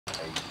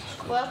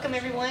Welcome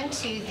everyone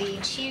to the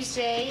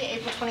Tuesday,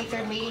 April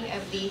 23rd meeting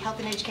of the Health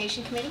and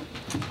Education Committee.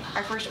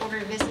 Our first order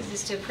of business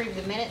is to approve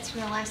the minutes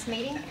from the last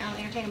meeting. I'll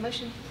entertain a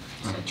motion.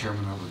 Madam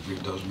Chairman, I reviewed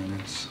those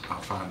minutes.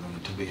 I find them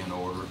to be in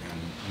order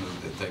and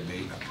move that they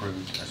be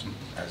approved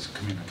as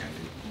communicated.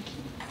 Thank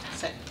you.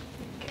 Second.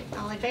 Okay.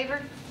 All in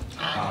favor?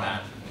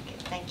 Aye. Okay,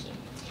 thank you.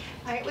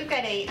 All right, we've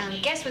got a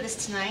guest with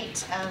us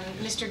tonight,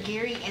 Mr.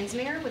 Gary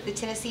Ensminger with the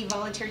Tennessee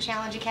Volunteer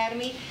Challenge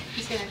Academy.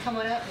 He's going to come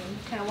on up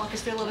and kind of walk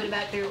us through a little bit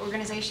about their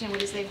organization and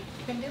what it is they've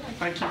been doing.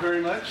 Thank you very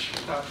much.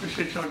 I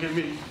appreciate y'all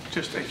giving me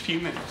just a few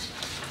minutes.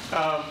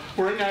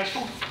 We're in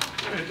Nashville.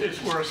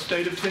 We're a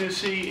state of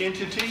Tennessee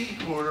entity.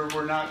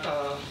 We're not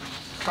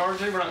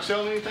charging, we're not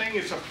selling anything.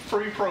 It's a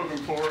free program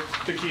for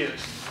the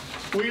kids.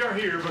 We are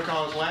here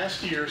because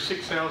last year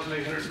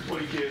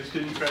 6,820 kids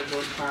didn't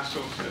graduate from high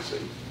school in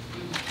Tennessee.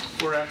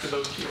 We're after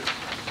those kids.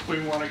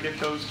 We want to get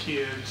those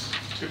kids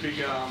to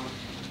become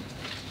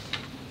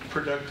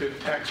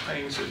productive,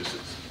 tax-paying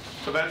citizens.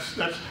 So that's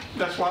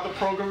why the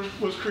program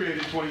was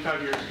created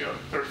 25 years ago.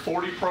 There are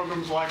 40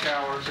 programs like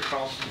ours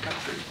across the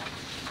country.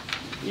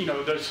 You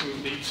know, there's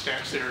some neat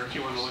stats there if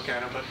you want to look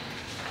at them.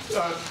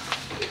 But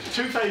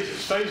two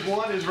phases. Phase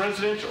one is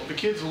residential. The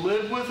kids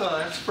live with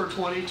us for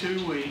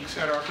 22 weeks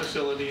at our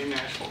facility in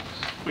Nashville.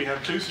 We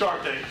have two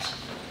start dates.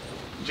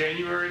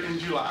 January and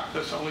July.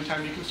 That's the only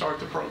time you can start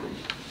the program.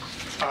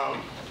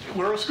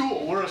 We're a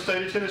school. We're a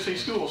state of Tennessee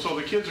school, so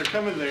the kids are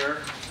coming there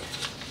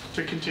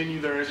to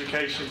continue their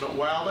education. But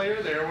while they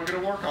are there, we're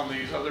going to work on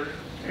these other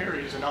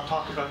areas, and I'll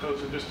talk about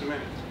those in just a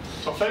minute.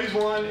 So phase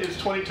one is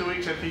 22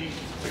 weeks at the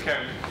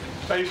academy.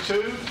 Phase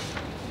two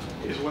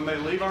is when they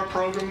leave our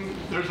program,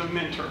 there's a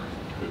mentor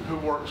who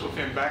works with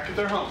them back at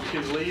their home. The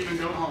kids leave and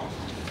go home.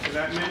 And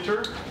that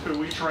mentor, who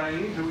we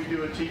train, who we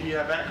do a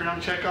TBI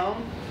background check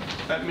on,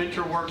 that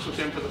mentor works with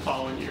them for the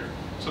following year.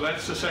 So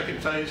that's the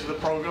second phase of the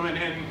program,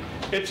 and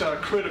it's a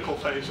critical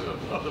phase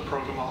of the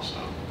program also.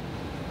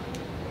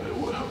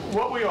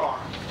 What we are,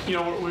 you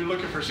know, we're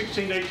looking for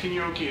 16 to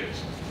 18-year-old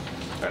kids.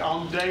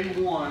 On day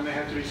one, they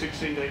have to be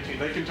 16 to 18.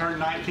 They can turn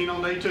 19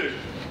 on day two,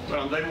 but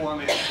on day one,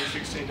 they have to be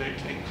 16 to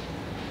 18.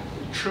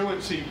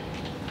 Truancy,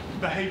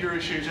 behavior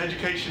issues,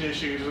 education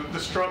issues, the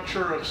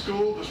structure of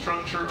school, the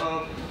structure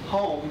of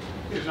home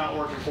is not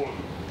working for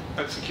them.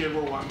 That's the kid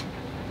we're wanting.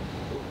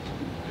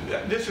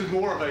 This is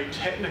more of a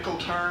technical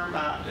term.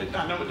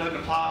 I know it doesn't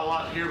apply a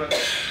lot here, but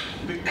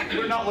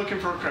we're not looking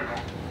for a criminal.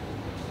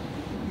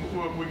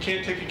 We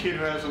can't take a kid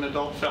who has an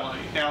adult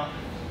felony. Now,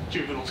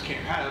 juveniles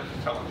can't have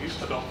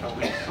felonies, adult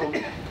felonies, so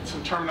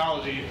some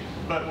terminology,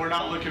 but we're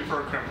not looking for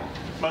a criminal.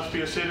 Must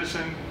be a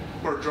citizen.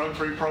 We're a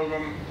drug-free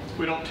program.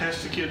 We don't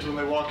test the kids when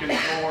they walk in the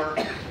door,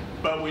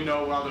 but we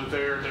know while they're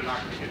there, they're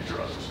not going to get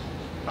drugs.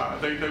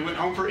 They went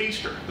home for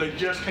Easter. They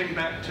just came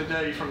back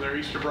today from their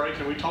Easter break,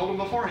 and we told them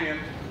beforehand,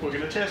 we're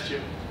going to test you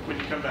when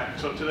you come back.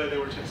 So today they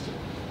were tested.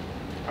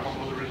 I don't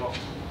know the results.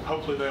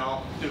 Hopefully they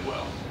all did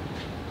well.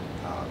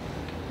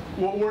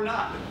 Well, we're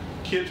not.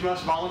 Kids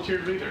must volunteer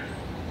to be there.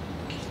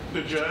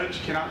 The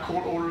judge cannot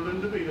court order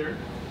them to be there.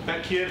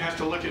 That kid has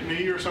to look at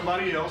me or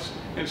somebody else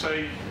and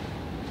say,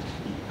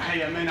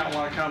 hey, I may not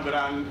want to come, but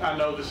I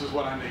know this is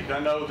what I need. I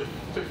know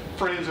the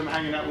friends I'm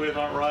hanging out with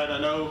aren't right.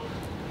 I know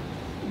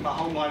my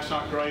home life's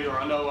not great, or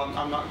I know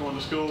I'm not going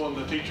to school, and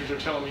the teachers are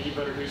telling me you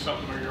better do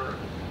something or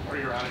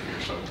you're out of here.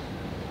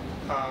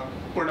 So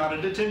we're not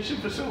a detention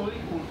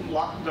facility.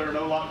 There are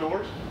no locked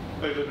doors.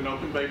 They live in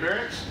open bay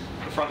barracks.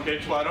 The front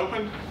gate's wide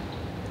open.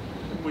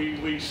 We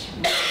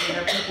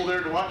have people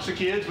there to watch the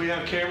kids. We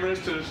have cameras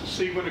to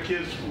see when a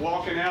kid's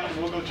walking out,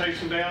 and we'll go chase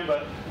them down.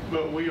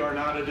 But we are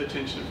not a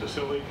detention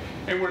facility,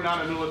 and we're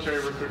not a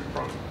military recruitment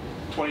program.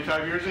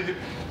 25 years.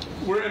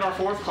 We're in our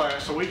fourth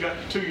class, so we've got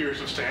 2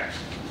 years of stats,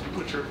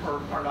 which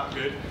are not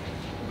good.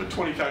 But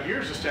 25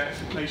 years of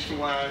stats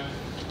nationwide,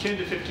 10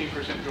 to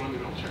 15% join the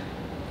military.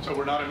 So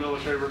we're not a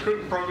military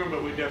recruitment program,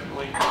 but we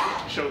definitely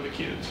show the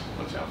kids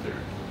what's out there.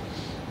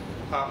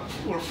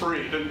 We're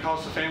free. It doesn't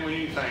cost the family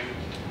anything.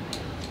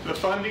 The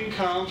funding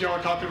comes, y'all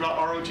are talking about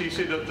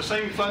ROTC, the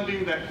same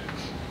funding that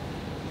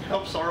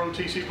helps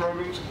ROTC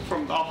programs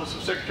from the Office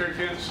of Secretary of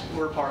Defense,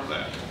 we're a part of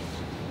that.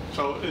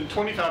 So, and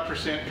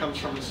 25% comes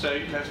from the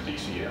state, and that's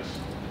DCS.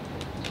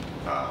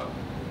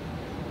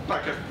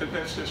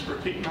 That's just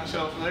repeating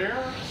myself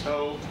there.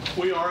 So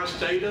we are a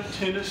state of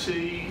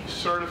Tennessee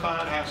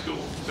certified high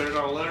school. There's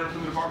our letter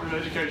from the Department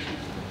of Education.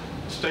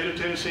 State of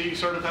Tennessee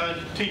certified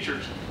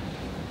teachers.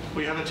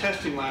 We have a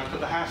testing lab for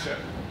the HiSET.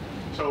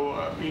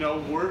 So, you know,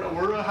 we're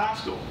a high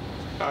school.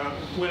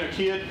 When a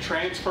kid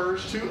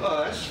transfers to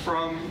us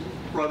from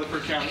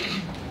Rutherford County,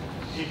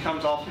 he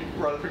comes off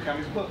Rutherford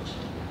County's books.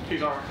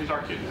 He's our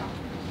kid now.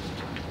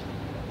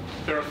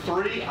 There are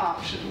 3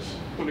 options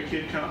when a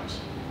kid comes.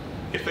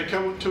 If they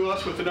come to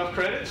us with enough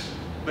credits,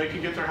 they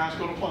can get their high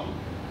school diploma.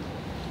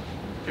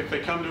 If they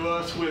come to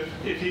us with,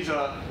 if he's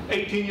a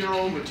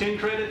 18-year-old with 10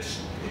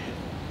 credits,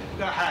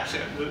 the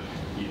HiSET.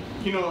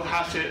 You know,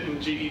 HiSET and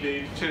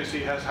GED. Tennessee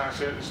has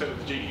HiSET instead of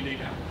the GED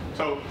now.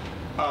 So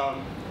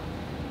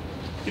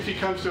if he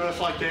comes to us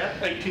like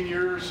that, 18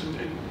 years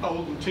and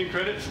old and 10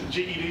 credits,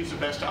 GED is the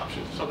best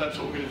option. So that's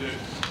what we're going to do.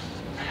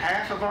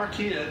 Half of our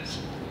kids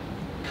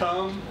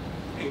come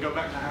and go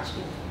back to high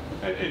school.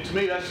 And to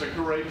me, that's a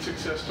great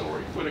success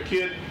story. When a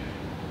kid,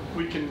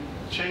 we can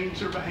change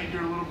their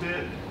behavior a little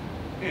bit,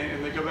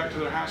 and they go back to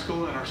their high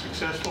school and are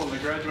successful and they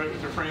graduate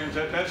with their friends,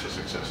 that's a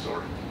success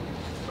story.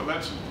 So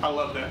I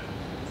love that.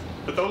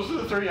 But those are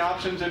the three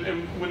options.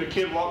 And when a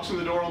kid walks in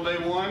the door on day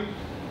one,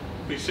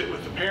 we sit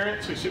with the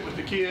parents, we sit with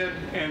the kid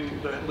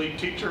and the lead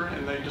teacher,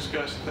 and they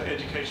discuss the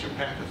education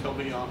path that they'll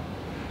be on.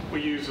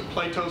 We use a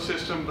Plato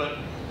system, but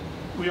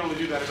we only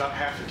do that about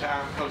half the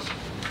time because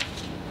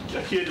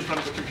a kid in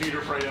front of a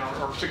computer for 8 hours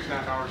or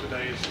 6.5 hours a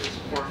day is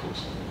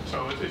worthless.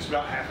 So it's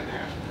about half and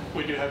half.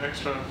 We do have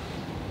extra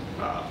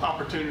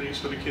opportunities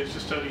for the kids to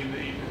study in the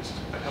evenings.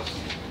 That helps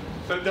them.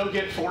 But they'll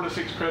get 4 to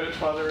 6 credits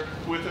while they're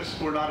with us.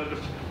 We're not a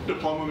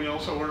diploma mill,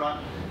 so they're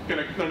not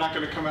going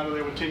to come out of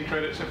there with 10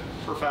 credits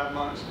for 5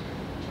 months.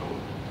 So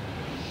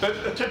that's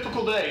a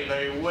typical day.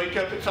 They wake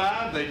up at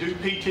 5, they do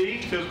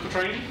PT, physical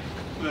training,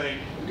 they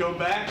go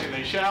back and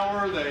they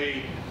shower,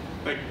 they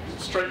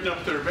straighten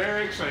up their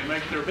barracks, they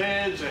make their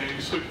beds, they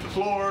sweep the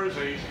floors,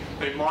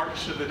 they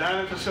march to the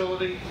dining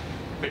facility,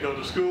 they go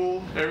to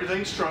school,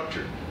 everything's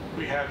structured.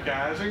 We have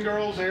guys and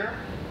girls there.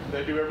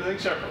 They do everything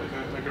separately.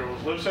 The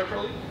girls live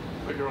separately,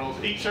 the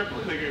girls eat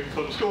separately, they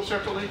go to school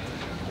separately.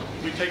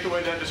 We take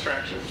away that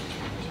distraction.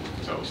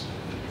 So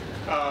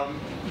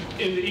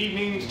in the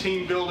evenings,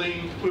 team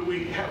building,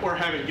 we're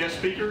having guest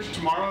speakers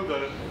tomorrow.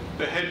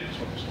 The head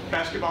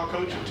basketball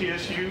coach at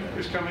TSU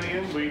is coming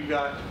in.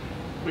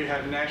 We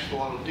have Nashville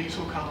Auto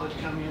Diesel College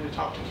come in to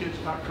talk to kids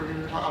about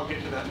careers. I'll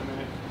get to that in a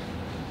minute.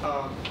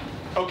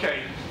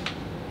 Okay,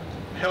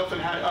 health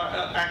and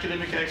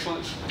academic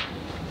excellence.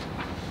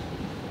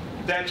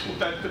 That's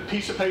the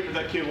piece of paper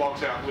that kid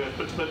walks out with.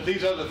 But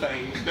these other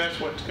things, that's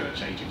what's going to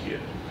change a kid.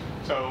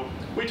 So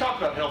we talk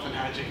about health and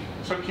hygiene.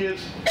 Some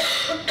kids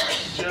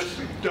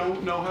just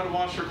don't know how to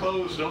wash their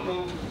clothes, don't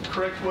know the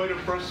correct way to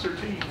brush their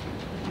teeth.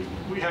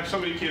 We have so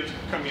many kids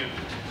come in.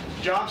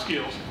 Job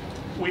skills.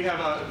 We have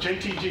a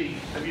JTG.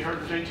 Have you heard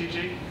of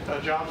JTG?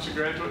 Jobs to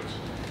Graduates.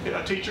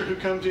 A teacher who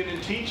comes in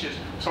and teaches.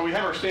 So we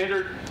have our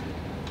standard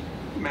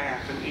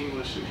math and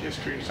English and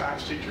history and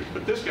science teachers,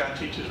 but this guy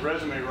teaches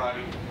resume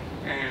writing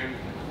and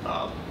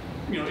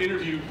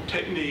interview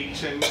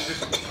techniques and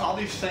just all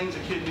these things a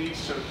kid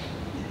needs to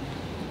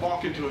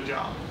walk into a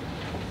job.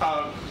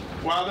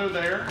 While they're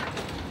there,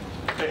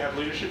 they have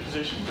leadership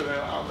positions,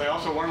 but they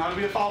also learn how to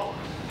be a follower.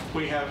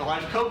 We have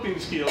life coping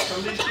skills. Some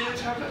of these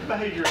kids have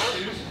behavior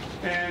issues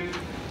and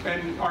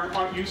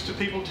aren't used to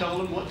people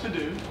telling them what to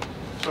do.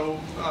 So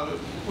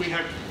we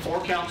have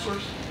 4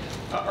 counselors.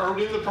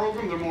 Early in the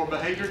program, they're more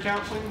behavior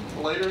counseling.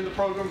 Later in the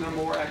program, they're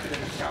more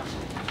academic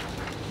counseling.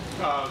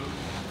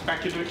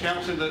 Academic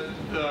counseling,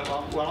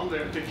 while I'm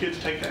there, the kids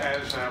take the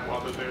ASVAB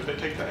while they're there. They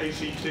take the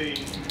ACT.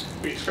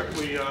 We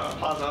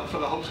apply for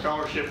the Hope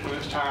Scholarship when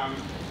it's time.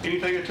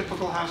 Anything a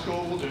typical high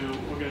school will do,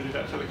 we're going to do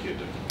that for the kid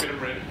to get them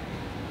ready.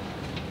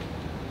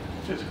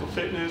 Physical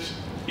fitness.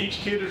 Each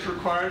kid is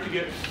required to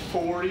get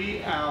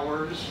 40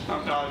 hours.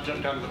 I'll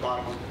jump down to the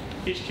bottom one.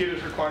 Each kid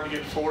is required to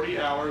get 40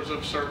 hours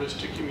of service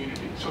to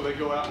community. So they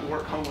go out and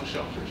work homeless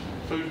shelters,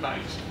 food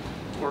banks,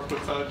 work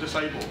with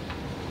disabled.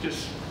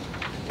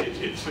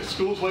 It's the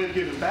school's way of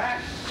giving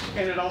back,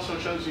 and it also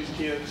shows these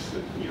kids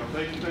that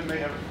they may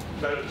have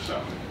it better than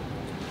some.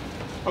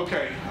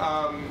 Okay,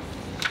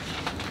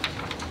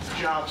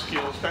 job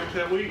skills. Back to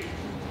that, we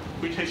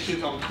take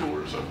kids on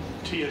tours of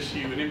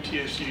TSU and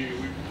MTSU.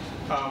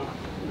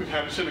 We've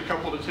had to send a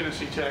couple to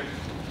Tennessee Tech.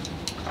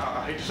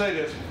 I hate to say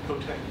this, go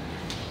Tech.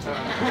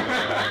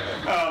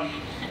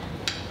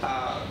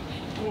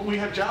 We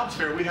have jobs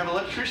fair. We have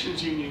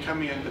electricians union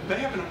come in. They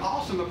have an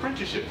awesome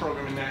apprenticeship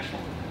program in Nashville.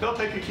 They'll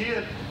take a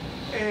kid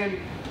and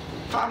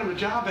find him a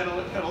job at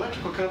an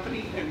electrical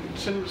company and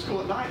send him to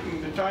school at night.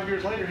 And then 5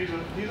 years later, he's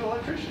an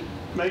electrician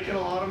making a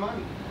lot of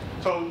money.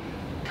 So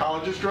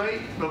college is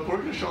great, but we're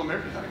going to show them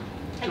everything.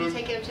 Have you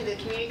taken them to the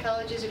community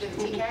colleges or to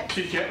the TCAT?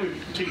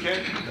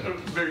 TCAT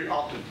very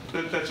often.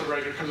 That's a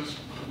regular because it's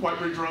White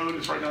Bridge Road.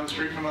 It's right down the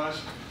street from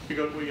us. We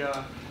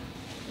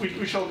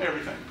show them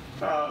everything.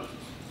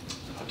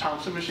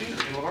 Thompson Machinery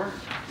in Laverne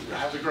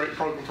has a great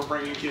program for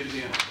bringing kids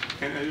in,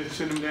 and they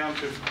send them down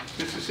to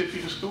Mississippi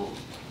to school.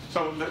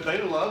 So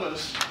they love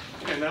us,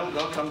 and they'll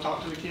come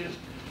talk to the kids.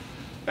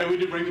 And we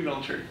do bring the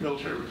military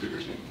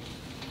recruiters in.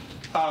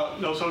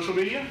 No social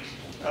media.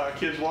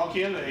 Kids walk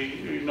in,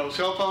 no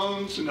cell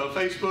phones, no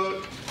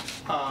Facebook.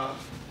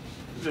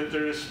 They're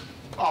just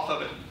off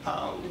of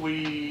it.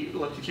 We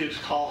let the kids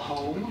call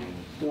home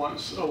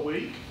once a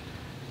week,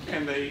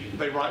 and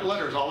they write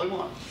letters all they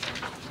want.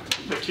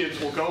 The kids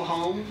will go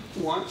home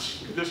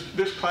once.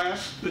 This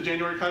class, the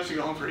January class, they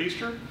go home for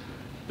Easter.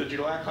 The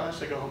July class,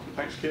 they go home for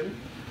Thanksgiving.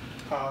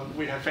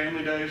 We have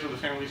family days where the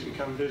families can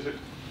come visit.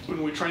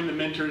 When we train the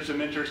mentors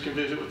can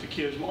visit with the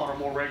kids on a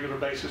more regular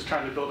basis,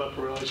 trying to build up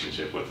a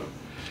relationship with them.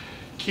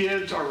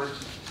 Kids are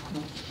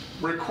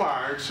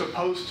required,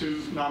 supposed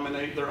to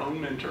nominate their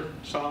own mentor.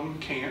 Some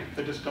can't.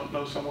 They just don't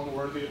know someone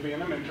worthy of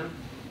being a mentor.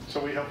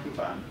 So we help them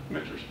find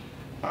mentors.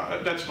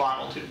 That's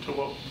vital to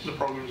what the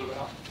program's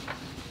about.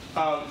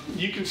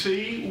 You can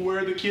see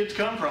where the kids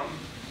come from.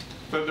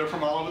 They're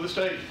from all over the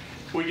state.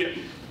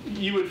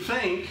 You would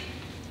think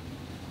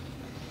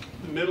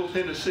Middle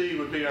Tennessee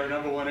would be our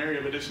 #1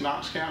 area, but it's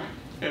Knox County.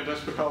 And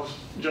that's because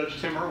Judge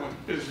Tim Irwin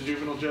is the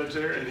juvenile judge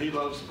there, and he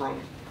loves the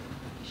program.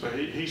 So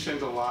he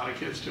sends a lot of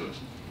kids to us.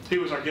 He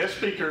was our guest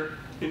speaker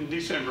in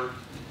December,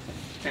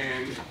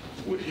 and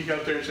he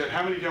got there and said,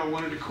 how many of y'all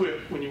wanted to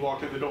quit when you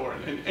walked in the door?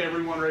 And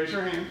everyone raised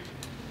their hand.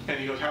 And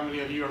he goes, how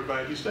many of you are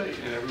glad you stayed?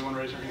 And everyone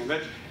raised their hand.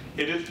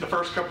 It is the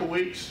first couple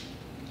weeks,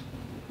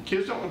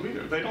 kids don't want to be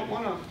there. They don't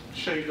want to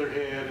shave their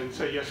head and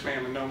say yes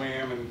ma'am and no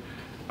ma'am and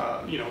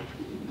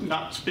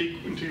not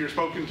speak until you're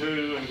spoken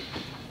to.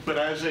 But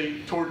as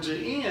towards the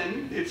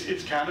end,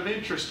 it's kind of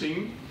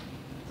interesting.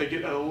 They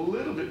get a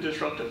little bit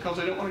disruptive because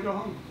they don't want to go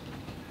home.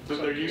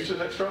 They're used to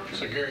that structure.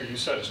 So Gary, you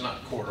said it's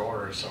not court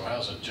ordered, so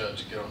how's a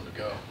judge get them to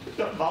go?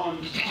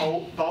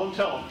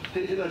 Volunteer.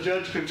 A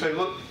judge can say,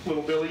 look,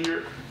 little Billy,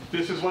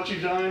 this is what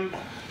you've done.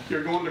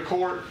 You're going to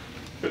court,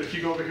 but if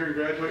you go over here and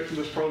graduate from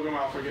this program,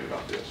 I'll forget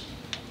about this.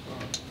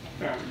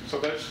 So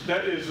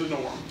that is the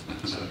norm.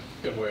 It's a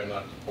good way of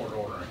not court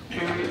ordering.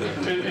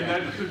 And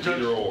that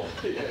Judge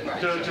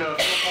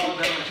Paul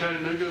down in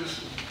Chattanooga's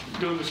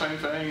doing the same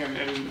thing, and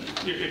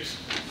it's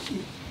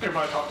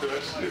everybody talk to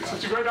us.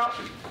 It's a great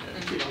option,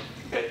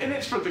 and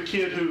it's for the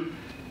kid who,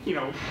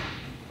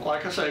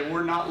 like I say,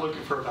 we're not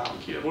looking for a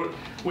violent kid.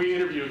 We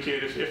interview a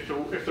kid. If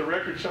the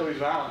record shows he's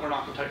violent, we're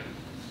not going to take him.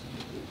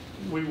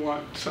 We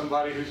want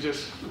somebody who's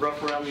just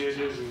rough around the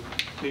edges and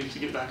needs to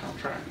get back on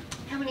track.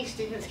 How many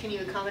students can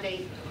you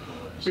accommodate?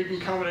 We can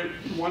accommodate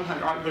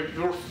 100.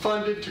 We're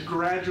funded to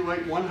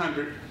graduate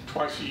 100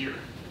 twice a year.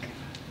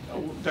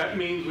 That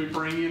means we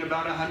bring in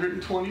about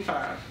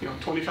 125.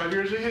 25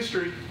 years of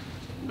history,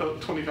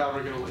 25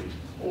 are going to leave.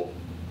 Or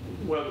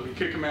whether we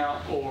kick them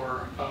out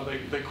or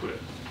they quit.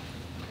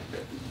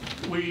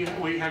 We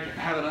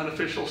have an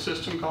unofficial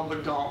system called the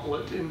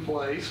gauntlet in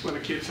place. When a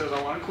kid says, I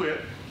want to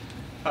quit,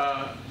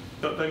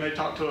 they may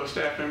talk to a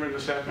staff member, and the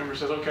staff member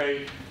says,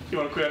 okay, you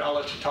want to quit, I'll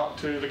let you talk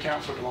to the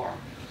counselor tomorrow.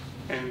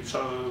 And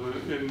so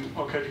then,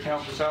 okay, the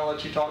counselor says, I'll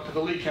let you talk to the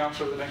lead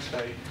counselor the next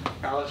day.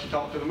 I'll let you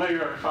talk to the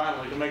mayor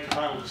finally to make the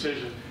final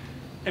decision.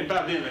 And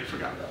by then, they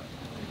forgot about it.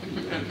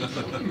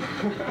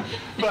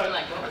 But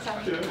like, what was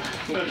happening?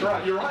 that's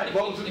right, you're right.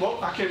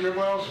 I can't remember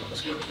what I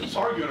was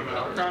arguing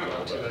about or trying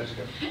about.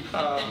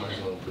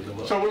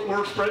 So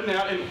we're spreading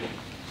out, and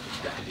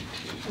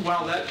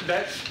while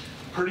that's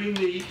pretty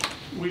neat,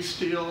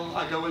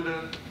 I go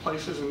into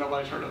places and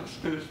nobody's heard of us.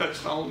 And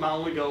that's my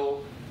only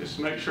goal, is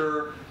to make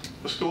sure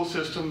the school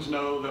systems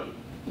know that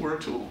we're a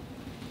tool.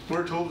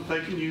 We're a tool that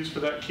they can use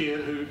for that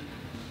kid who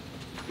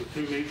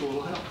needs a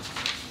little help.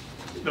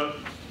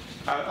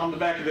 On the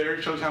back of there,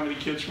 it shows how many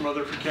kids from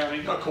Rutherford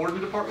County, according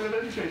to the Department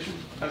of Education,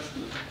 that's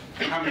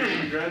how many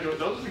kids graduate.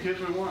 Those are the kids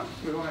we want.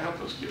 We want to help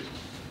those kids.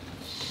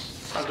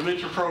 The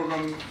mentor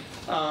program,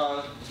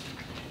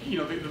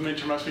 the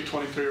mentor must be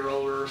 23 or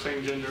older,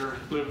 same gender,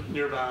 live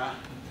nearby.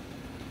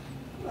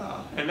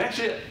 And that's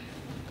it.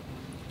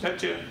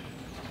 That's it.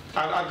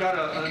 I've got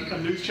a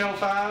News Channel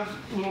 5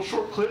 little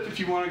short clip. If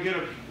you want to get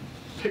a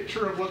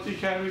picture of what the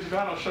Academy is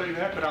about, I'll show you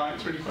that, but I'll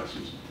answer any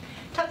questions.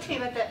 Talk to me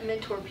about that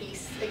mentor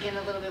piece again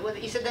a little bit.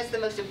 You said that's the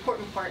most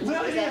important part.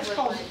 Well, it is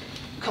because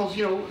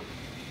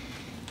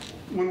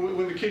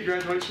when the kid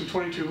graduates from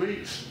 22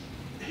 weeks,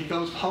 he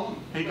goes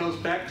home. He goes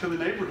back to the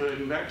neighborhood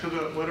and back to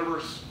the whatever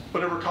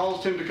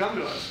caused him to come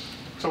to us.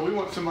 So we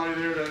want somebody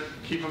there to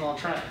keep him on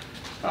track.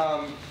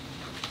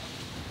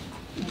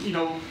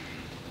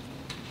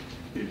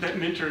 That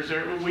mentors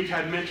there. We've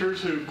had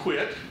mentors who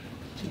quit.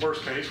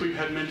 Worst case, we've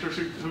had mentors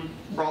who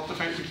brought the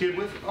kid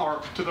with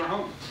or to their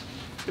home.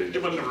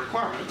 It wasn't a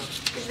requirement.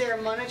 Is there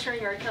a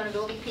monitoring or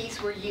accountability piece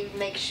where you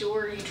make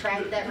sure you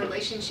track that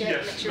relationship?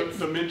 Yes, make sure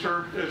the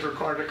mentor is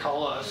required to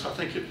call us. I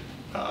think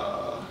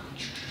I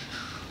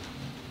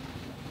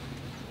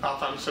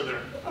thought it said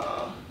there.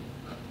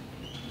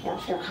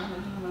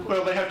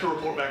 Well, they have to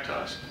report back to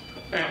us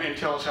and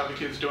tell us how the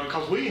kid's doing,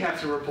 because we have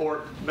to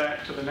report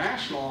back to the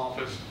national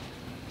office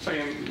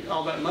saying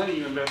all that money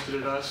you invested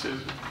in us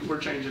we're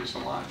changing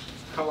some lives.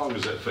 How long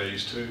is that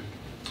phase 2?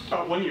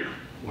 1 year.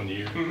 1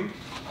 year? Mm-hmm.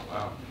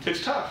 Wow.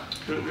 It's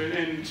tough,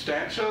 and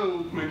stats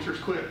show mentors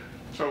quit.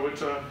 So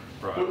it's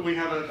Right. We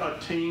have a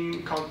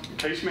team called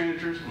case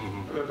managers,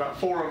 about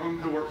 4 of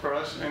them who work for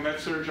us, and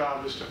that's their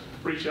job, is to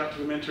reach out to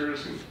the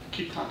mentors and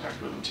keep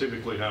contact with them.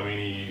 Typically, how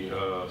many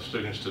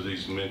students do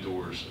these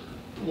mentors?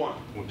 One.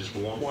 Well, just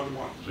one?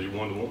 One. So you're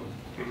 1-to-1?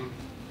 Mm-hmm.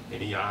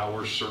 Any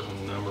hours,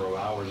 certain number of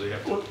hours they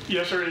have to? Well,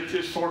 yes, sir.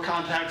 It's 4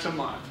 contacts a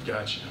month.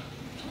 Gotcha.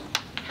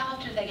 How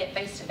often do they get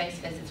face-to-face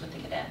visits with the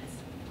cadets?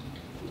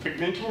 The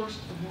mentors.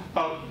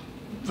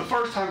 The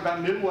first time,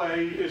 about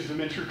midway, is the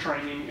mentor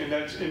training, and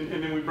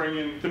then we bring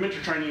in the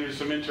mentor training is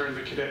the mentor and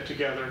the cadet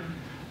together.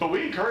 But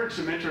we encourage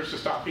the mentors to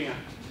stop in,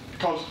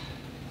 because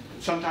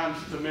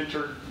sometimes the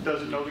mentor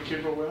doesn't know the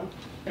kid real well.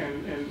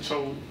 And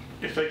so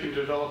if they can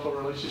develop a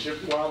relationship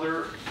while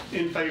they're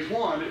in phase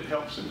one, it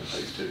helps them in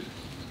phase two.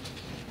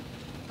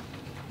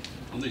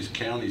 On these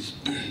counties,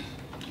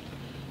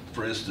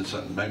 for instance,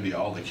 maybe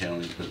all the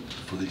counties, but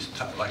for these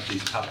top, like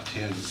these top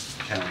 10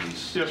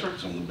 counties. Yes, sir.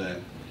 it's on the back.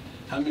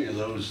 How many of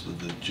those,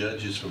 the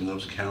judges from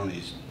those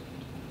counties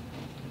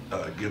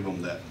give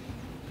them that?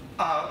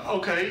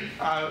 Okay.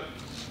 I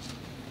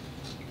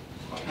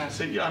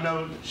see. I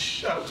know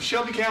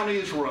Shelby County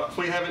is rough.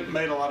 We haven't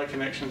made a lot of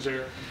connections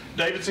there.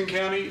 Davidson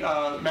County,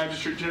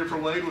 Magistrate Jennifer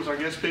Wade was our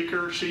guest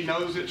speaker. She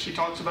knows it. She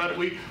talks about it.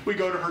 We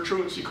go to her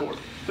truancy court.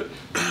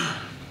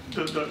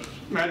 The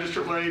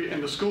Magistrate Wade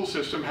and the school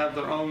system have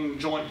their own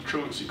joint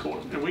truancy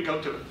court, and we go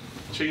to it.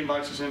 She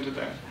invites us into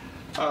that.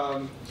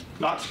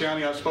 Knox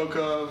County, I spoke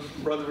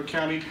of, Rutherford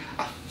County.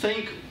 I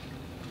think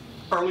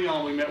early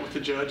on we met with the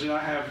judge, and I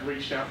have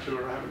reached out to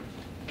her. I haven't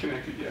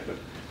connected yet, but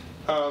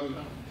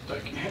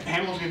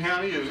Hamilton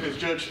County is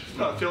Judge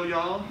Phil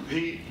Yaw.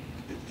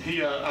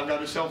 I've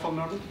got his cell phone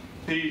number.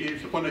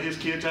 If one of his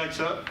kids acts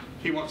up,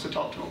 he wants to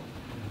talk to him.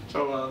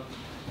 So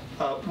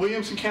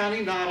Williamson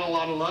County, not a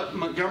lot of luck.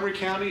 Montgomery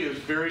County is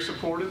very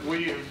supportive.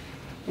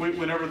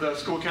 Whenever the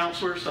school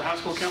counselors, the high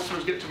school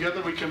counselors get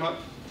together, we come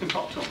up and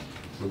talk to them.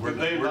 But we're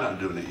not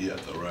doing it yet,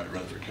 though, right,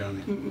 Rutherford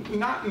County?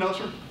 No,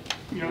 sir.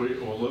 You know,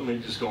 Well, let me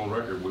just go on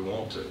record, we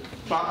want to.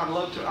 I'd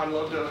love to.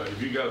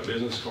 Have you got a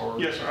business card?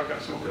 Yes, sir, I've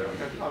got some.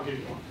 Okay. I'll give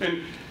you one.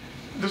 And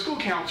the school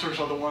counselors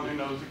are the one who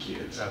knows the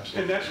kids.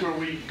 Absolutely. And that's where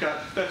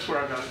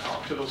I've got to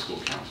talk to those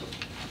school counselors.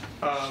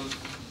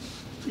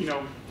 You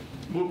know,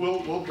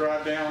 we'll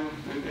drive down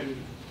and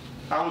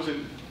I was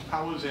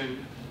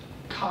in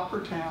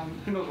Coppertown.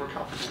 Who knows where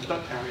Coppertown,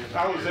 Ducktown is?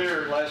 I was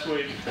there last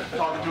week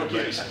talking to a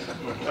kid.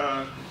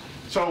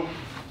 So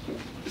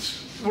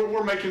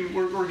we're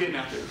getting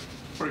out there.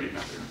 We're getting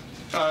out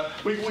there.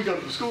 We go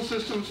to the school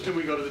systems and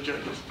we go to the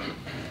judges.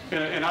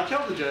 And I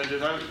tell the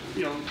judges,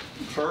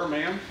 sir,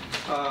 ma'am,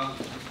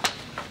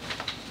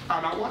 I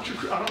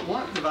don't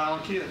want the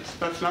violent kids.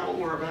 That's not what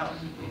we're about.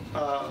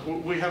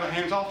 We have a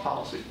hands-off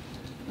policy.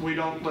 We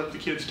don't let the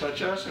kids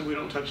touch us, and we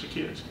don't touch the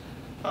kids.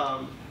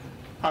 I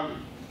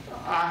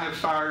have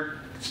fired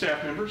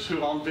staff members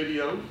who on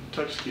video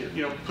touch the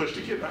kid, push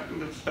the kid back.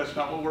 And that's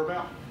not what we're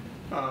about.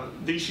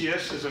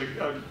 DCS is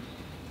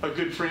a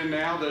good friend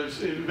now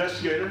that's an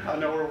investigator. I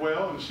know her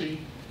well, and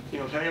she, hey,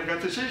 I've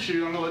got this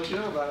issue. I'm gonna let you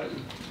know about it.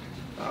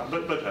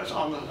 But that's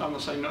on the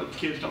same note.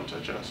 Kids don't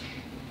touch us.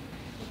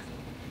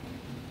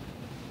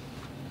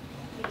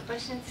 Any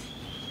questions?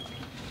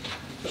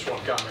 Just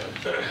one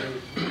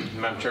comment.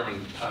 Madam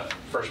Chairman,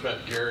 first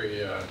met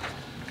Gary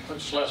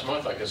just last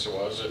month, I guess it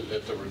was,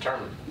 at the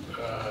retirement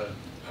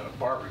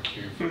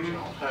barbecue for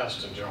General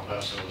Heston. General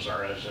Heston was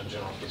our adjutant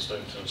general for the state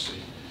of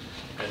Tennessee.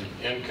 And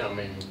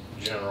incoming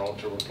general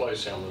to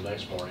replace him the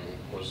next morning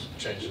was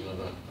changing of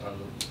the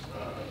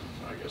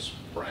I guess,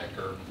 rank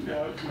or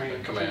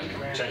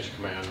change of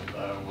command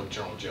with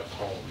General Jeff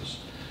Holmes.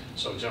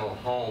 So General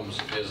Holmes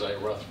is a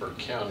Rutherford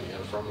County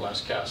and from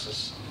Las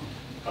Casas.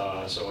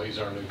 So he's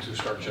our new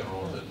two-star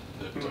general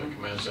that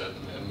commands that.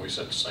 And we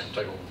sat at the same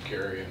table with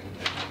Gary and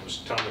he was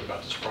telling me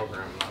about this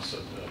program. And I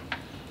said,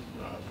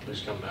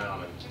 please come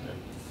down.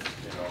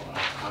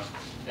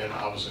 And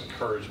I was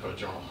encouraged by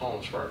General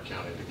Holmes for our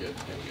county to get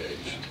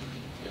engaged.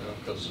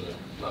 Because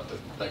not that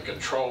they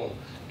control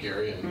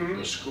Gary and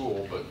the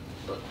school, but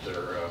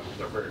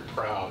they're very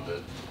proud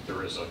that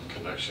there is a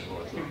connection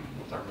with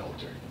our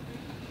military.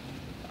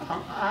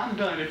 I'm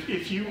done.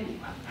 If you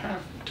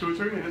have 2 or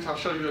 3 minutes, I'll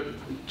show you that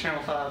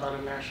Channel 5 out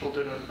of Nashville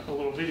did a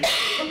little video.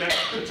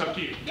 It's up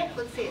to you. Yeah,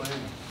 let's see it.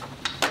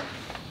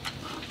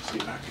 Let's see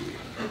if I can.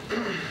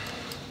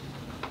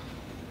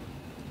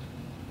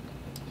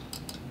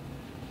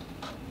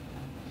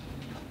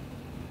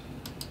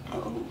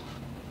 Oh.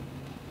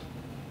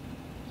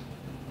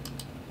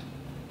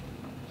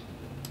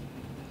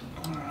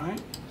 All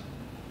right.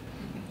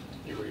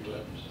 You read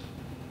lips?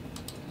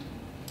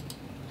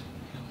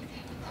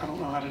 I don't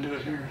know how to do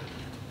it here.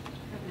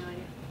 I have no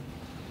idea.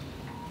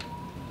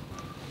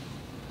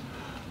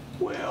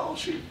 Well,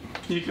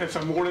 that's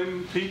a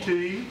morning PT.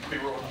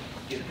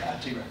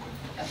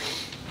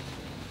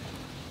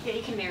 Yeah,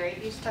 you can narrate.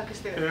 You just talk us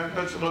through it. Yeah,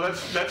 that's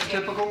a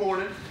typical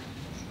morning.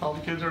 All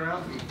the kids are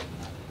out.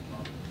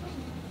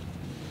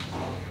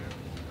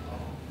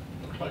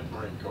 Looks like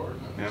Marine Corps.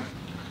 Yeah.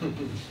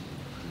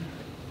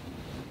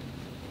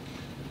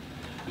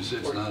 It's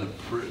not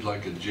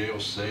like a jail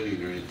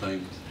setting or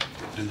anything.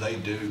 Do they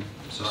do,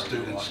 the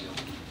students,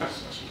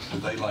 do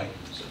they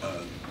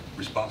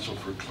responsible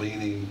for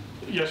cleaning?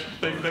 Yes,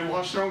 they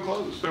wash their own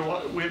clothes. There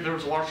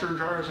was washer and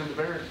dryers in the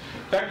barracks.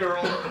 That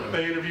girl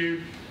they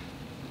interviewed,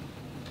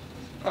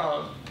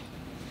 what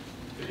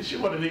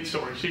a neat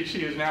story. She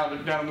is now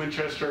down in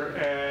Winchester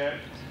at,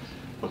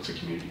 what's the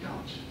community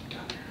college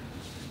down there?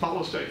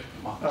 Mahwah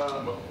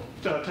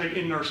State,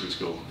 in nursing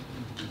school.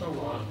 Oh,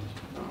 wow.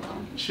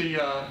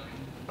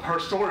 Her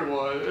story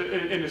was,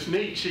 and it's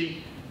neat,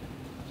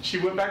 she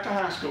went back to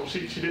high school.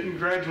 She didn't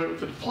graduate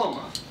with a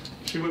diploma.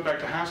 she went back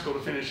to high school to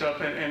finish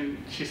up, and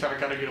she said, I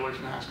got to get away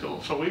from high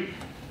school. So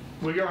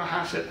we are a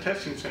HiSET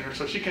testing center.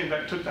 So she came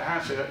back, took the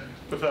HiSET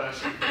with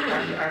us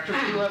after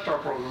she left our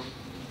program,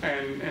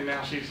 and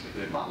now she's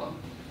at Milo.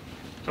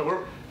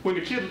 So when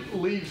the kid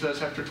leaves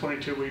us after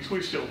 22 weeks,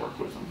 we still work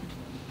with them.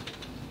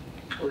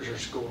 Where's your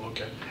school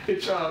located?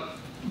 It's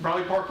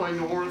Briley Parkway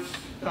North.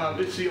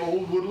 It's the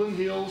old Woodland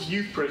Hills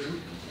Youth Prison.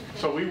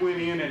 So we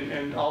went in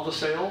and all the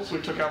cells,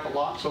 we took out the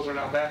locks. Those are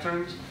now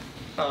bathrooms.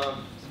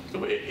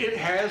 It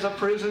has a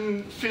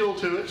prison feel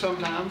to it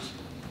sometimes,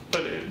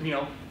 but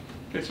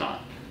it's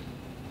not.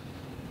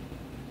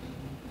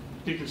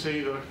 You can see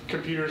the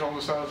computers on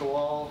the side of the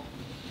wall.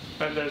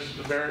 And there's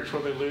the barracks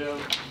where they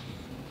live.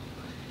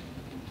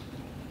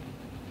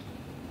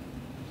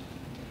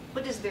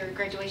 What does their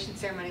graduation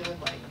ceremony look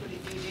like?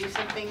 Do you do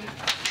something?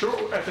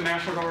 Sure, at the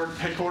National Guard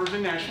headquarters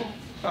in Nashville.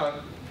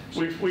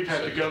 We've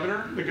had the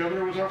governor. The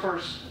governor was our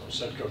first.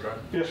 Sedco Drive?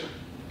 Yes, sir.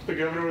 The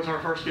governor was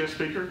our first guest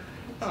speaker.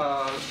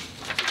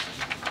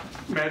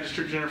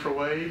 Magistrate Jennifer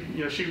Wade,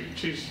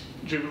 she's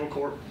juvenile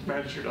court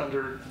magistrate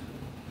under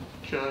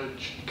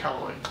Judge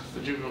Calloway,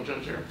 the juvenile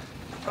judge there.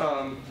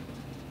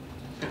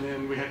 And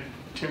then we had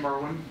Tim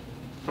Irwin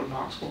from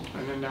Knoxville,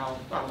 and then now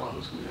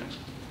Idaho's going to be next.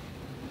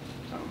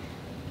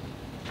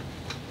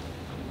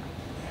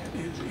 That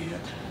is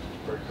it.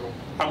 Very cool.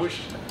 I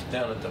wish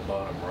Down at the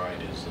bottom right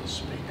is the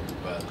speaker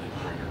by the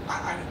printer.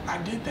 I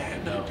did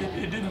that, but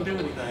it didn't do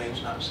anything.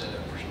 It's not set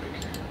up for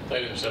speaker.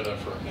 They didn't set up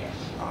for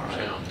All right.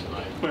 sound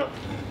tonight. Well,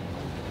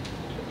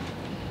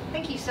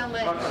 Thank you so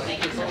much.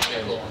 Thank you so much.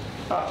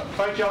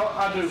 thank y'all.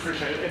 I do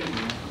appreciate it.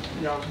 And,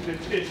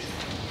 it's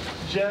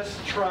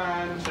just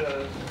trying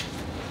to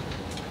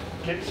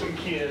get some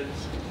kids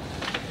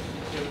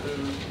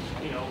who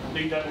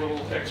need that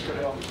little extra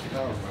help.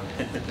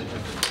 But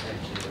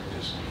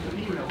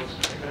you know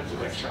that's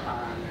an extra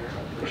eye in there.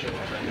 I appreciate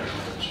that very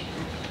much.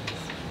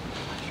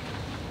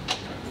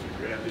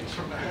 Grab these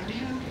from behind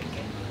you.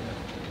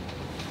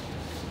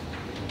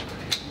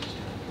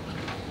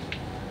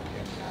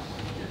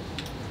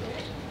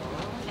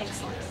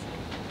 Excellent.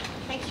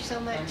 Thank you so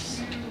much.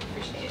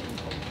 Appreciate it.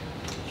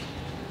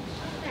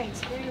 All right,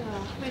 very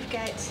well. We've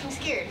got Ms.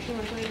 Garrett. If you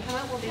want to go ahead and come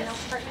up, we'll do the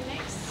health department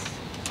next.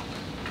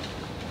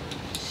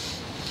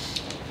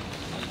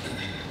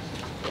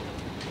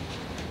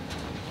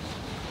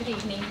 Good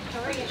evening.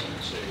 How are you?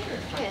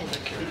 Good.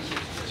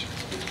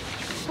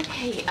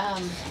 Okay,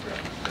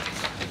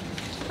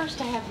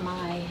 first I have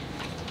my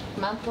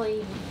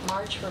monthly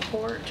March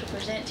report to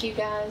present to you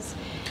guys,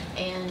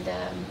 and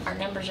our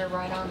numbers are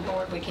right on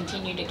board. We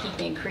continue to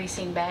keep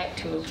increasing back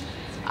to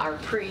our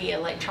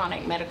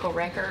pre-electronic medical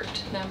record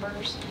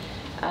numbers.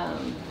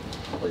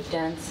 We've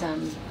done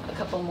a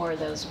couple more of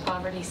those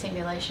poverty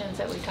simulations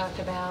that we talked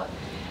about.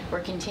 We're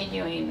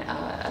continuing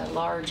a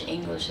large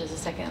English as a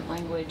second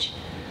language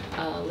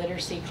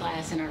literacy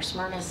class in our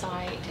Smyrna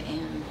site,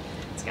 and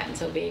it's gotten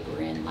so big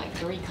we're in like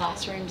 3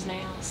 classrooms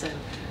now, so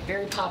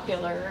very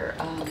popular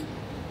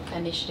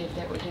initiative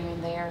that we're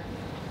doing there.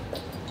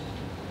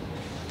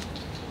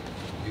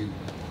 You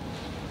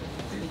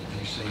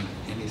seen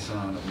any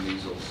sign of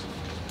measles?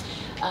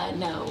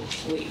 No,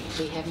 we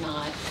have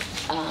not.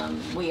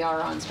 We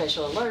are on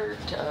special alert.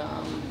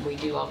 We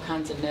do all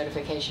kinds of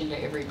notification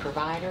to every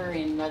provider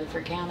in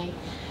Rutherford County,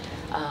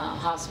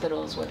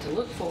 hospitals, what to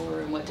look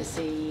for and what to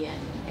see,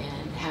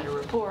 and how to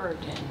report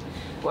and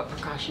what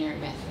precautionary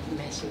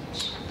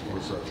message There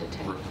was to a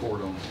take.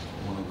 report on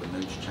one of the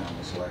news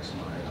channels last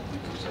night, I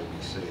think it was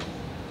ABC,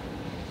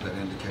 that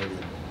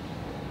indicated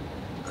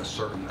a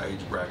certain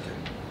age bracket,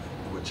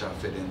 which I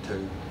fit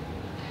into,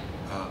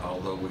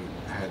 although we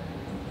had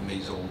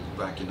measles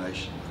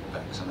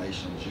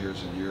vaccinations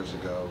years and years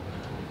ago,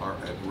 are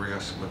at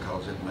risk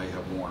because it may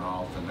have worn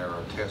off, and there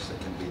are tests that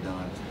can be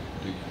done.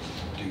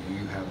 Do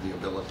you have the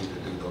ability to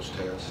do those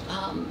tests?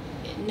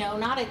 No,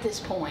 not at this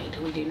point.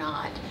 We do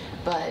not.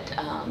 But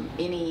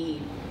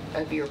any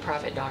of your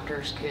private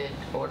doctors could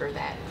order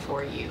that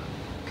for you,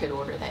 could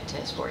order that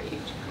test for you.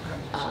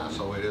 Okay,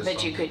 so it is. But you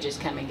something- could just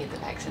come and get the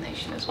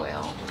vaccination as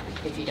well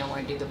if you don't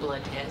want to do the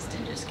blood test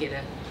and just get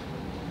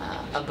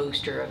a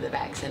booster of the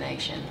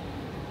vaccination.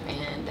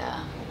 And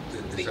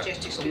Is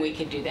that- we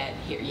could do that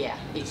here. Yeah,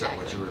 Is that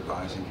exactly. what you're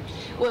advising?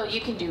 Well,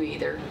 you can do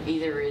either.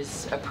 Either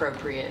is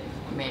appropriate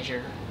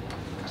measure.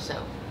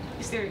 So,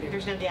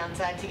 There's no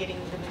downside to getting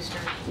the booster?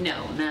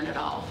 no, none at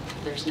all.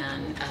 There's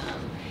none.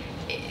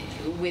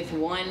 With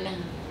one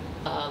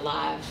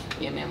live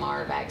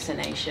MMR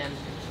vaccination,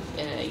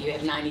 you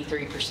have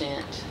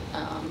 93%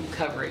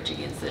 coverage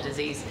against the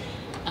disease.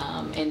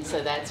 And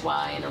so that's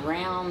why in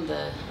around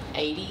the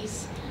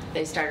 80s,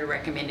 they started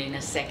recommending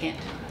a second.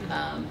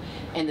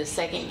 And the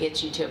second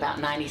gets you to about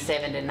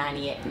 97 to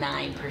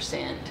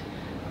 99%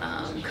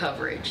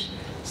 coverage.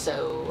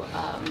 So,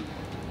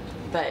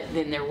 but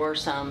then there were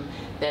some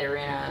that are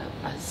in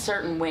a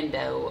certain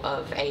window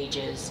of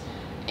ages,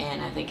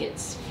 and I think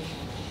it's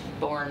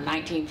born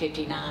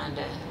 1959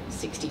 to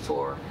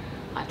 64.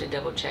 I have to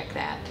double check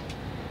that.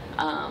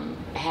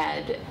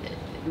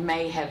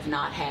 May have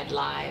not had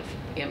live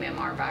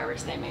MMR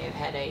virus. They may have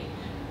had a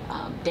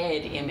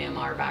dead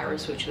MMR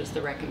virus, which was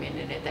the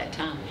recommended at that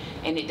time,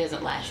 and it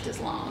doesn't last as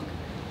long,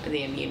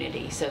 the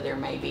immunity. So there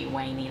may be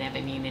waning of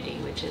immunity,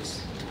 which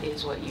is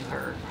what you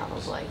heard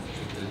probably.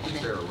 And Is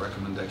then- there a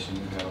recommendation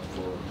you have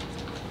for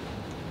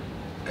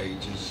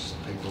ages,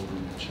 people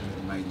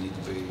who may need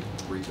to be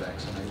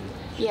revaccinated?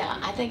 Yeah,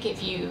 I think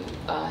if you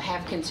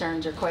have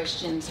concerns or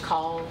questions,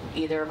 call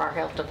either of our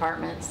health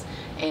departments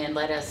and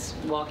let us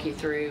walk you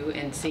through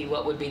and see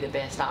what would be the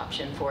best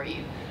option for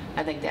you.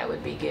 I think that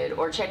would be good.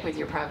 Or check with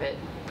your private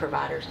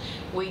providers.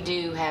 We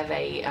do have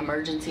a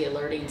emergency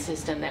alerting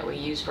system that we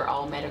use for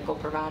all medical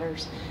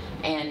providers,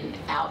 and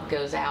out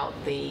goes out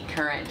the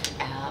current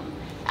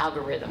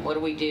algorithm. What do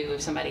we do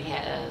if somebody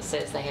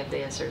says they have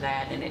this or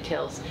that, and it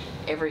tells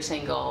every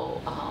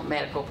single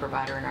medical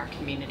provider in our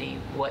community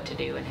what to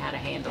do and how to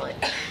handle it.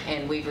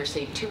 And we've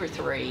received 2 or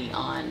 3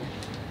 on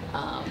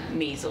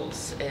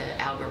measles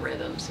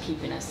algorithms,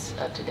 keeping us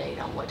up to date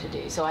on what to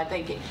do. So I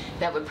think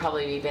that would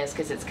probably be best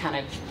because it's kind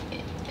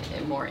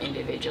of more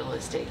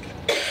individualistic.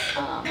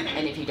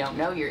 And if you don't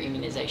know your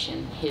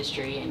immunization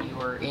history and you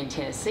were in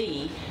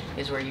Tennessee,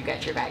 is where you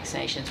got your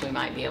vaccinations, we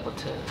might be able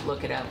to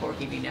look it up or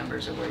give you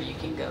numbers of where you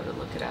can go to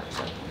look it up.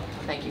 So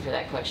thank you for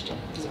that question.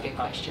 It's a good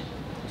question.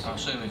 I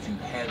assume if you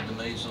had the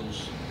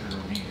measles, you're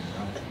immune,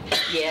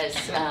 right?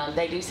 Yes,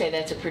 they do say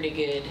that's a pretty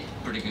good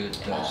Pretty good.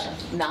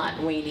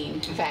 not weaning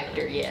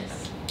factor.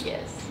 Yes,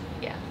 yes,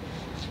 yeah,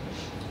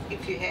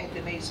 If you had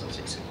the measles,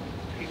 it's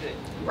pretty good.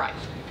 right,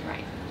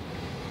 right.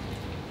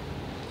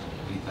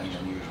 Anything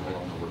unusual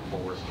on the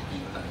report,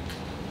 anything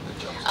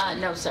that y'all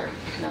see? No, sir,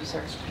 no,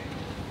 sir.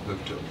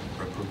 Move to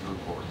approve the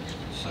report.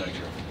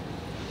 Second.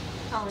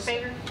 All in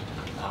favor?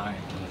 Aye.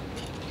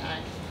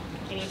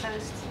 Any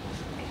opposed?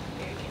 Okay,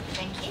 very good,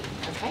 thank you.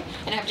 Okay,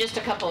 and I have just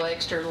a couple of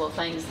extra little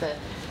things that,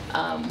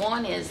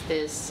 one is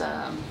this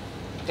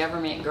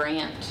government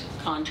grant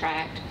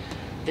contract.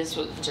 This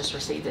was, just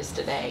received this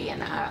today,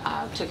 and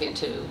I took it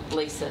to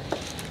Lisa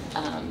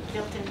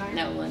Built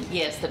environment? Nolan.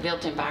 Yes, the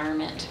Built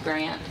Environment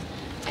Grant.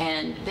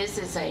 And this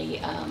is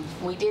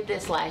we did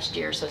this last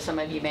year, so some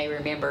of you may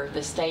remember,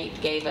 the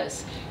state gave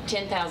us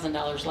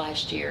 $10,000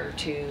 last year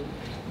to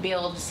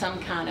build some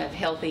kind of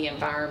healthy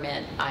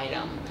environment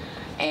item.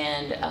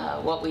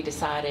 And what we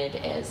decided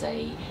as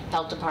a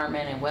health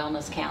department and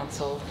wellness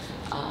council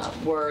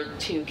were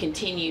to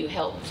continue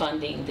help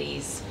funding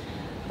these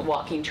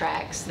walking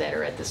tracks that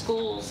are at the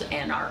schools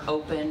and are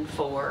open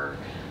for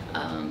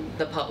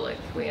the public.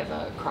 We have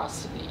a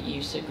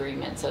cross-use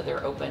agreement, so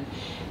they're open.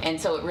 And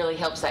so it really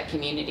helps that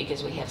community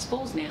because we have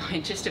schools now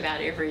in just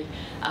about every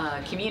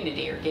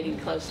community or getting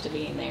close to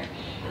being there.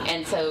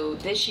 And so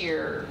this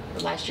year,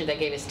 last year they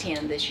gave us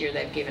 10, this year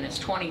they've given us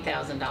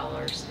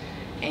 $20,000.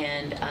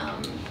 And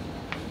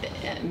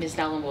Ms.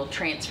 Nolan will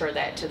transfer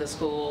that to the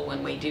school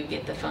when we do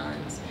get the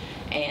funds.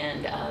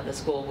 And the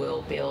school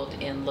will build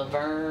in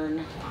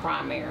Laverne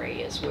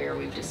Primary is where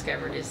we've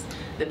discovered is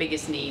the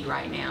biggest need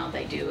right now.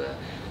 They do a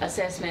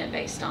assessment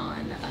based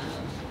on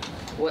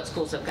what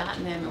schools have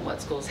gotten them and what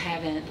schools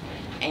haven't.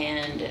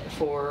 And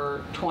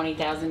for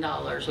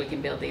 $20,000, we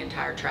can build the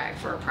entire track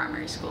for a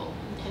primary school.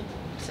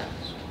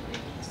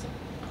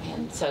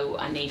 So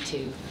I need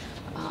to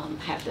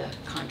have the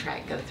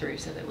contract go through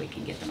so that we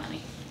can get the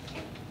money.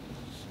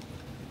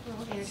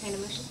 We'll entertain a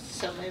motion.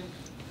 So moved.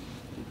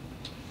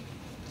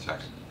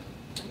 Second.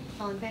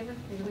 All in favor?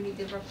 Or do we need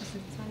to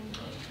represent this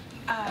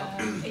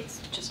money?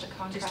 It's just a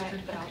contract,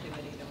 but I'll do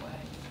it either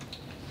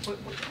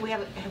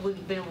way. Have we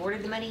been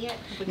awarded the money yet?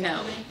 Have we got No,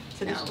 the money?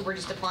 So no. we're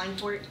just applying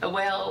for it?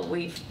 Well,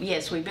 we've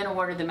been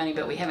awarded the money,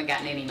 but we haven't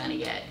gotten any money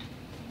yet.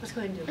 Let's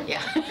go ahead and do it.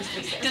 Yeah. Just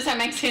to be safe. Does that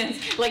make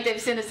sense? Like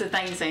they've sent us a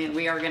thing saying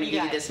we are going to You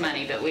give you got it. this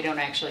money, but we don't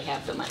actually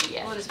have the money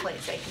yet. We'll just play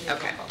it safe. and then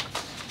Okay. roll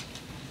call.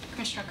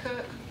 Commissioner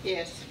Cook,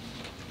 Yes.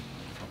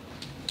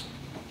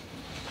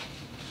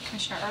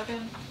 Commissioner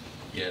Urban,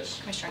 Yes.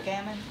 Commissioner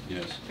Gammon,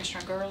 Yes.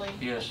 Commissioner Gurley.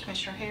 Yes.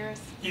 Commissioner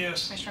Harris,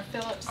 Yes. Commissioner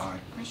Phillips. Aye.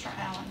 Commissioner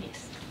Allen.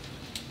 Yes.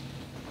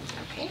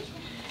 Okay.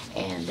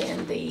 And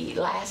then the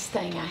last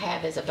thing I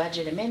have is a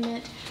budget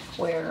amendment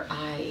where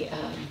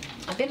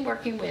I've been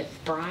working with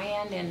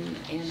Brian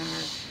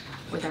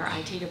with our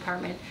IT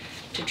department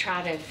to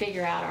try to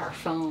figure out our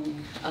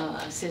phone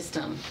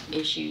system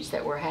issues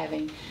that we're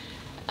having.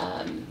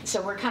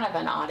 So we're kind of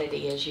an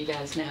oddity, as you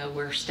guys know.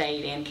 We're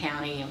state and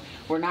county. And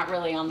we're not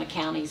really on the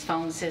county's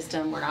phone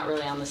system. We're not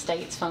really on the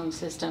state's phone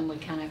system. We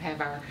kind of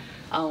have our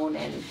own,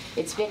 and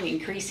it's been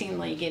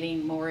increasingly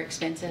getting more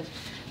expensive.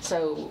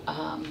 So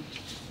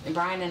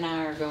Brian and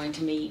I are going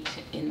to meet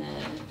in the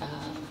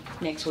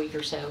next week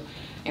or so,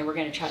 and we're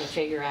going to try to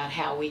figure out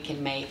how we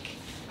can make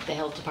the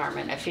health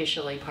department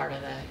officially part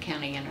of the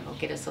county, and it'll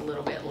get us a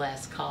little bit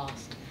less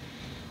cost.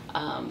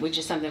 Which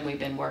is something we've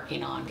been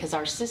working on, because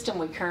our system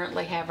we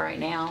currently have right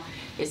now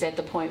is at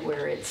the point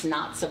where it's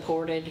not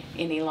supported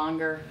any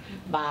longer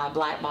by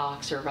Black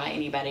Box or by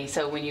anybody.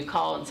 So when you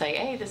call and say,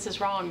 hey, this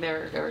is wrong,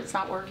 or it's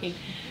not working,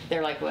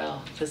 they're like,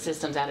 well, the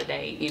system's out of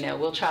date.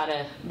 We'll try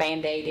to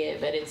Band-Aid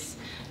it, but it's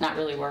not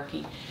really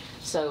working.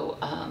 So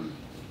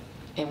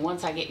and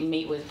once I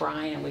meet with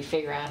Brian and we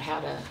figure out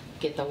how to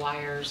get the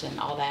wires and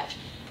all that,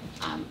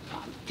 I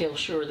feel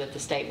sure that the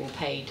state will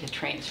pay to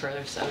transfer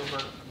us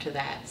over to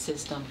that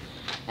system.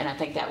 And I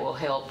think that will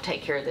help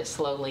take care of this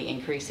slowly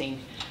increasing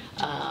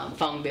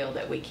phone bill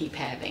that we keep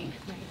having.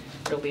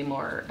 It'll be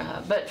more,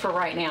 but for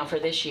right now, for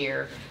this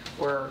year,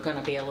 we're going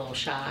to be a little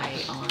shy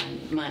on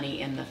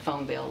money in the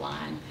phone bill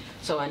line.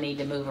 So I need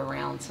to move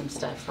around some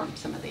stuff from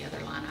some of the other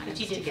line items But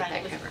you to did get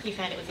find that it, covered. you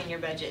found it within your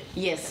budget?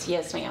 Yes,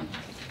 yes, ma'am.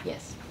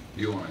 Yes.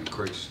 You want to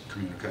increase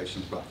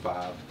communications by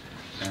 5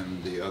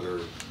 and the other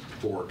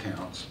 4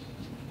 accounts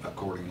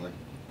accordingly?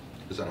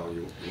 Is that all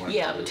you want to do?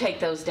 Yeah, take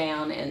those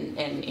down and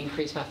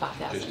increase by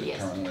 5,000, Just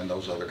yes. determine when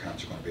those other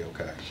accounts are going to be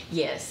okay.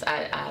 Yes,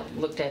 I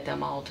looked at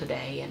them all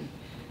today, and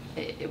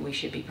we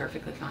should be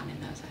perfectly fine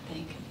in those, I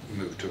think.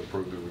 Move to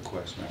approve the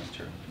request, Madam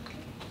Chair.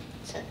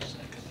 Second.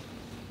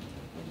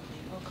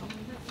 Roll call on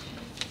that?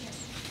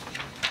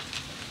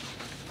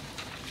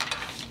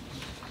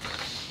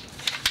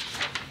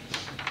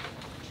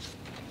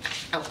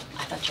 Oh, I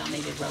thought y'all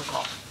needed roll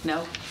call.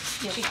 No?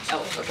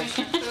 Oh, okay.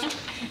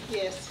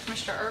 Yes.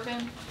 Commissioner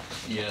Urban,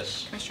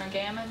 Yes. Commissioner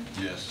Gammon,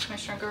 Yes.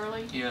 Commissioner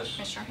Gurley. Yes.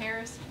 Commissioner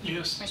Harris,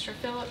 Yes. Commissioner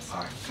Phillips.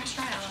 Aye.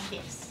 Commissioner Allen.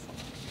 Yes.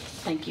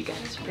 Thank you,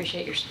 guys.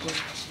 Appreciate your support.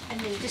 And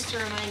then just to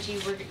remind you,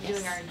 we're doing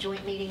Yes. our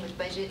joint meeting with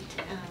budget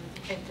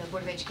at the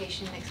Board of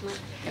Education next month.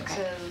 Okay.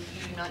 So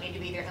you do not need to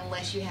be there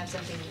unless you have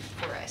something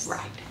for us.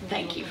 Right.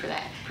 Thank you for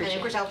that. And Appreciate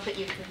of course, it. I'll put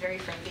you at the very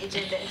front of the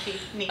agenda if you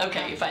need to.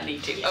 Okay, if I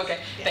need to. Yes. Okay,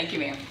 Yeah. thank you,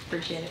 ma'am.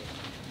 Appreciate it.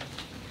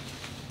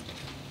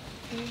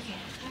 Very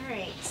good. All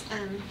right.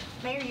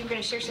 Mayor, you were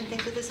going to share some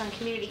things with us on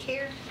community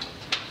care?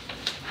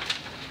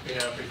 Be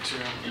happy to.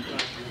 Thank you.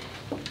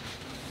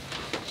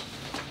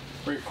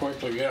 Very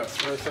quickly, yeah,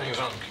 3 things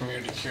on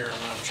community care,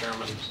 Madam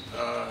Chairman.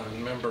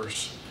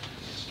 Members,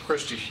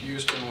 Christy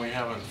Houston, we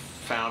haven't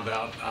found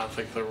out. I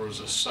think there was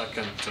a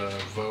second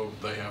vote.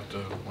 They have to,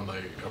 when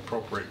they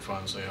appropriate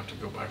funds, they have to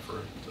go back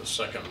for the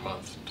second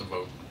month to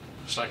vote,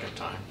 second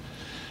time,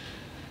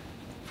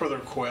 for the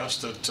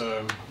request that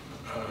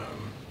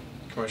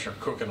Commissioner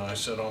Cook and I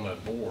sit on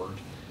that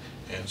board,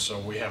 and so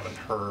we haven't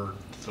heard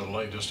the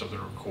latest of the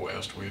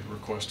request. We had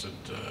requested,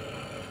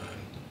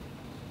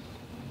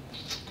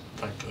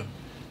 I think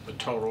the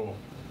total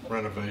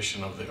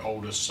renovation of the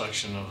oldest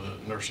section of the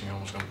nursing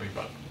home is going to be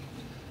about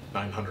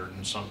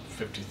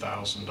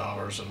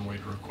 $950,000, and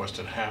we'd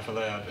requested half of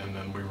that, and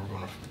then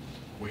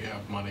we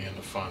have money in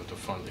the fund to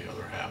fund the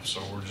other half,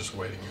 so we're just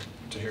waiting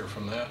to hear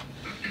from that.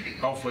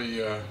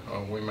 Hopefully,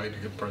 we made a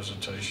good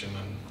presentation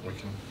and we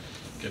can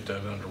get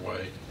that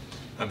underway.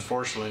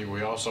 Unfortunately,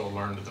 we also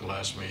learned at the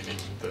last meeting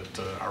that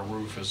our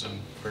roof is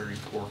in very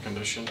poor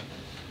condition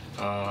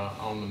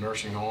on the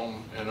nursing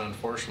home, and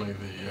unfortunately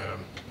the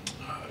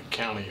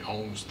county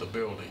owns the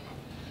building,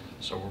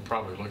 so we're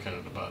probably looking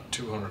at about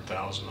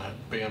 $200,000.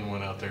 Ben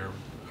went out there,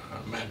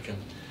 Madkin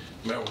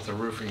met with the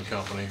roofing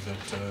company that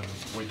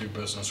we do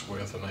business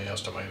with, and they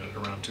estimated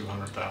around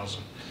 $200,000.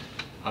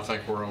 I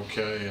think we're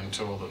okay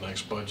until the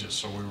next budget,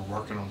 so we were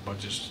working on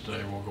budgets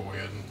today. We'll go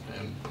ahead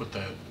and put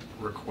that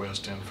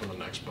request in for the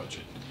next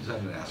budget. Is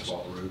that an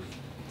asphalt roof?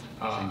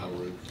 Single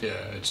roof?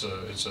 Yeah, it's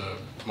a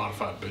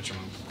modified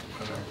bitumen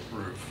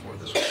roof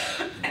with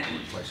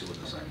Replace it with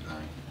the same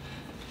thing?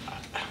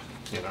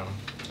 you know,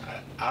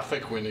 I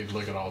think we need to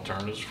look at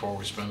alternatives before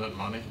we spend that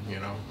money, you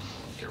know.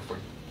 I don't care if we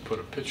put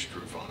a pitched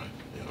roof on it,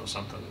 you know,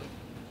 something that,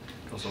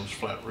 because those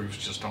flat roofs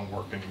just don't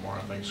work anymore.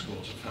 I think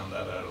schools have found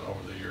that out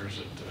over the years.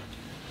 That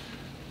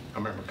I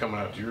remember coming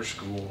out to your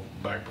school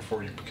back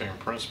before you became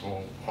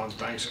principal on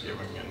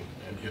Thanksgiving, and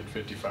you had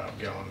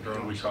 55-gallon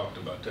drums. We talked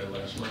about that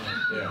last night.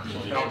 Yeah.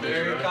 Oh,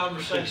 did you really?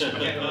 conversation.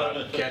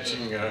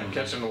 Catching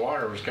the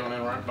water was coming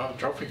in right by the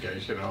trophy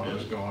case, you know. I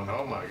was going,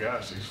 oh my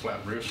gosh, these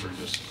flat roofs are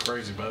just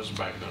crazy. But that was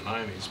back in the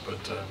 90s, but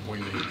we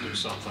need to do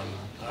something,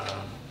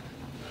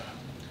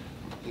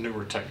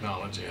 newer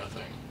technology, I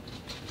think.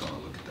 Gonna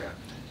look at that.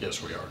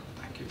 Yes, we are.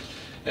 Thank you.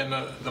 And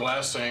the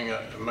last thing I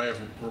may have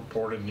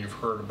reported, and you've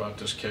heard about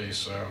this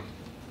case,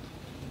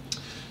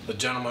 the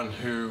gentleman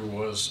who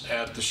was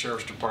at the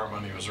sheriff's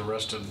department, he was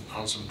arrested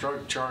on some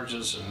drug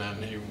charges, and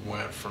then he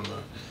went from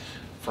the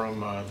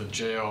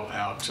jail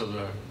out to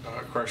the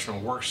correctional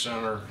work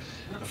center.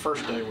 The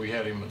first day we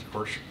had him at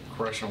the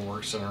correctional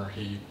work center,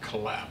 he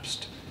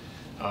collapsed.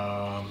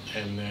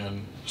 And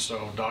then,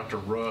 so Dr.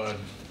 Rudd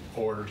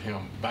ordered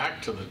him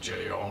back to the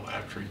jail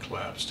after he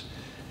collapsed,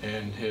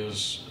 and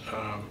his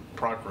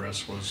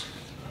progress was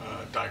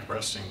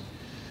digressing.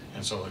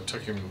 And so they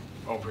took him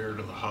over here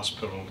to the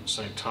hospital at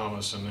St.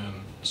 Thomas, and then,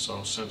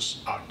 so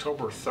since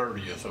October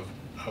 30th of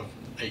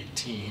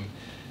 18,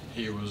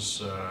 he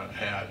was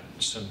at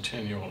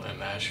Centennial in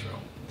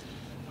Nashville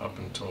up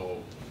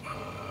until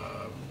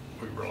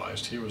we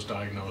realized he was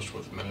diagnosed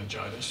with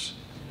meningitis.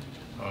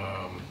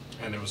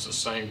 And it was the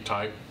same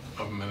type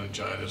of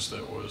meningitis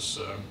that was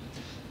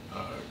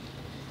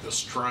the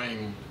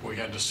strain. We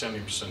had to send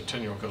him to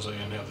Centennial because they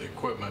didn't have the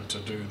equipment to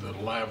do the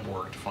lab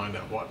work to find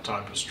out what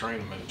type of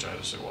strain of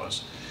meningitis it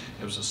was.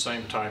 It was the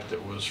same type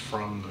that was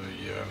from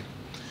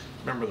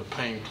remember the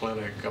pain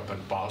clinic up in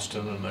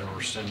Boston, and they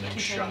were sending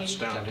shots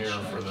down here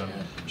for the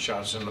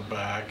shots in the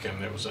back,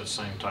 and it was that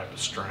same type of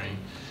strain.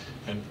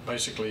 And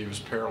basically, he was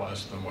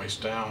paralyzed from the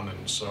waist down,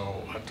 and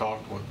so I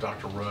talked with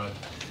Dr. Rudd.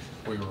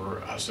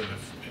 I said,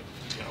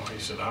 he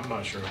said, I'm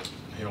not sure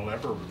he'll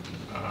ever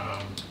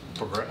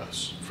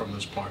progress from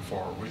this point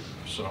forward.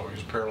 So he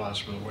was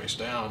paralyzed from the waist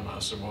down. And I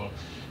said, well,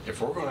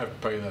 if we're going to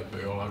have to pay that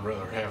bill, I'd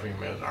rather have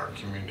him at our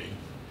community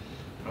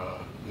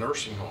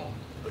nursing home,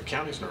 the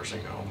county's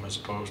nursing home, as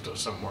opposed to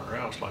somewhere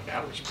else like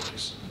Adams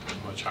Place at a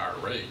much higher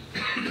rate.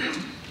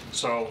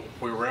 So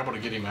we were able to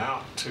get him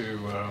out to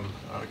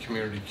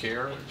community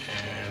care,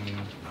 and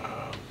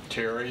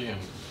Terry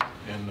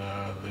and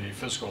the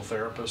physical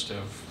therapist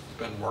have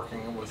been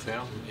working with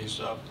him. He's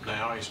up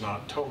now. He's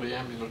not totally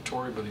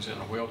ambulatory, but he's in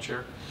a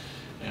wheelchair,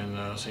 and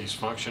so he's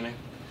functioning.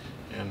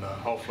 And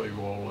hopefully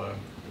we'll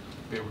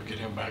be able to get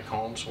him back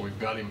home. So we've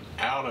got him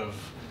out of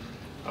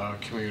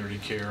community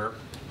care.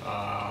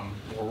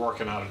 We're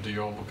working out a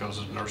deal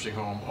because the nursing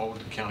home owed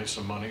the county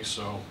some money,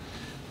 so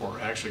we're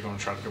actually going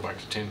to try to go back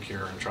to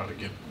TennCare and try to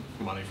get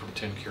money from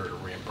TennCare to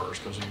reimburse,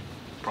 because he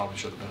probably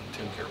should have been a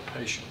TennCare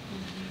patient.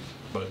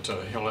 But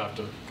he'll have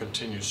to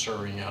continue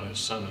serving out his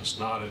sentence,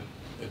 not at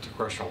the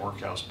correctional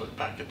workhouse, but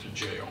back at the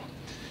jail.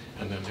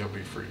 And then he'll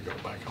be free to go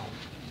back home.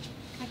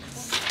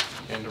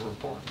 Excellent. End of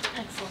report.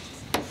 Excellent.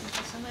 Thank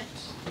you so much.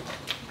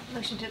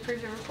 Motion to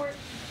approve the report.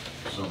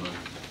 So moved.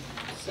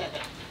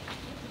 Second.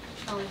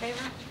 All in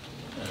favor?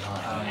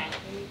 Aye.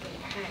 Very good.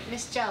 All right,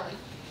 Ms. Jolly,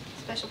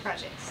 special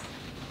projects.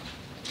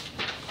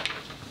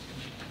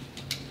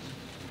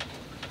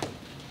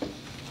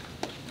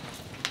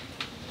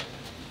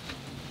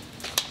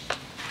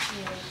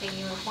 Anything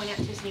you want to point out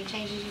to us, any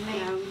changes you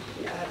made?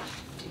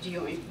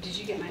 Did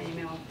you get my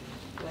email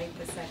late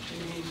this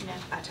afternoon? No.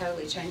 I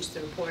totally changed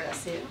the report I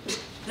sent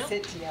Nope.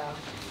 to y'all.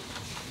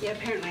 Yeah,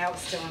 apparently I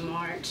was still in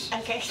March.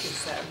 Okay.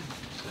 So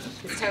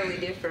it's totally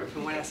different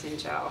from what I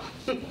sent y'all.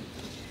 But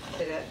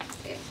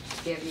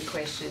if you have any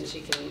questions,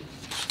 you can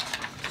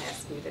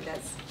ask me, but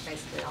that's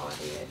basically all I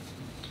did.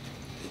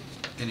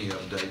 Any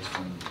updates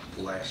from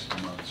last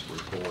month's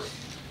report?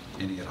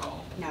 Any at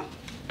all? No.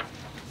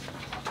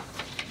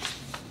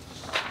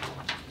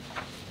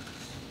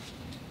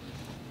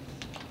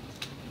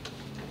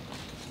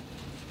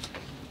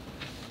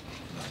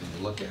 Nothing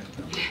to look at.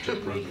 To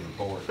approve the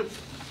report.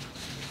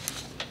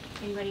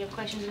 Anybody have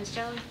questions, Ms.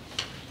 Jolly?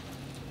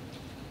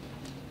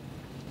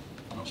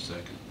 I'll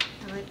second.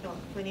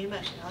 We need a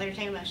motion. I'll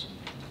entertain a motion.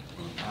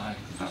 Aye.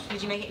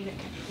 Did you make it in a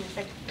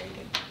second? Very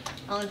good.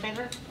 All in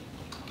favor?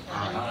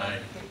 Aye.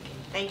 Very good.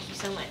 Thank you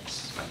so much.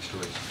 Thanks,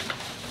 Teresa.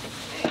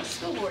 All right,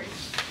 school board.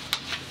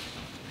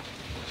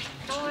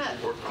 Come on up.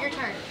 Your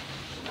turn.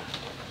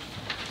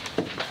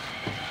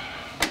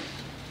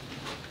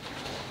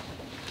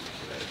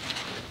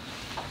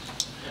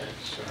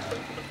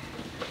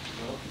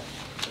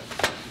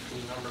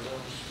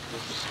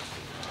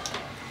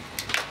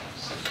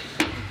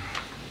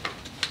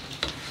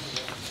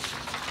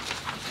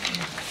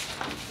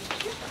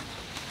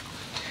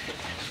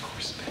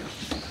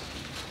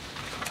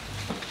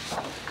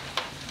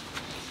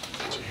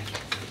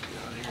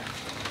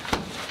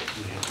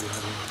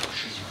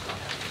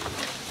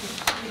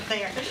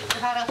 There.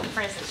 Hot off the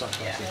presses.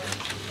 Yeah.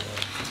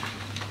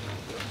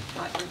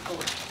 Like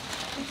report.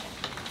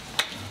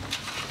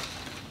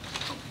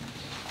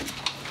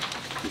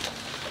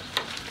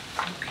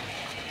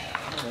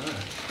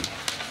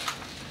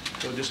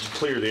 So just to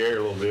clear the air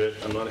a little bit,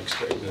 I'm not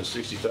expecting a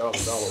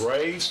 $60,000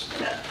 raise,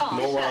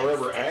 nor will I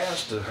ever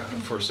ask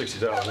for a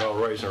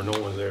 $60,000 raise, or no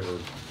one's ever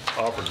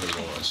offered me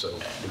one, so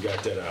we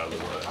got that out of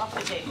the way. Off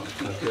the table.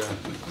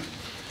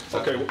 Okay.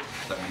 Okay,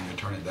 That mean you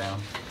turn it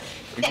down?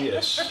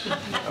 yes,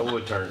 I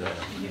would turn it down.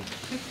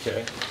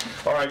 Okay.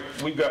 All right,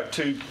 we've got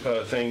two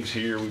things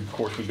here. Of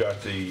course, we've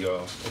got the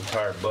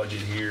entire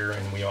budget here,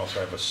 and we also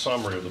have a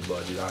summary of the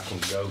budget. I can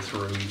go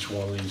through each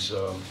one of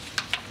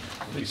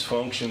these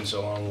functions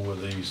along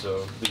with these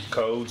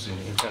codes and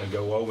kind of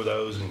go over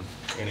those and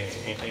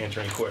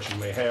answer any questions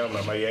you may have, and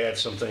I may add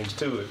some things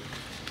to it.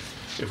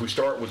 If we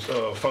start with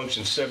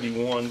function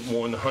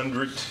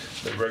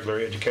 71-100, the regular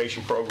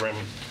education program,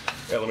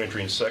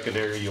 elementary and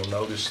secondary, you'll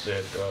notice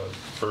that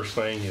first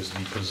thing is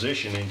the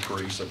position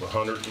increase of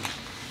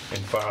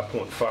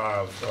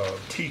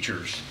 105.5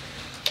 teachers.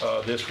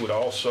 This would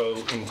also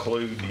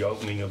include the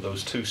opening of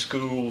those two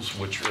schools,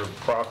 which are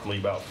approximately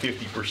about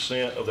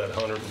 50% of that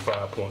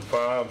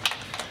 105.5.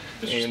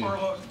 Mr.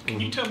 Sparlock,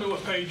 can you tell me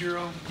what page you're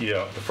on?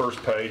 Yeah, the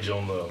first page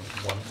on the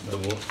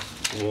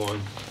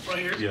one. Right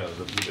here? Yeah,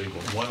 the big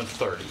one. 1 of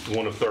 30.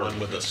 1 of 30. One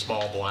with a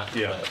small black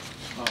Yeah.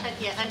 clip.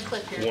 Yeah,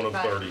 unclip your. 1 of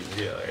bottom. 30,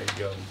 yeah, there you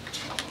go.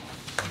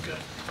 Okay.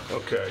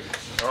 Okay,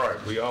 all right,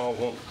 we all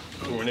want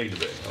where we need to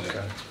be,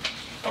 okay.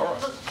 All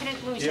right. Look,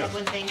 let me say Yeah.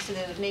 one thing so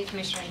the new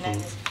commissioners know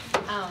this.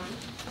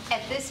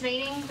 At this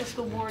meeting, the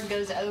school board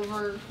goes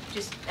over,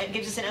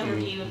 gives us an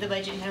overview of the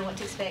budget and kind of what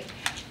to expect.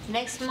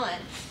 Next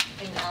month,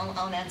 and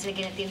I'll announce it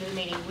again at the end of the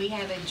meeting, we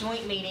have a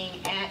joint meeting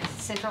at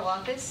central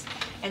office,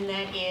 and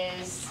that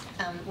is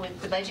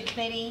with the budget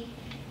committee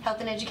Health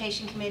and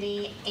Education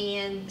Committee,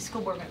 and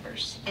school board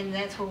members. And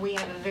that's where we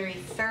have a very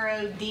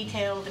thorough,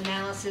 detailed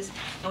analysis,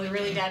 and we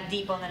really dive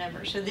deep on the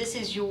numbers. So this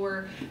is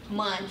your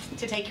month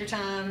to take your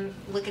time,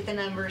 look at the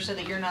numbers so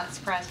that you're not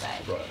surprised by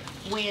it. Right.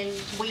 When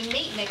we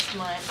meet next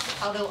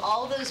month, although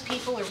all those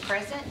people are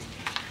present,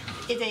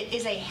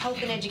 is a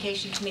Health and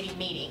Education Committee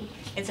meeting.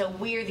 And so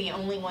we're the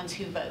only ones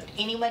who vote.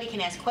 Anybody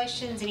can ask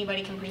questions,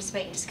 anybody can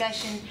participate in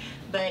discussion,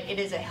 but it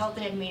is a Health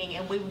and Ed meeting,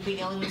 and we will be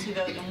the only ones who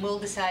vote, and we'll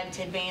decide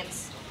to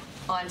advance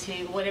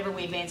onto whatever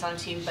we advance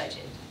onto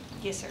budget.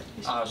 Yes, sir.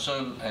 I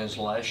assume as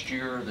last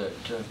year that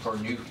for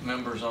new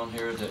members on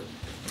here, that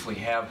if we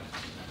have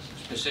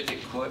specific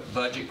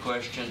budget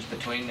questions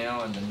between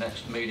now and the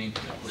next meeting,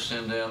 we'll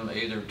send them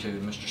either to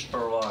Mr.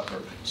 Spurlock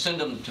or send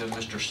them to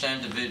Mr.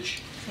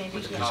 Sandovich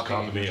with a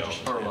copy of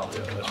Mr. Spurlock.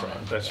 Yeah, that's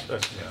right. That's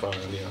fine,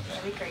 yeah.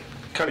 That'd be great.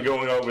 Kind of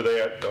going over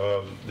that,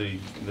 the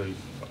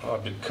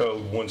Object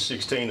Code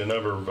 116, the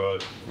number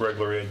of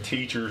regular ed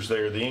teachers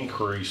there, the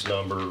increase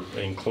number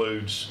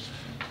includes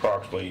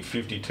approximately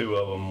 52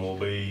 of them will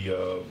be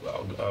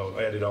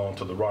added on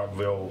to the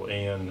Rockville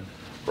and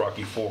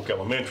Rocky Fork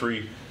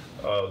Elementary.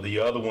 The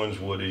other ones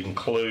would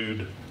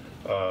include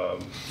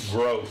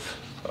growth.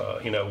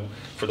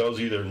 For those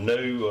of you that are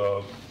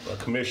new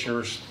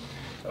commissioners,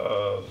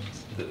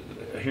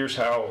 here's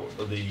how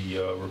the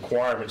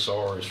requirements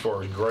are as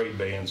far as grade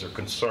bands are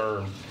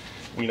concerned.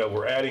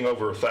 We're adding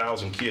over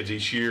 1,000 kids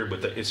each year,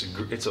 but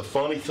it's a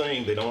funny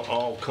thing. They don't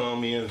all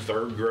come in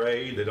 3rd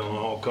grade. They don't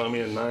all come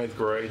in 9th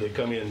grade. They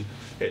come in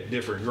at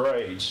different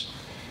grades.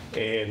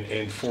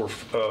 And for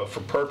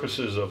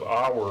purposes of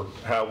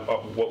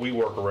what we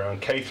work around,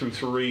 K through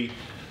 3,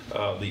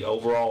 the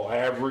overall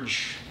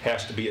average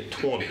has to be at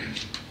 20.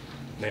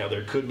 Now,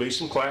 there could be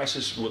some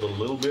classes with a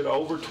little bit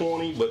over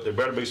 20, but there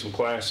better be some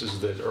classes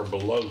that are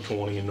below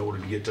 20 in order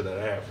to get to that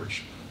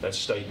average. That's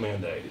state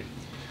mandated.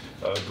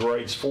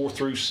 Grades 4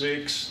 through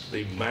 6,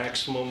 the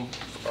maximum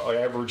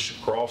average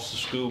across the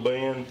school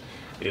band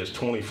is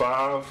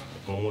 25.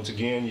 And once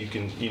again, you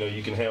can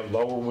have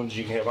lower ones,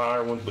 you can have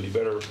higher ones, but you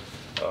better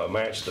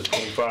match the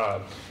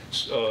 25.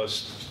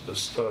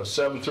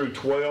 7 through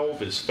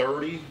 12 is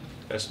 30.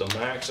 That's the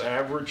max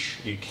average.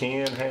 You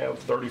can have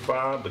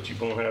 35, but you're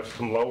going to have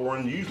some lower.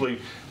 And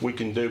usually we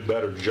can do a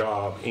better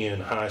job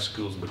in high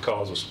schools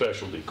because of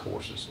specialty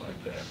courses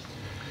like that.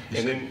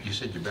 You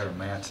said you better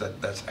match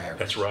that's average.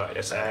 That's right.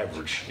 That's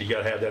average. You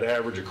got to have that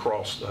average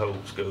across the whole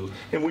school.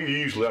 And we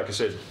usually, like I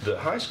said, the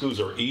high schools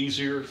are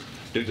easier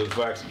due to the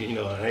fact that,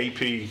 an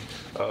AP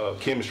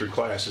chemistry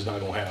class is not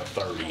going to have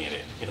 30 in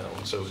it,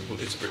 so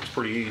it's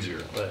pretty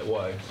easier that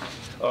way.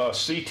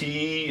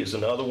 CTE is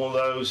another one of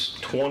those.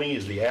 20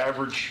 is the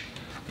average.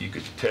 You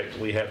could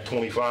technically have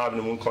 25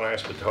 in one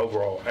class, but the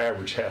overall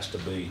average has to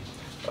be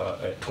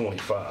at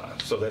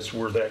 25. So that's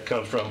where that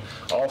comes from.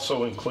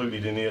 Also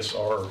included in this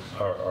are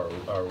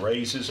our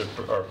raises,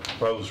 our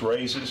proposed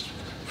raises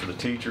for the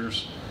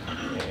teachers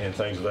and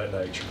things of that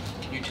nature.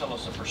 Can you tell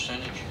us the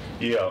percentage?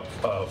 Yeah,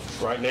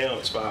 right now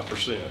it's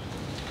 5%.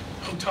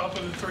 On top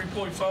of the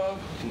 3.5?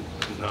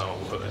 No,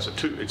 it's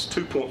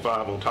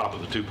 2.5 on top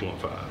of the 2.5.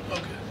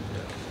 Okay.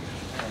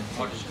 And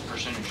what is the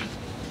percentage?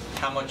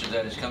 How much of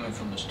that is coming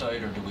from the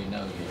state, or do we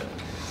know yet?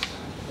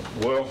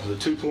 Well, the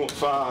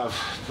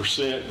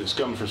 2.5% that's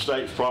coming from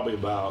state is probably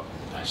about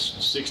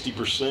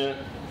 60%.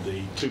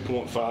 The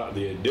 2.5,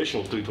 the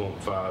additional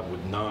 2.5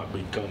 would not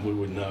be we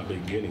would not be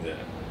getting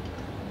that.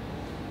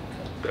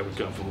 That would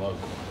come from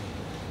local.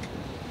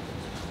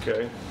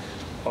 Okay.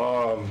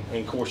 And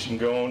of course, you can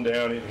go on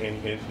down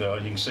and you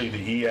can see the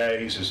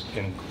EAs is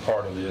in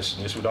part of this,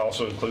 and this would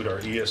also include our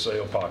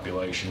ESL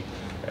population.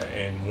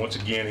 And once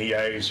again,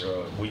 EAs,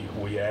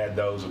 we add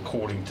those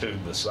according to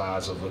the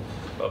size of the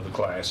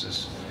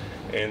classes.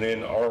 And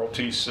then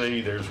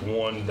ROTC, there's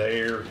one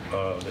there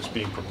that's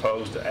being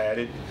proposed to add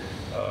it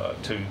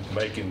to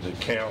making the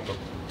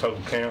total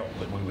count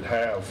that we would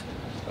have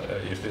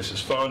if this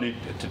is funded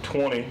to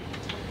 20.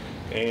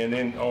 And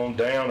then on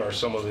down are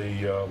some of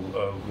the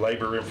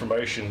labor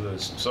information, the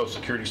Social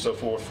Security, so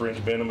forth, fringe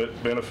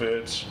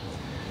benefits.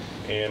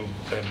 And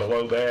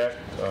below that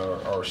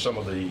are some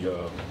of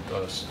the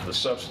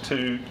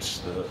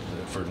substitutes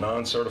for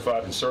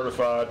non-certified and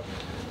certified.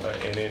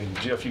 And then,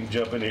 Jeff, you can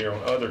jump in here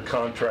on other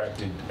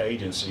contracted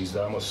agencies.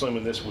 I'm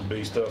assuming this would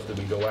be stuff that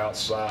would go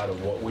outside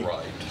of what we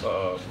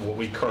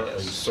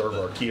currently serve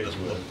our kids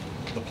with.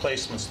 The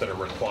placements that are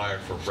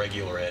required for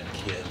regular ed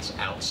kids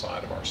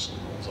outside of our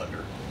schools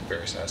under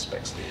various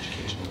aspects of the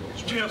education.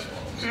 Jeff,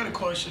 I got a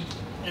question,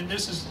 and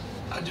this is,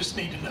 I just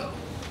need to know.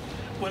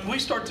 When we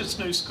start this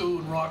new school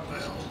in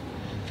Rockville,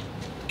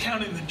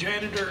 counting the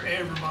janitor,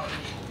 everybody,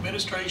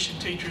 administration,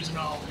 teachers and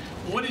all,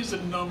 what is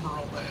the number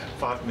on that?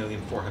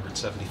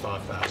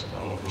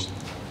 $5,475,000.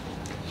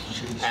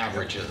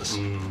 Averages.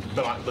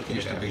 But I'm looking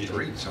at to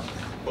read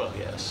something. Well,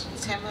 yes.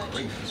 It's how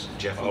much?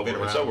 Jeff, we've been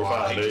It's around over a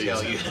while. I 5 can million.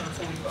 tell you.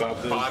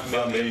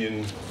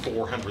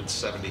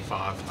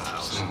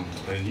 $5,475,000.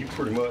 And you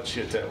pretty much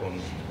hit that one.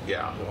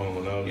 Yeah. On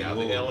the nose. Yeah,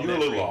 You're a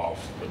little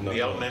off. But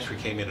the elementary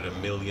came in at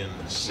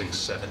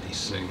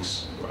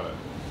 $1,676,000. Right.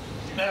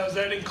 Now, does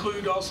that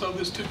include also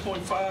this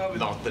 2.5?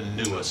 Not the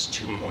newest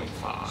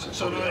 2.5.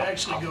 So do they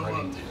actually go up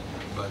Operating then?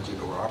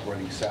 budget or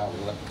operating salary,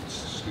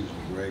 excuse me,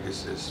 Greg,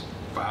 is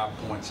 5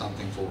 point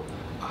something for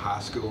a high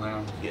school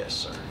now? Yes,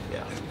 sir,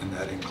 yeah. And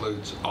that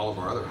includes all of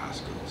our other high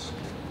schools.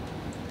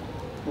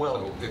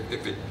 Well, So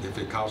if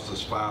it costs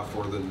us 5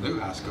 for the new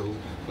high school,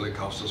 will it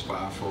cost us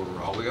 5 for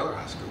all the other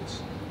high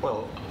schools?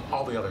 well,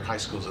 all the other high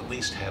schools at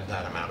least have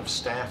that amount of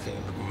staffing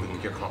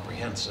with your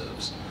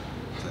comprehensives.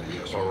 Is that a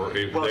yes Or or no?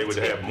 if Well, they would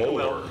have more.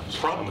 well,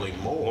 probably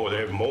more. Or they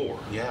have more.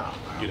 Yeah.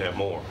 You'd have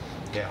more.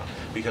 Yeah,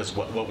 because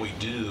what we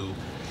do,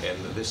 and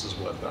this is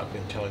what I've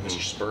been telling Mr.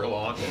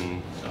 Spurlock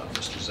and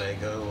Mr.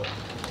 Zago,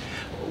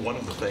 one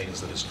of the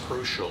things that is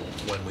crucial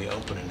when we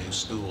open a new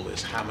school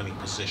is how many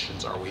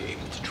positions are we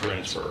able to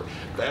transfer.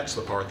 That's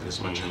the part that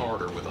is much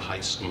harder with a high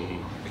school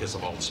because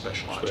of all the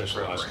specialized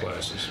Specialized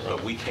programs. classes, right.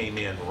 But we came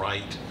in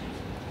right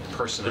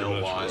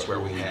personnel-wise where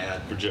we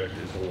had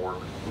projected for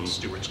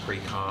Stewart's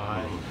Creek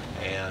High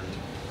and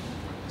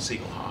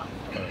Siegel High,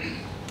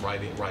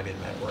 right in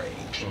that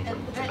range for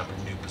the number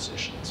of new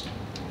positions.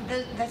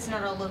 That's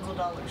not all local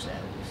dollars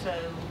though, so.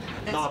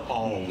 that's- Not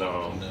all,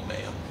 No. no,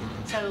 ma'am.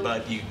 So-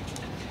 But you,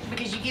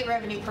 Because you get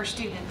revenue per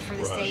student for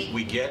the Right. state.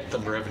 we get the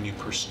revenue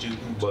per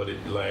student. But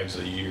it lags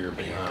a year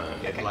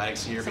behind. It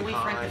lags here So we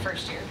behind. front the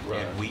first year. Right.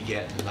 And we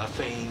get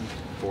nothing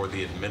for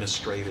the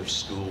administrative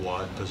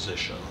school-wide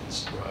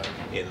positions Right.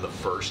 in the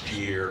first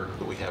year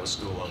that we have a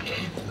school open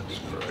in the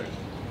BEP.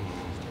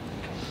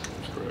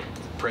 That's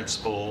correct.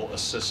 Principal,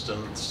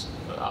 assistants,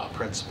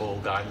 principal,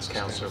 guidance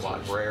counselor,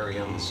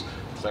 librarians,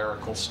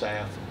 clerical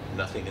staff,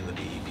 nothing in the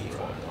DEP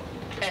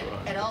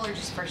formula At all or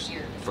just first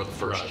year? for the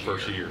first Right, year.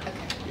 first year.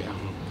 Okay. Yeah.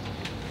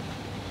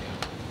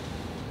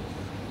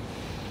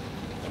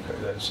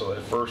 Okay, so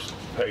that first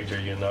page here,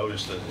 you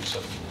notice that it's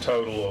a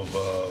total of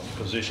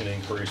position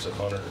increase of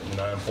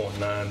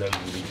 109.9. That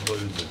would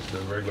include the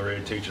regular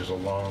ed teachers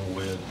along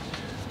with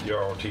the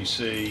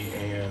ROTC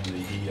and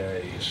the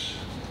EAs.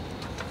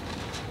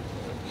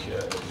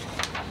 Okay.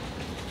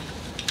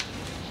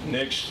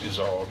 Next is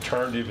our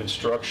alternative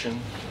instruction.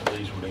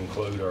 These would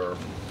include our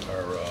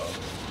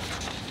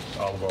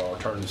all of our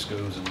alternative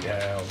schools that we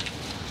have.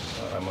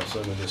 I'm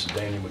assuming this is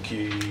Daniel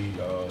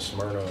McKee,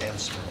 Smyrna. And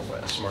Smyrna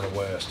West. Smyrna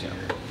West here.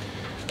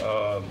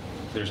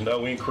 There's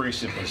no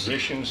increase in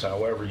positions.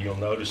 However, you'll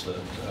notice the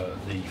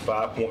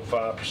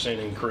 5.5%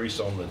 increase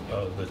on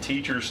the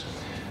teachers.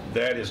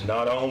 That is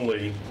not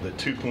only the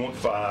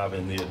 2.5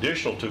 and the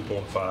additional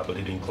 2.5, but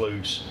it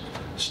includes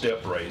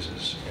step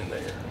raises in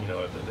there. You know,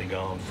 if they've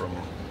gone from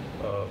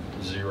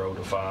 0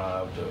 to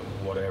 5 to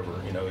whatever,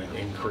 you know, it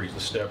increased the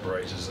step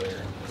raises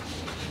there.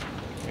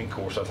 And of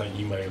course, I think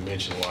you may have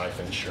mentioned life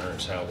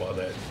insurance, how well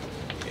that.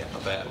 Yeah,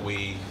 that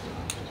we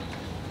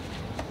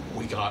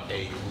got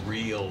a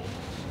real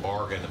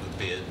bargain of a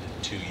bid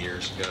 2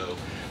 years ago.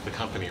 The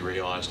company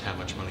realized how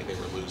much money they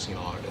were losing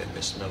on it, and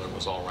Miss Miller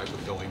was all right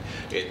with going.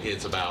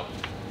 It's about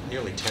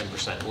nearly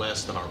 10%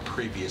 less than our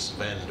previous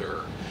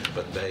vendor,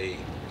 but they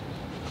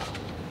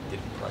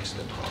didn't price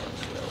it hard.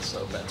 Well,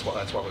 so that's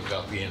why we've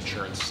got the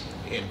insurance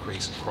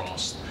increase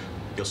across.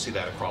 You'll see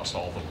that across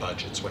all the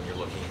budgets when you're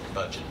looking at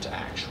budget to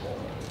actual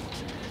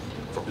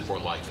for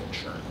life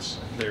insurance.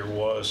 There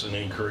was an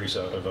increase,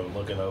 if I'm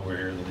looking over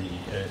here,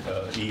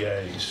 the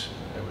EAs,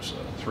 there was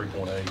a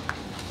 3.8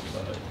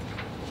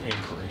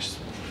 increase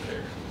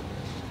there.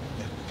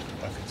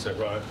 Is that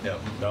right? No.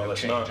 No, No that's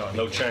change not, on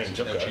no EAs. change,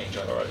 No okay. change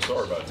on All right, EAs.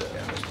 sorry about that.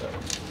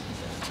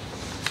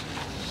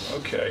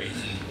 Okay,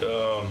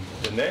 the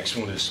next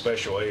one is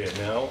special ed.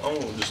 Now, I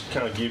want to just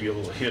kind of give you a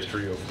little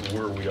history of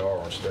where we are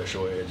on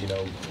special ed. You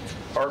know,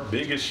 our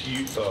biggest,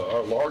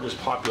 our largest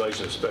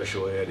population of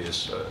special ed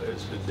is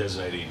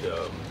designated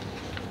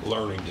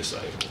learning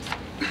disabled,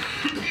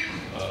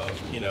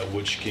 you know,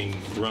 which can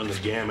run the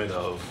gamut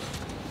of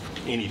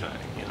anything.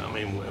 You know, I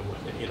mean,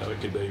 you know,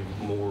 it could be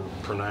more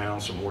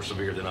pronounced or more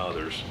severe than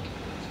others.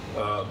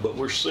 But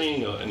we're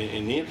seeing an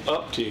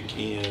uptick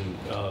in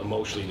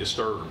emotionally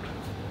disturbed.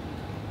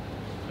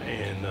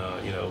 And,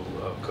 you know,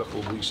 a couple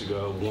of weeks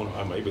ago,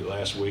 maybe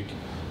last week,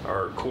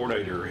 our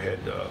coordinator had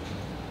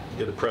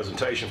did a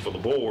presentation for the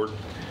board,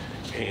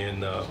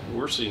 and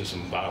we're seeing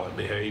some violent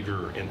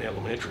behavior in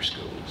elementary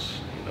schools.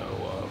 You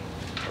know,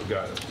 I've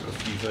got a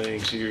few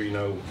things here, you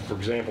know, for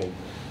example,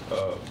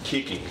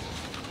 kicking,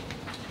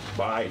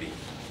 biting,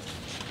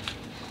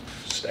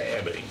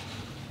 stabbing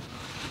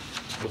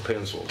with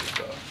pencils and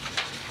stuff.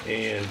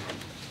 And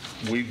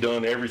we've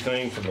done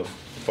everything from the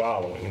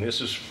following, and this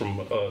is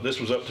from this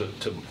was up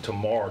to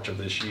March of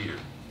this year.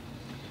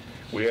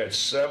 We had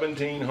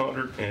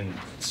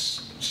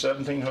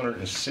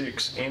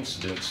 1,706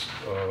 incidents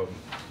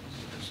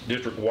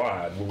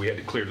district-wide where we had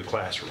to clear the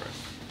classroom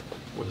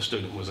where the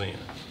student was in.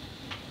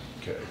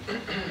 Okay,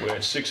 we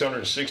had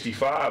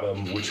 665 of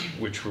them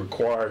which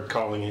required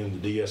calling in the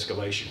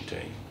de-escalation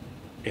team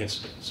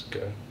incidents.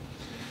 Okay,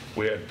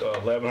 we had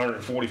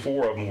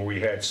 1,144 of them where we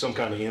had some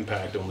kind of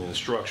impact on the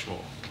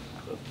instructional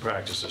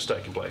practice that's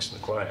taking place in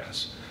the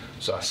class.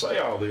 So I say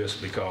all this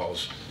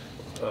because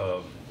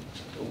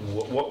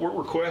what we're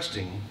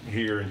requesting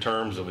here in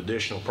terms of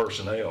additional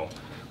personnel,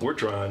 we're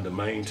trying to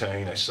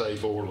maintain a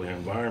safe, orderly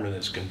environment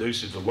that's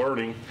conducive to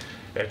learning,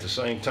 at the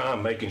same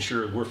time making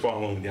sure we're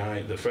following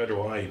the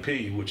federal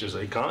IEP, which is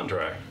a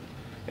contract,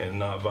 and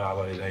not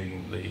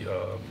violating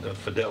the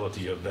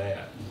fidelity of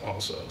that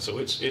also. So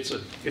it's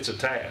a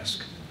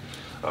task.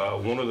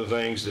 One of the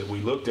things that we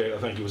looked at, I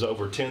think it was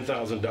over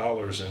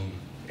 $10,000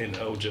 in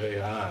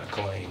OJI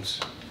claims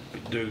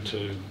due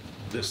to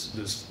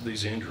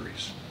these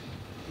injuries,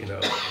 in the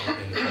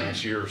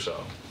past year or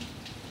so.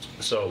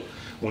 So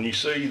when you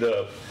see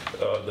the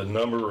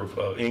number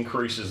of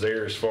increases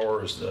there as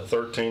far as the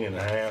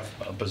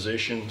 13.5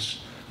 positions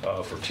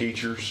for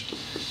teachers,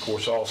 of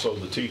course also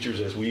the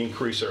teachers, as we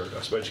increase our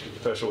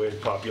special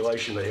ed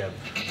population, they have,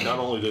 not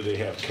only do they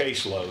have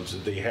caseloads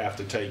that they have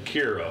to take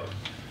care of,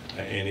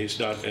 and it's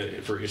not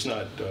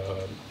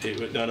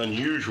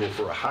unusual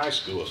for a high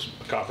school, a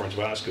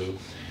comprehensive high school,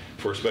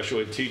 for a special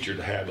ed teacher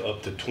to have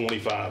up to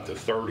 25 to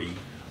 30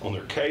 on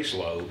their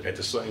caseload at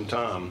the same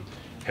time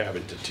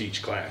having to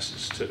teach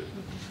classes too.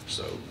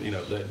 So,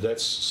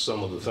 that's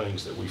some of the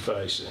things that we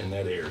face in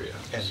that area.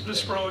 Ms.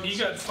 Sprague, you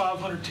got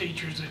 500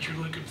 teachers that you're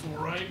looking for,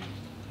 right?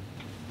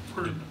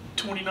 For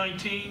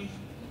 2019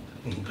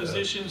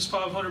 positions,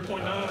 500.9, is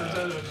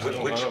that a?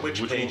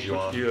 Which page you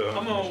on? Yeah.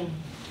 I'm on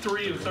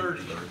 3 of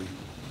 30,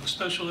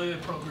 special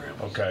ed program.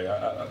 Okay,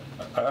 I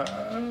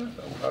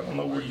don't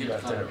know where you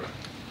got that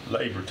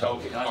labor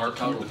total.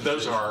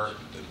 Those are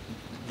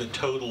the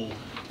total,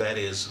 that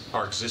is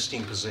our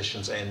existing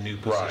positions and new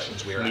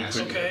positions we are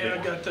asking. Okay, I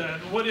got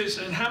that.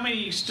 And how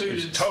many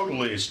students?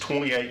 Totally, it's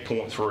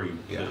 28.3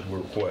 that we're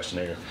requesting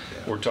there.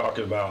 Yeah. We're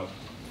talking about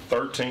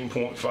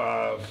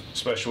 13.5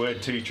 special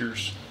ed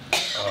teachers,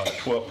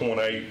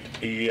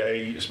 12.8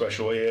 EA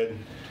special ed,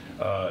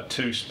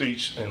 2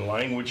 speech and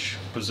language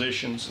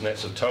positions, and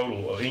that's a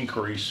total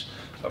increase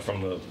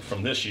from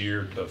this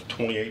year of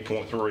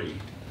 28.3.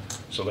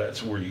 So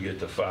that's where you get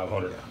the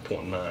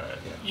 500.9.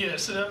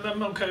 Yes, and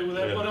I'm okay with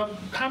that. Yeah. But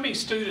how many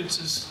students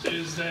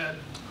is that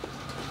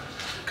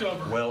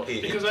cover? Well,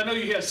 because I know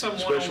you have some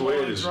special ed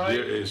one-on-ones,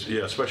 right?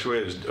 Special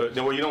ed is,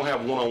 well, you don't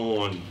have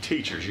one-on-one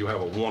teachers. You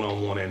have a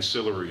one-on-one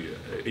ancillary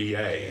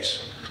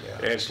EAs.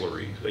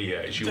 Ancillary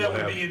EAs. That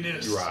would be in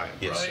this. Right.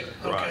 Yes, right?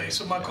 sir. Okay, Right.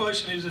 so my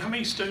question is, how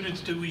many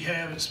students do we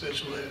have in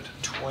special ed?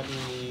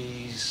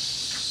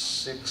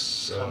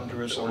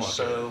 2,600 or like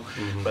so,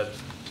 but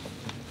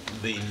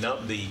the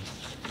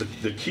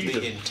key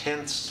to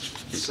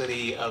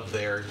intensity of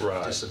their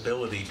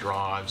disability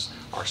drives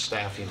are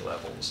staffing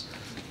levels.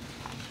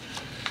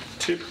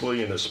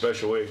 typically in a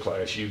special ed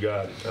class, you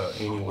got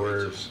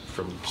anywhere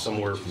from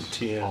 10 to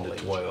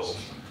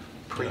 12.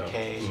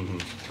 Pre-K,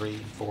 3,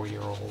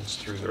 4-year-olds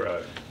through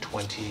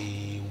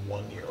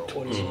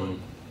 21-year-olds.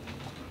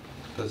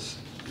 Because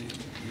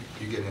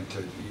you get into,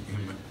 you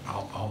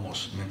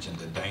almost mentioned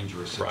the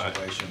dangerous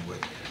situation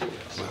with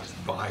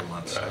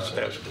violence.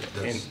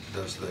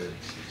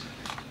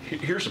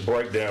 Here's a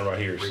breakdown right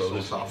here. So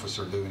this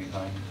officer do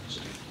anything?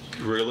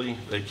 Really,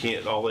 they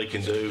can't. All they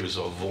can do is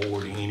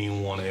avoid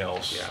anyone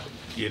else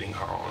getting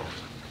harmed.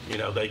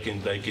 They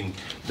can,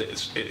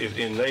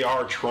 and they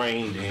are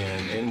trained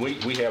in, and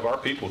we have our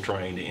people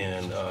trained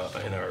in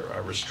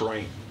our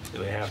restraint.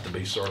 They have to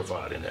be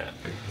certified in that.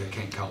 They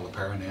can't call the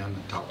parent in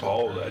and talk to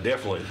them?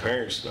 Definitely. The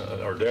parents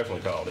are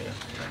definitely called in.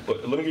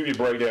 But let me give you a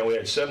breakdown. We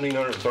had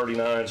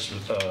 1,739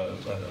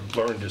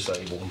 learning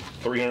disabled,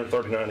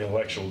 339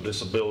 intellectual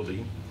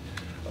disability,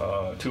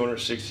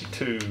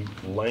 262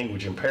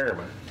 language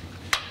impairment,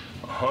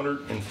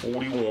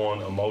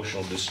 141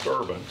 emotional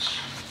disturbance,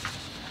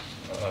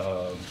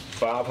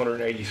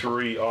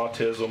 583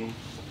 autism,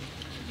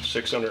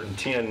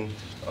 610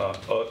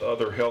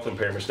 other health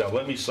impairments. Now,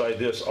 let me say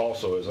this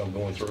also as I'm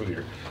going through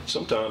here.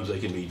 Sometimes they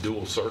can be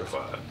dual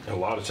certified, and a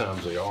lot of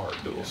times they are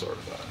dual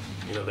certified.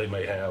 They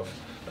may have,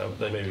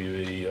 they may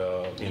be,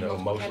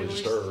 emotionally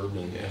disturbed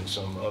and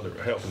some other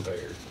health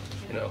impaired.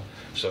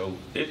 So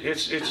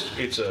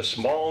it's a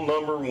small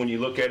number when you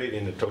look at it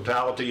in the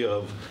totality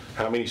of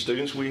how many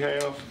students we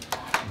have,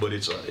 but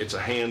it's a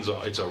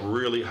hands-on, it's a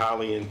really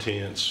highly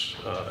intense,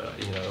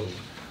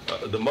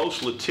 the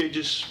most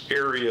litigious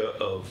area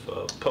of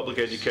public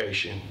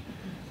education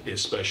is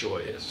special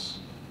ed.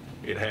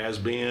 It has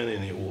been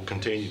and it will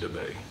continue to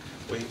be.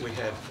 We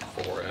had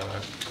before, and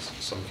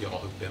some of y'all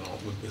have been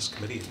on with this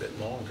committee a bit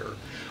longer,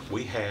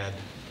 we had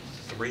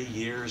 3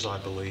 years, I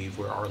believe,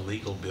 where our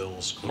legal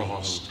bills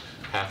crossed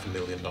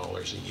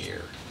 $500,000 a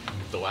year.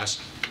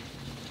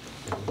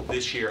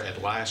 This year and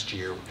last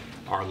year,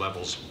 our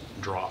levels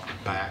dropped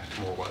back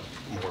more what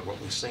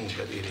we've seen,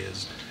 but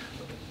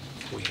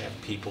we have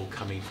people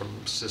coming from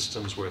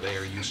systems where they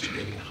are used to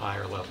getting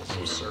higher levels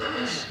of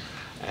service,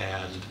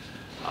 and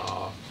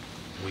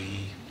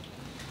we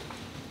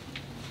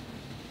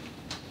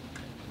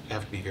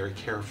have to be very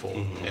careful,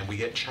 and we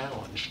get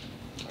challenged.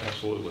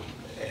 Absolutely.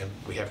 And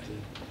we have to,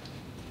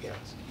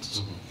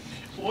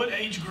 What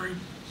age group,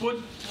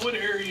 what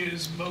area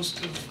is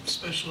most of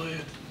special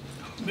ed?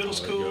 middle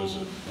school?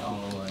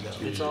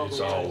 It's all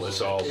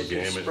the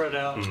gamut. Spread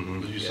out.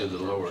 You said the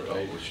lower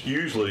age.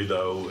 Usually,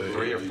 though,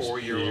 3 or 4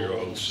 year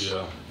olds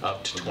yeah.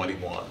 up to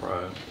 21.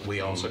 Right.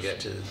 We also get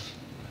to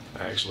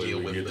Actually, deal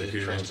we with get the the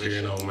kids on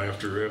transition. home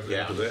after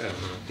Yeah. that.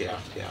 Yeah,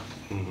 yeah.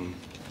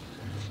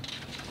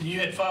 You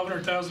had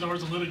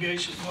 $500,000 of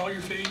litigation,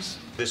 lawyer fees?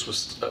 This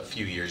was a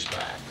few years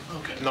back.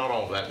 Okay. Not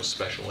all of that was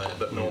special ed,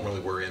 but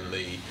normally we're in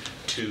the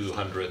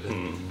 $200,000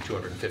 and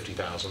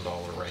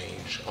 $250,000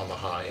 range on the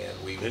high end.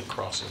 We were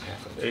crossing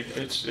half of it.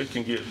 It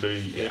can get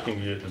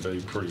to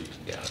be pretty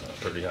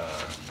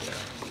high. Yeah.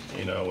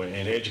 You know,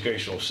 and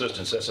educational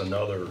assistance, that's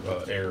another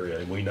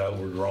area. We know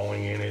we're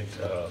growing in it.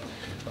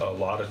 A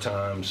lot of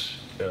times,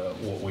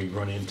 what we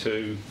run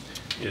into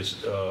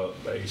is a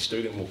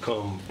student will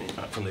come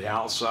from the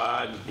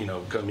outside, you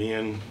know, come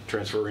in,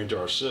 transfer into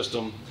our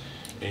system,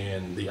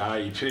 and the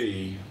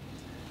IEP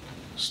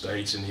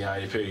states in the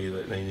IEP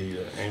that they need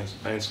an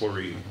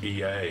ancillary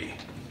EA,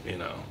 you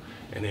know.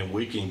 And then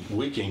we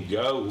can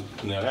go,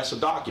 now that's a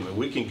document,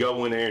 we can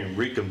go in there and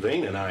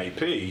reconvene an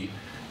IEP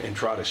and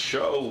try to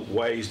show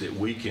ways that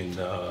we can,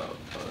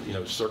 you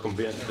know,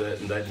 circumvent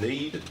that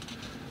need.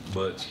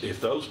 But if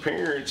those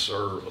parents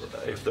are,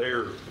 if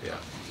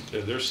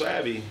they're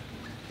savvy,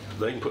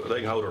 they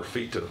can hold our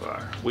feet to the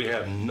fire. We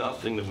have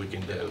nothing that we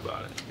can do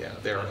about it. Yeah,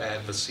 there are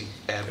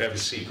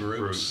advocacy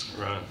groups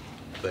right,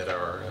 that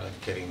are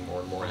getting more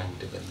and more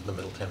active in the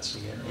Middle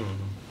Tennessee area.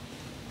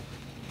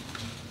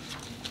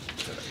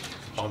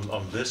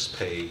 On this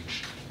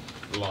page,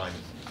 line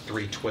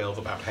 312,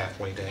 about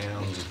halfway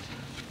down,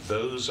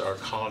 those are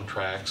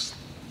contracts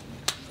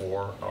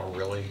for a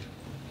really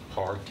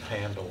hard to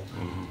handle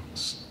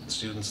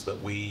students that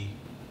we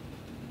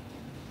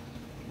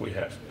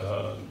have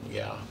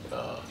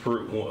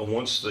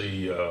once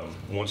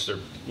they're,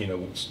 you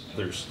know,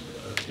 there's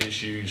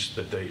issues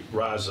that they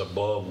rise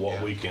above what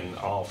we can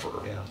offer.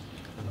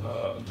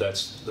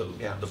 That's the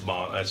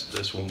bond.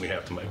 That's when we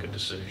have to make a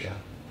decision.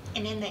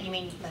 And in that, you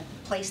mean like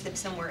place them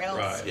somewhere else?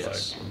 Right.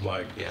 Yes.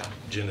 Like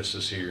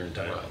Genesis here in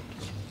town. Right.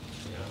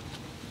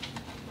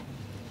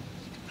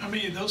 How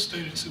many of those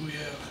students do we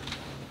have?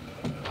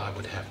 I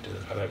would have to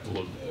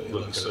look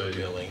look and at see. the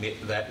billing.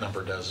 That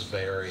number does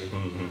vary.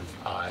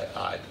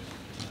 I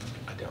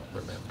don't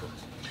remember.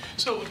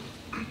 So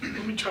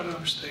let me try to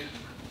understand.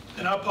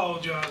 And I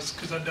apologize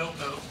because I don't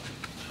know.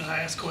 And I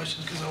ask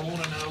questions because I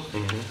want to know.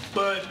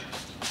 But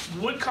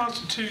what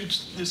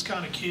constitutes this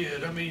kind of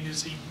kid? I mean,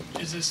 is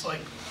this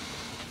like,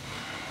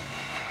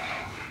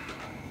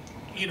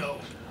 you know,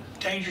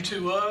 danger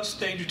to us,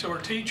 danger to our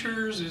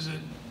teachers? Is it?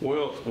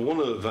 Well, one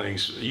of the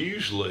things,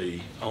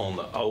 usually on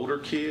the older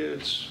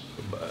kids,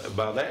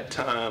 by that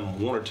time,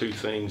 one or two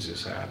things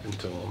has happened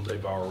to them.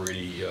 They've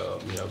already, you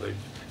know, they've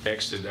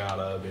exited out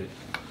of it,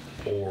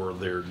 or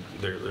they're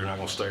not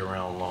going to stay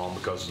around long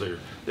because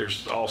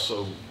there's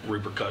also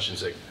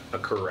repercussions that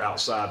occur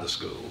outside the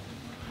school.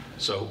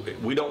 So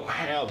we don't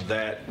have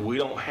that. We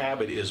don't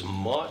have it as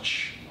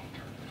much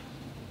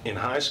in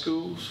high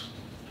schools.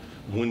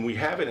 When we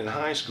have it in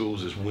high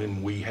schools is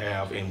when we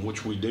have, and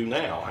which we do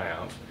now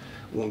have,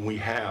 when we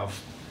have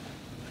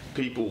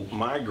people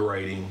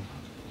migrating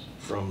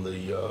from the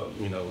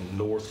you know,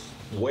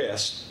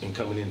 northwest and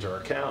coming into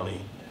our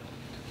county,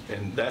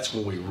 and that's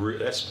when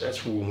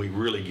that's when we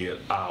really get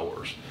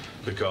ours,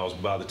 because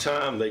by the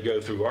time they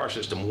go through our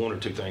system, one or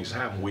two things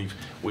happen. We've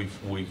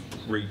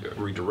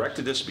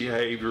redirected this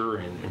behavior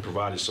and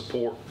provided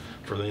support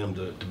for them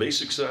to be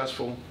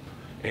successful,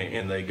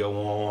 and they go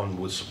on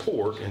with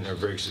support and they're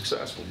very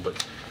successful.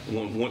 But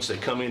once they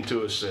come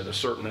into us at a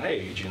certain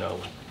age, you know,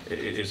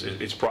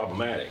 it's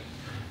problematic.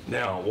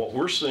 Now, what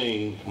we're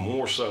seeing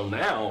more so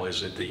now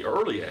is at the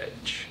early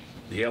age,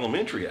 the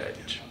elementary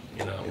age,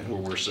 you know, where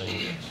we're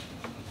seeing it.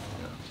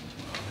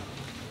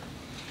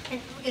 And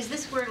is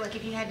this where, like,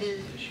 if you had to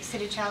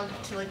send a child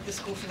to, like, the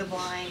school for the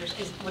blind, or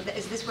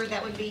is this where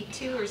that would be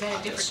too, or is that a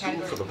The different school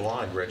category? for the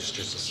blind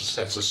registers as a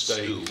That's a separate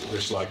state, school.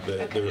 it's like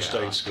they're a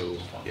state school.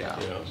 Yeah.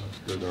 You know,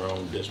 they're their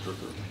own district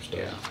or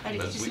state. I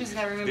But just as soon as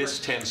I remember. this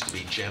tends to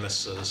be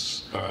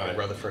Genesis, All right.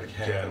 Rutherford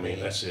Academy.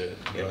 That's it.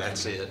 And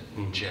that's it,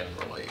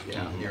 generally.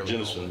 Yeah. nearly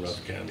Genesis and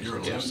always. Rutherford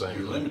Academy.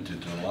 You're limited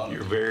to a lot of.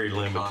 You're very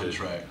limited.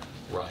 Contract.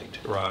 Right.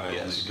 Right.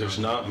 Yes. There's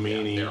not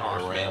many There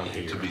aren't around many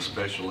here. To be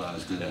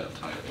specialized in that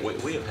type.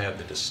 We have had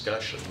the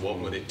discussion, what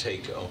would it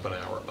take to open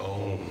our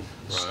own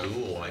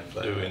school like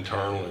that? Do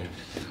internally.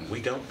 We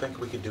don't think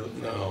we could do it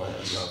in No,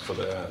 MLS. not for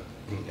that.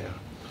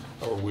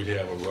 Yeah. Or we'd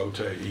have a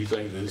rotate. You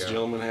think this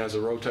gentleman has a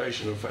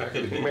rotation of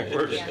faculty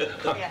members?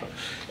 Yeah.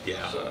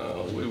 Yeah.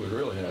 So we would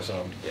really have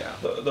some. Yeah.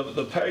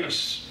 The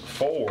page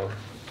 4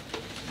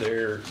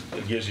 there,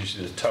 it gives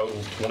you the total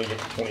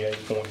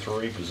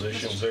 28.3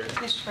 positions there.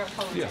 Mr. Burke,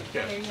 hold on a Yeah.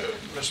 second. There you go.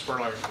 Mr.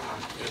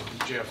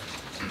 Spurlock, Jeff,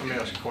 let me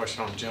ask a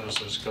question on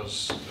Genesis,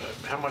 because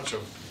how much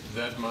of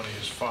that money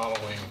is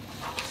following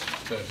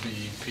that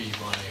BEP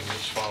money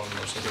that's following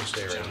those things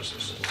to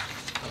Genesis?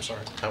 I'm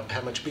sorry?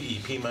 How much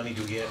BEP money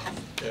do we get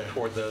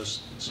toward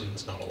those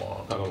students? Not a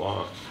lot. Not a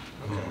lot.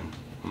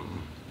 Okay.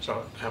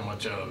 So how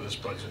much out of this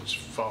budget is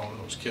following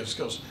those kids?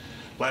 Because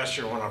last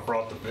year when I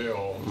brought the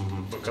bill,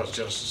 because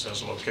Genesis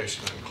has a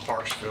location in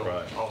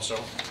Clarksville also,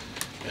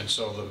 and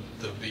so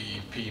the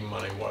BEP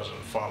money wasn't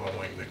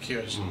following the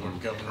kids when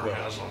Governor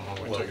Haslam,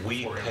 when we Well, took it we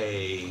before him.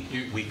 pay,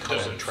 we Does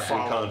it contract.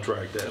 follow-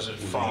 contract that. Does it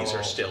These follow These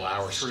are still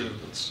our through-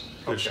 students.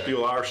 They're Okay.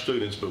 still our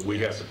students, but we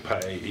have to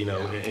pay, you know,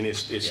 Yeah. and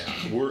it's, Yeah.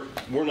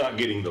 we're not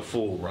getting the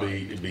full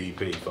Right.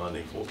 BEP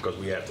funding for, because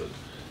we have to,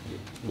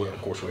 well,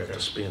 of course, we have to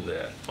spend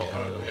that on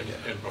them.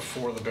 And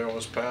before the bill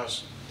was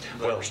passed,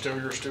 they Well- were still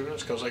your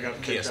students because they got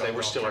kicked out? Yes, they were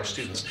of still our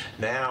alternatives. students.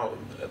 Now,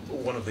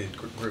 one of the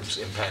groups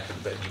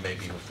impacted that you may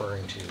be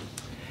referring to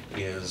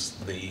is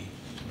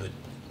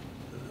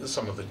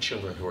some of the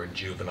children who are in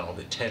juvenile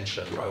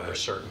detention over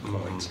certain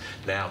points.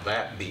 Now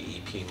that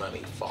BEP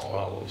money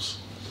follows.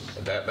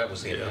 And that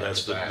was the Yeah, impact that's,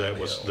 of that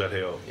bill. that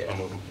helped.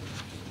 Yeah.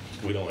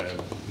 We don't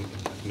have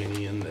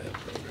many in that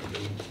program, do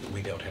we?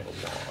 We don't have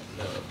a lot,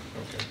 no.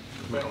 Okay.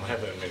 We don't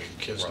have that many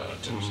kids down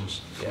at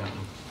Texas. Yeah.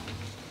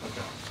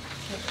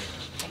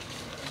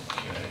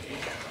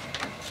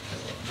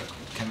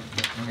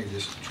 Let me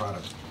just try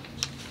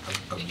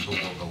to absorb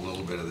a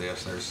little bit of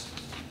this.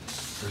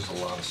 There's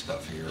a lot of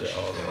stuff here.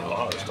 Yeah, a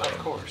lot of stuff. Of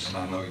course. And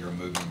I know you're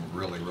moving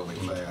really, really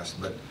fast,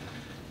 but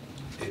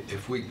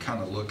if we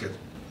kind of look at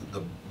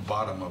the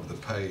bottom of the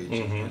page,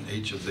 and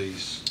each of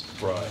these,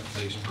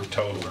 these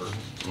particular,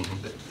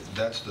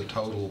 that's the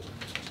total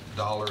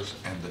dollars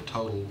and the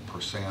total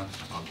percent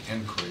of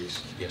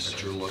increase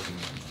that you're looking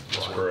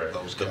for correct.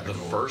 those The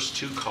categories. first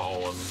two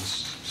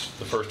columns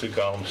The first two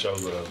columns show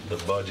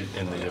the budget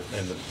and the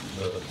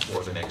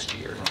for the next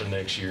year. the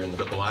next year and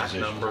The black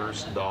position.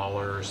 numbers,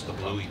 dollars, the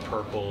bluey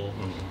purple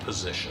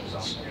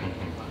positions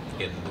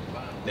in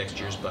the next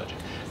year's budget.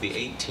 The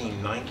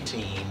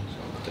 18-19,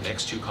 the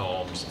next two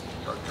columns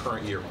are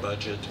current year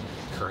budget,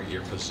 current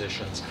year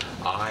positions.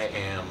 I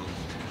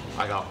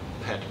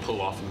had to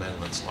pull off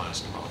amendments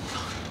last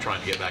month, trying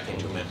to get back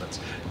into amendments.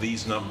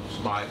 These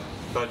my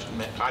budget,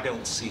 I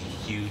don't see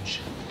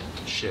huge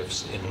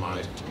shifts in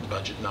my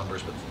budget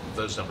numbers, but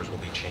those numbers will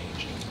be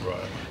changing.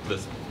 Right.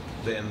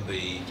 Then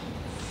the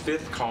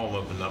fifth column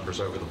of the numbers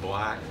over the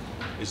black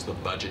is the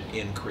budget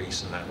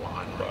increase in that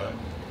line item,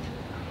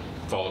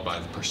 followed by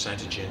the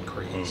percentage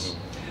increase.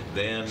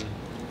 Then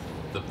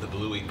the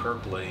bluey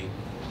purpley,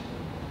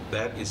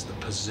 that is the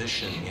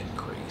position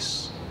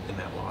increase in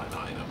that line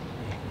item.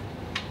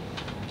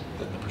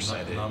 Then the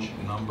percentage.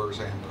 Numbers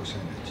and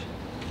percentage.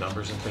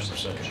 Numbers and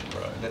percentage.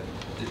 That,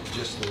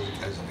 just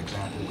as an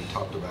example, we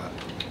talked about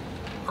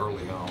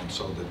early on,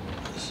 so that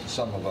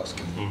some of us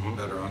can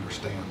better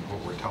understand what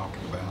we're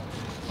talking about.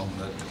 On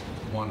that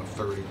one of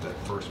 30, that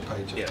first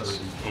page of 30,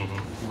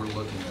 we're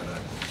looking at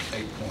an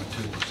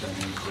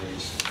 8.2%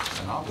 increase.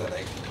 And of that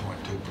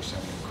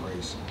 8.2%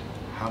 increase,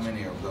 how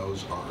many of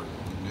those are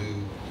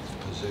new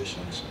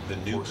positions? The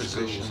new for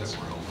positions schools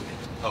that we're opening?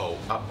 Oh,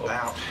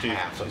 about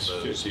half of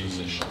those 50,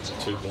 positions.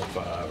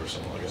 2.5 or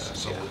something like that.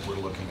 So we're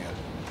looking at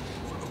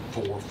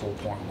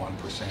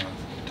 4.1%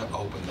 to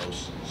open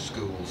those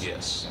schools.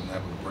 Yes. And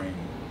that would bring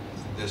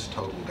this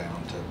total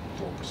down to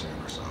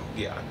 4% or so.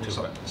 Yeah,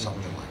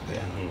 Something like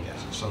that.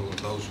 Yeah. So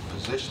those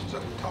positions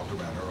that we talked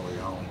about early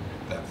on,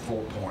 that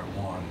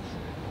 4.1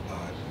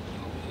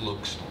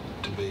 looks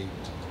to be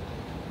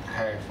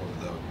half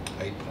of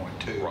the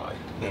 8.2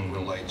 that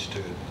relates to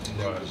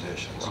new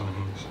positions.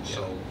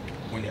 So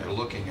when you're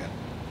looking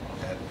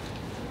at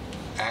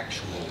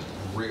actual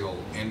real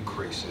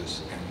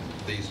increases in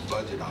these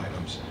budget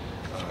items,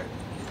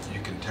 you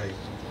can take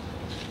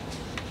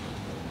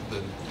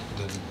the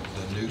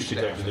new You should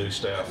take the new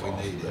staff staff that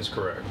off. we needed That's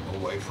correct.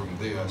 away from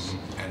this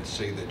and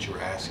see that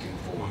you're asking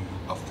for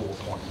a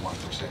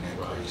 4.1%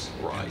 increase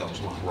in those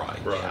lines.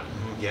 Right.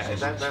 Yeah, and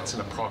that's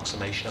an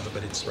approximation of it,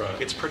 but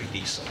it's pretty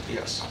decent.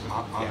 Yes,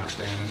 I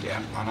understand.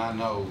 And I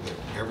know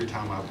that every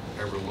time I've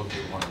ever looked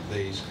at one of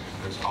these,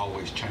 there's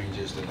always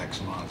changes the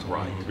next month.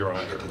 Right. You're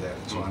right. Get to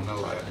that, so I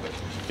know that, but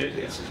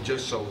it's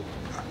just so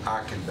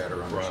I can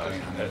better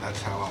understand. And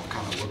that's how I've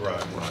kind of looked at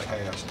it in the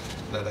past.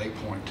 That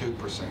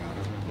 8.2%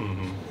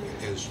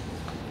 is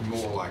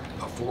more like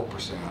a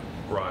 4%.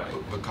 Right.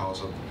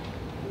 Because of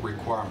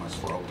requirements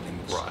for opening.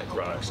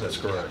 Right, that's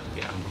correct.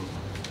 Yeah.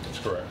 That's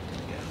correct.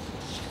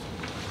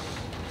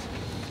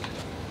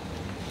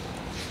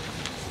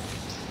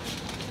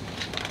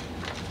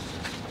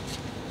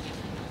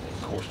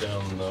 Of course,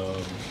 down,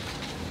 let's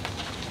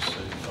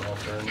see,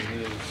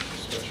 alternative,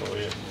 special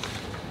ed.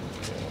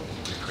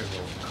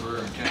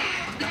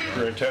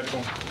 Career and technical?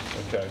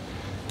 Okay.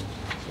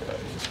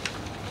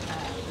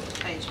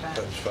 Page 5.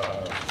 Page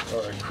 5.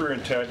 All right, career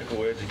and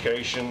technical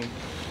education.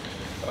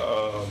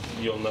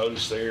 You'll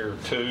notice there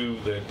too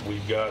that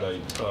we've got a,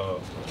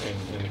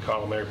 in the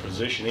column there,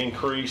 position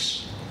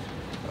increase.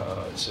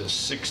 It says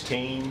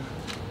 16.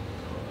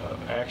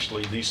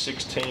 Actually, these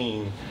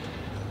 16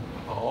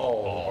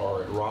 all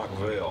are at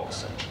Rockville.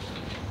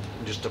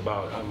 Just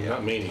about, I mean,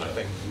 not many, I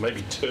think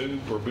maybe 2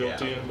 were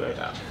built in.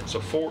 But, so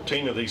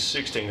 14 of these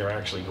 16 are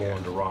actually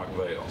going to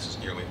Rockville. This is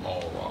nearly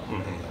all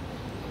Rockville.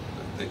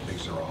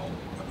 These are all,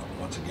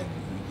 once again,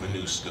 The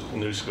new school.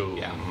 New school.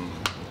 Yeah.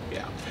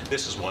 Yeah,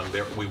 this is one,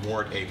 we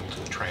weren't able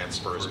to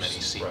transfer as many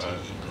CTE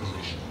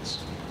positions.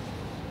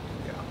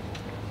 Yeah.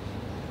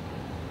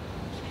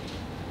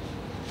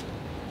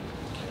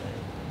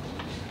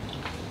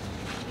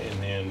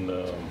 And then,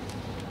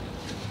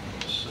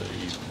 let's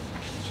see,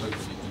 So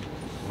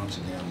once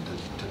again,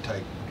 to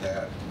take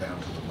that down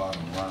to the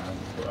bottom line,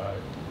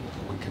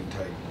 we can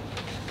take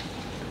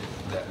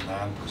that 9%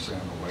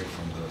 away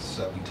from the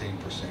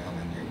 17%,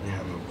 and you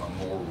have a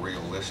more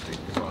realistic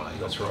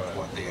That's right. of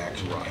what the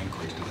actual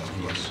increase to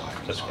that looks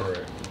like. That's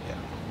correct.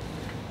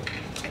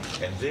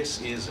 Yeah. And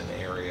this is an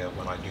area,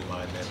 when I do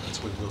my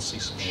amendments, we will see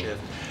some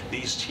shift.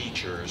 These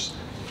teachers,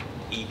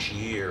 each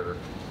year,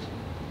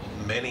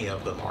 many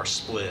of them are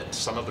split.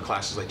 Some of the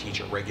classes they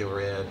teach at regular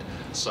ed,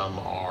 some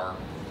are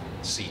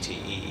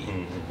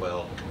CTE.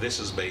 Well, this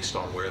is based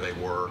on where they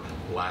were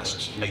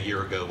a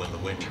year ago in the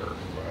winter.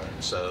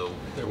 So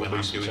when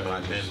I'm doing my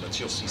amendments,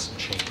 you'll see some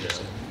changes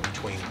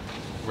between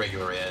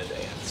regular ed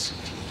and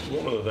CTE.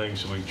 One of the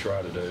things we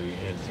try to do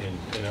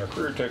in our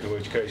career technical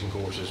education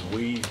courses,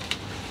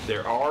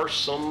 there are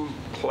some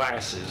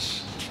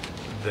classes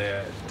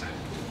that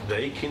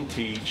they can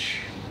teach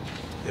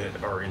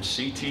that are in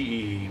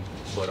CTE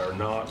but are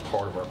not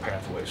part of our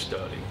pathway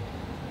study.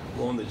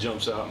 One that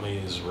jumps out at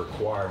me as a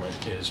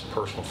requirement is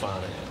personal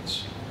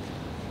finance.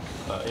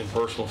 In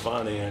personal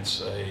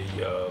finance, a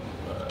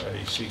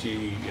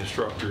CTE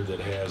instructor that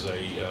has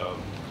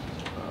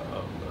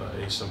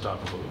some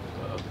type of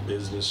a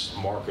business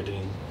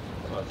marketing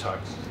type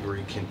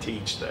degree can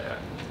teach that.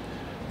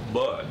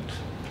 But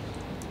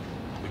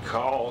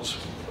because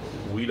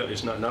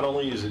it's not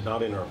only is it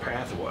not in our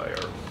pathway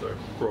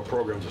or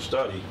programs of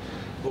study,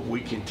 but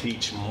we can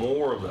teach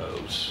more of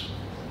those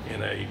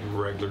in a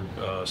regular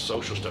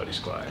social studies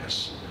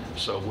class.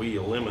 So we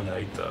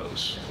eliminate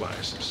those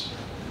classes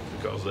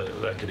because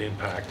that could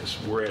impact us.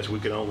 Whereas we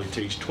could only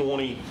teach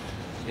 20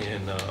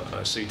 in a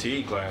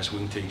CTE class, we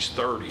can teach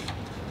 30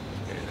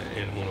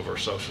 in one of our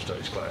social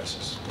studies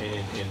classes. And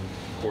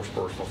of course,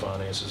 personal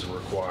finance is a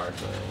required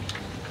thing.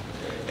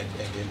 And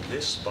in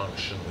this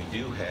function, we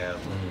do have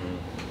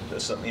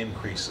some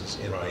increases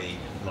in the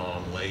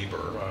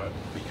non-labor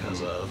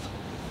because of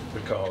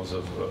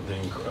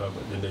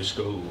the new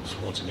schools.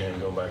 Once again,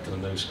 going back to the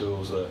new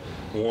schools, the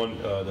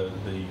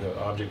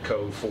Object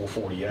Code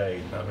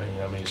 448.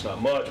 I mean, it's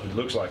not much, but it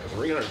looks like a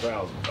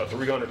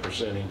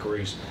 300%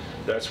 increase.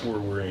 That's where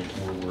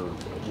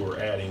we're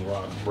adding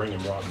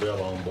bringing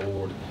Rockville on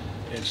board,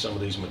 and some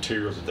of these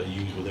materials that they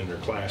use within their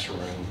classroom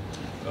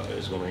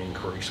is going to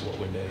increase what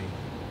we need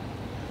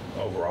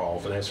overall.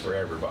 And that's for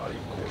everybody,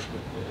 of course,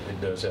 but it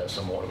does have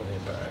somewhat of an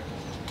impact.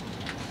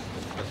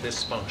 But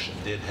this function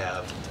did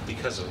have,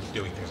 because of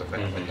doing things like that,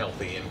 a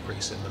healthy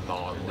increase in the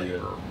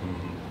non-labor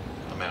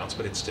amounts,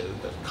 but it's to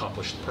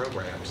accomplish the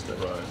programs that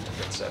have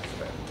been set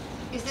for that.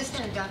 Is this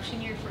an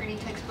adoption year for any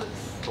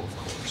textbooks? Of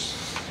course.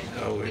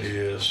 Oh, it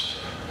is.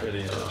 It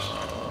is.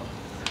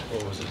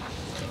 What was it?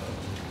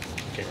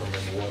 I can't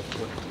remember what.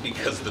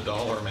 Because the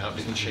dollar amount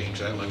didn't change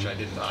that much, I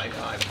didn't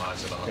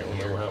itemize it on I can't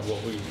here. remember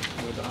what we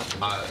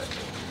adopted.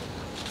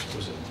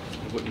 Was it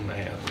wouldn't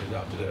math? We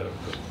adopted that a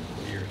couple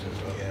of years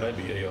ago.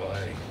 Maybe ELA.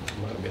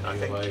 Might have been I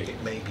ELA. think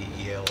it may be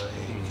ELA.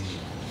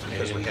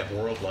 Because we have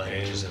world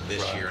languages in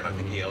this year, and I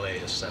think ELA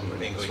is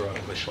separate, English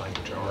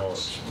language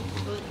arts.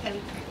 Well,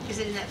 is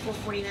it in that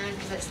 449?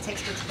 Because that's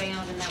textbooks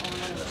bound, and that one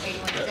was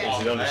 81.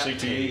 Is it under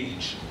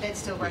CTE? That's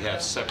still We right.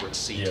 have separate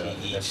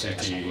CTE that's CTE.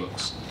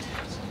 textbooks.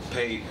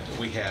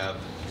 We have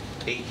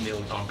 8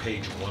 million on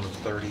page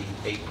 130,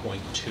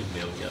 8.2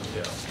 million,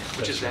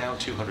 which is down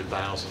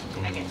 200,000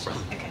 from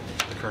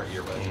the current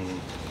year budget.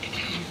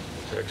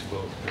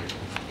 Textbook.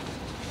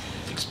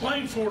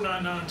 Explain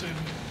 499 to me.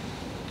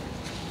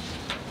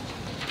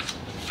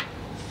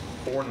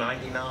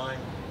 499.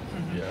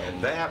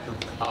 And that,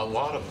 a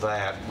lot of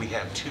that, we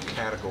have two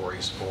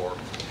categories for.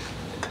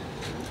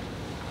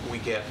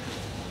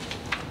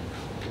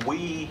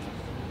 We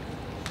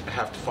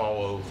have to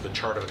follow the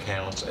chart of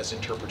accounts as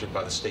interpreted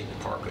by the State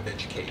Department of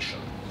Education.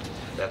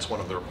 That's one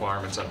of the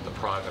requirements under the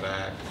Private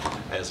Act.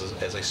 As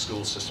a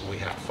school system, we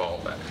have to follow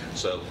that.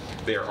 So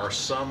there are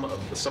some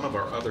of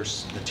our other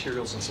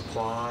materials and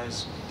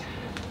supplies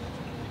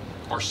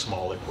are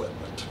small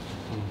equipment.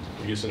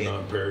 I guess a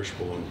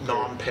non-perishable.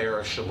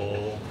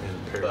 Non-perishable,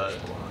 And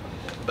perishable.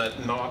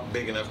 but not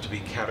big enough to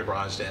be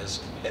categorized as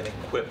an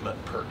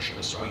equipment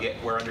purchase.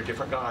 We're under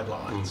different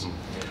guidelines.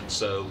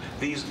 So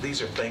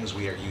these are things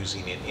we are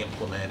using in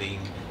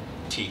implementing,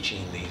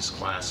 teaching these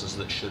classes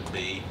that should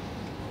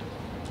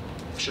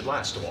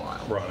last a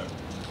while. Right.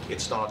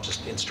 It's not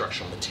just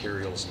instructional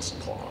materials and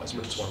supplies,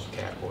 but it's one of the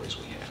categories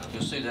we have.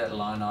 You'll see that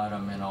line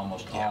item in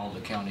almost all the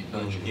county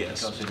budget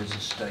Yes. because it is a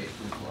state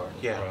required.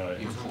 Yeah.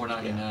 Right. Your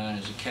 499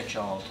 is a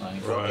catch-all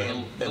thing. for Right.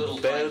 little- And little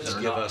the things feds that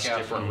are give not us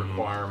capital. different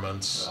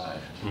requirements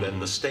Right. than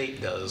the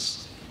state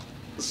does.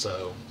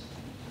 So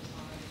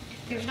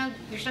There's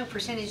no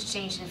percentage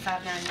change in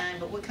 599,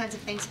 but what kinds of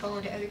things fall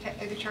into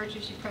other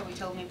charges? You probably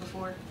told me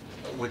before.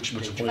 which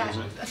Which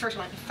The first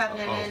one,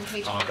 599,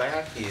 page 1.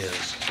 that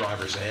is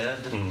driver's ed.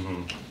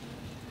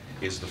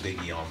 is the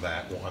biggie on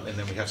that one. And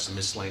then we have some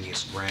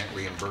miscellaneous grant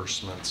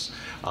reimbursements,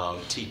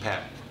 TPAC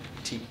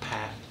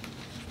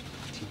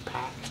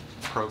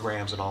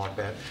programs and all like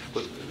that.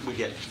 But we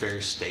get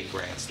various state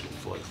grants that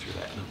flow through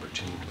that number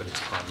too, but it's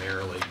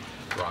primarily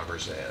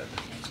driver's ed.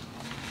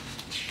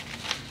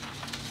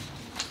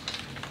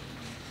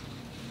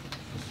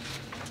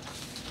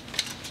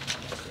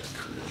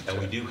 And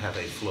we do have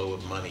a flow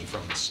of money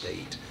from the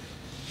state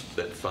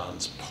that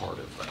funds part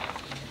of that.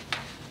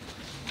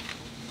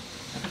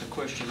 I have a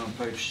question on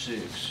page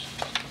 6.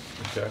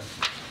 Okay.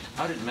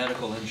 How did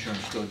medical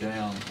insurance go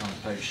down on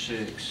page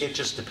 6? It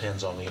just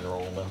depends on the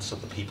enrollments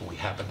of the people we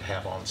happen to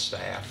have on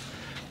staff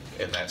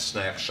in that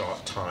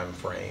snapshot time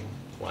frame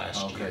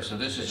last year. Okay, so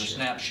this is a year.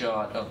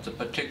 snapshot of the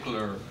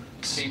particular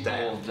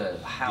people, that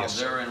how Yes,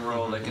 sir. they're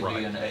enrolled. They could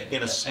be in a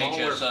in a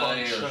smaller HSA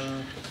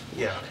function.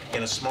 Yeah,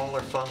 in a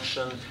smaller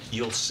function,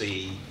 you'll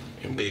see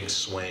big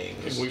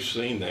swings. And we've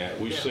seen that.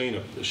 We've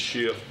seen a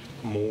shift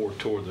more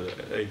toward the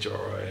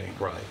HRA.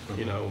 Right.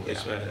 You know,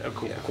 it's, Yeah. of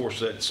course,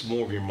 that's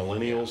more of your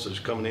millennials that's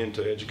coming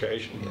into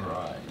education.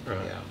 Right.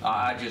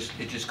 Right.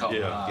 It just caught my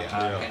eye.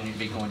 How can it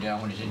be going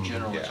down when it's in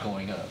general it's Yeah.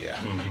 going up? Yeah.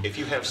 If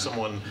you have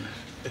someone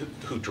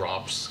who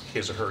drops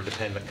his or her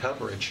dependent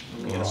coverage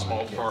in a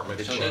small department,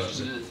 it So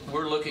changes.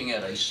 we're looking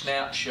at a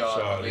snapshot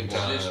of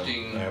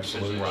existing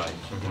Absolutely.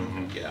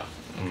 positions. Yeah.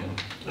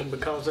 And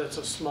because that's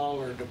a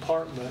smaller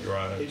department,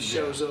 Right. it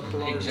shows up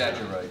larger.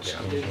 Exaggerates.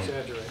 It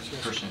exaggerates,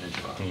 yes.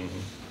 Percentage-wise.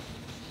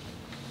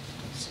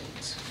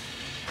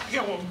 I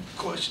got one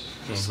question.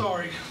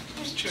 Sorry,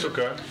 Mr. It's Chair.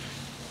 okay.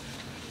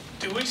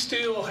 Do we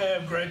still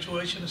have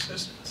graduation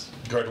assistants?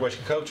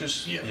 Graduation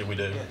coaches? Yeah. Yeah, we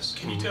do. Yes.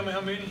 Can you tell me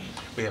how many?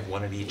 We have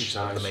one at each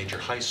of the major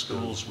high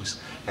schools. We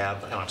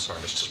have, I'm sorry,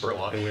 Mr.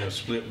 Spurlock. And we have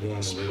split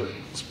one.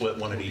 Split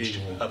one at each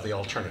of the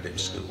alternative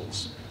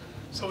schools.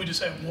 So we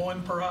just have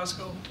one per high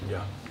school?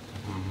 Yeah.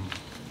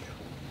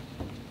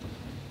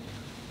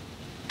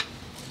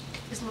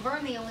 Is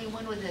Laverne the only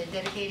one with a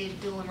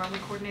dedicated dual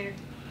enrollment coordinator?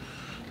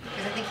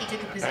 Because I think he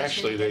took a position.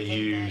 Actually, they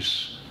dedicated that.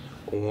 use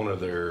one of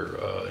their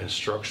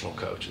instructional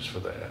coaches for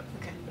that.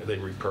 Okay. They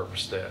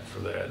repurposed that for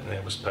that, and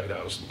that was paid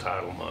out as some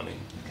title money.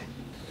 Okay.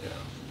 Yeah.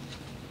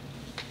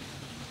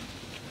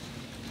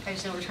 I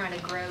just know we're trying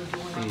to grow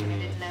dual enrollment. I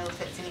didn't know if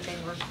that's anything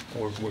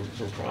we're.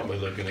 We're probably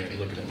looking at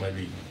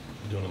maybe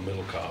doing a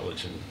middle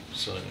college and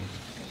soon.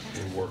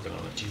 We're working on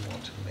it. Do you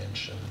want to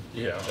mention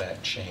Yeah.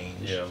 that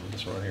change? Yeah,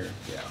 it's right here.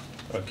 Yeah.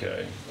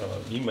 Okay.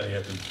 You may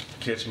have to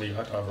catch me.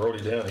 I wrote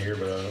it down here,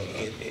 but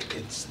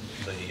It's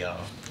the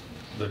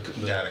the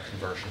data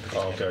conversion. to the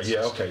Okay. data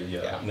Yeah. system. Okay.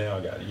 Yeah. Now I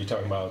got it. You're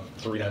talking about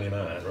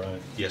 $3.99,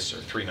 right? Yes, sir,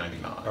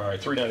 $3.99. All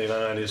right.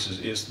 $3.99.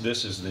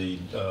 This is the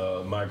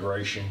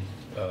migration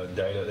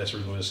data. That's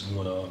really what's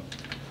going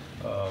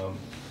on.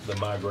 The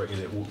migration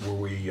where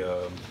we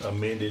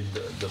amended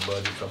the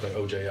budget, I think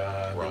OJI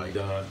that we Right.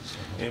 done,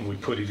 and we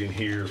put it in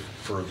here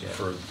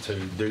to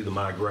do the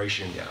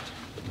migration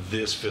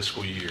this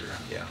fiscal year.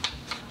 Yeah.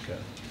 Okay.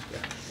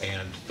 Yeah.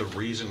 And the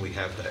reason we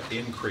have that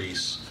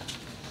increase,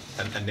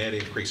 a net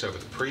increase over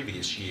the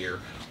previous year,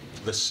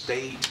 the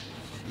state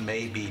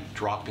may be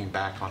dropping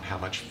back on how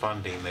much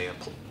funding they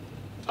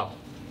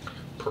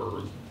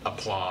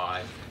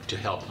apply to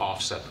help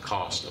offset the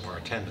cost of our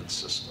attendance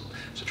system.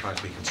 So trying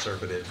to be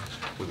conservative,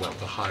 we went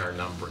with a higher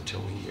number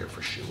until we hear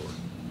for sure.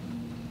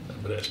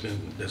 But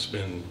that's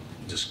been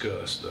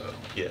discussed, though.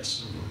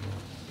 Yes.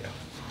 Yeah.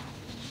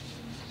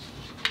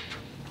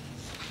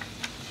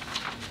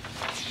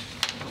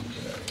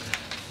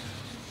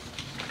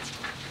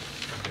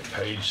 Okay,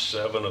 page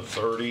 7 of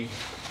 30,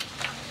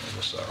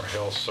 this is our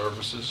health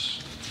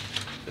services.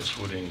 This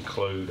would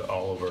include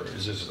all of our,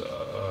 this is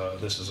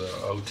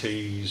our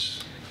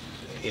OTs.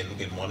 In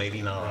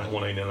 189.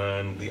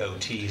 189. The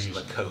OTs and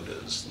the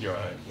CODAs. You're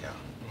right. Yeah.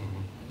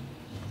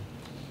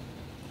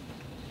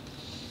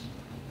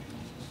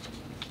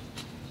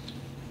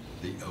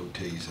 The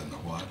OTs and the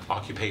what?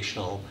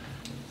 Occupational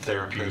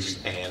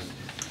therapists and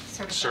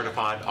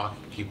certified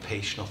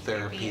occupational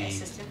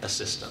therapy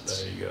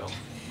assistants. There you go.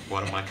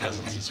 One of my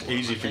cousins is one.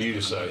 Easy for you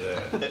to say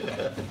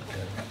that.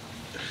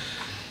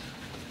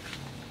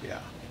 Yeah.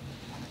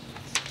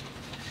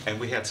 And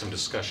we had some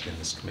discussion in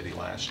this committee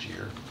last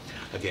year.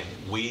 Again,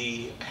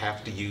 we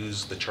have to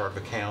use the chart of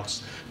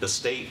accounts. The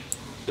State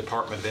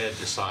Department of Ed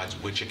decides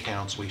which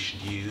accounts we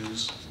should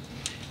use.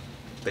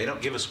 They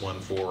don't give us one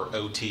for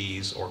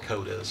OTs or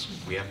CODAs.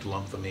 We have to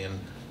lump them in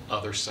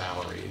other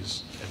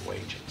salaries and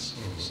wages.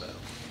 So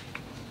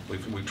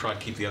we've tried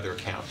to keep the other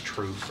account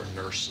true for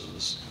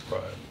nurses.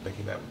 Right.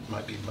 Thinking that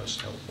might be the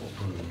most helpful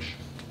approach.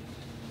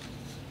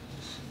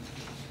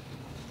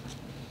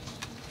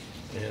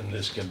 And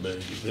this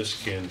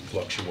can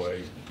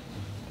fluctuate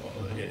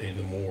in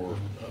the more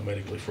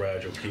medically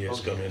fragile kids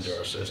come into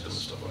our system and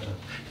stuff like that.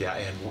 Yeah,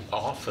 and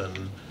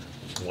often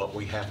what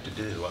we have to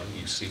do,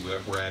 you see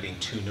we're adding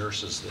 2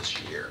 nurses this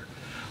year.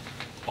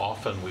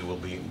 Often we will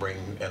bring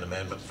an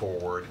amendment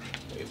forward.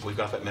 If we've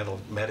got that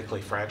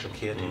medically fragile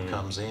kid who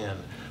comes in,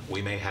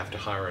 we may have to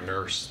hire a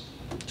nurse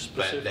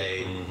that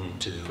day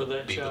to be with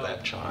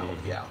that child.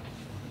 Yeah.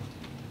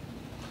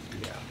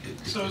 Yeah.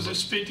 So is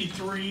this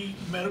 53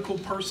 medical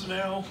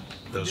personnel?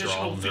 Those are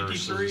all additional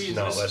 53? nurses. Is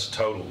No, this- that's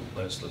total,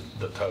 that's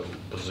the total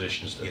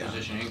positions. that-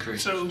 Position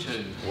increase So-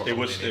 too. It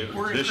was,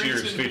 We're this year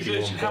it's increasing the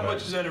position. How much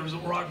 51.8. is that? It was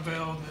at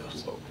Rockville.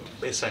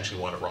 Essentially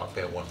one at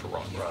Rockville, one for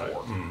Rocky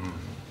Fork.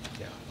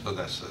 Yeah. So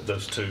that's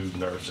Those two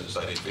nurses.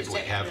 But if we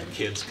have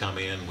kids come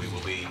in, we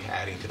will be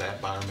adding to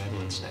that by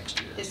amendments next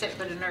year. Is that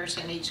for the nurse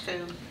in each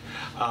school?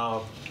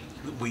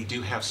 We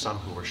do have some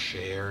who are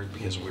shared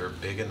because we're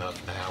big enough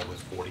now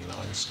with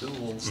 49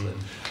 schools that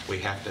we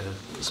have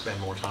to spend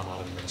more time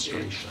on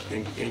administration.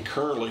 And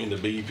currently in the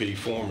BEP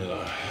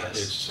formula, Yes.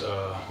 it's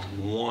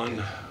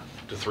 1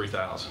 to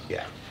 3,000.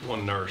 Yeah.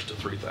 One nurse to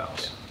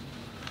 3,000.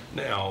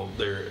 Now,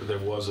 there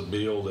was a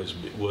bill that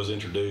was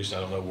introduced,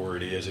 I don't know where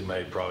it is, it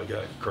may probably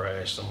got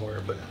crashed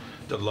somewhere, but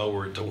to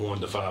lower it to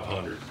 1 to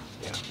 500.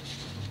 Yeah.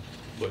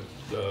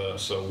 But,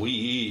 so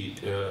we,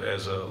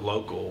 as a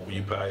local,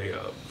 you pay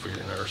for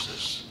your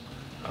nurses.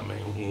 I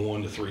mean,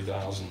 1 to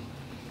 3,000,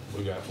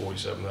 we got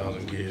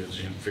 47,000 kids,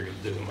 you can figure,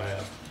 do the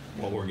math,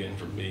 what we're getting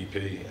from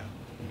BEP.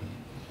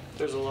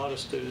 There's a lot of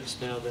students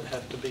now that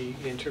have to be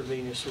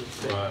intravenously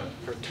fed Right.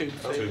 or tube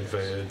fed. Tube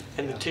fed.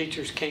 And the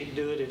teachers can't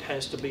do it, it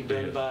has to be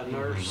done by a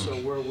nurse. So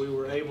where we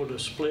were able to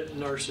split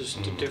nurses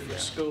to different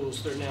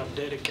schools, they're now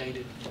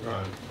dedicated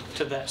Right.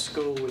 to that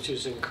school, which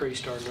has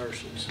increased our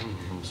nurses.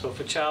 So if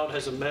a child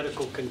has a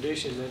medical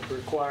condition that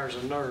requires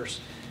a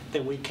nurse,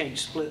 then we can't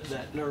split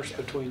that nurse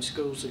between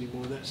schools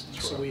anymore.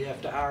 So we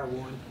have to hire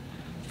one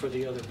for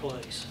the other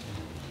place.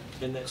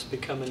 And that's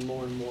becoming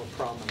more and more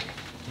prominent.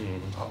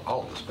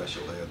 all the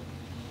special ed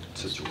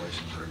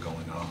situations that are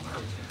going on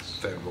are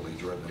federally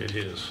driven. It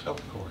is. Of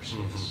course,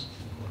 yes.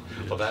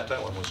 Well, that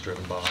one was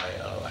driven by,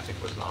 I think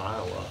it was an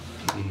Iowa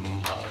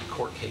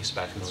court case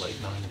back in the late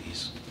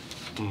 90s.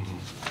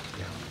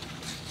 Yeah.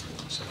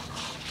 So,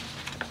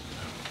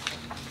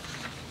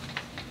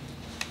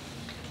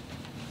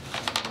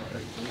 All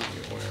right,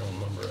 we're on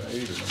number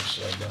 8 or number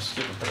 7. I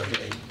skipped page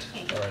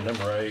 8. All right,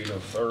 number 8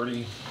 of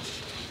 30.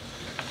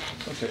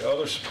 Okay,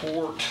 other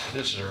support.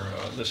 This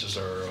is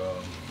our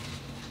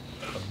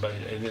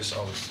and this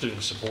all the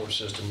student support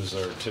system is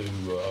our two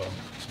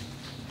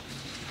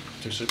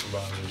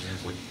supervisors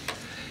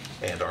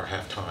and our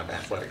halftime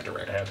athletic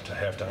director.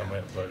 halftime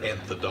athletic.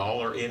 And the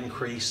dollar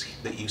increase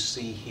that you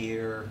see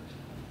here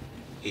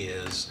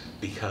is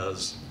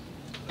because,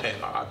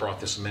 and I brought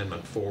this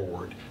amendment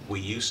forward, we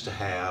used to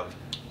have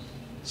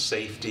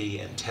safety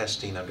and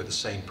testing under the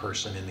same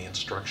person in the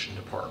instruction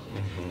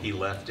department. He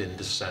left in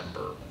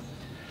December.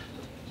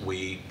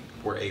 We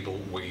were able,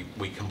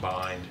 we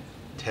combined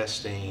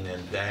testing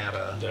and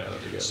data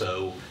together.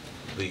 So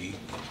the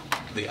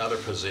other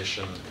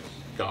position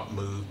got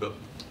moved, but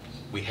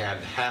we had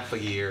half a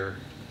year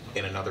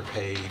in another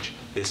page.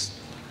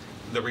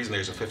 The reason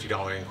there's a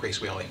 $50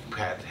 increase, we only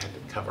had to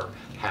cover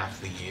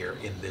half the year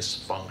in this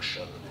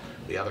function.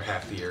 The other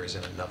half the year is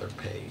in another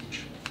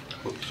page.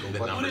 So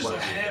What is a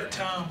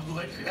halftime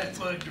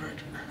athletic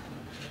director?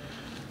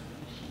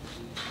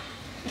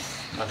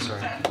 I'm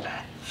sorry.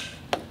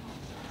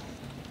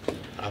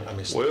 I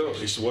missed Well,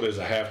 it's what is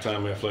a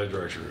halftime athletic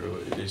director?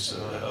 It's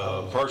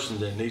a person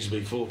that needs to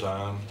be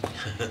full-time,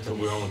 but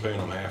we're only paying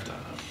them halftime.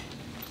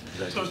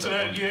 So it's an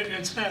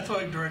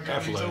athletic director.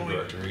 He's Athletic only-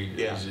 director,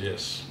 yes.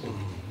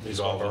 He's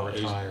Some all are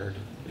retired.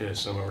 Yeah,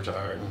 some are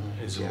retired.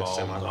 He's Yeah, involved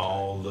in semi-retired.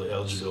 all the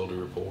eligibility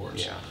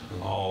reports, Yeah.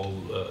 all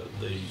the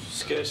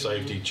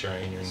safety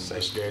training, the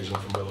scheduling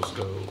for middle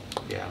school.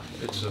 Yeah.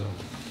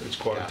 It's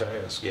quite a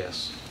task.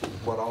 Yes.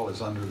 What all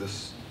is under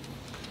this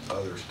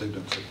other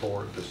student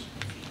support, this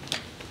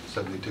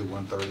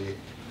 72-130?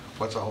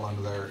 What's all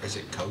under there? Is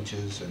it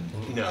coaches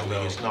and? No,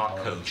 it's not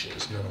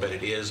coaches, but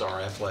it is our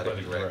athletic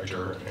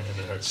director,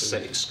 and our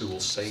school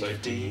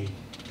safety,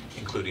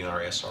 including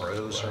our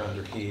SROs are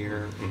under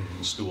here,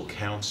 school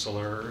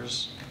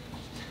counselors,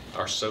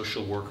 our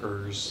social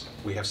workers.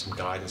 We have some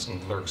guidance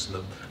clerks in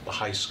the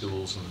high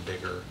schools and the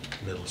bigger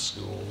middle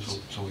schools.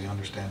 So we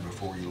understand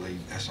before you leave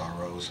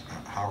SROs,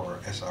 how are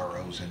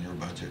SROs in your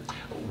budget?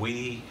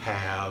 We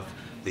have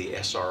the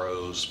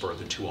SROs for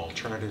the two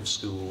alternative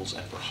schools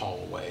and for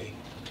Holloway.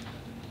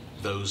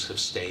 Those have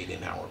stayed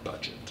in our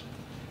budget.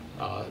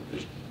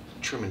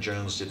 Truman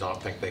Jones did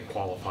not think they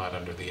qualified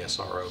under the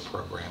SRO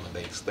program,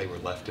 and they were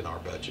left in our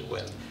budget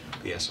when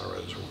the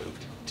SROs were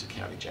moved to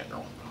County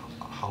General.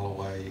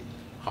 Holloway.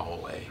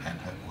 And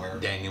where?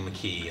 Daniel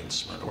McKee and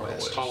Smyrna Smyrna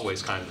West. West.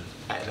 Holloway's kind of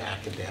an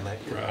academic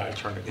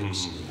alternative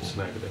school. It's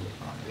an academic.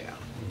 Yeah.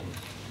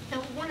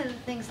 Now, one of the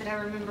things that I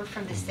remember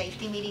from the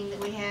safety meeting that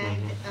we had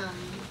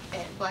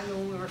at Blackman,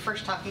 when we were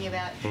first talking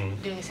about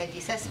doing a safety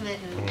assessment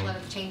and a lot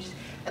of changes,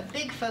 a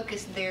big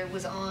focus there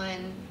was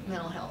on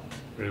mental health.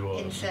 It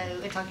was. And so,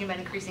 and talking about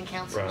increasing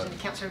counselors Right. and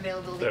counselor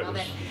availability That and all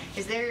that.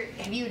 was-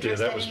 Have you Yeah, addressed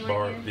that that was anywhere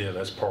part. here? Yeah,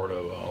 that's part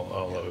of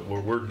all of it.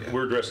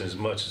 We're addressing as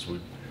much as we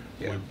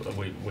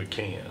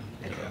can.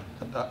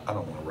 I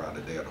don't want to ride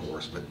a dead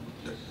horse, but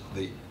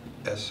the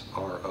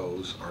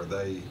SROs, are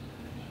they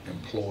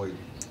employed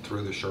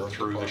through the sheriff's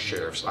Through the department?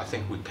 sheriffs. I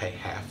think we pay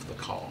half the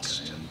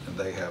cost. And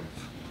they have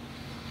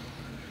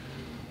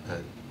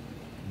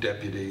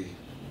deputy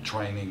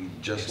training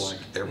just Yes. like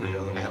every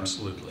other one.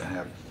 Absolutely. And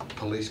have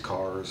police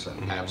cars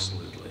and.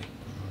 Absolutely.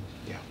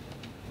 Yeah.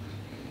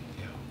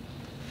 Yeah.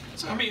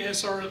 So how many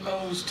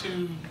SROs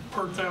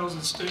per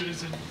 1,000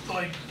 students? And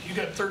like, you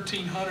got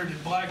 1,300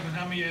 at Blackman,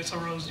 how many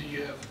SROs do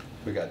you have?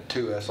 We got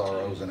 2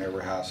 SROs in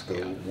every high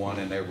school, 1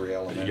 in every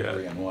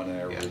elementary and 1 in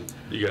every.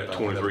 You got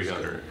middle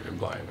 2,300 in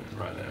Blackman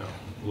right now.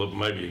 Look,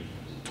 maybe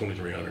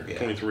 2,300, Yeah.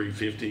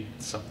 2,350.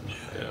 Something.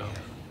 Yeah.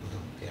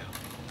 Yeah.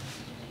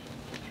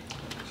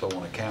 So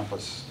on a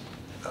campus,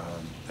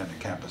 in a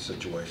campus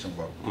situation,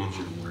 what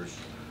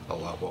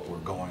we're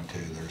going to,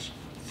 there's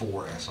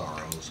 4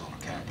 SROs on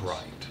a campus.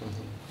 Right.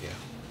 Yeah.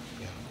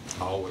 Yeah.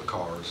 All with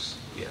cars.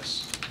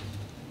 Yes.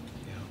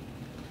 Yeah.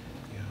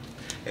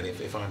 Yeah. And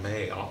if I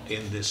may,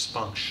 in this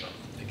function,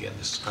 again,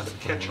 this kind of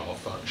catch-all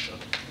function,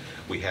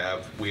 we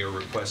are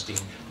requesting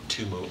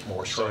 2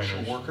 more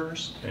social Trainers.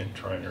 workers. And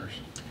trainers.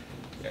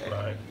 And-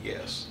 Right.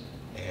 Yes.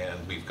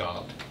 And we've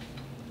got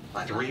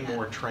What 3 line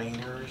more item?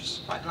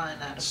 trainers. What line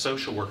item?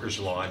 Social workers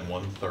line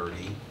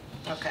 130.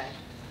 Okay.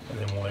 And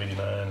then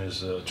 189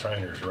 is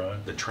trainers,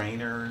 right? The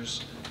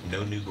trainers,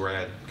 no new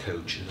grad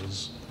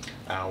coaches,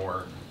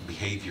 our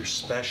behavior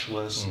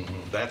specialists,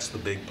 that's the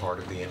big part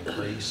of the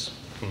increase.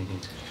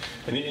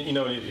 And you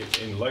know,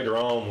 and later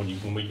on,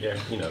 when we,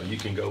 you know, you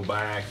can go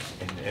back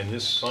and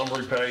this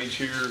summary page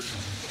here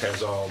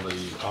has all the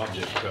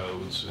object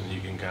codes, and you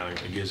can kind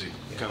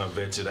of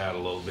vets it out a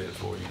little bit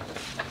for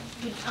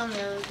you. On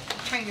the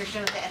trainers, the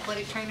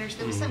athletic trainers,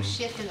 there was some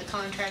shift in the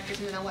contractors,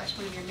 and then I watched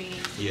one of your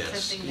meetings.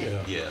 Yes, Something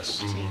that yes.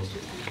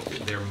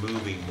 changed. They're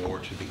moving more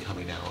to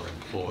becoming our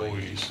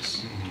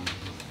employees.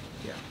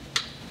 Yeah.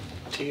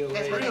 TOA.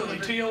 That's what Really?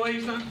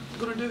 TOA's not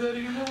going to do that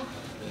anymore?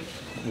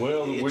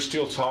 Well, we're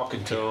still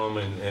talking to them,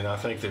 and I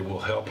think they will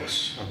help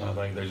us. I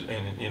think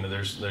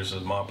there's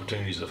some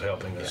opportunities of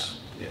helping us.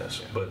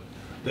 Yes, but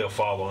they'll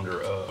fall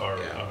under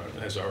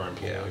as our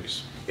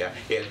employees. Yeah,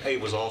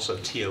 it was also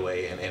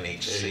TOA and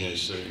NHC,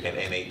 NHC. and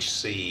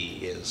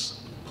NHC is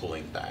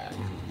pulling back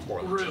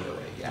more than Really? TOA.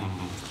 Yeah.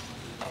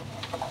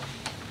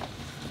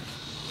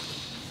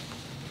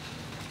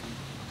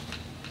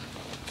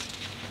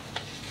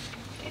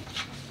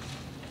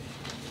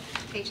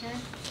 Page 9?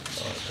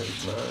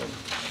 Page 9.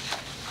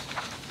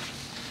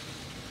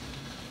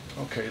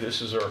 Okay,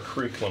 this is our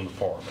curriculum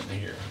department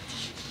here.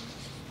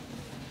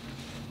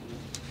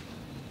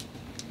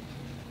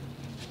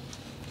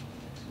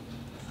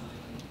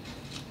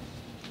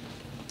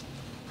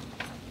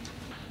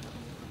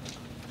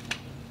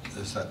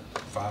 Is that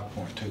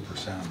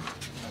 5.2%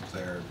 up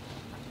there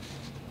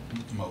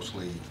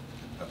mostly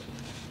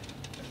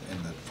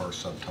in the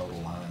first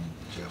subtotal line,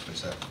 Jeff?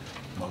 Is that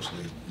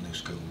mostly new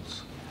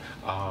schools?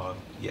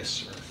 Yes,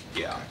 sir.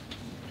 Yeah.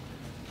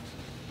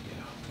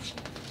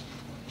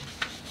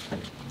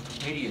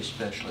 Media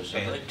specialists,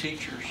 are they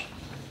teachers?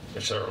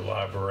 It's our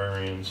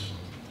librarians.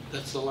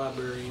 That's the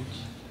librarians.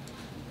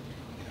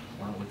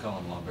 Why don't we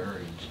call them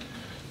librarians?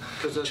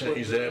 Because that's what.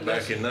 Changed that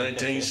back in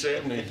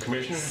 1970,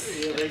 Commissioner.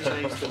 Yeah, they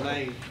changed the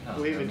name.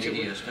 We even-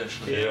 Media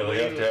specialists. Yeah,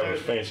 they have to have a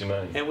fancy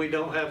name. And we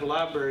don't have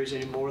libraries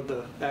anymore.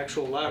 The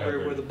actual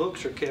library where the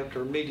books are kept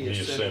are media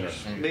Media centers.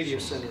 centers. Media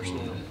centers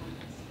now.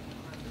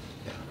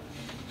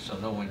 So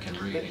no one can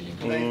read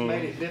anymore. They've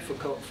made it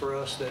difficult for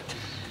us that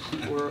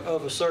we're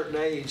of a certain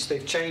age.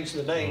 They've changed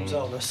the names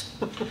on us.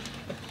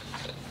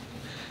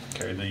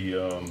 Okay,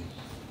 the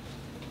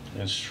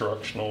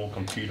instructional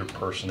computer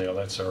personnel,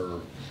 that's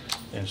our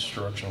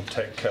instructional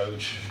tech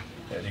coach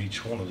at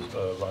each one of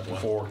the, like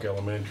Fork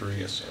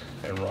Elementary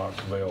and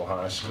Rockville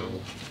High School.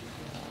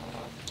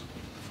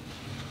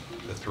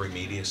 The 3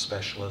 media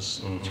specialists,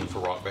 2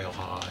 for Rockvale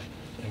High.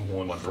 And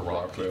one for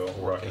Rocky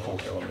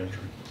Fork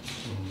Elementary.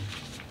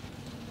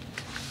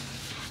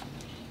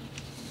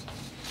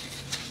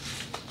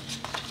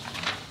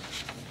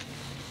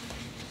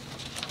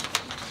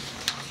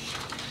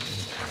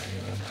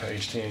 Okay, and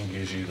page 10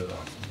 gives you the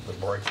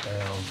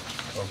breakdown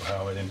of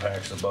how it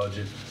impacts the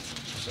budget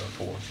and so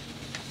forth.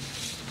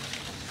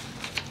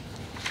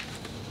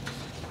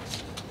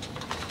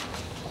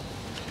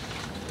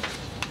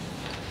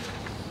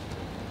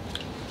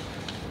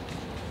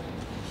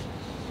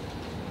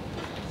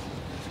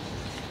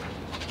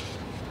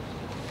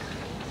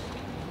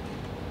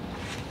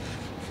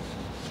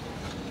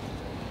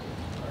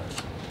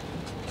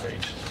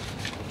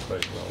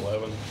 Page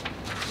 11. And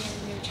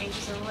there are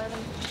changes on 11?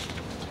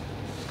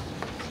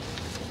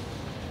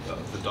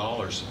 The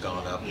dollars have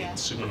gone up Yeah. in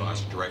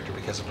supervisor director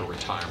because of the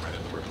retirement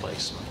and the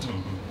replacement.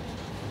 And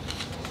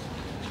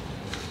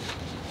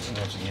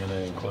once again,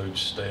 that includes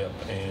step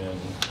and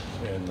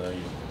the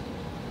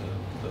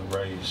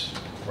raise,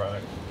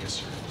 right? Yes,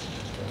 sir.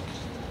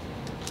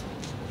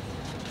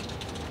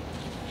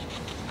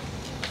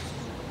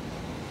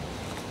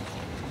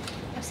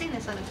 I've seen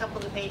this on a couple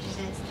of the pages,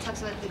 and it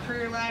talks about the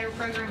Career Ladder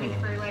program and the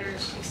Career Ladder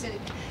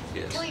extended.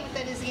 Yes. Tell me what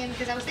that is again,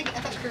 because I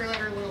thought Career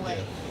Ladder went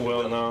away.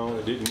 Well, no,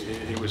 it didn't.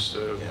 It was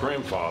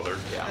grandfathered.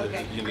 Yeah.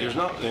 Okay. There's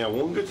not. Now,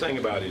 one good thing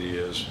about it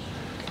is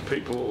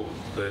people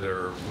that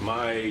are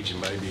my age and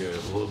maybe a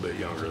little bit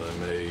younger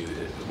than me,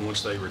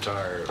 once they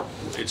retire,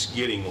 it's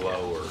getting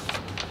lower,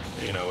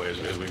 you know,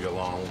 as we go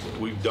along.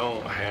 We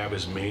don't have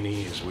as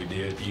many as we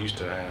used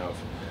to have.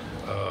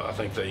 I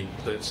think they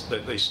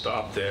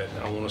stopped that,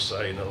 I want to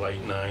say in the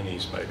late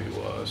 90s maybe it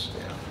was.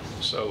 Yeah.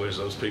 So as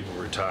those people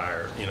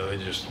retire, you know, they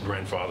just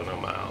grandfather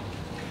them out.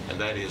 And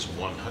that is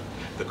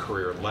the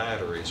career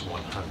ladder is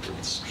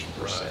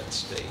 100%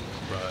 state.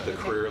 Right. The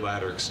career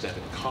ladder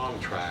extended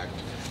contract,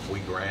 we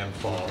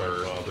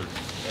grandfathered,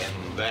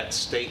 and that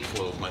state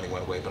flow of money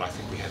went away, but I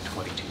think we had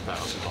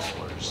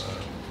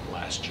 $22,000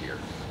 last year.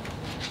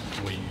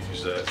 We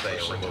use that They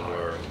for some of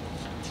retire.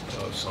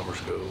 our summer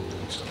school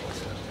and stuff like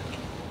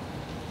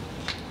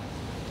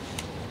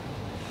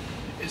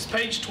that. Is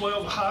page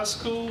 12 high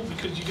school?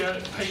 Because you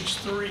got page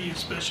 3 is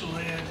special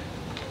ed.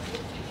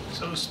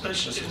 So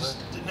special is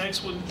the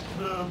next one,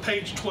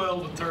 page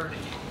 12 and 30.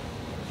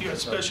 You got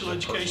special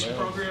education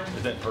Personnel? program?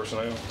 Is that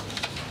personnel?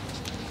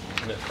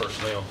 Isn't that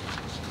personnel?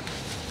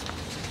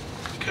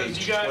 Because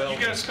you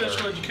got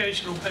special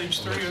education on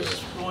page 3. I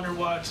was wondering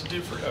why it's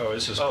different. Oh,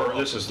 this is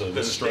the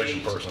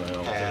administration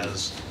personnel.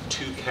 Has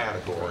two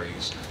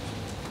categories.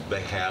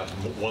 They have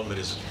one that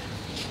is,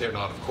 they're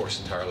not, of course,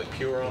 entirely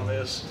pure on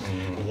this.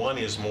 One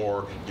is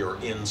more your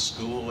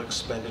in-school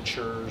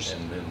expenditures.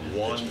 And then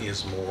one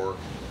is more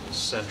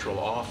central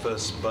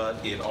office,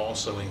 but it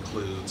also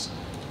includes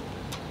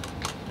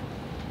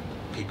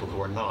people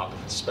who are not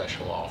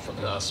central office.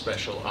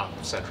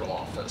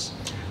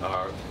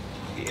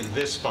 In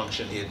this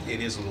function, it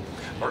is a little,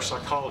 our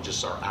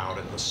psychologists are out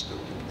in the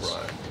schools.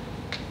 Right.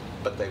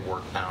 But they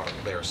work out,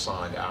 they're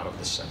assigned out of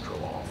the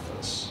central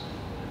office.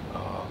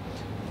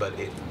 But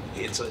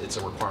it's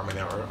a requirement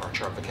in our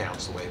chart of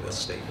accounts, the way the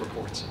state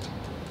reports it.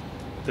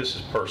 This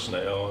is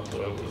personnel, I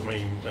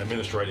mean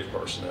administrative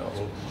personnel.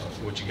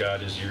 What you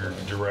got is your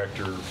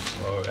director,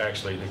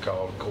 actually they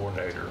call it a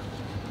coordinator.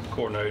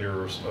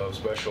 Coordinator of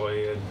special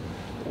ed.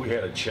 We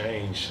had a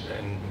change,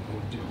 and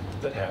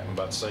that happened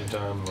about the same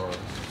time, or?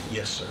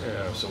 Yes, sir.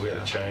 Yeah, so we had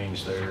a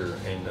change there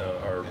in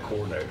our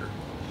coordinator.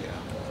 Yeah.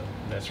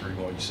 And that's the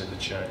reason why you see the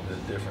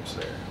difference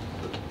there.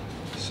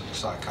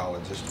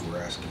 Psychologists were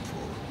asking for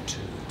two.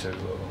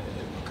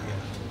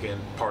 Again,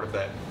 part of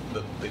that,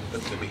 the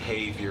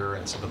behavior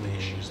and some of the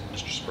issues that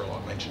Mr.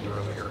 Spurlock mentioned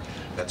earlier,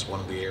 that's one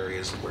of the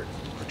areas that we're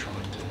trying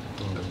to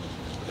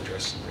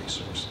address some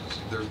resources.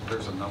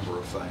 There's a number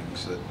of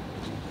things that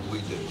we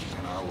do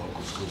in our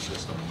local school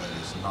system that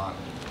is not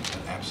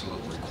an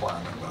absolute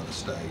requirement by the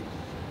state.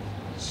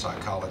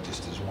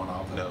 Psychologist is one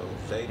of them. No,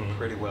 they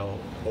pretty well,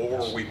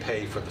 or we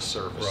pay for the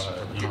service, Right.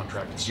 for the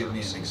contracted services. Give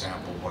me an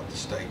example of what the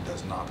state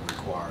does not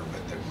require,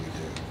 but that we do.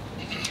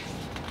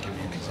 Give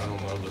me an I example.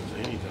 don't know that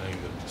there's anything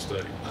that the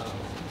state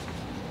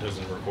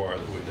doesn't require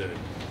that we do.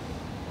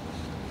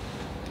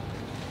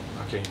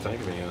 I can't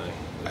think of anything.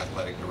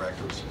 Athletic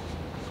directors.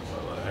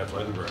 Well, an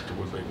athletic director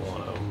would be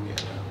one of them.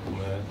 I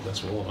mean,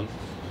 that's one.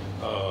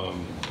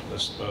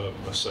 That's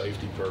a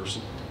safety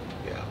person.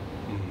 Yeah.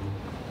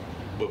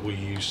 But we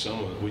use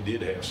we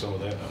did have some of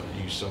that,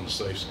 use some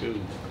safe school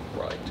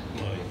Right.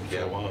 money for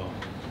a while.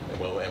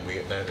 Well, and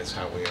that is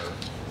how we are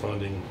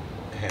Funding.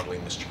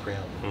 handling Mr.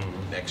 Krim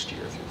next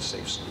year through the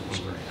Safe Schools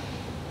grant.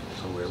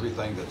 So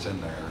everything that's in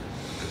there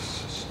is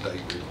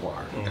state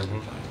required.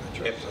 Everything.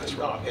 That's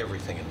right. Not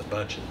everything in the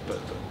budget, but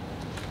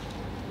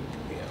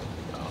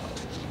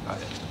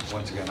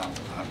Once again,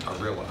 I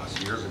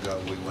realize years ago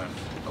we went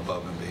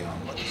above and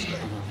beyond what the state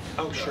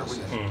Oh, sure does.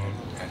 we did.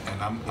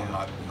 And I'm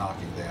not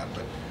knocking that,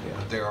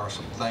 but there are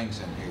some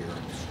things in here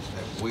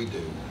that we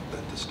do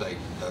that the state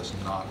does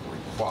not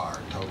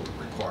totally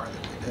require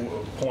that we do.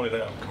 Well, point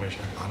it out,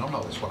 Commissioner. I don't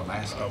know, that's what I'm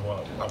asking.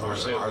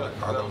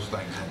 Are those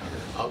things in here?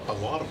 A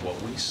lot of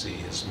what we see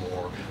is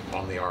more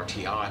on the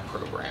RTI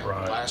program.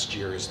 Right. Last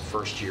year is the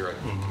first year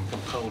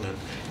component.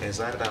 And is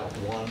that about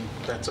one?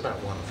 That's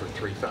about one for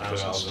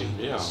 3,000 students.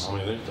 Yeah,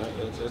 I mean,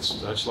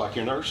 that's like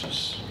your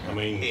nurses. I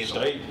mean, In-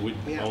 state, we'd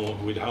Yeah.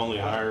 only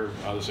hire,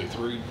 I would say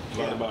 3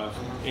 divided by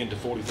into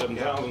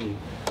 47,000.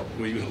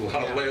 We a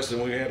lot less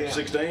than we had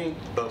 16.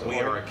 But we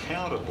are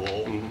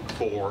accountable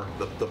for,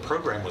 the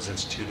program was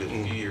instituted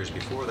a few years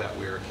before that.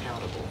 We are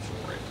accountable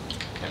for it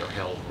and are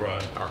held,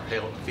 Right. our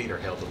feet are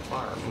held to the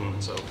fire for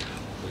it. So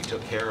we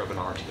took care of an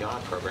RTI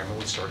program and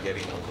we started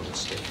getting local and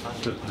state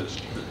funding.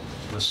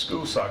 The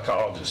school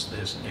psychologist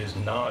is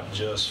not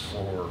just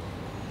for,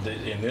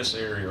 in this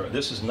area,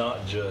 this is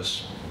not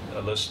just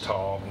let's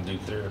talk and do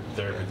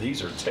therapy.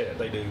 These are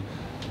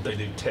they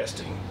do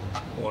testing.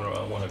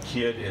 When a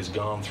kid has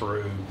gone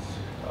through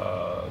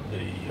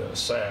the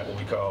SAT, what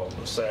we call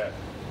the SAT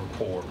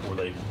report, where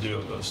they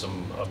do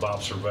some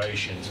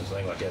observations and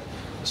things like that,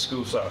 the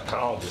school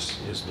psychologist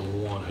is the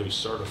one who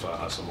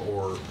certifies them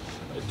or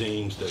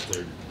deems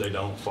that they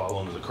don't fall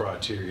under the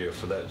criteria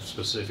for that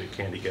specific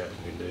handicapping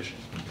condition.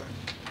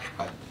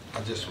 Okay.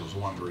 I just was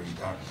wondering,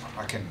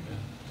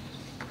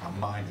 my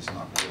mind is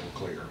not real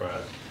clear.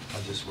 Right.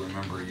 I just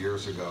remember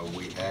years ago,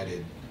 we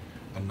added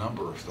a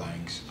number of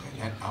things,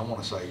 and I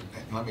want to say,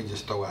 let me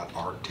just throw out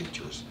art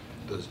teachers.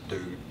 Does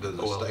the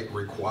Well, state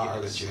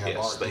require that you have yes,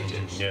 art they do.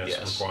 teachers? Yes,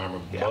 Yes.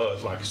 requirement, Yeah.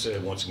 but like I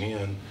said, once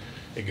again,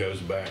 it goes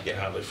back to Yeah.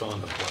 how they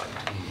fund the play.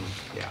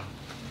 Yeah,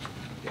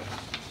 yeah.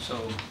 So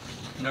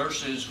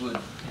nurses would,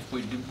 if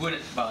we went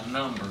it by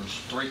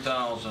numbers,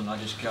 3,000, I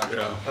just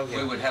calculated, Yeah. Oh, yeah.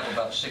 we would have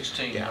about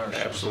 16 Yeah,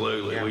 nurses.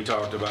 Absolutely, we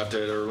talked about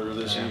that earlier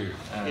this Yeah. year.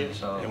 And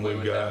so And we we've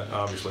would got have-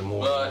 obviously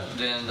more. But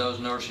then those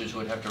nurses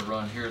would have to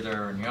run here,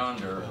 there, and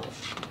yonder.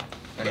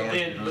 But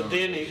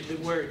then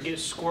where it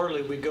gets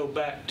squirrely, we go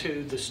back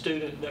to the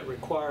student that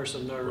requires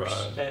a nurse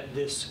Right. at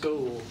this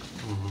school.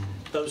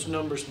 Those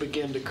numbers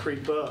begin to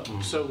creep up.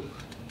 So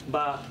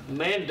by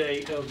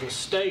mandate of the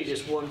state,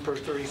 it's 1 per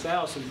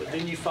 3,000, but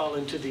then you fall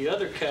into the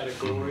other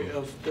category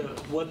of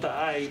what the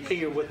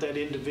IEP or what that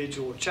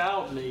individual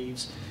child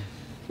needs,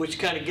 which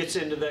kind of gets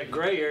into that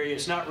gray area.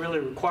 It's not really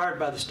required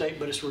by the state,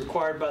 but it's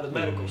required by the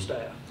medical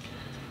staff.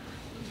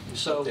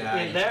 So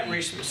in that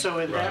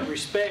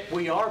respect,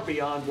 we are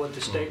beyond what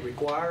the state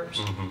requires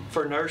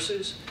for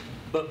nurses,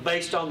 but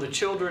based on the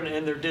children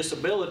and their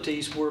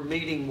disabilities, we're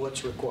meeting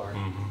what's required.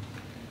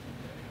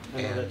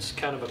 I know And that's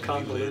kind of a We live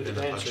convoluted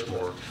in a answer. much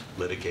more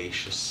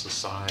litigious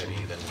society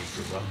than we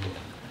grew up in.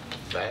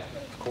 That,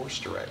 of course,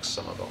 directs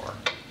some of our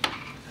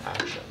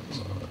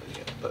actions.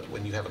 Yeah. But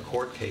when you have a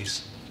court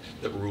case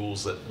that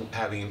rules that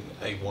having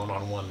a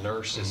one-on-one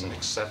nurse is an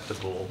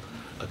acceptable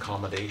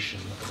accommodation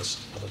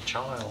of a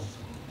child.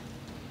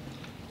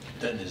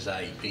 Doesn't his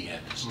IEP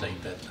have to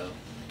state that, though?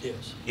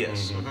 Yes.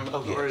 Yes.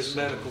 Oh, yes. Or his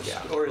medical,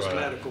 Yeah. or his Right.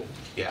 medical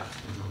Yeah.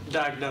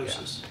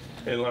 diagnosis.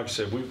 And like I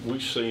said,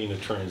 we've seen a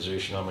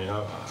transition. I mean,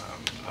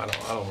 I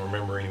don't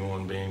remember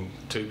anyone being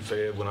tube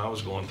fed when I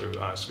was going through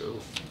high school.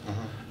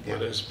 Yeah.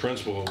 But as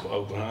principal of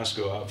Oakland High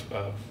School,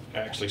 I've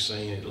actually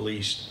seen at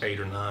least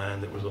 8 or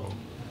 9 that was on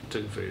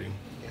tube feeding.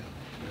 Yeah.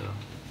 You know.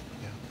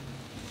 Yeah.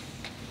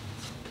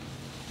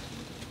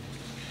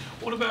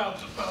 What about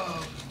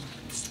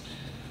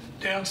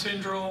Down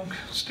syndrome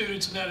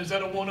students and that? Is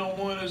that a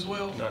one-on-one as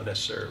well? Not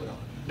necessarily.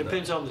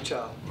 Depends on the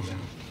child.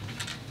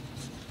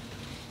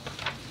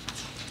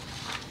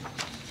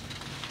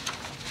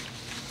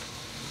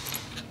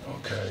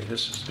 Okay,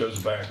 goes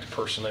back to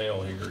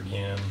personnel here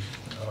again.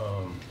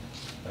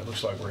 It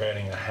looks like we're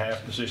adding a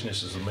half position.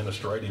 This is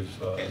administrative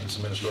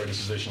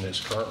position that's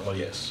currently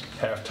Yes.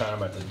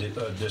 half-time at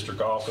the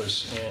district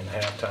office and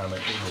half-time at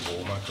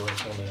Eagleville. Am I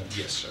correct on that?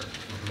 Yes, sir.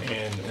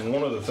 And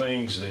one of the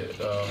things that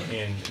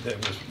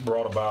was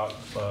brought about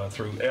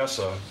through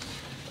ESSA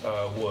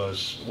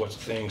was what's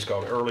things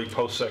called early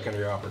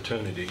post-secondary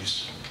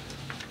opportunities.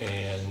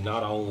 And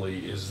not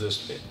only is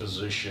this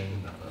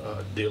position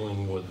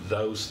dealing with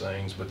those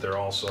things, but they're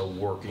also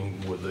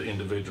working with the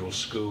individual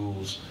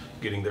schools,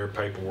 getting their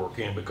paperwork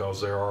in,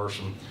 because there are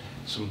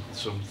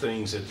some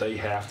things that they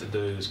have to do.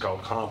 It's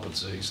called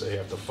competencies. They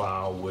have to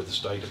file with the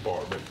State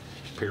Department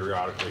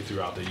periodically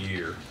throughout the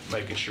year,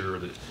 making sure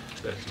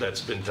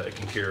that's been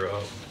taken care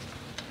of.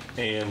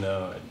 And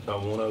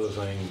one other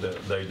thing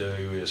that they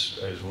do is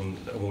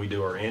when we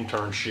do our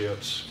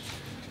internships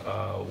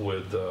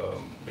with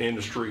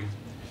industry,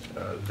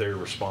 they're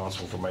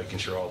responsible for making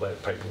sure all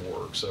that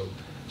paperwork. So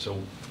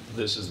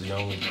this is the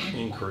only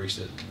increase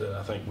that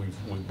I think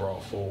we've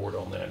brought forward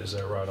on that. Is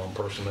that right, on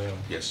personnel?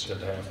 Yes. That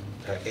happened.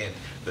 And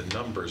the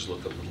numbers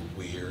look a little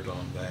weird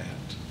on that,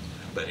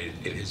 but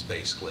it is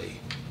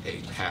basically a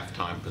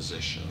half-time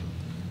position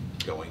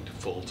going to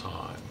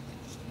full-time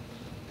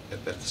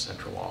at the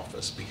central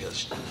office, because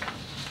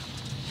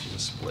she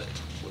was split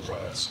with one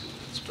of the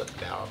students. But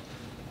now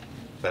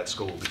that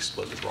school will be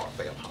split with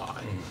Rockvale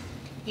High.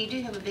 You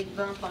do have a big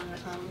bump on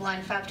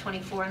line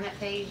 524 on that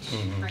page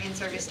for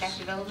in-service staff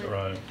development.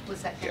 Right.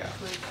 What's that Yeah.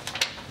 include?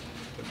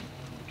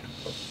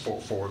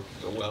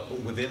 Well,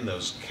 within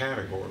those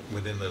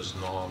within those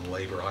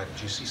non-labor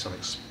items, you see some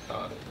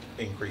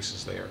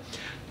increases there.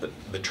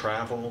 The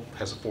travel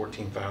has a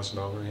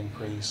 $14,000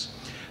 increase.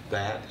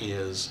 That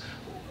is,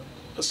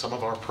 some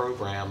of our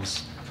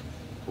programs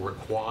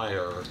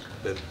require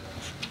that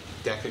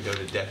DECA go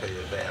to DECA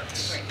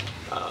events,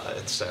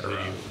 et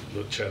cetera.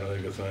 The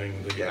Chattanooga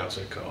thing, the guys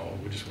they call,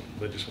 they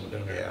just went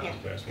down there. Yeah,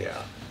 last week.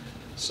 yeah.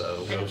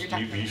 So,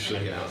 You've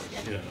seen yeah.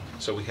 that, yeah.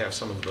 So we have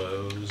some of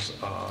those.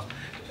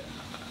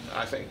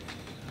 I think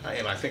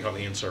on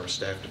the in-service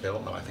staff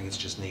development, I think it's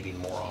just needing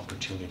more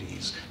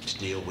opportunities to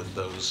deal with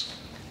those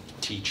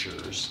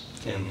teachers.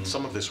 And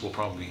some of this will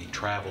probably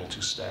travel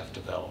to staff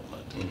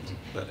development,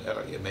 but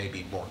it may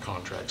be more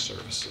contract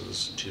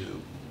services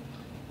to.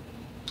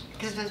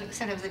 Because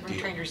sometimes they bring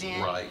trainers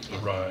in. Right.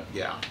 Right.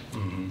 Yeah.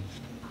 Mm-hmm.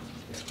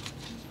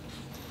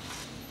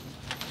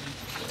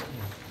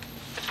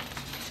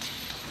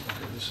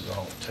 Okay, this is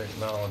all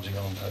technology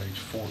on page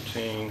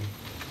 14.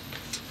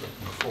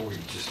 Before it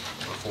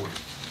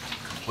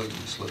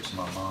completely slips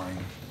my mind,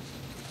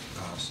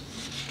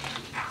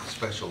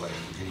 special ed,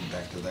 getting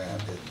back to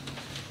that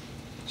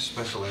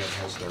special ed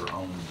has their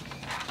own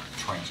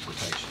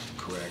transportation,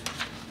 correct?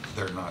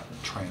 They're not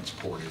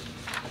transported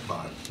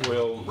by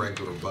Well,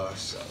 regular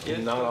bus?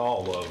 not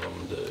all of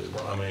them do.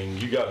 I mean,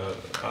 you got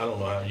I don't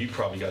know how, you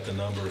probably got the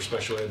number of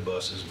special ed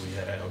buses we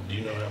have. Do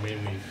you know how many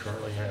we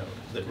currently have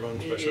that run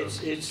special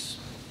ed?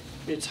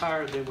 It's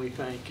higher than we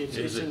think. It's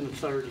Is it? in the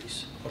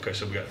 30s Okay,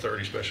 so we got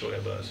 30 special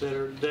ed buses.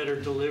 that are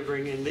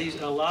delivering, and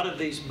a lot of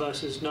these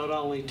buses not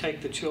only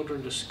take the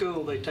children to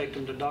school, they take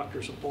them to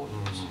doctor's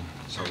appointments.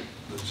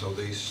 So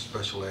these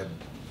special ed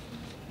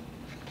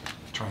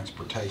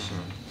transportation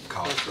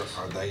costs,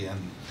 are they in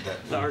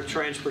that? Our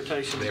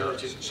transportation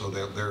budget. So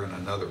they're in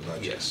another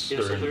budget? Yes.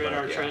 Yes, so they're in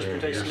our back.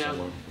 transportation They're now.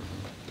 somewhere.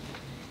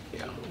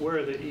 Yeah. Where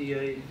are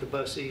the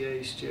bus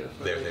EAs, Jeff?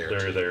 They're there.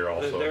 They're there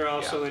also. They're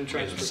also Yeah. in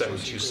transportation.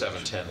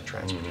 727, 710, the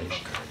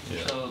transportation.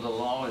 Yeah. So the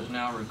law is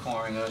now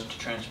requiring us to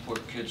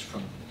transport kids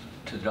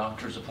to the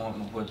doctor's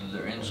appointment, whether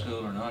they're in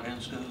school or not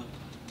in school?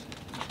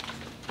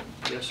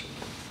 Yes, sir.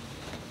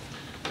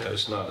 Yeah,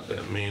 it's not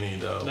that many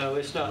though. No,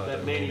 it's not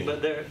that many,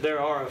 but there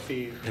are a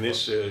few. And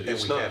it's And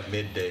we not. have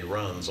midday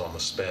runs on the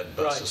sped Right,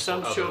 buses for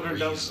some other children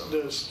don't,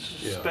 the reasons.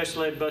 Yeah.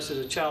 special ed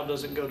buses, a child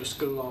doesn't go to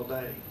school all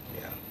day.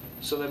 Yeah.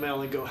 So they may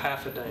only go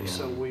half a day.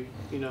 So we,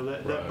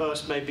 that Right.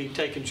 bus may be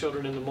taking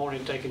children in the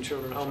morning, taking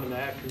children home in the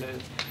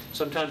afternoon.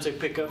 Sometimes they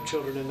pick up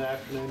children in the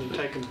afternoon and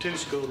take them to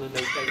school, and then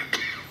they take,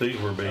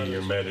 These would be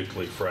your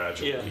medically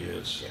fragile Yeah.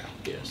 kids.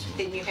 Yeah. yes,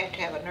 Then you have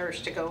to have a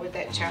nurse to go with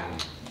that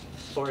child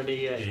or an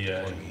EA.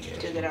 Yeah.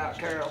 to the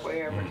doctor or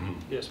wherever.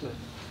 Yes, ma'am.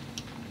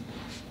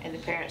 And the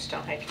parents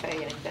don't have to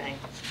pay anything.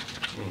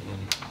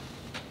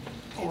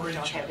 Or We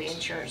don't have insurance.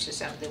 insurance or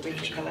something that we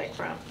can collect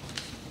from.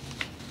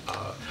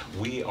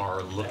 We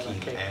are looking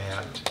Okay.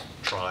 at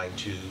trying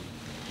to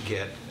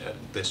get,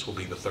 this will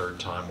be the third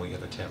time we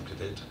have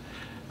attempted it.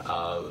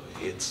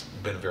 It's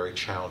been a very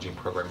challenging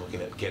program,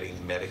 looking at getting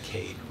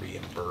Medicaid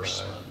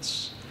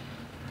reimbursements.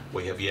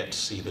 We have yet to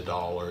see the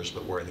dollars,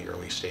 but we're in the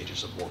early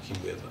stages of working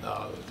with,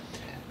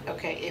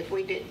 Okay, if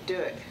we didn't do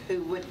it,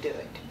 who would do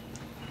it?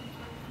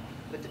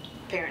 Would the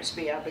parents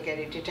be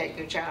obligated to take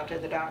their child to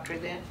the doctor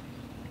then?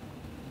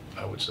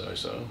 I would say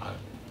so.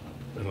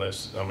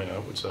 Unless, I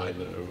would say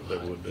that there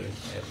would be.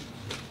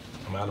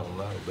 I don't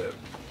know, but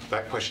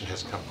that question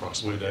hasn't come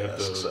across my we'd have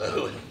desk,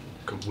 so. to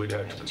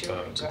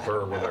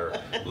confer with our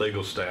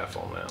legal staff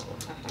on that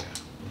one.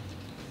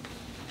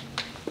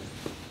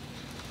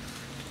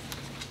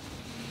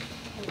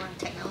 And we're on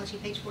technology,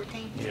 page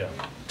 14. Yeah,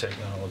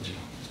 technology.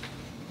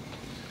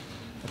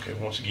 Okay,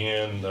 once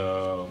again,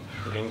 the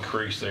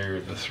increase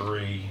there, the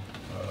 3,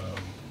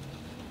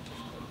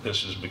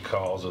 this is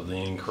because of the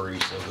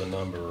increase of the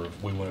number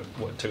of, we went,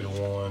 2 to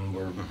 1,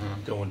 we're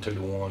going 2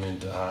 to 1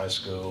 into high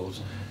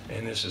schools,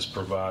 and this is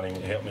providing,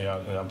 help me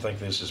out, and I think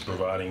this is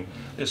providing,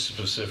 this is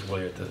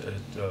specifically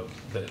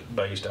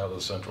based out of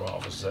the central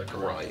office, is that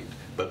correct? Right,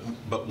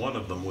 but one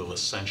of them will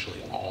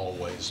essentially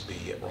always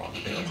be at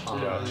Rockdale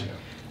High. Gotcha.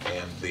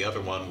 And the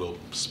other one will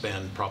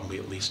spend probably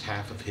at least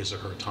half of his or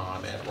her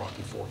time at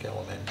Rocky Fork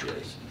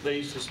Elementary. They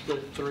used to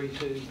split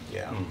 3-2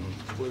 Yeah.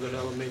 with an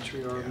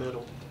elementary or a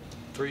middle.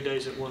 3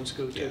 days at one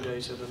school, 2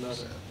 days at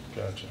another.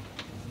 Gotcha.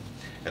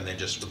 And then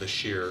just with the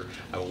sheer,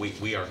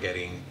 we are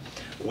getting,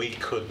 we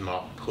could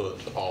not put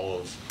all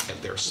of,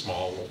 and they're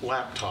small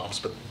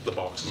laptops, but the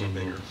boxes are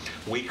bigger.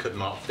 We could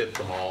not fit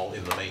them all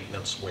in the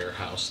maintenance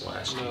warehouse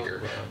last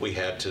year. We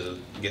had to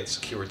get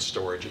secured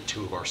storage at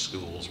 2 of our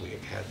schools. We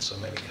had so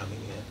many coming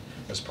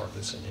in as part of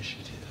this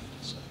initiative.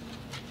 So.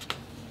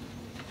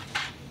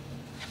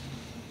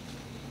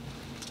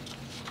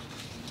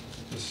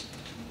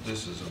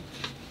 This is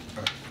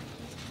a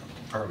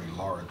fairly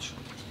large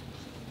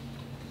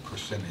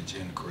percentage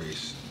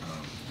increase.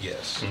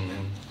 Yes.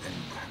 And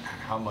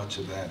how much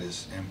of that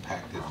is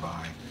impacted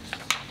by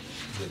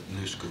the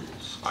new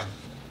schools?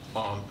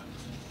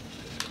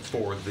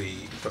 For the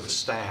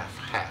staff,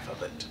 half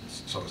of it.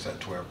 So is that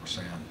 12%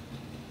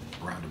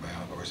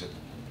 roundabout, or is it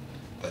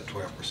that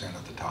 12%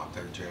 at the top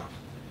there, Jeff?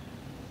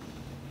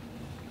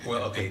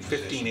 Well, okay, In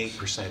positions.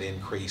 15.8%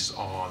 increase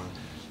on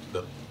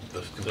the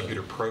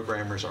computer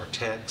programmers, our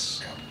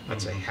techs. I'd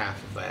say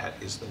half of that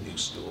is the new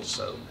school,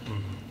 so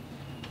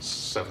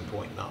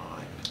 7.9. Okay.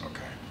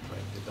 If I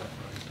did that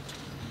right.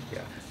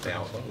 Yeah.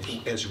 Now,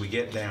 as we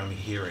get down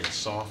here in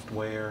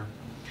software,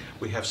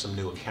 we have some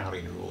new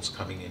accounting rules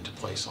coming into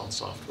place on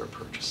software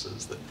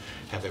purchases that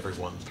have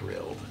everyone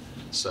thrilled.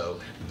 So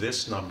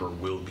this number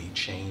will be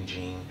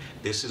changing.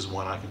 This is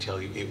one I can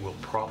tell you, it will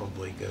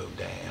probably go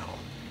down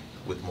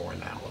with more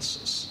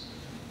analysis.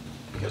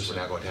 Because we're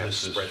now going to have to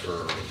This is spread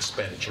for the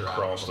expenditure out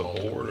across the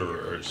multiple board, or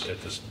years. it's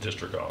at this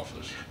district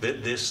office?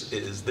 This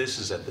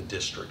is at the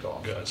district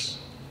office.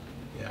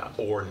 Gotcha.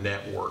 Yeah, or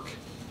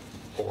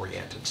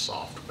network-oriented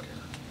software.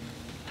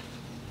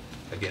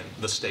 Again,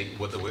 the state,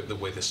 the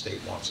way the state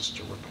wants us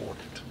to report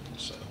it,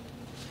 so.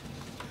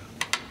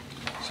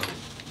 So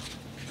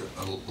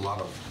a lot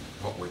of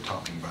what we're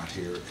talking about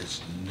here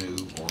is new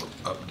or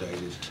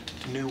updated?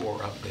 New or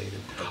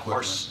updated.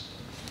 Equipment?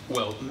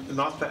 Well,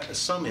 not that,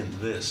 some in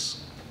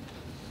this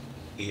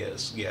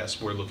is,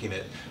 yes, we're looking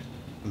at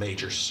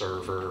major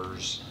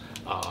servers,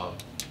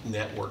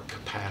 network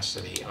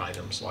capacity,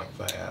 items like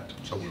that.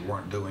 So we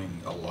weren't doing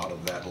a lot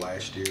of that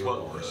last year,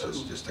 Well, or is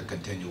this just a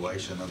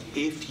continuation of?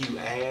 If you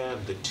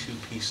add the two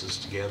pieces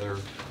together,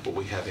 what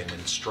we have in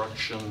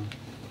instruction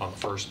on the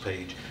first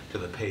page to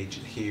the page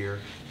here,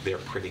 they're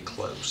pretty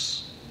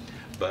close.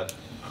 But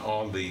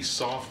on the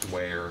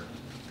software,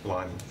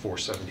 line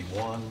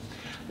 471,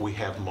 we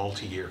have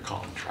multi-year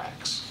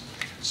contracts.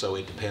 So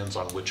it depends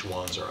on which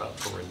ones are up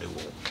for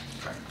renewal.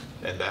 Okay.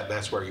 And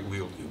that's where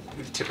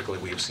typically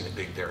we have seen a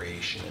big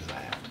variation in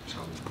that.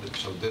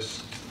 So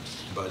this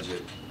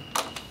budget,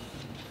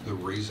 the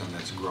reason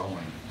it's growing,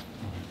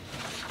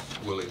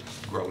 will it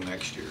grow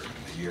next year,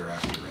 the year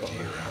after, and the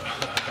year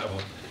after?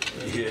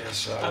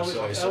 Yes, I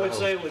would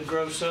say it would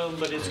grow some,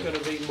 but it's going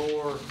to be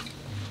more,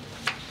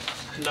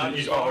 not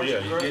as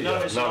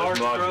large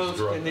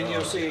growth, and then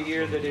you'll see a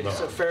year that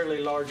it's a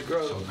fairly large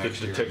growth. So It's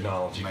the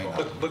technology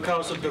part.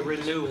 Because of the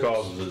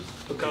renewals.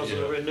 Because of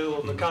the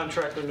renewal, the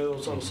contract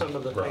renewals on some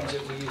of the things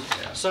that we use.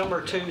 Some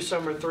are 2,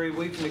 some are 3.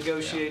 We've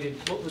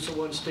negotiated, what was the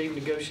one Steve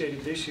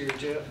negotiated this year,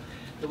 Jeff?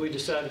 That we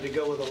decided to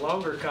go with a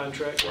longer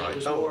contract that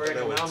was more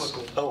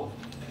economical.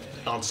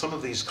 On some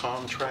of these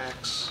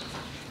contracts,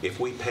 if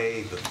we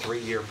pay the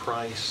 3-year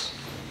price,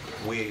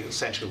 we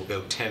essentially will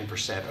go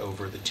 10%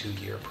 over the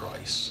 2-year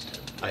price.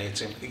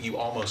 You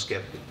almost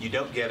get, you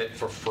don't get it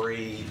for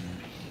free,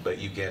 but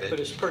you get it.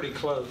 But it's pretty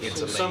close. It's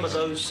And some of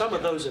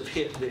amazing. those have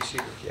hit this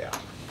year.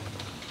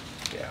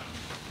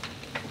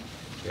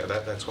 Yeah,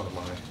 that's one of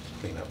my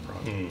cleanup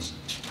projects.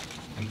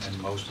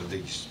 And most of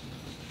these,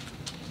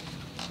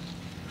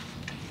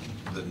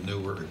 the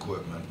newer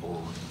equipment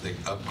or the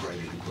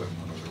upgraded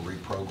equipment or the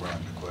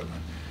reprogrammed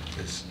equipment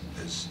is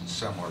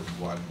similar to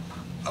what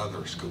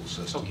other school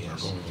systems are going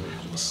through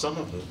as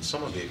well.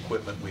 Some of the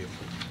equipment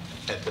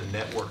at the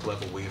network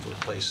level we've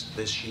replaced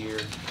this year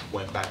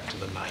went back to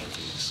the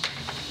 90s.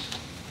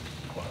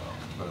 Wow.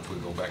 But if we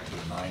go back to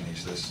the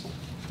 90s, this,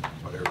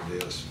 whatever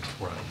it is,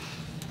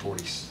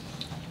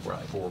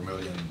 Right.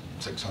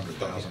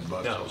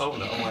 $44,600,000. No,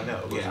 I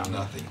know, was yeah.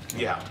 nothing.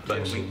 Yeah,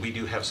 but we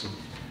do have some,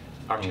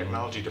 our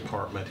technology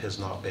department has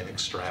not been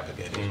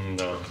extravagant in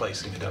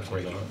replacing and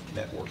upgrading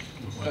network.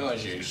 Well,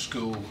 as your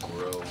school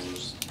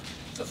grows,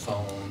 the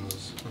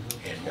phones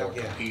and more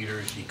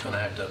computers, you're gonna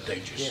have to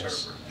update your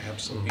server.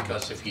 Absolutely.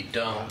 Because if you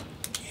don't,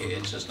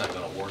 it's just not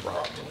gonna work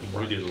properly.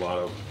 We did a lot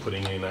of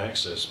putting in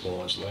access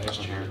points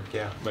last year.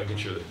 Yeah. Making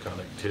sure that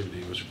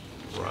connectivity was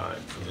right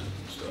for the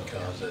stuff.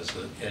 Because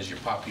as your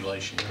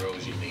population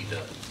grows, you need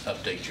to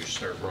update your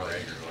server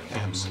regularly.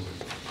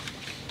 Absolutely.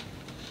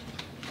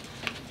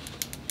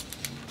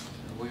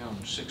 Are we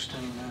on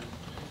 16 now?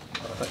 I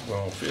think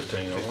we're on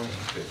 15, aren't we?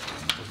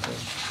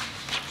 15.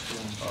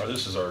 All right,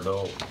 this is our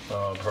adult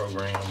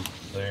program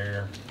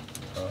there.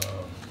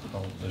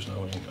 There's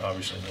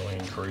obviously no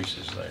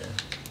increases there,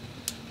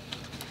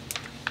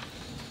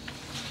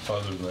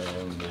 other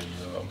than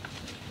the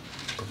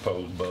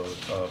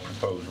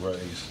proposed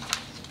raise.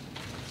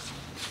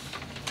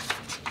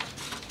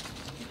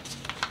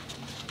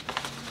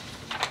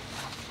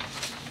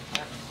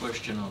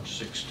 Question on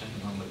 16,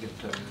 I'm gonna get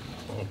there.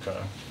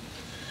 Okay.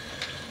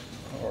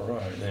 All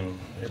right, then,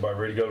 everybody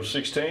ready to go to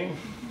 16?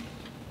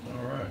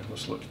 All right,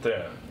 let's look at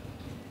that.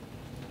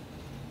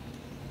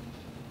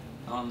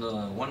 On the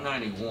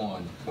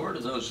 191, where do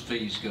those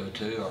fees go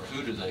to, or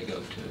who do they go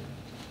to?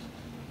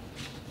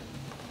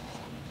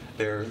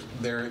 They're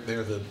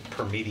the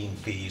per meeting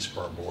fees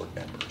for our board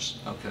members.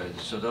 Okay,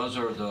 so those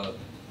are the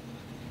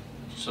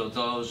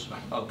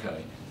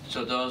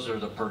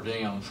per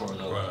diem for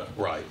the...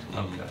 Right.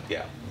 Okay.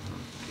 Yeah.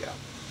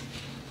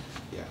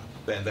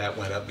 And that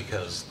went up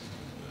because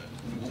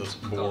the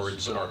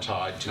boards are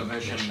tied to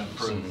Commission commissions.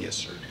 approved. Yes,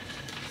 sir.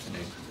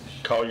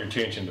 Call your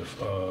attention to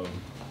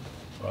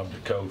the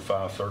code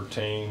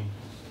 513.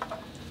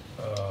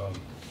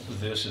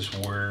 This is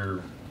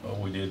where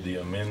we did the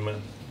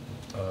amendment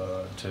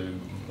to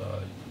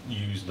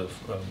use the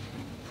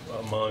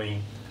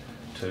money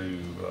to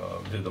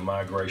do the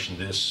migration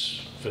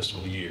this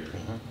fiscal year.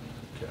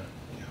 Okay.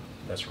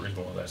 That's the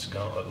reason why that's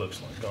gone. It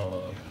looks like gone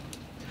up.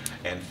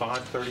 And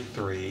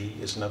 533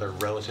 is another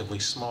relatively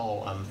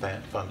small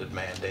unfunded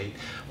mandate.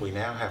 We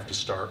now have to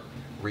start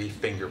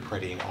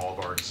re-fingerprinting all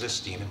of our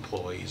existing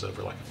employees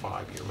over like a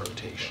 5-year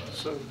rotation.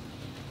 So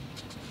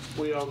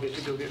we all get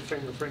to go get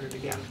fingerprinted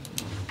again.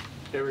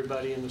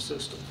 Everybody in the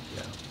system.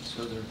 Yeah.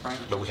 So they're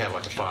But we have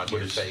like a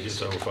 5-year phase.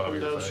 It's over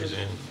 5-year phase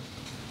in.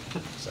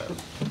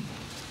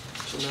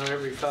 So now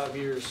every 5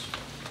 years,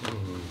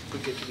 we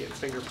get to get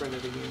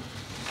fingerprinted again.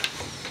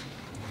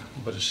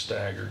 But it's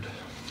staggered.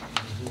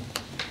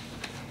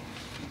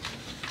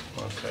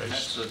 Okay.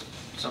 That's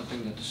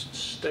something that the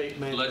State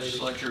mandated.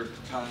 legislature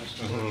passed.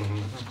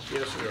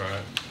 Yes, sir. You're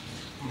right.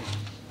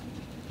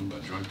 What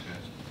about drug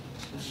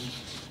tests?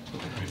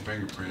 Your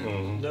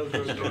fingerprint? No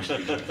drug test.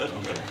 Okay,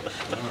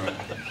 all right.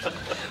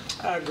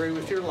 I agree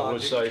with your I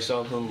would logic. say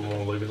something,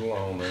 we'll leave it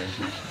alone then.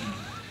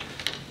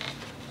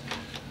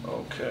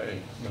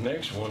 Okay, the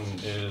next one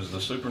is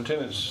the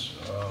superintendent's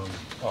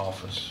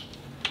office.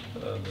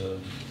 The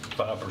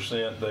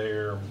 5%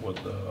 there with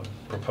the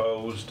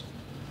proposed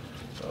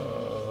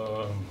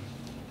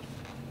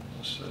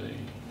Let's see.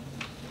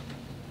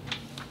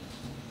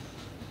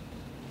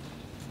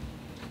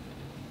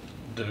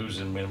 Dues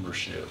and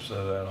memberships,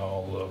 so that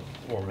all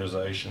the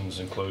organizations,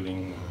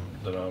 including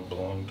that I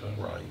belong to.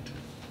 Right,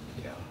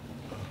 yeah.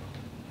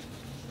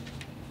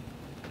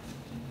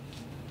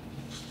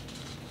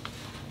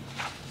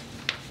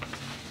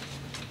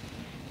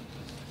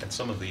 And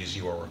some of these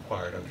you are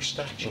required under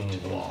statute to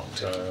belong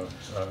to.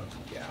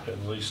 Yeah.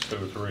 At least 2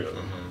 or 3 of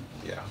them.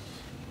 Yeah.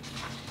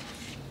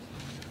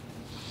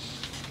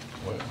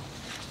 Well,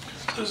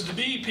 Does the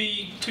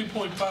BEP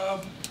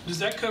 2.5, does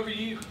that cover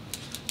you?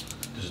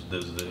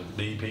 does the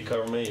BEP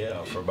cover me?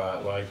 Yeah, for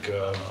about like,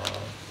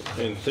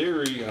 in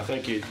theory, I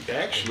think it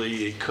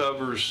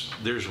covers,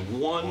 there's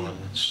one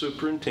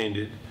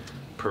superintendent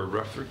per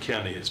Rutherford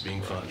County that's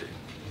being funded.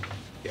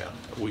 Yeah.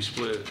 We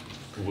split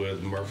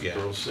with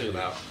Murfreesboro City.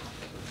 About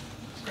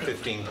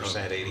 15%,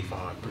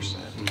 85%.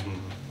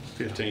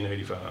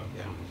 1585.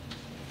 Yeah.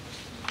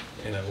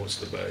 And then what's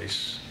the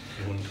base?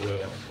 112.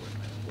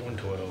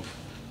 112.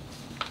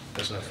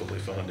 That's not fully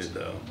funded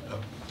though.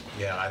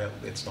 Yeah,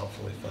 it's not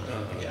fully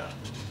funded, yeah.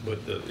 But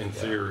in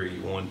theory,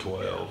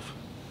 112.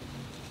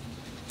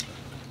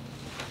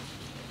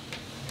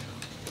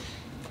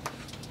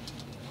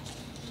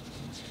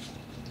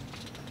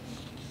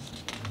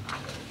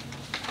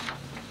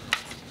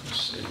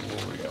 Let's see,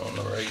 where we on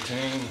number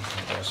 18?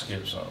 I'll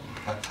skip something.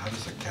 How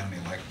does a county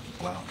like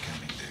Blount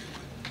County do?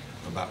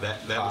 About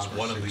That was 5 or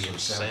one of 6 the or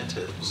 7?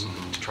 incentives to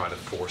try to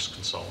force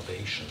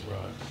consolidation.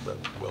 Right. But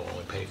we'll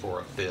only pay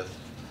for a fifth,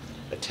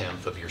 a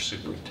tenth of your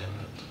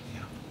superintendent.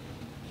 Yeah.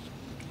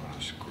 What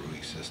a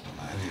screwy system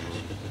that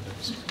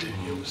is.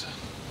 It was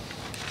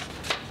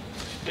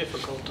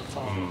difficult to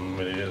follow.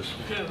 It is.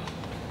 Yeah.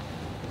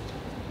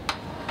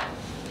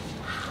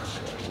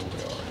 Okay, where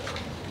we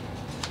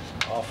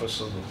are now. Office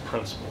of the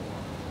Principal.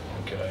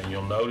 Okay,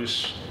 you'll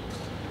notice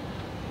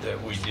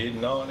that we did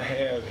not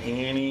have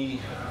any,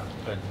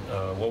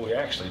 well, we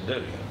actually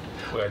do.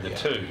 We had the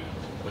 2,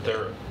 but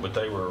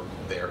they were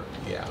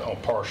on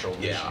partial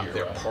this year. Yeah,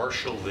 they're right?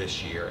 partial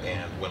this year,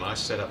 and when I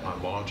set up my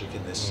logic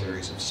in this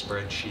series of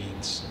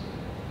spreadsheets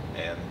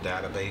and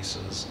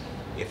databases,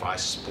 if I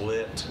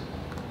split,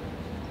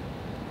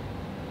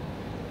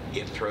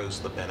 it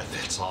throws the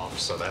benefits off,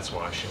 so that's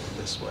why I show it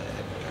this way.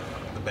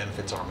 The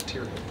benefits are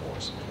material for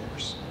us, of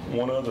course.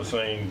 One other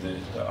thing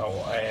that I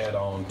will add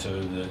on to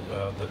that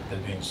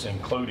is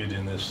included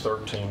in this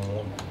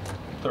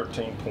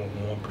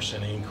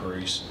 13.1%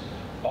 increase,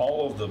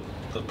 all of the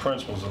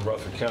principals in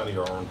Rutherford County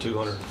are on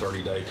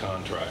 230-day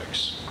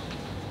contracts.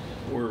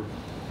 We're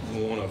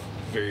one of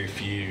very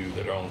few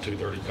that are on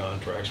 230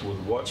 contracts with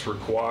what's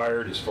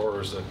required as far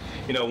as the,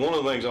 one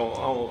of the things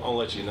I'll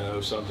let you know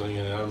something,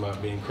 and I'm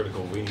not being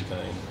critical of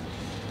anything.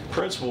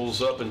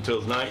 Principals up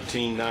until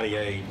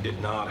 1998 did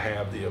not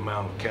have the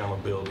amount of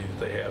accountability that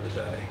they have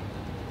today.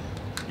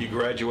 You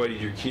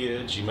graduated your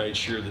kids, you made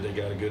sure that they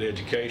got a good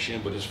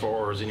education, but as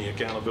far as any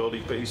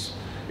accountability piece,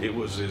 it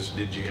was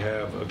did you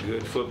have a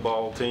good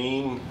football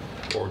team,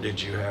 or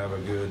did you have a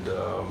good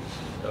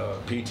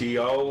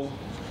PTO,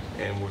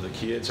 and were the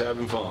kids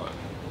having fun?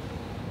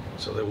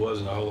 So there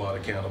wasn't a whole lot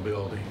of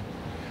accountability.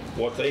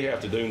 What they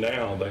have to do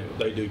now,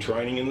 they do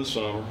training in the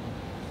summer.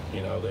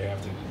 They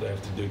have to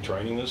do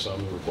training this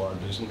summer, required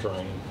to do some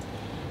training.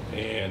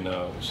 And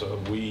so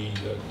we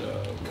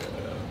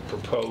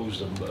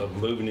proposed of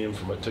moving in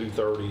from a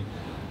 230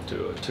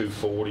 to a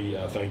 240.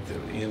 I think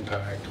the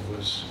impact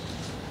was,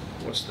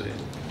 what's the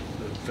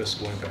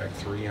fiscal impact,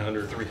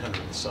 300?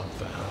 300 and some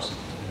thousand.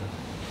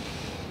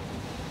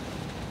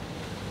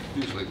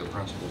 Yeah. Usually the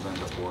principals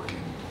end up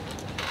working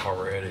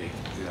Already.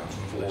 Yeah,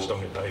 They just don't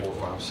get paid for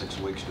 4, 5, 6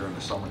 weeks during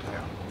the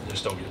summertime.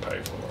 Just don't get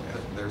paid for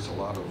it. There's a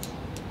lot of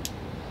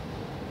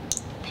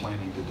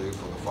planning to do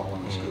for the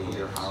following school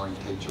year, hiring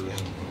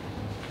teachers,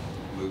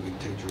 moving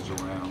teachers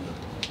around,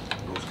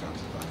 those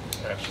kinds of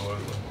things.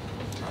 Absolutely.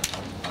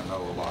 I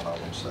know a lot of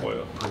them say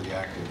Well, pretty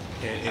active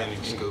at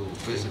the school,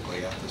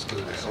 physically at the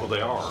school. Well,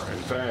 they are.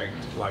 In fact,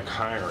 like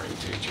hiring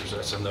teachers,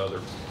 that's another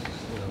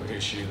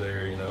issue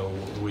there. You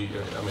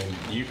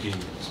can,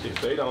 if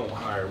they don't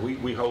hire,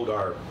 we hold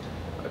our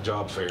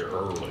job fair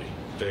early,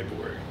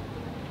 February.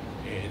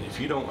 And if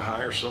you don't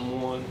hire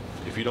someone,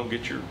 if you don't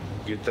get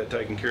that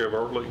taken care of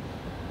early,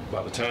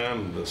 by the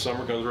time the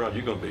summer comes around,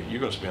 you're going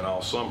to spend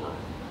all summer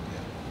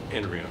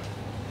interviewing.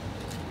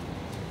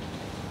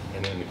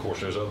 And then, of course,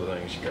 there's other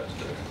things you got to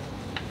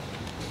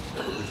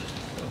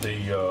do.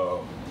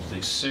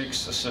 The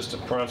 6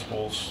 assistant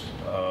principals,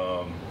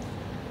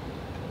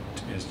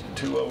 is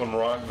 2 of them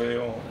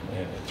Rockville,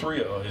 and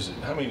 3 of them,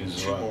 how many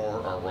is it? 2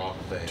 more are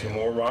Rockville. 2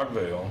 more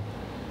Rockville.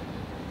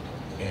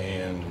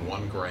 And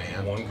 1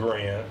 Grant. 1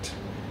 Grant.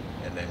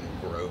 And then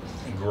Growth.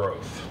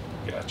 Growth,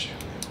 gotcha. Yeah.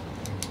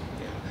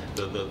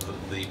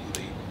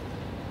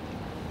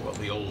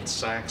 The old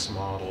SACS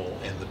model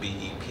and the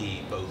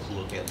BEP both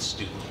look at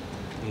student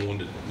 1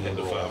 to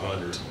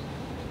 500.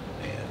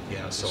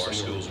 And so our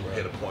schools will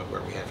hit a point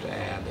where we have to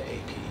add the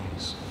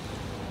APs.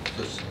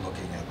 Just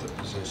looking at the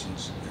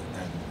positions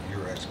and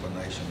your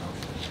explanation of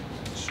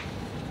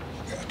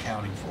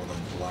accounting for them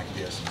like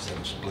this instead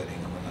of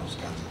splitting them and those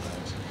kinds of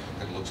things.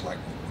 It looks like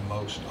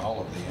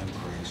all of the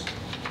increase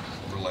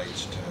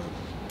relates to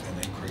an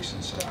increase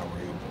in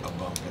salary, a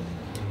bump in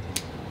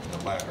the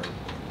ladder,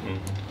 and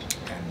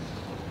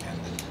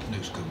the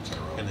new schools that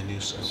are open. And the new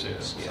schools,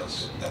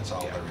 yes. That's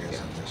all there is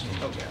in this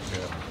one. Okay.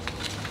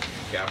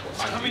 Yeah.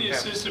 So how many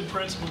assistant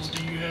principals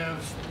do you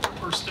have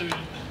per student?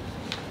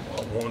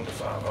 1 to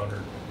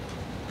 500.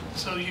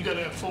 So you got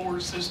to have 4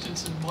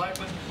 assistants in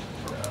Blackman?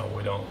 No,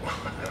 we don't.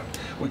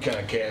 We kind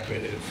of cap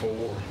it at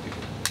 4.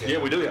 Yeah,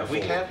 we do have 4.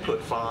 We have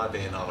put 5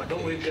 in on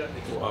occasion.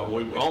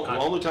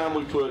 Only time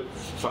we put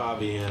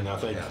 5 in, I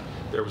think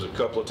there was a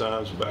couple of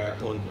times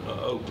back when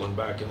Oakland,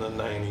 back in the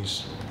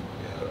 90s,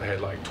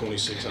 had like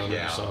 2,600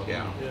 or something.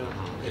 Yeah.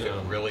 It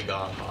really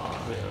got high.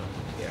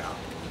 Yeah.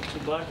 So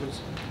Blackman's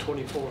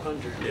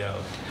 2,400. Yeah.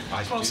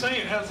 That's what I'm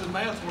saying. How's the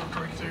math work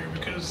right there?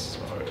 Because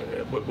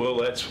well,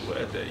 that's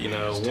once we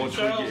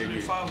 2,000 get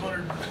and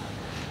 500.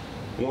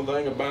 One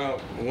thing about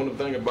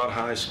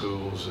high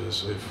schools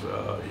is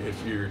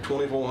if you're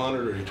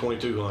 2,400 or you're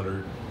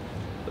 2,200,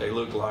 they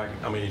look like,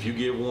 I mean, if you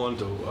give one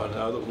to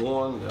another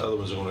one, the other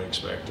one's going to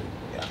expect it.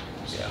 Yeah.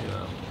 You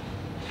know.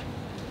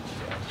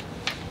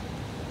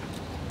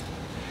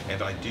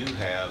 And I do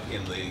have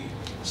in the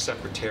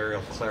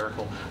secretarial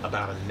clerical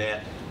about a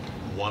net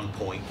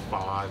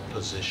 1.5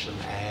 position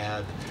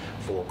add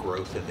for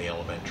growth in the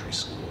elementary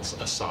schools,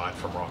 aside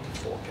from Rocky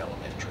Fork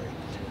Elementary.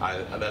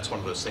 That's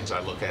one of those things I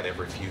look at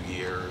every few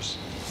years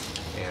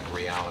and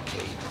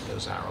reallocate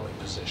those hourly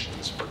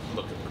positions for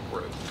looking for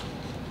growth.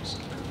 So,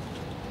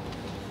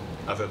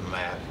 other than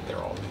that, they're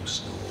all new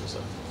schools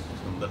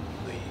and the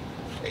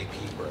AP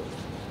growth.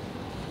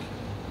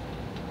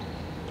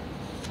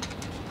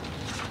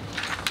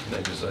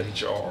 Next is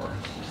HR.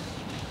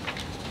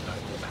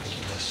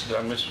 Did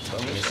I miss? You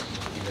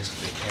missed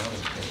the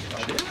accounting page.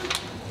 I did?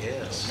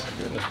 Yes. Oh my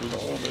goodness, we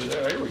don't want to do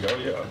that. Here we go,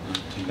 yeah.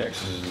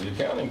 Next is the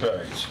accounting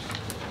page.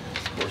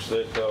 Of course,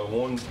 that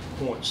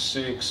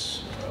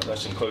 1.6,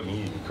 that's including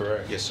you,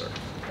 correct? Yes, sir.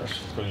 That's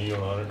including you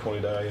on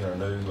 120 day and our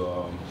new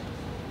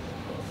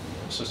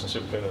assistant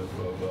superintendent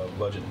of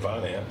budget and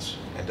finance.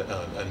 And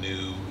a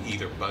new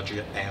either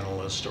budget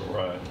analyst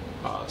or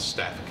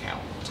staff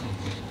accountant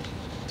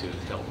to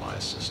help my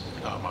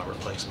my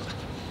replacement.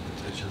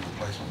 Is your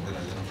replacement been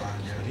identified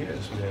yet?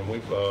 Yes, and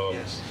we've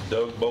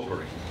Doug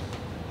Bowlery.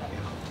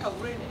 Oh,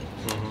 really?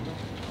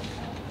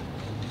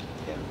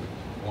 Yeah.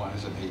 Why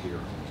isn't he here?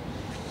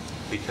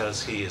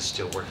 Because he is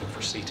still working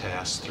for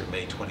CTAS through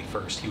May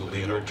 21st. He will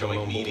be at our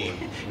joint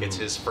meeting. It's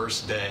his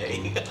first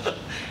day,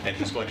 and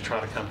he's going to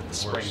try to come to the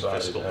spring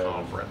fiscal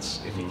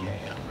conference if he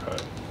can.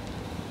 Right.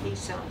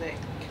 He's on the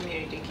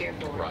community care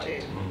board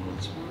too.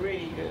 It's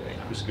really good.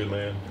 He's a good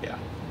man. Yeah,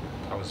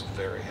 I was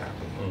very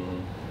happy.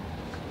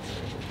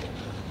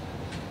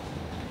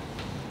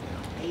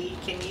 He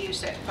can use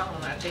that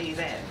phone, I'll tell you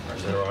that.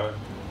 Is that right?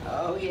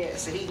 Oh,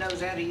 yes, he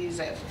knows how to use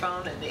that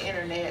phone and the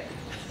internet.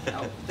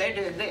 Oh, they're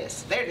doing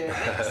this, they're doing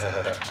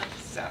this.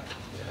 So.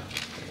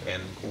 Yeah.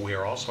 And we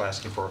are also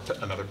asking for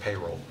another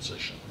payroll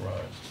position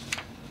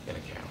in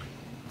accounting.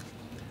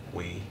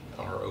 We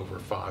are over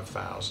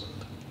 5,000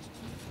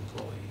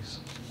 employees.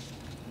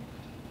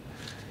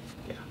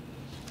 Yeah.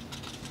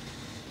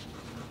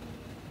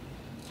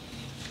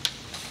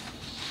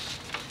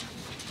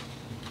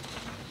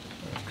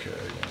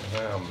 Okay,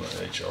 now I'm the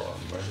HR.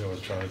 Maybe I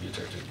was trying to get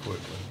there too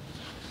quickly.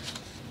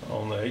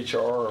 On the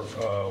HR,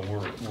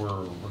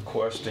 we're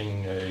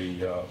requesting a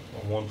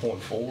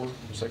 1.4.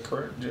 Is that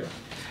correct, Jeff?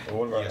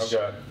 Yes. I've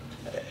got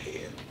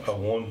a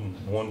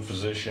one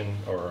physician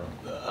or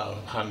a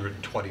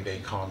 120-day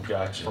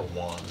contract for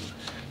one.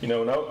 You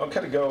know, and I'll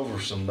kind of go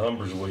over some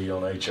numbers with you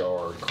on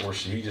HR. Of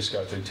course, he just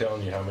got through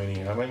telling you how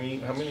many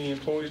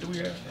employees do we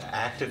have?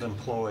 Active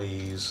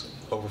employees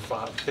over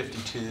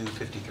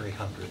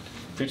 5,300.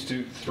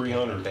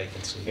 5,300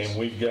 vacancies. And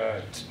we've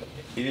got,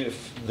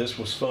 if this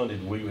was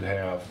funded, we would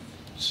have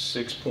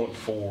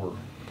 6.4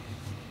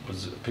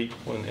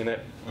 people in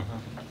that.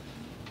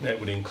 That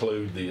would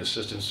include the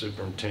assistant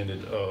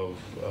superintendent of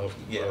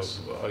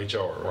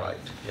HR, right?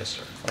 Yes,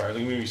 sir. All right,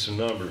 let me give you some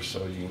numbers.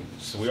 So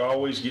we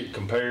always get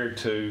compared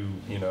to,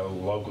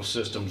 local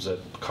systems that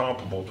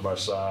comparable to our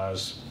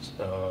size.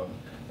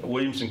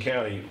 Williamson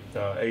County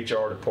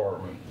HR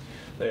department,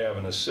 they have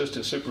an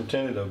assistant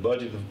superintendent of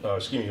budget,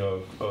 of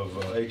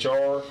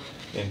HR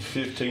and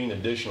 15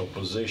 additional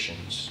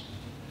positions.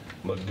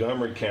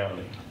 Montgomery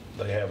County,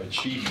 they have a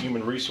chief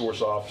human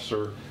resource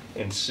officer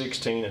and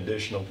 16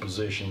 additional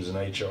positions in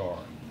HR.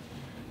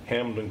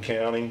 Hamilton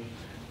County,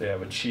 they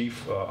have a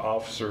chief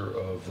officer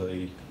of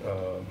the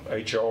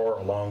HR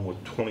along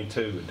with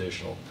 22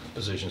 additional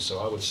positions. So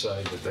I would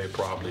say that they're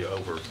probably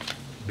over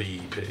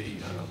BEP.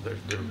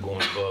 They're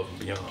going above and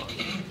beyond.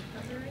 Yeah.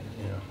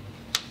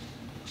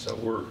 So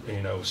we're,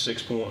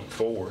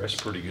 6.4, that's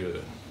pretty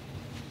good.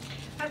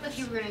 I don't know if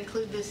you were going to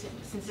include this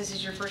since this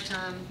is your first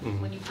time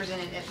when you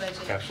presented at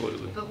budget.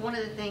 Absolutely. But one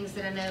of the things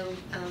that I know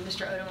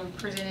Mr. Odom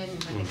presented,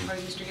 and I think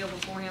probably Mr. Gill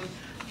before him,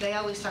 they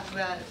always talk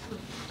about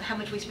how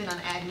much we spend on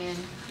admin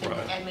and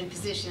Right. admin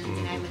positions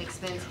and admin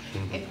expense,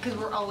 because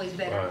we're always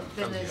better Right.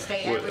 than the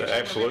state Well, average.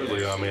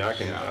 absolutely. I mean, I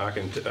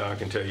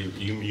can tell you,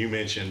 you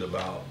mentioned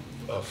about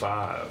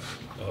 5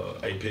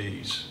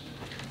 APs.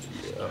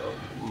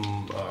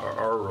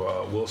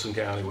 Our Wilson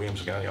County,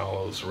 Williamson County,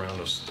 all those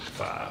surround us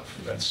 5.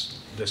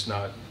 That's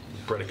not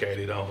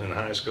predicated on in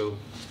high school,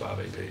 5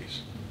 APs.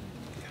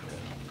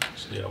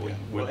 Yeah,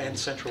 Well, and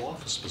central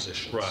office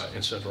positions. Right,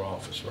 in central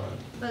office, right.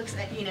 Folks,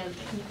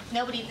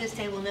 nobody at this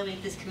table, nobody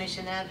at this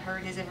commission that I've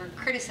heard has ever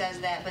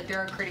criticized that, but there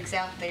are critics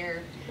out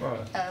there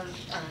Right. of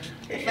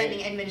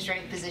funding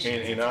administrative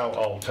positions. And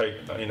I'll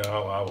take,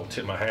 I will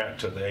tip my hat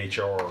to the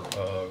HR.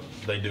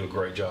 They do a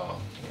great job,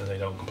 and they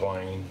don't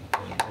complain,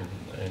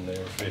 and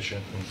they're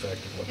efficient and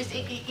effective. Just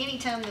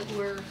anytime that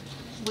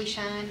we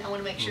shine, I want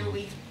to make sure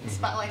we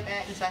spotlight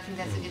that, and so I think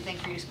that's a good thing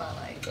for you to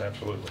spotlight.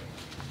 Absolutely.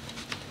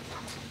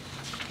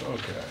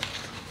 Okay.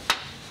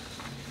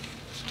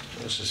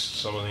 This is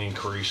some of the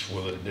increase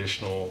with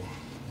additional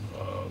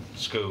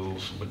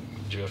schools, but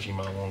Jeff, you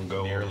might want to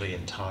go. Nearly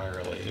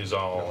entirely is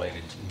all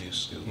related to new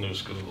schools. New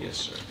schools. Yes,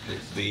 sir.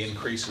 The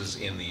increases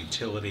in the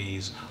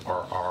utilities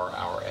are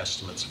our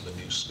estimates for the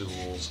new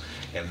schools,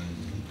 and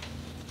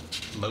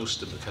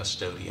most of the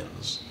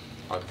custodians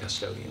are the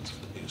custodians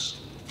for the new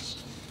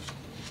schools.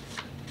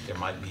 There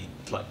might be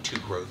like 2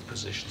 growth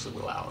positions that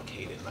we'll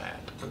allocate in that.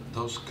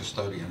 Those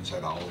custodians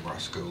at all of our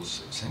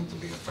schools seem to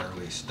be a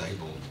fairly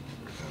stable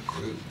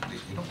group.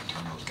 You don't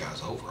turn those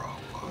guys over a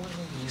whole lot.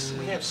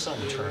 We have some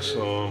turnover.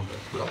 So,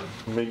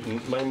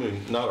 mainly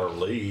not our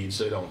leads,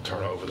 they don't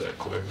turn over that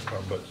quick,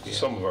 but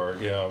some of our,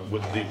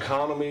 with the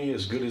economy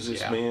as good as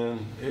it's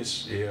been,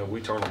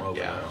 we turn them over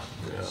now.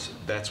 Yeah.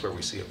 That's where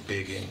we see a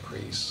big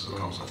increase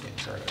because of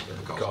turnover.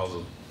 Because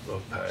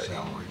of pay.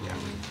 Salary,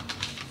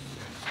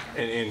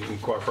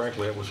 And quite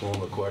frankly, that was one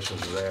of the questions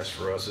that was asked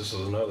for us. This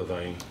is another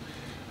thing.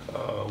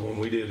 When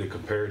we did a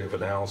comparative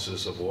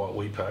analysis of what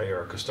we pay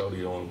our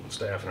custodial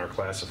staff and our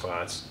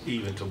classifieds,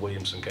 even to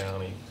Williamson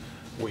County,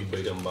 we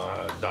beat them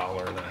by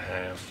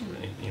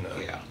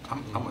 $1.50. Yeah,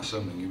 I'm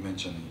assuming you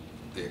mentioned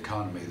the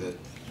economy, that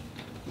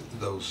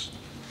those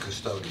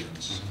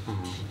custodians,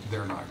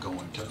 they're not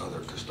going to other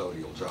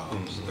custodial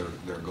jobs.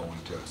 They're going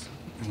to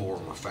more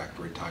of a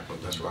factory type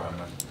of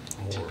environment.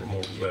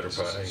 More better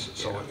pay.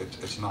 So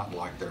it's not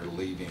like they're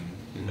leaving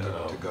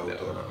to go to.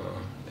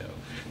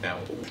 Now,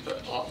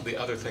 the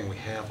other thing we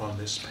have on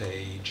this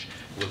page,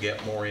 we'll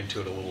get more into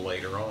it a little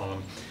later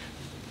on,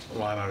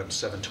 line item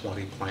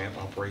 720, plant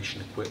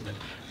operation equipment.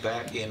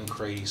 That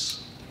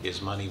increase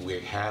is money we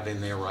have in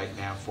there right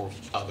now for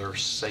other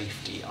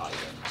safety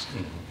items.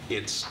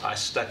 I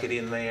stuck it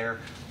in there.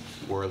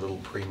 We're a little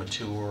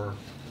premature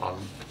on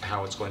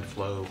how it's going to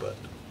flow, but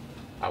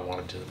I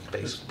wanted to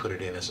basically put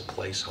it in as a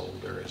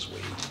placeholder as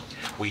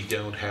we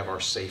don't have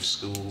our Safe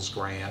Schools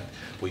grant.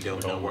 We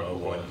don't know what we're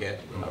going to get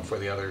for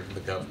the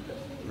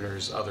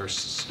governor's other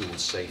school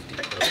safety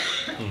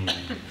program.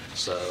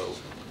 So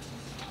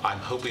I'm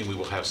hoping we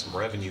will have some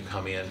revenue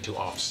come in to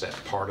offset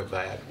part of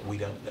that. We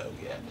don't know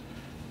yet.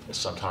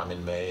 Sometime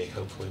in May,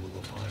 hopefully we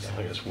will find out. I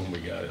think that's when we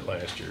got it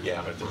last year.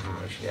 Yeah. Got the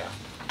information. Yeah.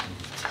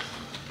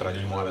 But I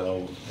didn't want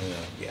to,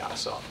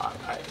 so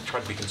I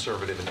tried to be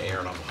conservative and err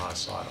on the high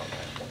side on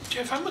that.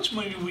 Jeff, how much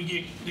money do we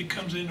get that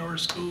comes into our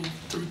school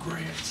through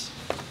grants?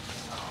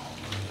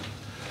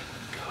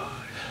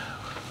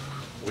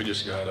 We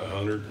just got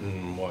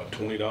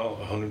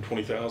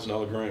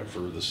 $120,000 grant for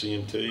the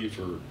CMT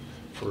for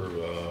our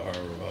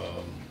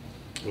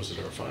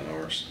our fine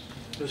arts.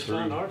 This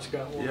fine arts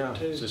got one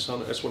too. That's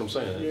what I'm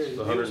saying. Yeah,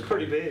 it was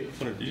pretty big.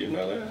 Did you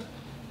know that?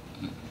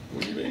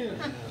 Where you been?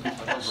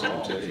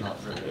 CMT.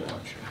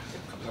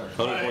 Am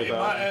I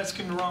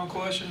asking the wrong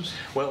questions?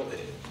 Well,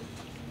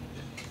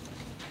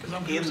 Because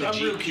I'm in the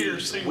real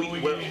curious to see what we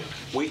get in.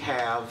 we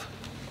have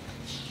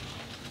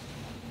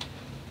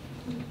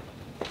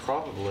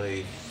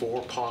probably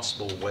 4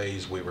 possible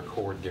ways we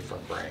record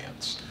different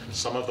grants.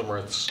 Some of them are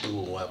at the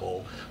school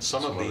level.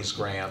 Some of these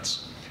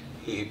grants,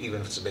 even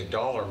if it's a big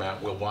dollar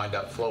amount, will wind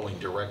up flowing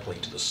directly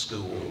to the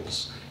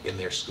schools in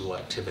their school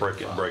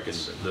activity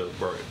funds.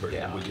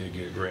 We did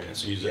get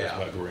grants. Usually that's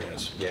about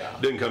grants. Yeah.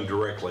 Didn't come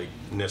directly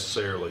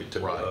necessarily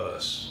to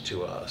us.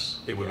 To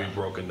us. It would be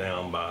broken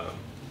down by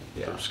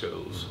for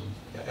schools.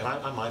 Yeah, and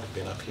I might have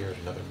been up here at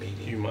another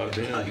meeting. You might have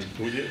been.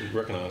 We didn't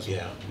recognize them.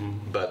 Yeah,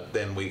 but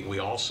then we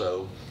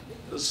also,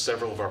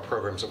 several of our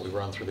programs that we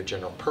run through the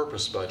general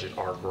purpose budget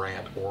are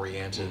grant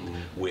oriented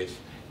with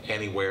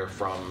anywhere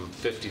from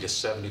 50 to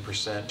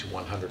 70% to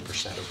 100% of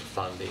the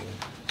funding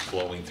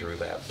flowing through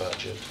that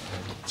budget.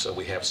 So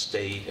we have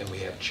state and we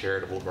have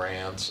charitable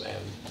grants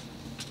and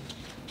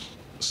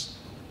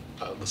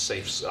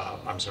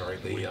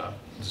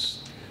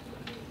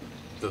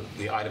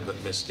the item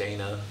that Ms.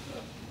 Dana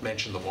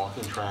mentioned, the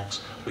walking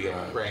tracks, we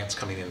have grants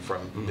coming in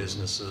from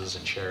businesses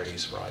and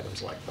charities for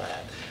items like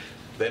that.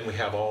 Then we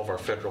have all of our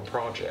federal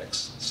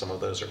projects. Some of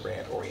those are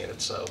grant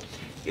oriented, so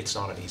it's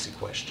not an easy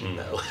question,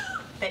 no.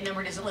 that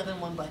number doesn't live in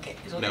one bucket,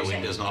 is what No, you're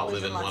saying? it does not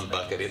lives live in lots one of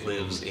bucket. buckets. It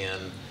lives in,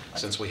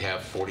 since we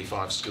have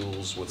 45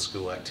 schools with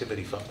school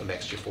activity fund,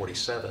 next year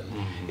 47,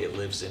 it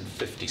lives in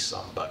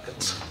 50-some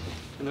buckets.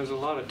 And there's a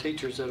lot of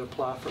teachers that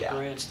apply for Yeah.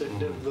 grants that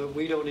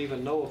we don't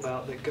even know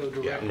about that go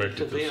directly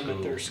to them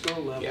at their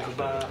school level Yeah. to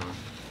buy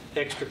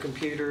extra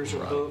computers or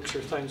Right. books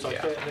or things like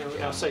Yeah. that.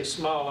 Now, I say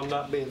small, I'm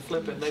not being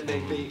flippant, they may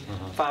be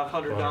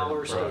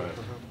 $500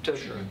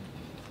 to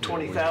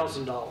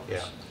 $20,000.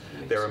 Yeah.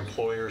 There are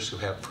employers who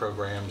have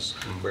programs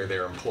where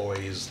their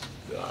employees,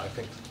 I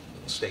think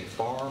State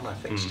Farm, I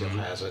think still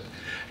has it,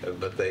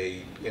 but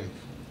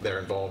they're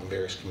involved in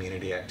various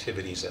community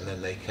activities, and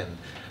then they can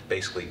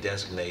basically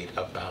designate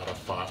about a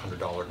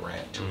 $500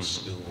 grant to a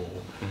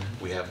school.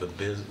 We have the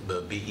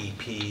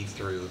BEP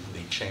through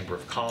the Chamber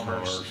of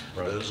Commerce.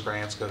 Those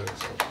grants go to,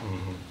 so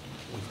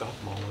we've got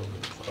them all over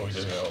the place. Oh, we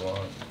do have a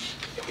lot.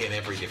 In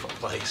every different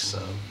place,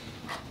 so.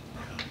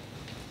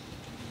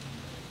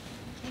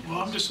 Well,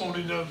 I'm just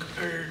wanting to know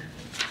compared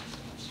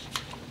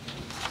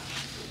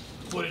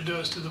what it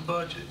does to the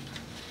budget.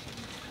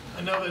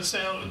 I know that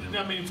sounds,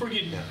 I mean, if we're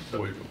getting,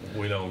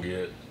 We don't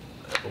get,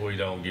 I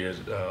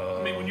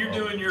mean, when you're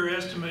doing your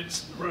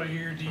estimates right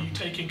here, do you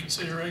take in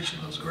consideration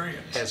those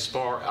grants?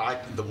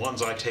 The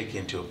ones I take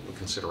into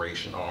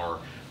consideration are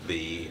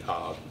the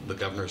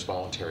governor's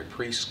voluntary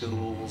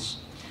preschools,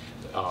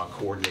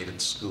 coordinated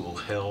school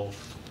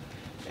health,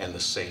 and the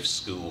safe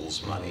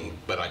schools money,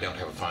 but I don't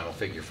have a final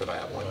figure for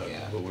that one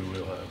yet. But we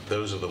will have.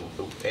 Those are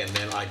and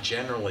then I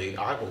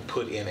will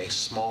put in a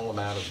small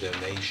amount of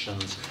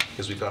donations,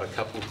 because we've got a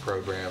couple of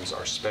programs.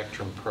 Our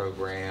Spectrum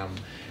program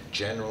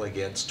generally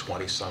gets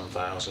 20-some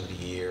thousand a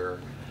year.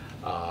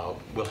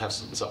 We'll have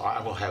so I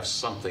will have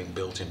something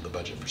built into the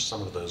budget for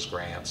some of those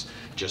grants,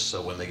 just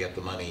so when they get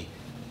the money,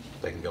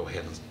 they can go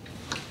ahead and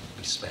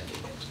be spending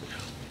it.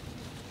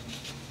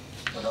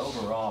 But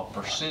overall,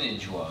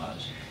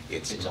 percentage-wise,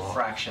 it's a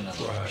fraction of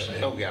a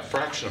percent. Oh, yeah,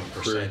 fraction of a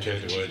percent. Career and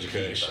technical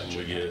education,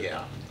 we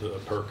get the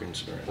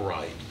Perkins grant.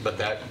 Right, but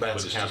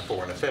that's accounted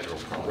for in a federal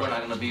program. We're not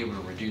going to be able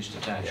to reduce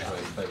the tax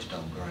rate based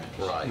on grants.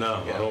 Right.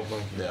 No, yeah. I don't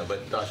think. No,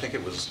 but I think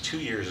it was 2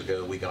 years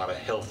ago, we got a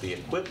healthy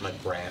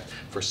equipment grant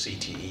for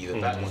CTE,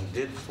 that one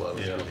did flow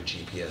through the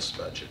GPS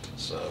budget,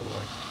 so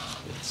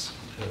it's.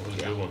 That was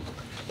a good one.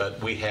 But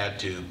we had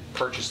to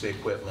purchase the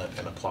equipment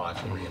and apply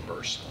for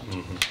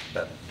reimbursement.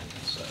 That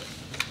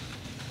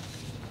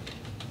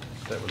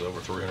was over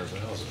 300,000,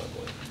 I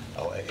believe.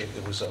 Oh,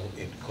 it was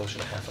closer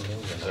to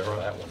 $500,000 for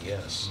that one,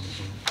 yes.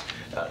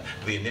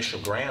 The initial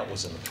grant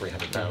was in the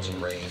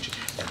 300,000 range,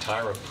 and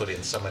Tyra put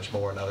in so much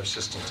more, and other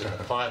systems didn't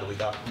apply, that we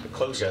got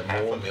close to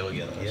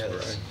 $500,000. Yes.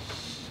 Right.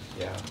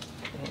 Yeah.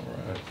 All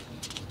right.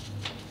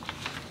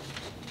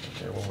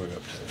 Okay, what are we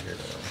up to here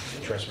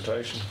now?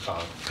 Transportation?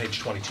 Page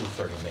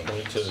 2230,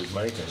 maintenance. 22,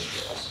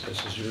 maintenance.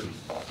 This is your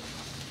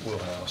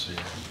wheelhouse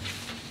here.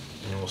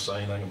 You want to say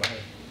anything about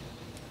it?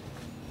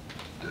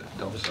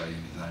 Don't say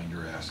anything,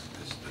 you're asking.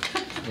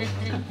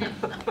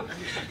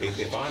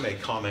 If I may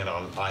comment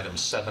on item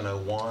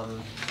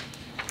 701,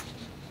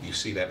 you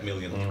see that $1.3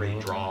 million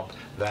drop.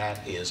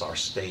 That is our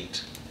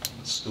state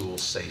school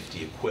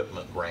safety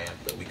equipment grant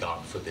that we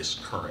got for this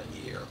current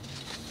year.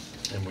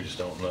 And we just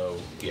don't know.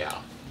 Yeah.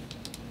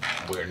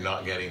 We're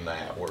not getting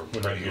that. We're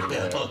not getting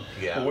that.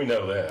 Yeah. Well, we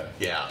know that.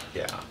 Yeah,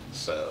 yeah.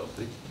 So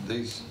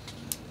These,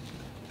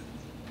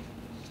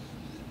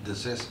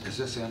 is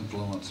this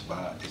influenced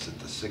by, is it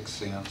the 6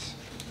 cents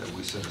that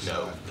we set aside?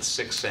 no, the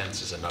 6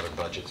 cents is another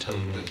budget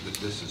total.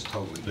 This is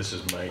totally. This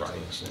is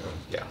maintenance.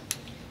 Yeah.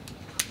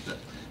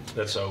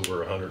 That's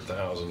over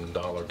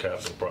 $100,000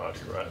 capital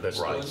project, right? That's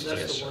Right. That's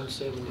Yes, the sir.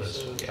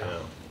 177. Yeah.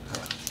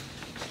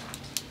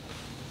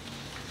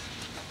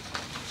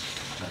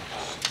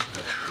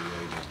 That's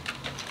created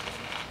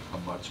a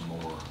much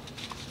more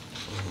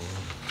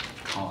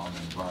calm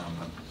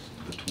environment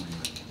between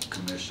the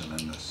commission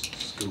and the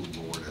school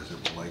board as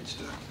it relates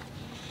to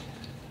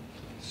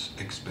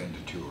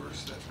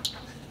expenditures that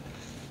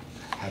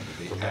have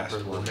to be asked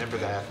for.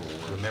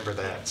 Remember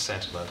that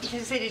sentiment.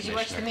 Just say, did you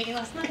watch the meeting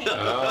last night?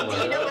 Oh, Do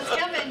you know what's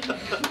coming?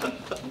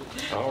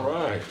 All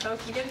right.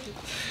 Okey dokey.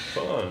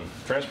 Fun.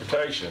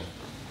 Transportation.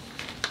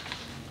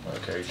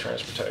 Okay,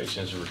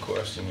 transportation is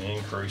requesting an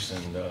increase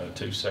in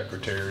 2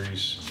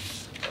 secretaries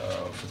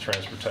for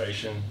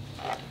transportation.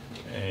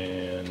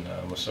 And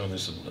I'm assuming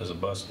this is a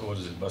bus, what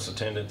is it, bus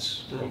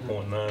attendants,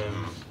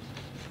 1.9?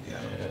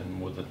 Yeah.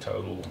 And with a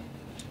total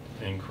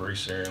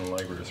increase there in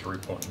labor to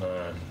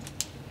 3.9.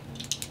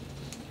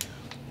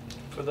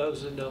 For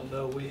those that don't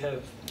know, we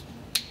have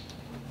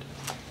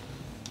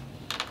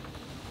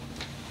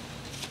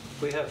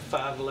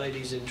 5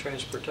 ladies in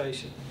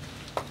transportation,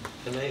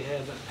 and they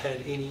haven't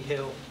had any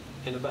help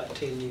in about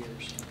 10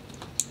 years.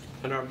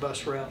 And our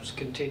bus routes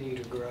continue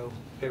to grow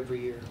every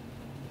year.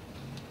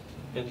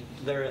 And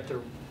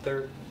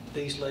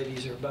these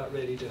ladies are about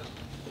ready to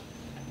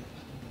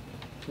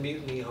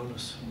mutiny on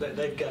us.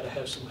 They've got to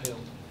have some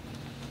help.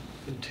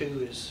 And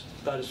 2 is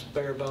about as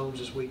bare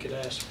bones as we could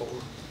ask for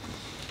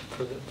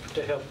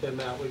to help them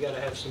out. We got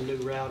to have some new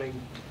routing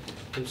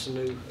and some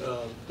new,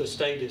 the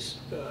state has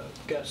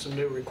got some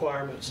new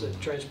requirements that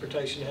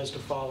transportation has to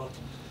follow,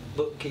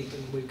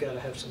 bookkeeping. We've got to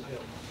have some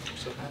help.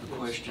 So I have a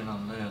question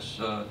on this.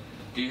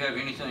 Do you have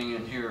anything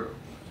in here,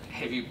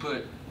 have you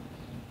put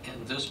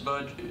in this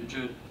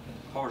budget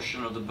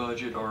portion of the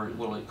budget, or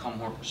will it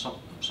come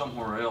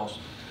somewhere else,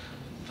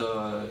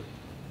 the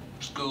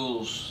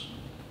school's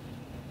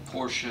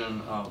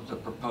portion of the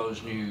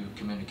proposed new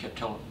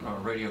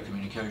radio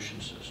communication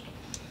system?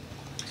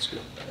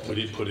 We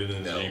didn't put it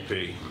in the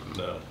GP,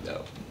 no.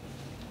 No.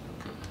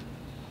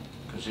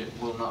 Because it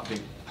will not be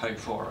paid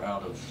for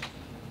out of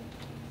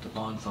the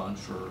bond fund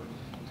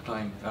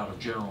paying out of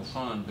general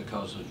fund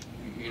because of,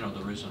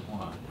 the reason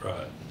why.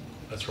 Right,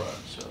 that's right.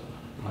 So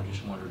I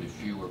just wondered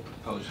if you were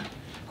proposing.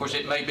 Of course,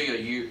 it may be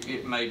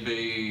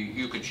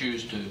you could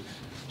choose to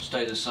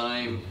stay the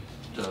same.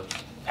 The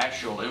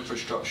actual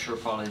infrastructure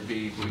probably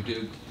be,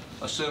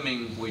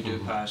 assuming we do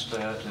pass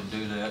that and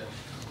do that,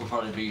 will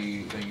probably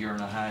be a year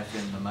and a half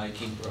in the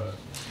making. Right.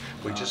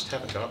 We just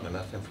haven't gotten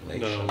enough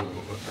information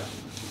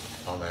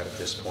on that at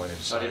this point in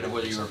time. I didn't know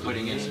whether you were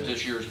putting in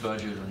this year's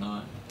budget or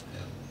not.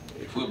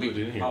 If We'll be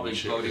probably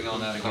voting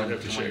on that again I'd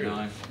have the to share it.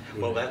 29th.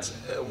 Well, that's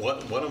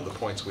one of the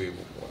points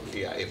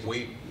if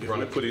we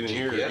run a put it in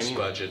here, GPS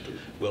budget,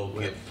 we'll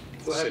give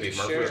the city of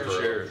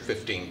Murfreesboro share.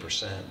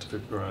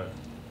 15%. Right.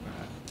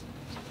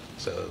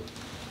 So,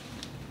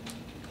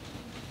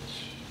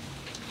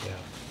 yeah.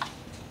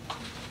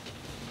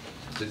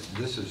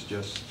 This is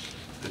just,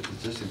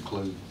 does this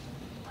include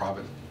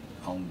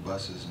private-owned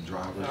buses and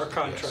drivers? Our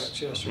contracts,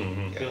 yes, sir.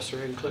 Mhm. Yes, sir,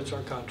 it includes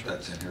our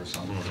contracts. That's in here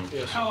somewhere. Yes,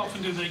 sir. How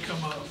often do they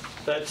come up?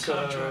 That's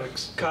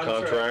Contracts.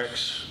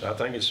 Contracts, I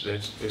think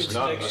it's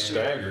not next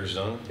staggers,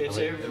 huh? It's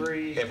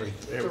every Every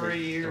 3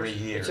 years. 3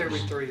 years. It's every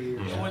 3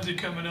 years. When's it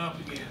coming up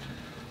again?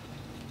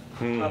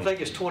 Hmm. I think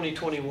it's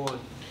 2021.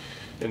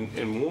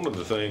 And one of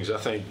the things I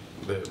think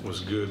that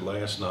was good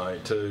last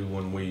night too,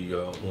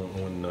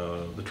 when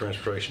the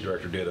transportation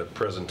director did a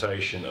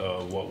presentation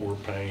of what we're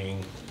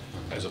paying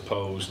as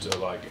opposed to,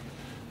 like,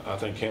 I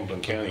think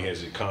Hamilton County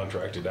has it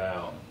contracted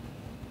out.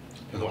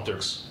 And what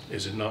is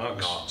it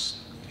Knox? Knox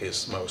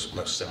is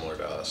most similar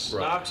to us.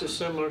 Right. Knox is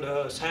similar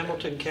to us.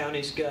 Hamilton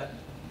County's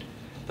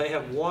they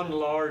have one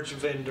large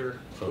vendor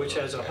which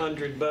has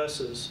 100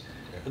 buses,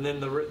 and then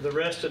the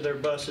rest of their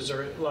buses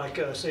are like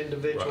us,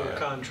 individual Right.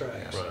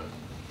 contracts. Right.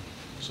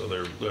 So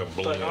they're But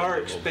blended our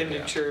a little bit.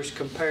 expenditures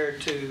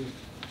compared to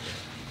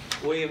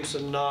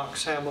Williamson,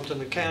 Knox, Hamilton,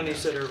 the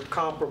counties that are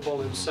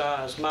comparable in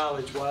size,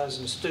 mileage-wise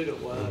and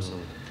student-wise,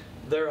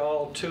 they're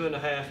all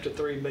 $2.5 to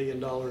 $3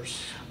 million.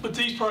 But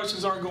these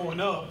prices aren't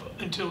going up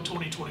until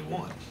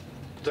 2021.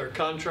 Their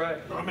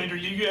contract, I mean, are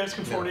you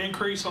asking for an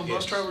increase on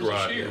bus Yes. drivers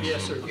Right. this year?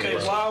 yes, sir. Okay,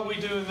 Right. why are we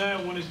doing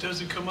that when it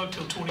doesn't come up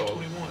till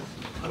 2021?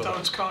 I thought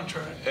it's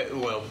contract.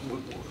 Well,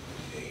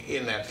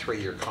 in that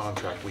 3-year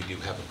contract, we do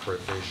have a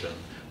provision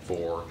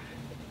for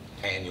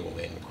annual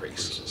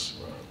increases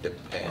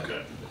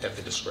Okay. at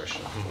the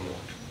discretion of the board.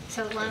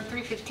 So line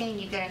 315,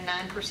 you've got a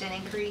 9%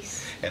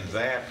 increase. And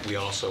that, we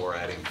also are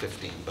adding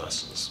 15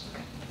 buses.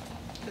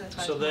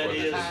 So that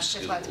is-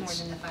 That's why it's more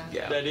than the 5.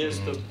 Yeah. That is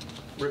the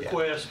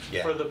request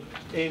Yeah. for the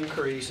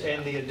increase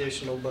and the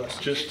additional buses.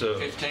 Just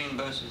 15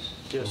 buses?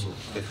 Yes, sir.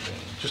 15.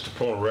 Just a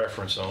point of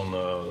reference on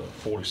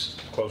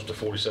close to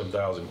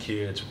 47,000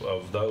 kids.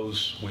 Of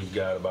those, we've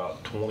got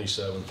about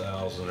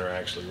 27,000 are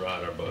actually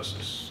ride our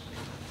buses.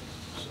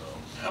 So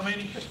How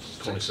many?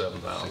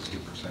 27,000,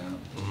 60%.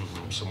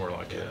 somewhere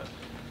like that.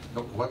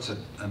 What's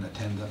an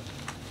attendant?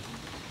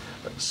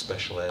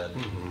 Special ed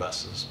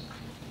buses.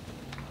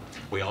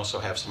 We also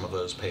have some of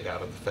those paid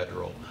out of the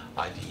federal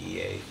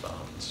IDEA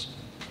funds.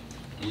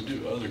 We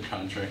do other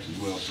contracts as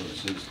well, so it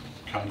says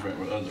contract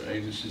with other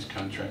agencies,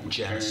 contract with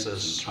parents.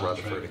 Genesis, and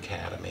contract- Rutherford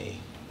Academy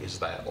is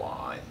that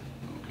line.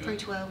 Okay.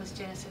 312 is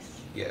Genesis.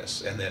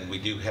 Yes, and then we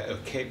do have,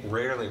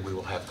 rarely we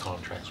will have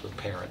contracts with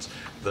parents.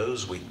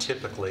 Those we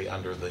typically,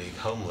 under the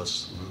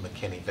homeless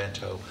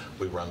McKinney-Vento,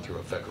 we run through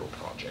a federal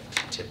project,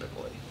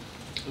 typically.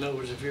 In other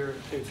words, if you're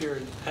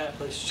an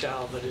at-risk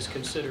child that is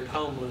considered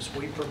homeless,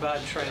 we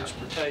provide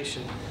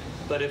transportation,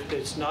 but if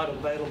it's not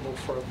available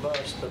for a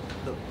bus, the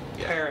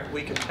Yeah. parent,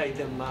 we can pay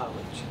them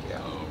mileage Yeah.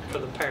 for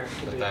the parent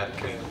to But be able to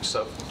carry.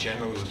 so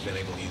generally, we've been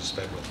able to use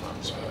federal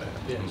funds for that.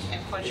 Yes.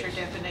 And what's your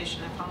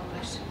definition of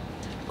homeless?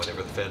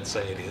 Whatever the feds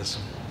say it is.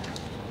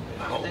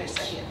 How do they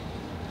say it?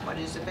 What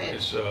is the bed?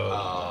 It's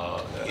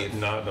if-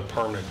 not a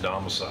permanent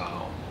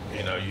domicile.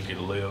 You know, you could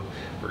live,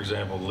 for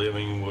example,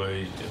 living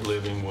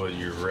with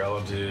your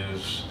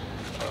relatives,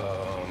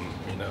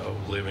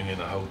 living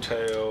in a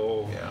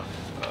hotel. Yeah.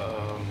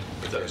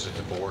 If there's a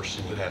divorce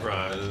and you have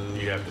Right, to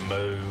move. you have to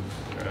move.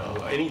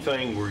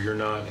 Anything where you're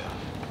not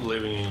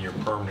living in your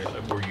permanent,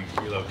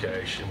 your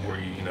location,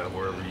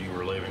 wherever you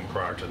were living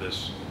prior to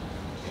this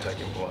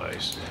taking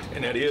place.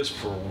 And that is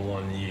for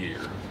 1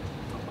 year.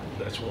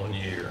 That's 1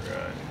 year,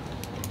 right?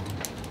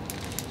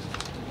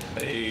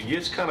 It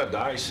gets kind of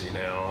dicey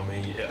now. I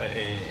mean,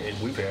 and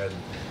we've had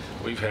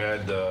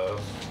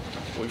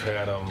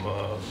them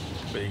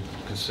be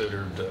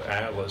considered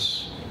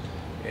Atlas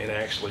and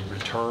actually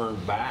return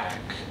back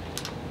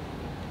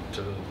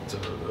to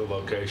the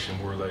location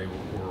where they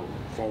were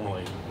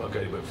formerly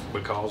located, but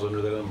because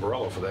under that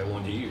umbrella for that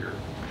 1 year.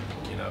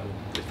 You know,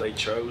 if they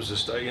chose to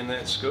stay in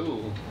that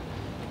school,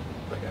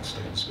 they got to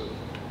stay in school.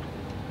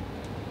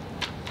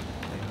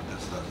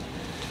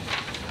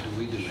 Do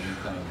we do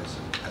anything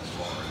as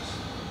far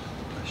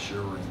as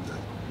assuring that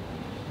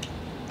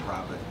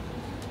private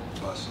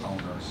bus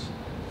owners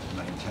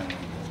maintain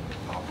and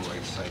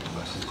operate safe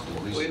buses?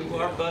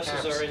 Our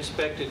buses are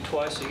inspected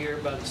twice a year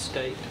by the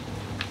state,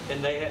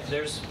 and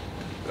there's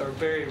a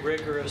very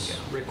rigorous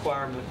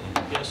requirement.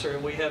 Yes, sir.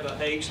 We have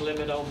an age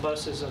limit on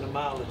buses and a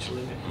mileage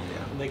limit.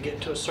 When they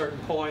get to a certain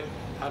point,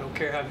 I don't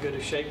care how good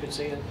a shape it's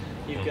in,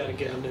 you've got to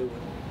get a new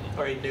one,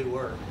 or a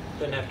newer.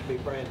 Doesn't have to be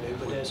brand new,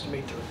 but it has to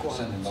meet the requirements.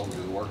 Send them over to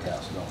the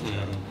workhouse, don't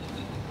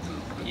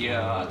we?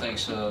 Yeah, I think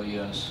so,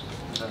 yes.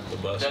 The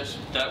buses.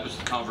 That was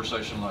the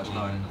conversation last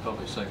night in the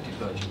public safety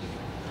budget,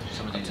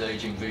 some of these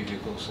aging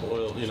vehicles.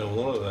 Well, you know,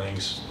 one of the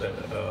things that,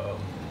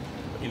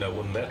 you know,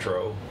 with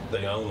Metro,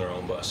 they own their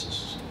own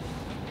buses.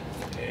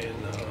 And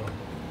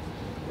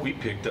we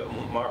picked up,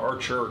 our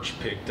church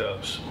picked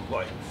up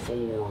like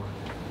 4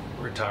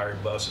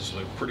 retired buses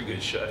with pretty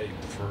good shape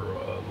for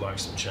like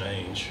some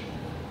change.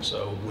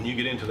 So when you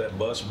get into that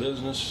bus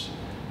business,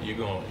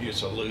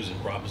 it's a losing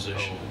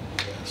proposition.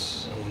 Oh,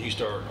 yes. And when you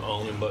start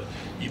owning, but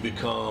you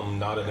become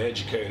not an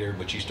educator,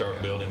 but you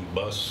start building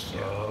bus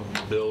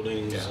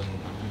buildings and,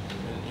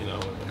 you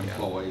know,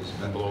 employees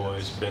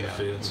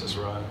benefits. That's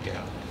right.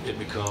 Yeah. It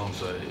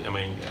becomes I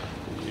mean,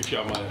 if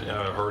y'all might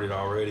have heard it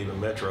already, but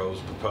Metro's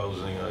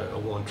proposing a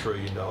 $1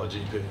 trillion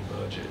GP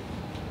budget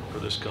for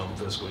this coming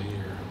fiscal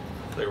year.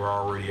 They were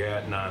already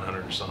at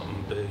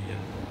 900-something billion.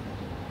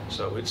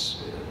 So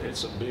it's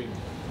a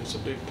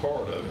big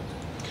part of it.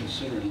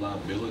 Considering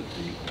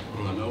liability,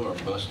 I know our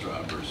bus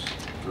drivers,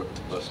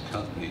 bus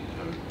company,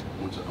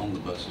 ones that own the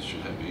buses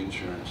should have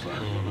insurance, like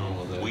and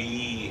all of that.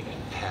 We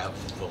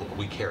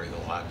carry the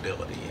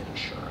liability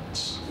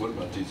insurance. What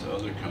about these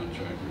other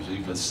contractors,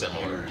 even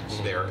Similar. parents?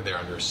 They're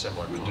under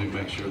similar. Would they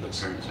make sure the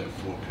parents have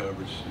full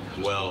coverage,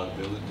 just Well,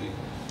 liability?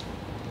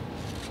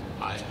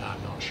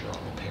 I'm not sure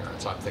on the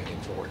parents. I'm thinking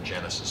for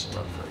Genesis and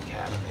Rutherford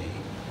Academy.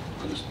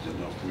 I just didn't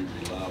know if we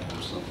relied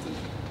on something.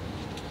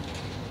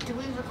 Do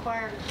we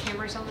require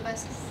cameras on the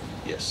buses?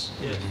 Yes.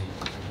 Yes.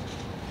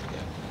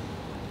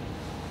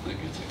 I think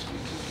it's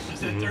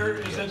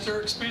expensive. Is that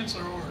their expense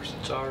or ours?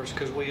 It's ours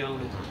because we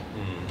own it.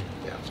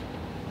 Yeah.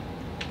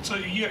 So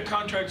you have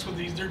contracts with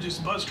these, they're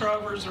just bus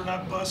drivers, they're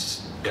not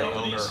bus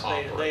companies?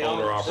 They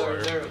own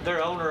Owner-operator.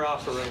 they're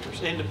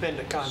owner-operators,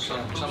 independent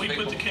contractors. But we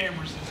put the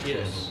cameras in.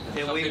 Yes,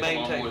 and Some we people own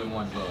maintain. more than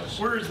one bus.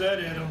 Where is that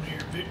at on here?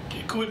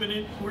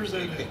 Equipment, where's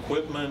that at?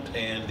 Equipment,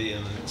 and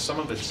in some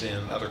of it's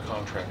in other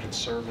contracted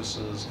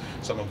services,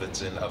 some of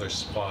it's in other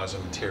supplies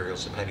and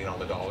materials, depending on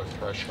the dollar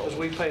threshold.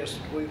 Because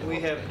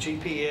we have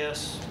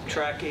GPS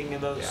tracking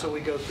and those, so we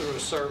go through a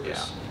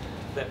service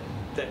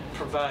that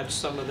provides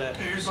some of that.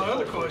 Here's my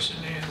other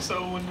question then.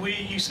 So when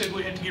you said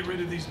we had to get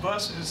rid of these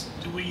buses,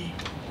 do we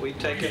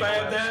take it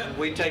refab that?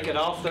 We take it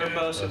off their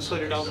bus and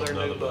put it on their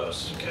new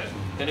bus. Okay.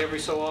 And every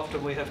so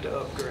often we have to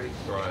upgrade.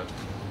 Right.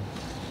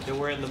 And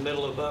we're in the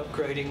middle of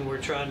upgrading. We're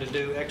trying to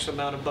do X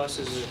amount of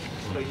buses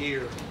a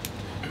year.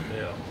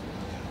 Yeah.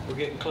 We're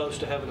getting close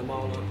to having them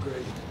all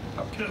upgraded.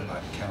 Up to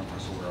like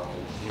cameras where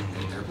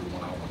every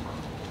one of them are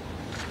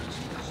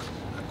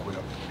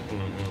equipped.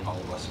 All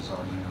the buses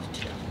are now.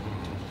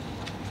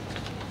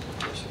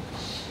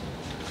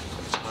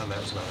 That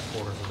was about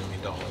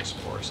 $250,000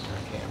 for us in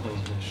our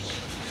cameras.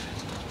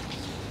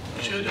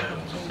 Should have.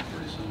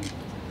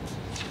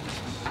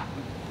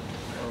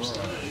 All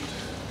right.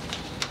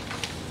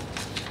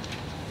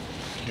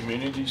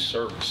 Community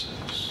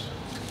services.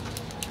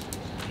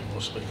 You want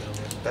to speak on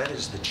that? That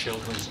is the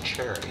Children's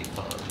Charity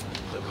Fund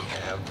that we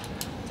have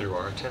through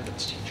our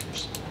attendance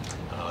teachers.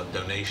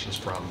 Donations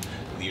from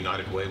the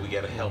United Way, we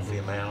get a healthy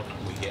amount.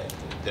 We get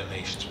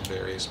donations from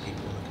various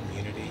people in the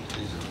community.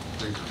 These are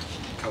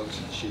coats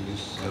and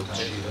shoes. Coats,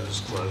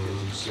 shoes,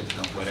 clothes,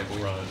 whatever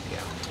we run.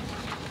 Yeah.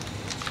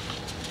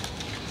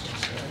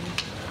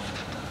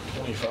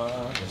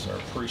 25 is our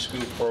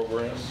preschool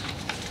program.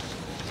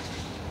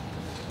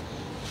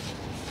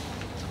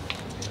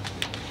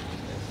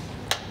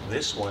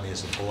 This one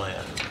is a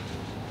blend.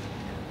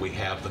 We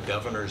have the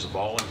Governor's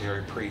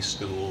Voluntary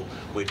Preschool,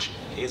 which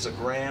is a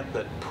grant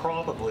that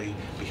probably,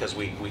 because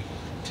we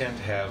tend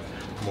to have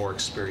more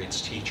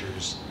experienced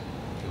teachers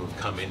who have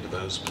come into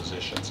those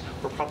positions,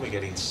 we're probably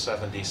getting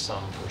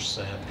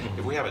 70-some%.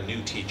 If we have a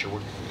new teacher,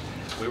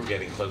 we were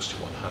getting close to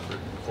 100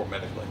 for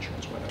medical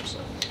insurance, whatever. So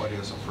what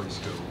is a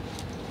preschool?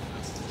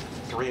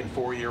 3- and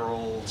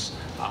 4-year-olds,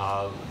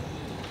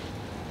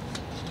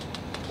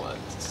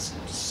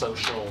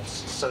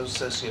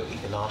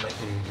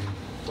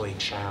 socioeconomically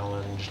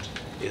challenged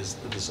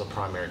is a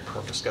primary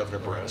purpose. Governor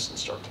Bredesen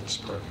started this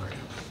program.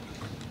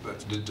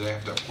 But did they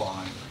have to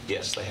apply?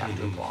 Yes, they have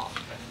to apply.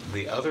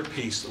 The other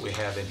piece that we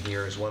have in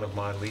here is one of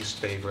my least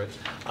favorite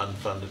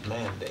unfunded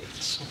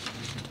mandates.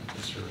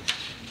 SPED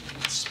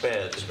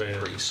Sped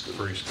preschool.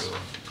 preschool.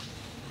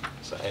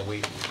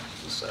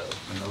 So,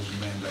 and those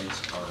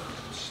mandates are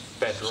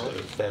federal,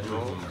 they're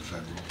federal,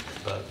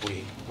 but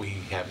we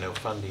have no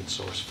funding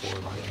source for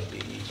them in the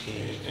DEP.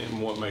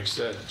 And what makes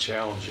that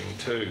challenging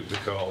too,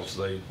 because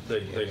they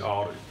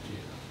audit you,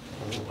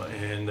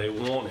 and they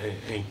want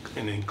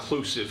an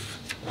inclusive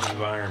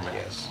environment.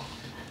 Yes.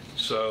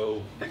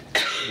 So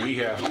we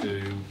have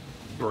to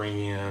bring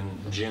in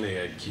gen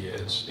ed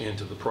kids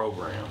into the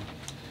program.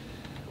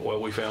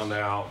 Well, we found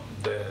out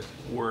that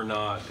we're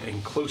not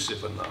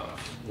inclusive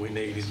enough. We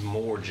needed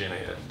more gen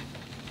ed.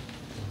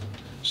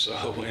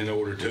 So in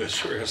order to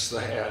address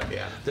that,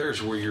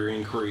 there's where your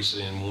increase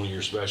in one of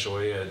your special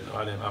ed,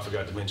 I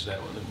forgot to mention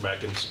that one,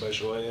 back in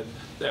special ed,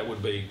 that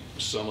would be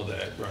some of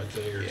that right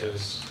there too.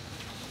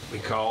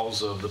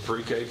 Because of the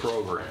pre-K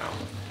program,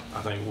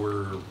 I think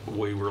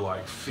we were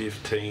like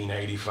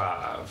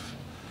 1585.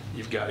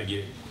 You've got to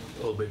get a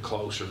little bit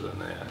closer than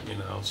that, you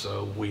know,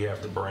 so we have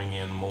to bring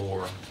in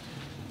more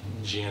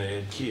gen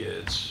ed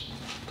kids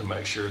to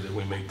make sure that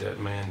we meet that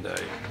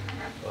mandate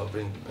of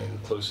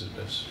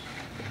inclusiveness.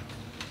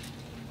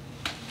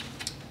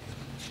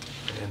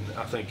 And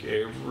I think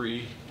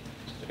every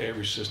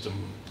system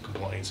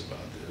complains about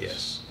this.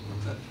 Yes.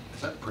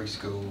 Is that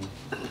preschool,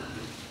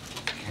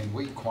 can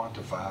we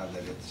quantify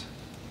that it's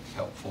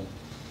helpful?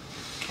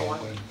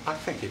 I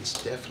think it's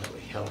definitely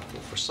helpful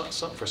for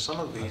some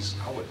of these.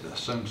 I would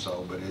assume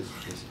so, but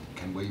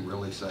can we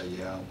really say,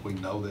 yeah, we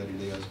know that it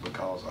is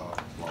because of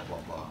blah, blah,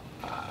 blah?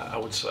 I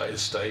would say the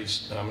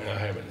states, I mean, I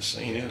haven't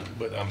seen it,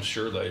 but I'm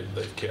sure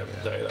they've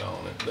kept data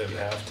on it. They would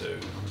have to.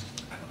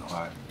 I don't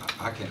know.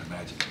 I can't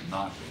imagine it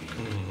not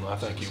being I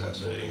think it would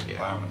be. The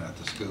environment at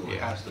the school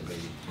has to be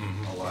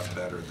a lot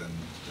better than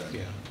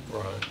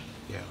Right.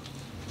 Yeah.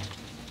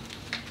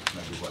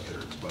 maybe what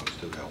they're exposed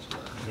to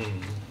elsewhere.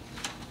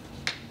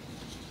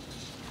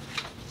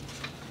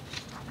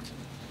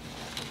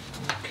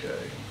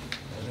 Okay,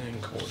 and then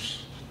of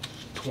course,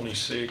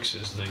 26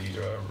 is the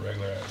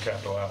regular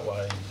capital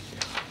outlay,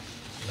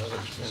 and other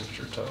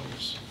expenditure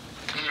totals.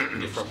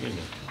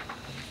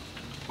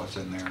 What's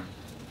in there?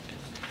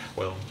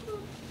 Well,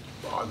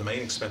 the main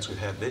expense we've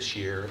had this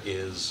year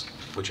is,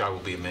 which I will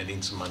be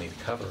amending some money to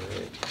cover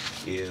it,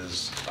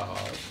 is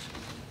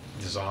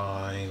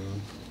design,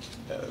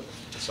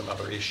 some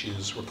other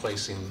issues,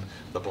 replacing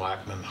the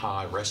Blackman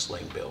High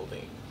Wrestling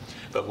Building.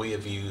 But we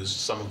have used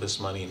some of this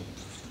money in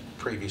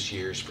previous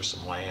years for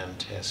some land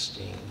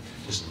testing,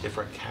 just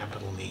different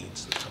capital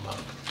needs that come up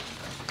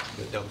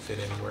that don't fit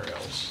anywhere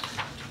else.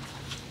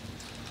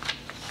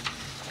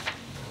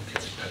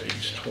 Okay,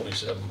 page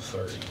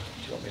 2730. Do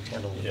you want me to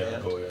handle that? Yeah,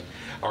 go ahead.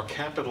 Our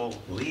capital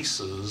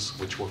leases,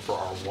 which were for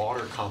our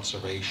water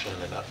conservation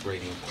and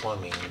upgrading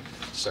plumbing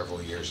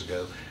several years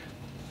ago,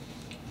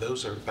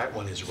 that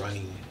one is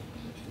running,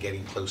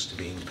 getting close to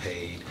being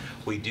paid.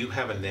 We do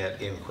have a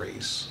net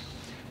increase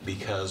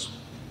because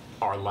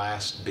our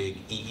last big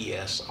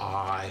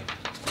EESI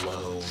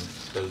loan,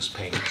 those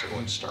payments are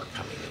going to start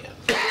coming in.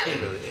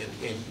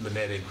 The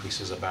net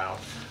increase is about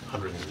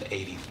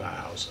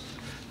 $180,000,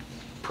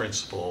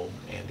 principal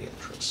and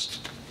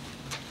interest.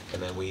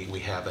 And then we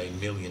have $1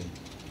 million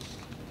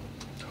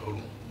total,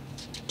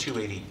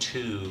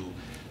 282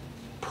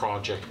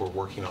 project we're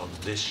working on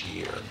this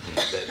year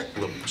that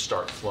will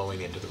start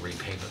flowing into the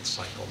repayment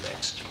cycle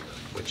next year,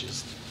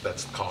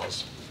 that's the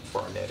cause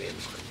for our net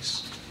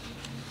increase.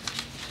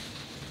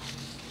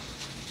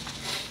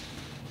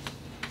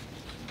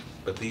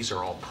 But these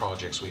are all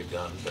projects we've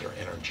done that are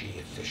energy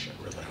efficient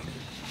related.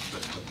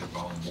 But they've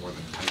gone more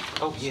than paid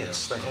for. Oh,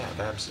 yes, they have,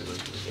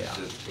 absolutely, yeah.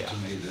 To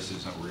me, this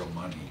isn't real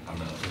money. I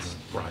mean, it's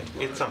right.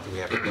 It's something we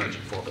have to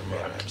budget for, but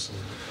yeah,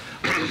 absolutely.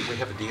 We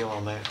have a deal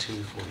on that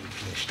too for you,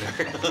 Commissioner.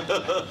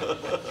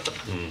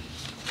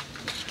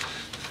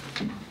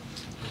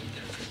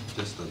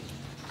 Just the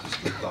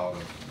thought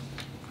of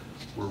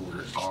where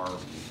we are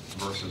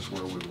versus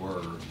where we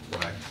were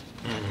back,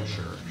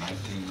 sure,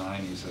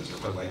 1990s as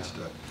it relates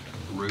to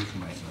roof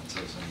maintenance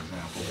as an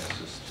example. It's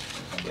just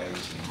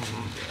amazing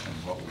and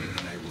what we've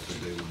been able to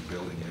do in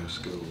building new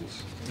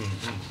schools.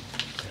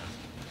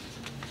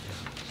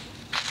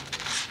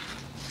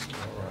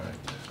 All right.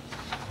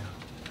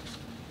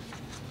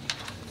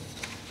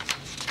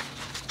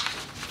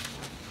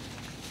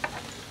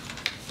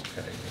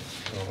 Okay,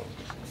 we'll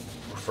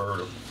refer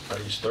to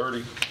page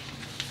 30.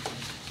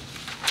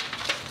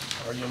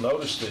 You'll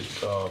notice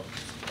that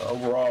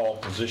overall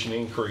position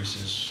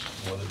increases,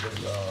 whether it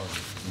be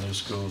new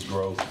schools,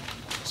 growth,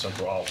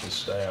 central office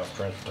staff,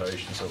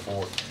 transportation, and so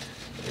forth,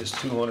 is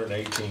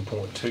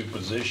 218.2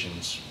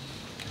 positions.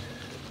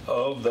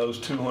 Of those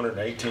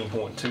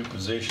 218.2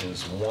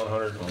 positions,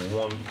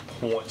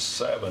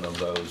 101.7 of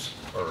those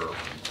are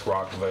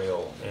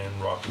Rockvale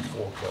and Rocky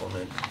Fork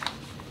Elementary.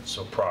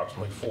 So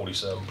approximately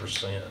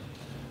 47%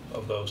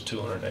 of those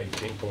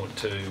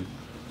 218.2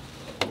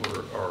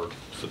 are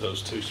for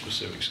those two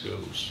specific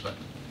schools.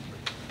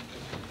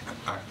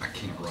 I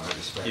can't write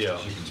as fast Yeah.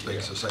 as you can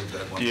speak, so save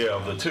that one. Yeah,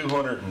 the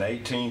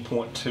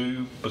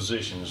 218.2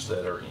 positions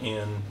that are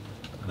in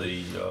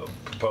the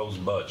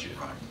proposed budget.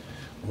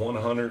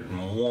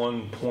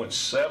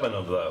 101.7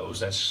 of those,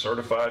 that's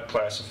certified,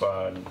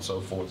 classified, and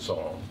so forth, so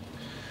on,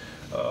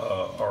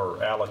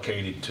 are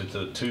allocated to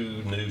the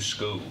 2 new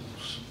schools.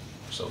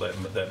 So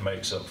that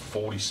makes up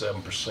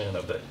 47%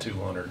 of that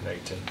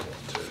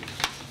 218.2.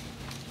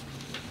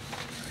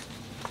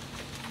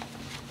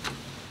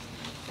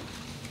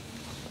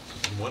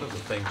 One of the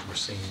things we're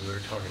seeing, we were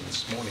talking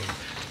this morning,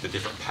 the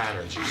different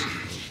patterns you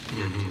see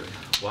year to year.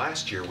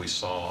 Last year, we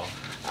saw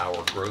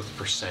our growth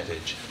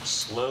percentage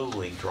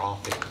slowly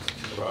dropping in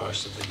the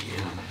course of the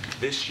year.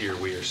 This year,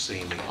 we are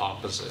seeing the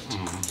opposite.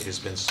 It has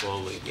been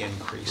slowly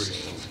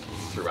increasing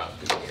throughout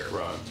the year.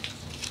 Right.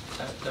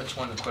 That's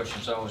one of the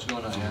questions I was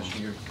going to ask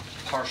you. You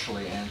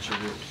partially answered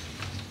it.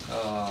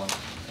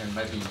 And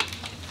maybe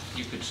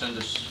you could send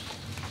us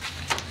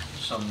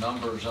some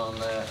numbers on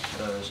that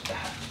as to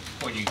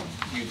when you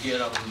get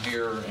them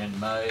here in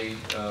May,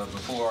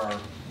 before our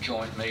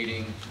joint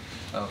meeting,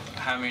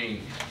 how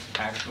many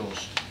actual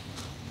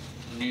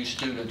new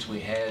students we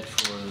had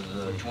for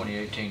the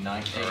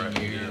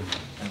 2018-19 year,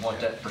 and what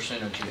that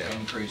percentage of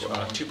increase was?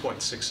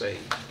 2.68.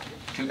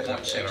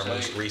 2.68. At our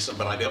most recent,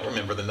 but I don't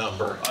remember the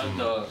number.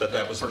 But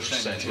that was the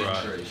percentage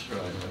increase, right?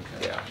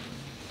 Okay. Yeah,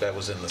 that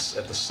was at the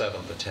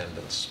 7th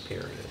attendance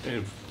period.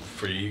 And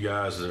for you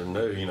guys that are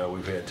new, you know,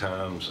 we've had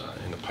times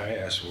in the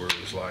past where it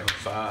was like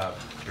 5%,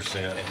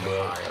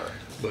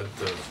 but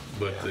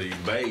the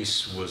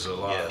base was a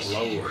lot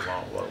lower. A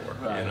lot lower.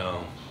 Right. You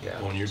know, Yeah.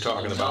 when you're So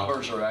talking the about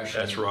numbers are actually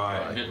that's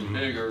right, getting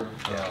bigger.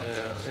 Yeah,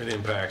 it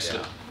impacts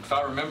it. If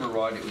I remember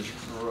right, it was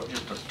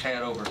just a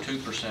tad over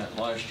 2%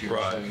 last year.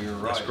 Right. So you're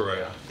right. That's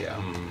correct. Yeah.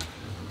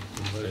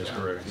 That is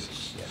correct.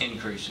 It's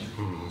increasing.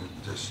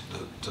 Just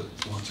to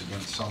once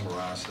again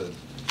summarize that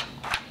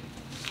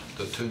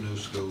the 2 new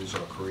schools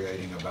are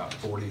creating about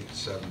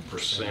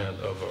 47%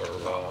 of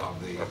our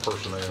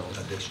personnel.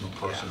 Additional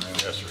personnel.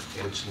 Yes, sir.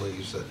 Which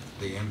leaves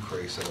the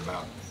increase at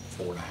about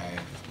 4.5,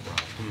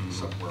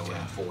 somewhere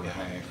around 4.5.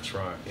 That's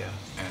right. Yeah.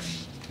 And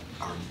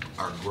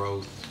our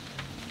growth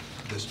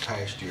this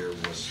past year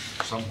was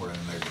somewhere in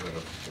the neighborhood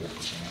of 4%.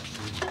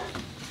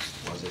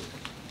 Was it?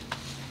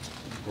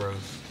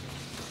 Growth.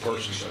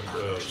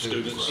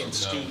 Students? In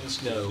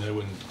students, no. They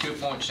wouldn't.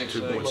 2.6.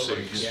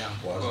 2.6. Yeah.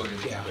 Was it?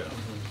 Yeah.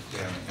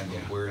 And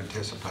we're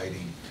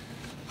anticipating,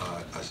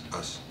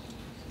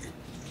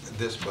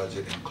 this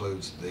budget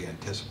includes the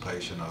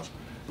anticipation of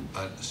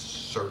a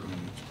similar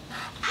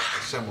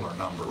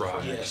number for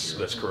Right, next year.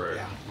 that's correct.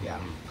 Yeah.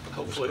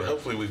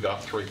 Hopefully we've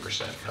got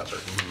 3%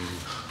 covered.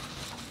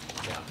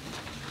 Yeah.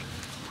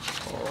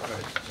 All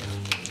right,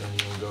 and then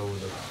you'll go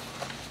with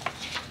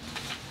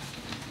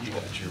you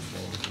got your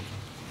form.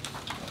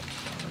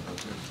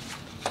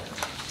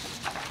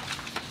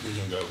 We're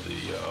gonna go with the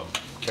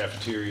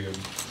cafeteria,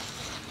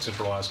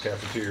 centralized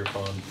cafeteria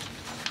fund.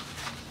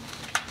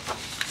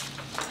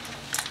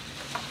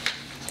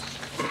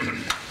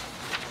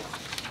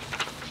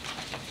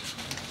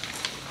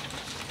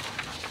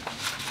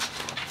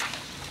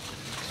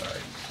 All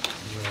right,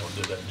 you want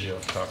to do that,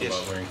 Jeff, talk Yes.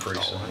 about we're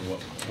increasing and what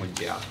we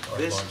Yeah. our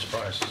lunch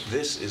prices.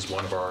 This is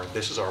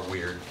this is our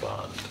weird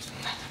fund.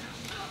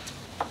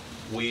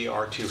 We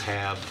are to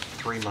have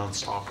 3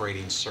 months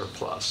operating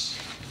surplus.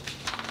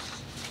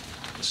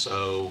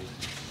 So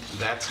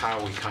that's how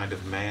we kind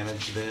of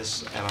manage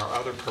this, and our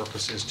other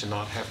purpose is to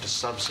not have to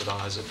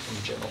subsidize it from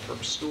the general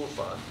purpose school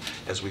fund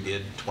as we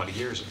did 20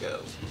 years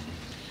ago.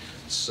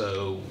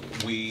 So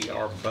we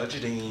are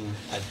budgeting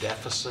a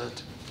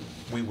deficit.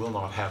 We will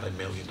not have $1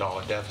 million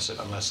deficit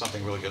unless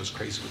something really goes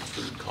crazy with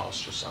food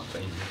costs or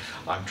something.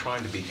 I'm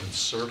trying to be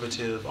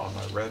conservative on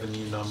my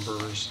revenue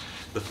numbers.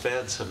 The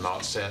feds have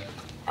not set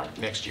our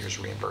next year's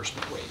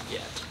reimbursement rate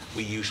yet.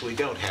 We usually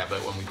don't have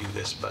that when we do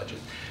this budget.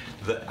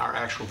 Our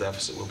actual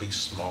deficit will be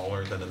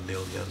smaller than $1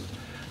 million,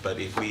 but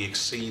if we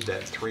exceed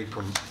that 3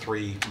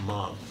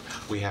 month,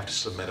 we have to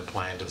submit a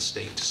plan to the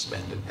state to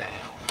spend it down.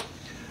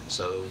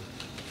 So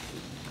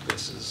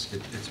this is...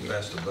 It's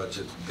best to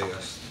budget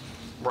this.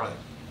 Right.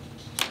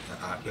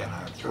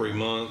 3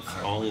 month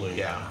only.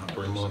 Yeah.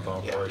 3 month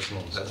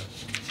operational. Yeah.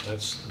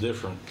 That's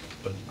different,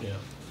 but yeah.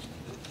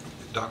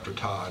 Dr.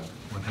 Todd,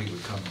 when he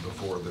would come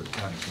before the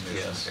county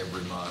commission Yes.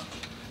 every month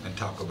and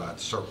talk about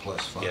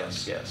surplus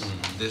funds. Yes.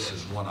 This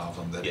is one of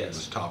them that he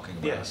was talking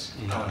about Yes.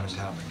 time and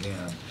time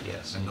again.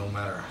 Yes. And no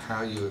matter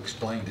how you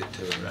explained it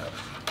to him,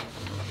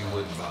 he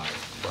wouldn't buy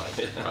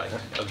it. Right.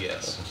 Oh,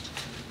 yes.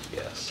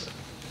 Yes.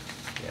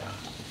 Yeah.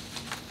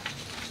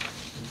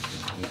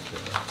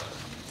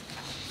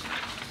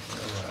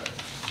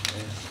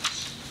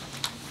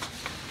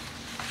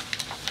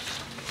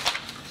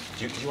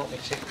 Do you want me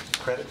to take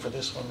credit for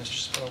this one,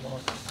 Mr. Spillmore?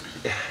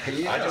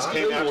 Yeah, I just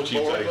came out to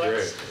board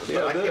last.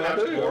 Yeah, I came out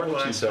to board want you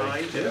last to take-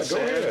 night Yeah, and go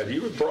said, ahead.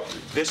 You would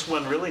this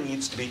one really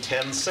needs to be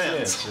 10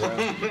 cents.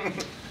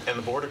 And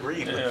the board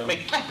agreed with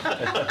me.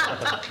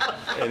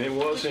 And it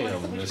was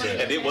him.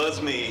 And it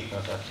was me.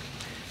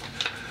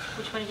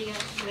 Which one do you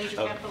got?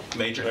 Major Of capital?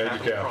 Major Major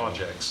capital capital.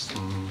 projects.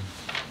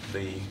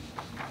 The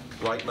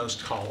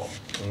rightmost column.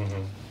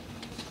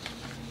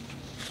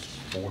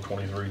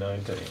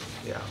 4/23/19.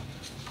 Yeah.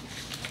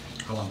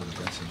 How long has it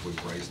been since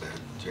we've raised that,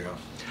 Jeff?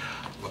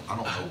 Well, I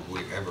don't know if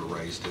we've ever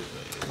raised it.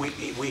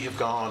 We have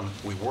gone,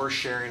 we were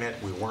sharing it,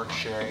 we weren't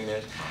sharing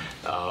it.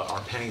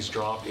 Our pennies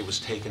dropped, it was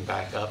taken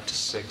back up to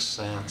 6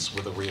 cents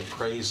with a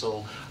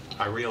reappraisal.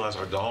 I realize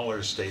our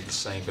dollars stayed the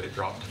same, but it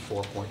dropped to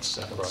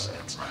 4.7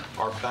 cents.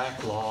 Our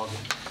backlog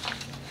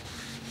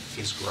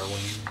is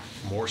growing.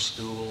 More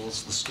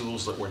schools, the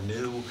schools that were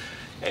new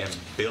and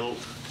built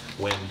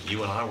when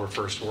you and I were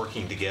first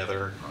working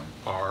together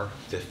are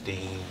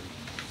 15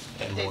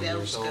 and more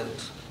years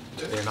old.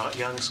 They're not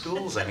young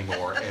schools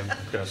anymore, and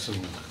got some.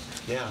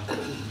 Yeah,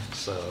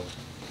 so.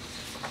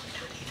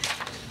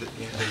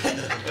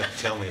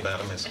 Tell me about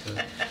them, Ms.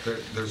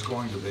 Cook. There's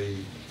going to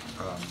be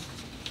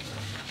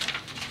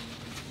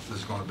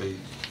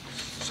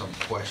some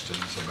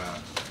questions about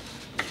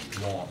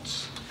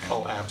wants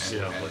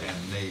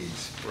and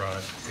needs.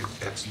 Right.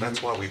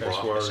 That's why we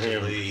brought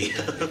Mr. Lee.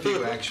 If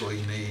you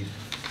actually need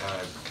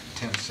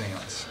 10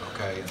 cents,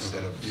 okay,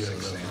 instead of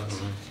 6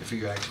 cents, if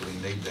you actually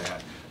need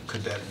that,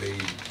 could that be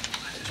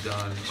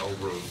done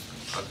over a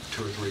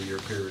 2 or 3 year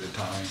period of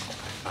time?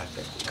 I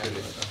think. Could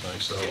it?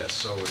 So, yes.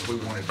 So if we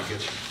wanted to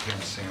get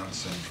 10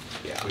 cents and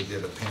we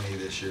did a penny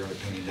this year, and a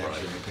penny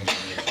next year, and a penny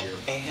next year,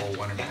 And or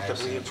 1.5 the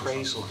cents.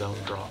 reappraisal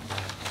don't drop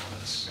back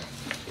on us.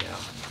 Yeah.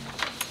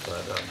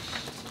 But,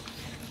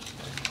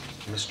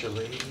 Mr.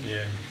 Lee?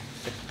 Yeah.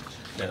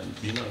 Now,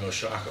 you're not gonna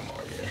shock them,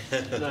 are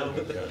you? No.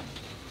 Okay.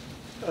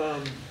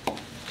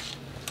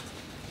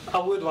 I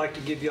would like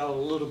to give y'all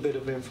a little bit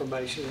of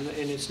information,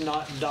 and it's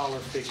not dollar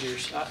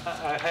figures.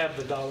 I have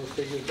the dollar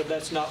figures, but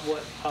that's not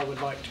what I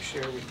would like to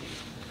share with you.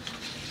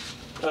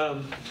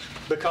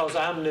 Because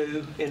I'm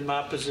new in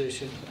my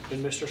position,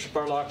 and Mr.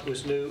 Spurlock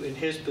was new in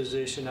his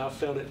position, I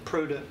felt it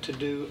prudent to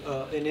do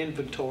an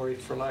inventory,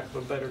 for lack of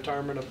a better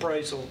term, an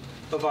appraisal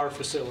of our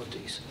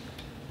facilities.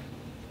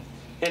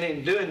 And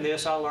in doing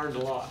this, I learned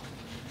a lot.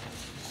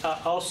 I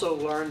also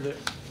learned that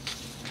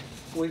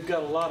we've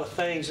got a lot of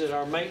things that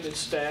our maintenance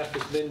staff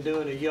has been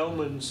doing a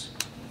yeoman's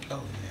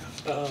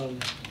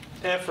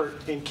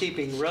effort in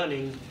keeping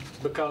running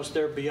because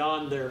they're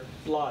beyond their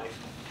life.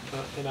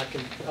 And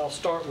I'll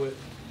start with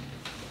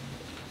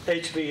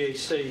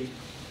HVAC.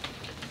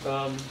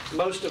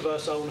 Most of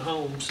us own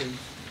homes, and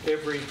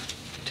every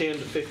 10 to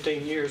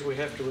 15 years we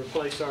have to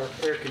replace our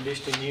air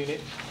conditioning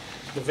unit.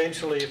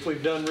 Eventually, if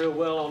we've done real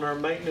well on our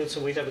maintenance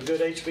and we have a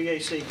good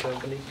HVAC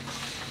company,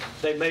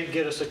 they may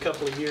get us a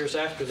couple of years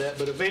after that,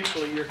 but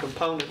eventually your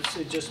components,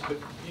 you just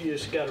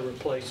got to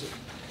replace it.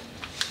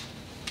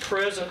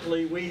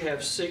 Presently, we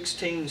have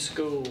 16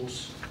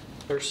 schools,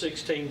 or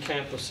 16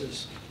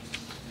 campuses,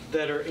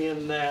 that are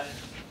in that.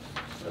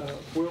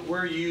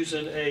 We're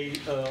using a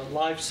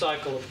life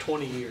cycle of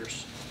 20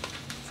 years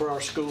for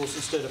our schools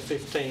instead of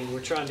 15.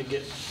 We're trying to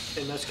get,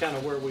 and that's kind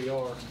of where we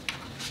are.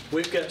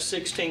 We've got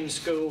 16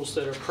 schools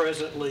that are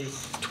presently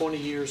 20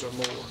 years or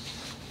more.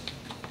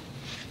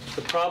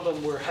 The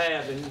problem we're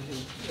having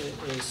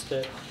is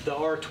that the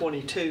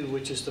R22,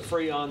 which is the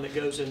Freon that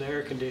goes in the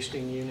air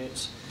conditioning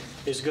units,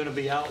 is going to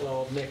be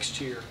outlawed next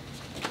year.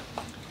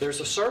 There's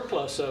a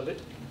surplus of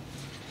it,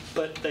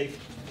 but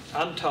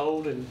I'm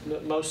told, and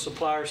most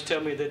suppliers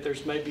tell me, that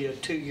there's maybe a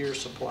 2-year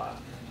supply.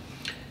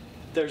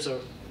 There's a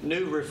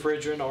new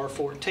refrigerant,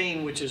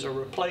 R14, which is a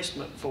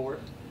replacement for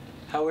it.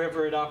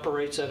 However, it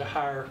operates at a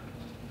higher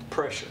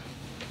pressure.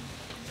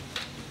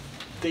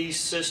 These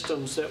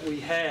systems that we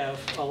have,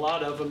 a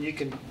lot of them, you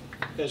can,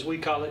 as we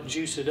call it,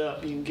 juice it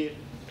up. You can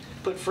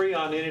put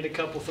Freon in it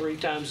 3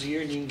 times a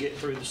year, and you can get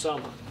through the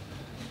summer.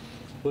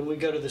 When we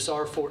go to this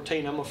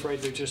R14, I'm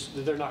afraid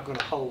they're not going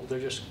to hold.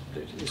 It's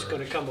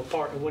going to come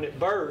apart. And when it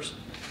bursts,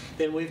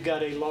 then we've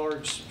got a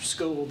large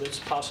school that's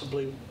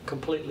possibly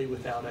completely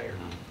without air.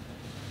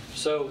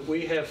 So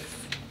we have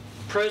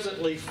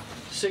presently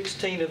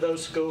 16 of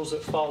those schools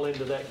that fall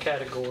into that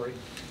category,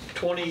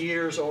 20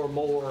 years or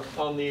more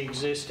on the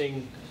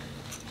existing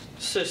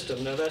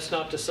system. Now, that's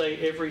not to say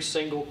every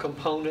single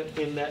component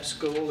in that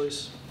school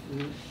is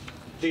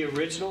the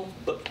original,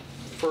 but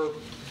for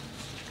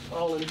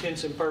all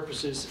intents and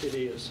purposes, it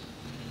is.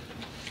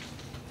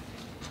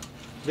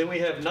 Then we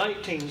have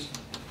 19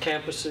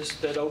 campuses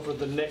that over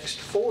the next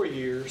 4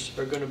 years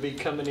are going to be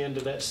coming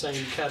into that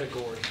same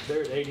category.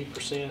 They're at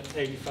 80%,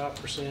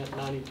 85%,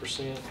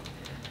 90%.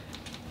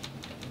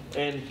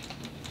 And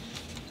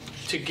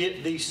to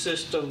get these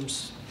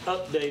systems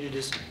updated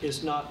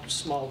is not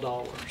small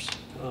dollars.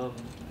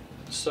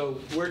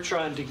 So we're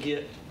trying to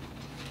get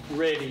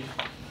ready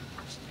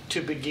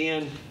to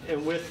begin,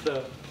 and with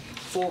the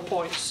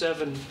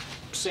 4.7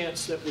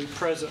 cents that we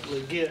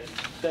presently get,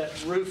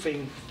 that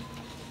roofing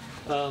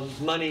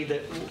money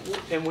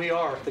and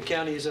the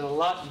county is in a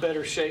lot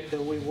better shape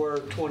than we were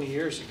 20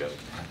 years ago.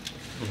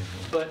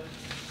 But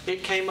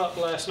it came up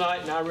last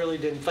night, and I really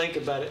didn't think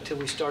about it till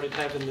we started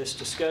having this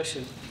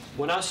discussion.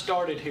 When I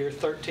started here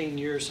 13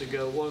 years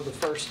ago, one of the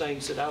first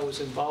things that I was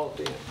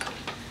involved in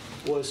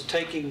was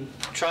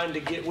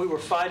we were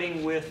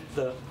fighting with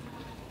the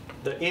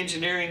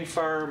engineering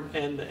firm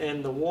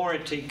and the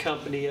warranty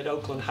company at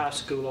Oakland High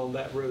School on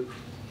that roof.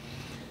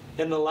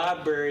 in the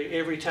library,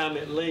 every time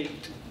it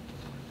leaked,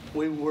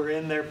 we were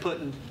in there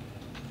putting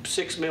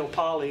 6 mil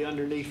poly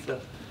underneath the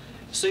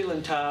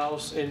ceiling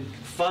tiles and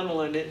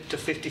funneling it to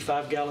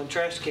 55-gallon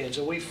trash cans.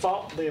 And we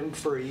fought them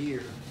for a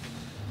year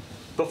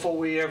before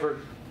we ever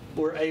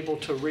were able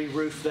to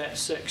re-roof that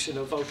section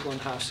of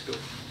Oakland High School.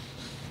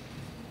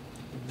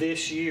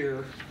 This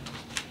year,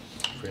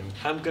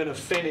 I'm going to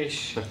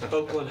finish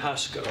Oakland High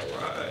School.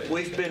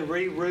 We've been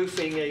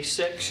re-roofing a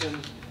section,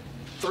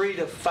 $300,000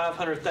 to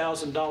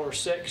 $500,000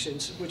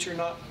 sections, which are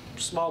not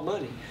small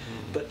money,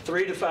 but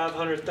 $300,000 to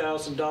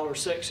 $500,000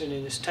 section,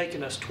 and it's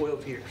taken us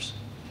 12 years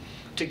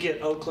to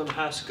get Oakland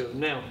High School.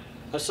 Now,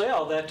 I say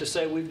all that to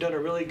say we've done a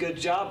really good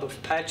job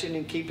of patching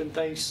and keeping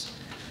things,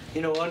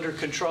 you know, under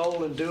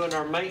control and doing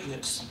our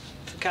maintenance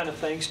kind of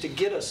things to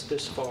get us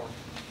this far.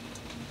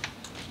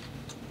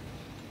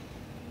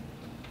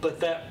 But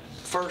that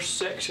first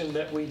section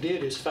that we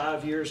did is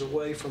 5 years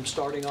away from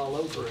starting all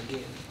over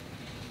again.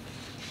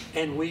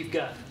 And we've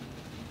got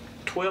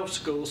 12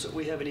 schools that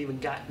we haven't even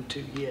gotten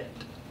to yet.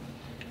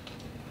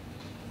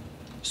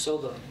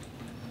 So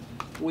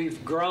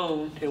we've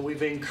grown and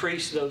we've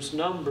increased those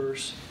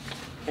numbers,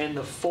 and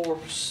the 4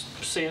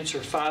 cents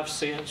or 5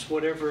 cents,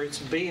 whatever it's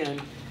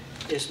been,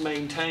 is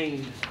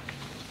maintained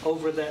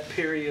over that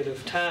period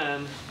of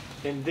time.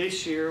 And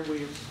this year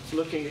we're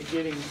looking at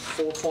getting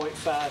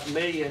 4.5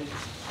 million.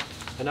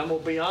 And I'm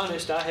going to be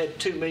honest, I had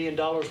 $2 million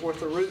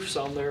worth of roofs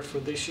on there for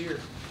this year.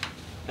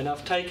 And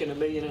I've taken $1.5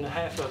 million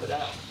of it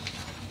out.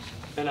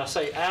 And I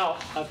say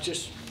out,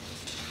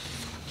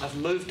 I've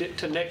moved it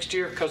to next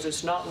year because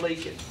it's not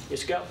leaking.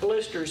 It's got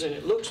blisters and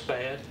it looks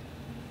bad,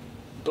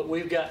 but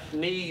we've got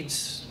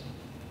needs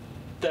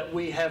that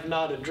we have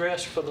not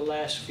addressed for the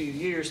last few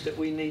years that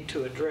we need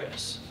to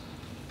address.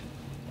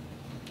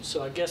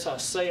 So I guess I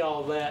say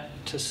all that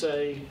to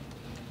say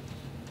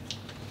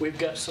we've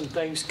got some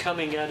things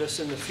coming at us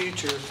in the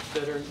future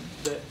that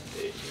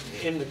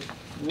in the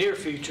near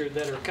future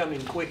that are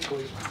coming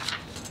quickly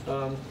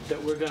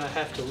that we're going to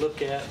have to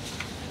look at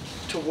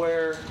to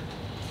where,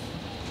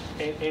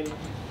 and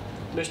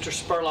Mr.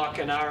 Spurlock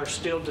and I are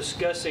still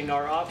discussing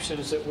our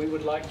options that we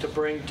would like to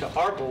bring to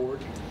our board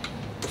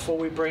before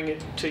we bring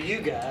it to you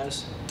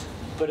guys.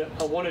 But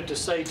I wanted to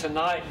say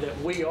tonight that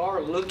we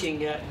are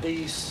looking at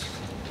these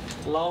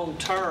long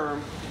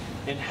term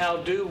and how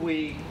do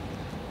we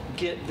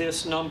get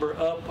this number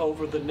up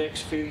over the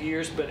next few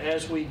years. But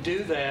as we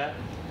do that,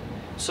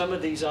 some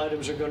of these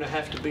items are going to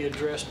have to be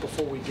addressed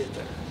before we get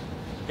there.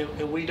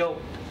 And we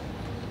don't,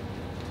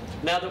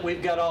 now that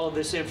we've got all of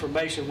this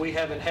information, we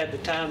haven't had the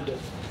time to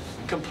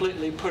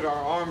completely put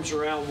our arms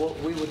around what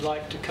we would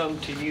like to come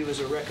to you as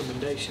a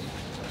recommendation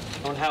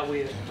on how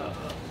we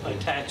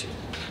attack it.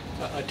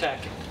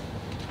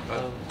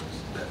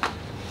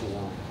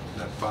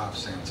 That 5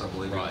 cents, I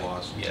believe it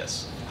was.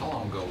 Yes. How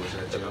long ago was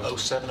that, Joe?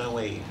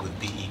 0708 with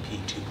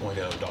BEP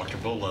 2.0, Dr.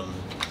 Bullen's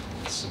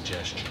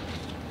suggestion.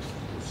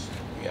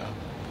 Yeah.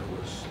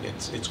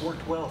 It's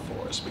worked well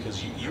for us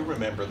because you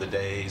remember the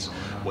days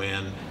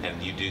when, and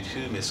you do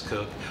too, Ms.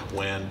 Cook,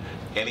 when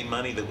any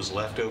money that was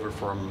left over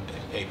from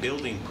a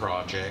building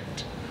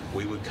project,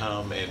 we would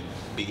come and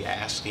be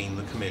asking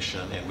the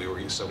commission, and we were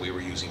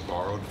using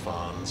borrowed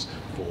funds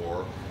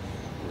for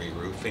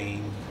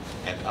re-roofing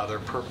and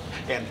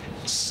and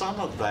some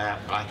of that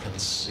I can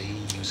see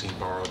using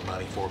borrowed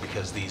money for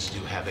because these do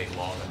have a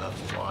long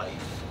enough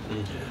life.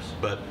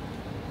 But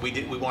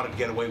we wanted to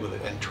get away with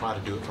it and try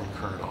to do it from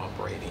current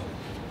operating.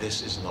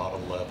 This is not a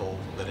level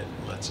that it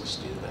lets us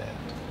do that.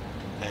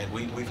 And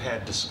we've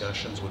had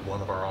discussions with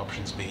one of our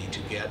options being to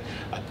get,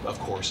 of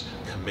course,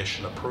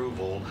 commission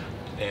approval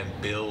and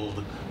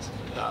build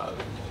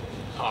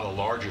on a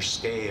larger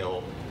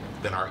scale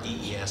than our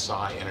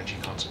EESI energy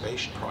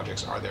conservation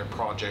projects. Are there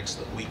projects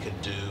that we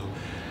could do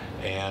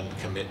and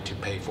commit to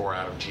pay for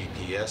out of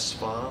GPS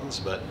funds,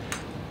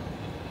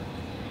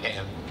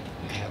 and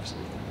have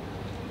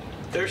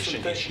there's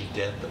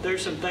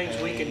some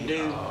things we can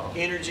do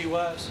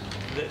energy-wise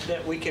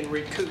that we can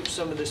recoup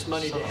some of this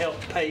money to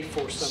help pay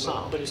for some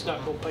of it, but it's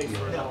not going to pay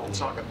for it all. It's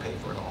not going to pay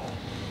for it all.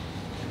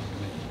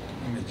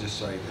 Let me just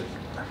say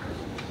that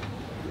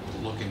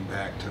looking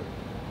back to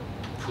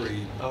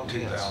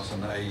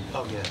pre-2008.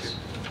 Oh, yes.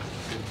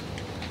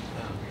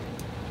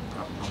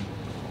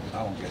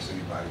 I don't guess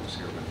anybody was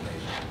here with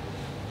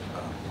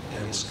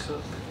me. Ms.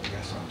 Cook.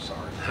 Yes, I'm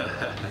sorry.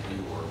 Maybe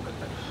you were, but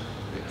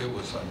it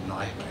was a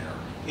nightmare.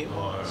 It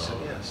was,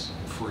 yes.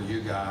 For you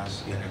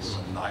guys, and it was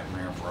a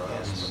nightmare for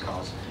us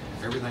because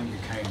everything you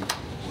came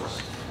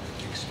was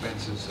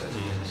expenses that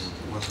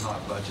was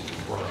not budgeted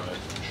for,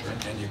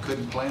 and you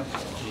couldn't plan for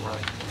them.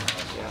 Right.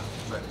 Yeah.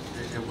 But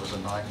it was a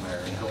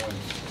nightmare, and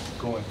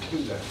going to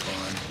that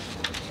fund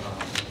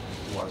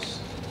was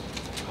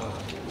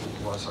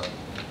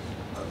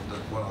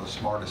one of the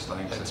smartest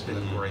things that's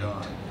been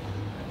done.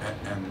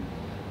 And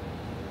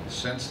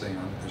since then,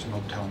 there's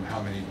no telling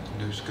how many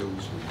new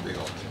schools we've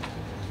built.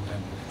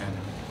 And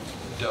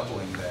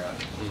doubling that,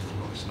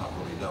 well, it's not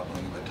really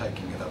doubling, but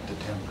taking it up to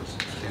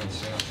 10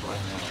 cents right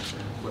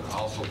now would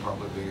also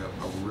probably be a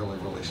really,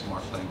 really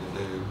smart thing to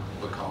do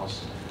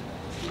because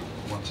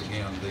once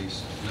again,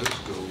 these new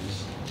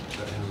schools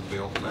that were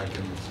built back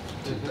in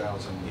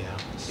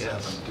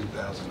 2007,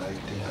 2008,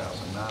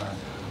 2009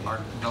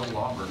 are no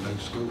longer new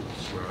schools.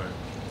 Right.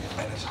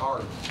 And it's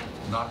hard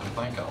not to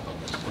think of them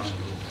as new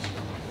schools,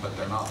 but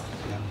they're not.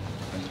 And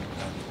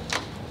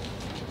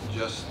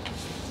just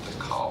the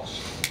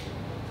cost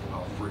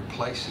of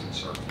replacing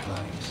certain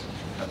things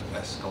have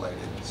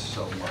escalated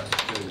so much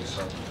too.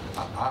 So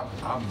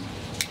I'm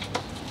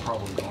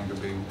probably going to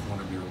be one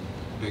of your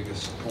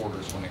biggest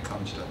supporters when it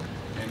comes to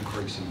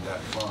increasing that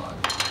fund.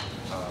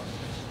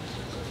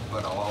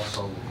 But I'll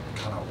also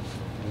kind of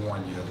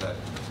warn you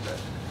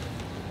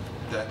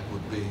that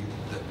would be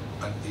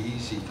an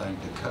easy thing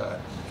to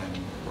cut, and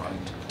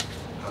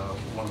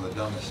one of the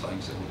dumbest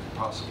things that we could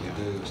possibly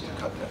do is to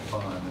cut that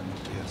fund. And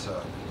it's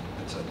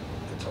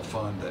a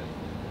fund that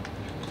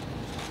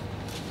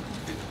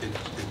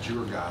it's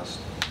your guys'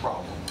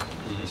 problem.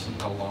 It's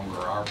no longer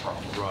our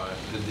problem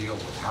to deal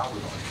with how we're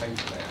going to pay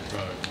for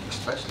that,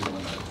 especially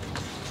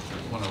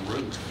when a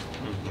roof.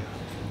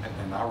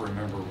 And I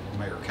remember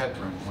Mayor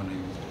Kettering when he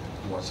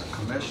was a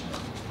commissioner,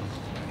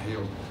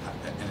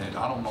 and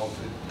I don't know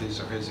if these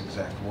are his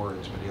exact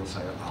words, but he'll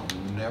say, "I'll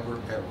never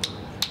ever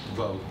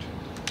vote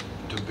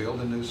to build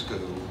a new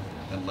school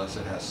unless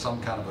it has some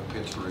kind of a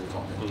pitched roof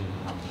on it.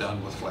 I'm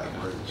done with flat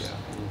roofs."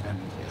 And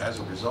as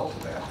a result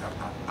of that,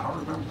 I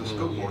remember the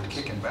school board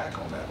kicking back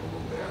on that a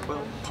little bit.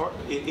 Well,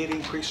 it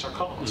increased our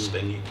cost,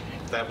 and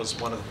that was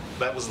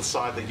the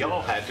side that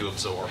y'all had to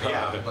absorb.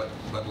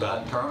 But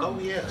long term, oh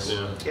yes,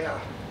 yeah,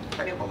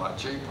 heck of a lot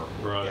cheaper.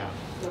 Yeah.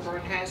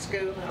 Laverne High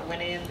School, I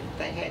went in,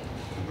 they had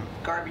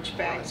garbage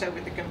bags over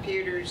the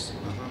computers,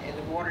 and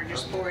the water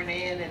just pouring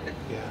in, and the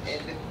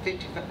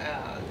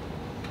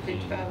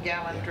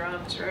 55-gallon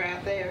drums are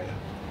out there.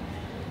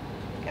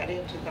 Got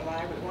into the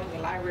library, one of the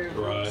library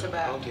rooms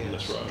about. Oh, yes.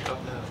 That's right. Oh,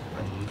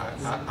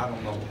 no. I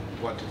don't know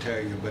what to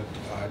tell you, but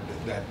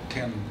that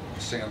 10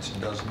 cents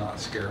does not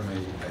scare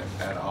me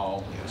at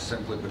all,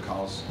 simply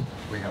because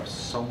we have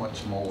so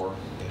much more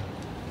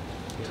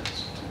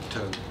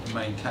to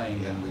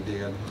maintain than we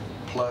did.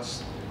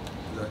 Plus,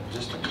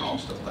 just the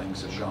cost of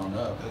things has gone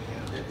up.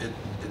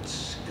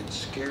 It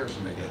scares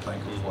me to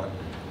think of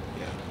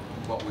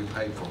what we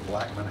paid for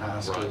Blackman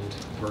High School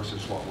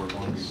versus what we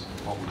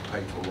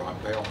paid for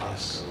Rockville High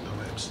School.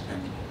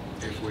 And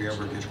if we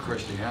ever get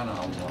Christiana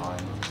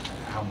online,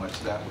 how much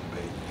that would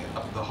be.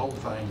 The whole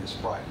thing is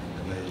frightening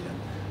to me.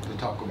 And to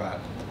talk about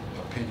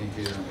a penny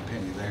here and a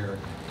penny there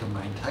to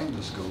maintain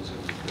the schools that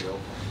we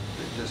built,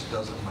 it just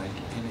doesn't make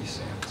any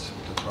sense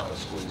to try to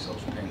squeeze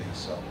those pennies.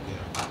 So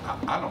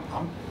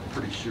I'm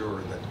pretty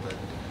sure that the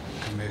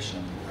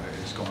commission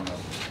is going to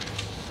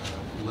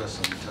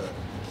listen to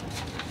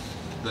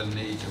the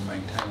need to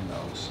maintain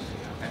those.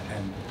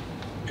 And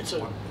it's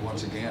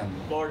once again,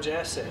 large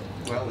asset.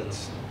 Well,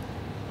 it's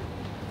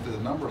the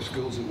number of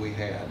schools that we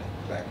had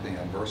back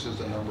then versus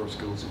the number of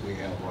schools that we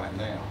have right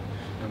now,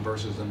 and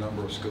versus the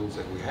number of schools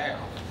that we have.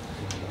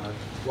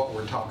 What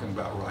we're talking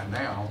about right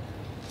now,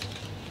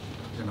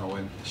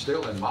 and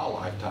still in my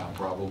lifetime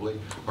probably,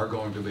 are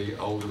going to be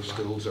older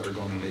schools that are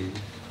going to need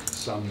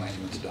some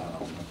maintenance done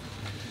on them.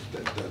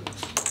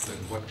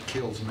 What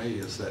kills me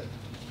is that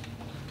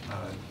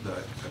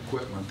the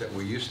equipment that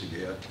we used to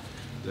get,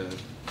 the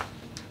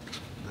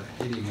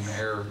heating and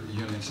air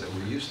units that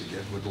we used to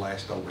get would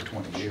last over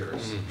 20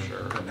 years.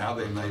 But now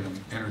they made them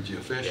energy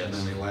efficient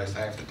and they last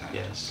half the time.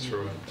 Yes,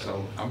 true.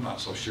 So I'm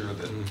not so sure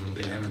that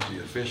the energy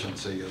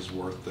efficiency is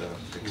worth the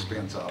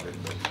expense of it.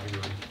 But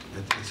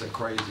it's a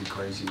crazy,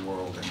 crazy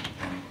world,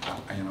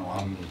 and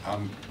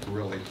I'm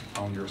really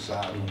on your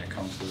side when it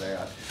comes to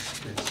that.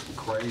 It's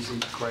crazy,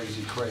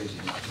 crazy, crazy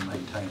not to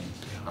maintain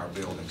our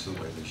buildings the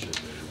way they should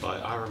be.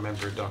 I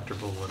remember Dr.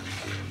 Bullen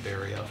being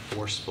very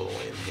forceful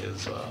in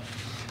his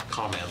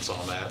comments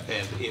on that,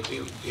 and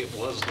it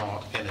was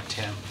not an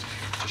attempt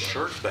to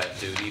shirk that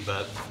duty,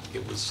 but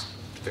it was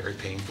very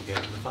painful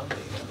getting the funding.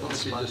 Well,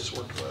 if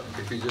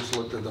you just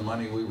looked at the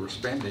money we were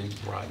spending,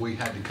 we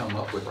had to come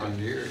up with in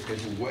the year,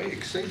 it way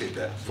exceeded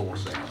that 4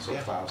 cents or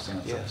 5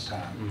 cents at the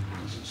time.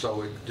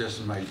 So it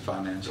just made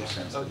financial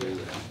sense to do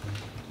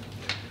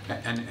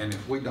that. And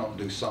if we don't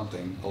do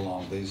something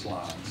along these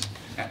lines,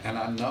 and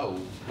I know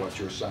what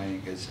you're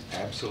saying is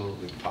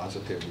absolutely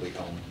positively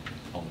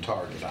on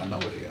target. I know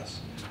it is.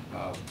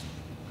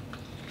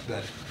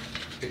 That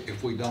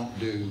if we don't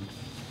do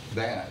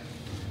that,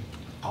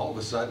 all of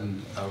a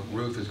sudden a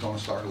roof is going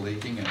to start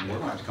leaking, and we're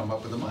going to have to come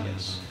up with the money.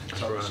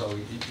 So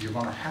you're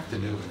going to have to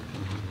do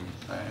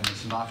it. And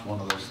it's not one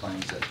of those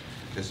things that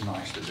is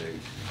nice to do.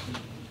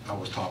 I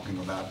was talking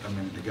about a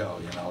minute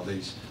ago,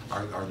 these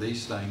are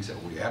these things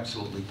that we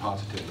absolutely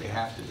positively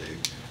have to do,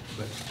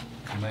 but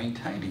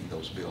maintaining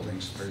those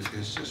buildings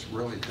is just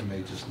really, to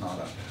me, just not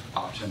an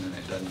option, and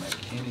it doesn't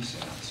make any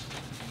sense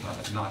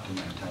not to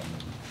maintain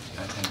them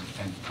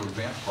and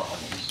prevent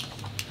problems.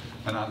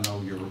 And I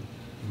know your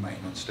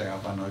maintenance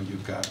staff, I know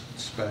you've got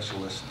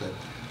specialists that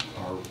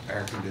are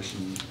air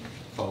conditioning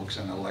folks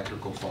and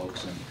electrical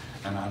folks,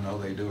 and I know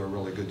they do a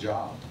really good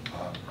job,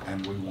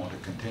 and we want to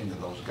continue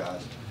those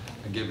guys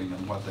and giving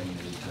them what they need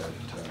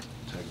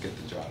to get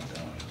the job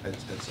done.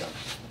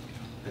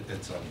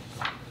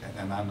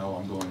 And I know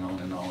I'm going on,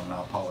 and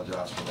I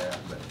apologize for that,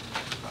 but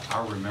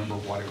I remember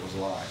what it was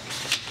like,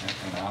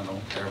 and I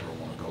don't ever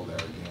want to go there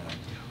again.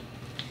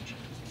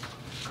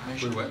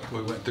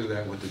 We went through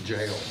that with the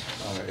jail.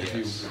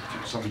 If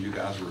some of you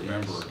guys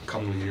remember a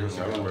couple of years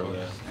ago,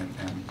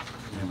 and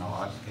you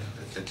know,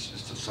 it's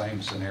just the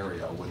same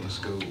scenario with the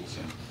schools.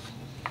 And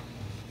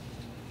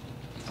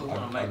If we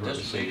want to make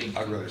this meeting,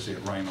 I'd rather see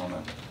it rain on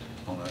an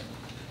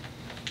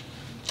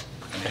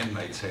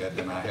inmate's head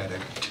than I had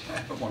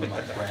one of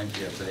my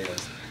grandkids'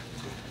 heads.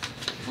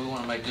 if we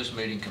want to make this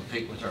meeting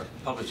compete with our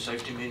public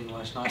safety meeting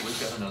last night, we've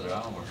got another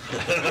hour.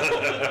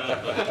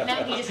 No,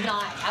 he does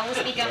not. I will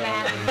speak on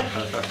behalf of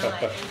him. He does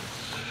not.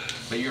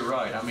 But you're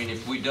right. I mean,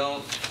 if we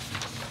don't,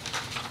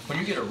 when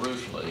you get a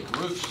roof leak,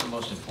 roof's the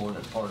most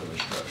important part of a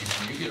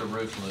structure. When you get a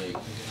roof leak,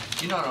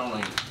 you not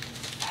only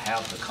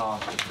have the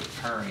cost of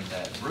repairing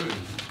that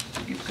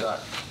roof, you've got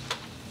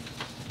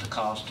the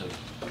cost of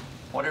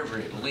whatever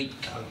it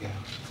leaked.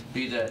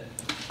 Be that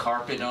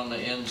carpet on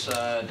the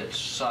inside that's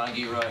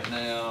soggy right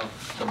now,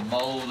 the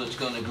mold that's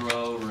going to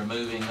grow,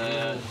 removing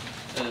that,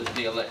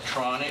 the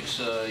electronics,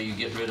 you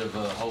get rid of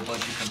a whole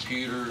bunch of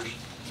computers.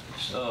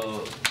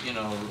 So, you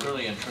know,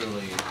 really and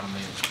truly, I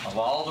mean, of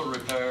all the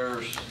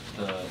repairs,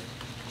 the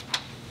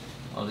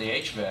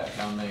HVAC,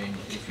 I mean,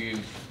 if you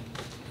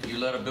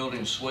let a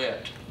building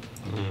sweat,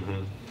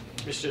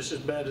 It's just as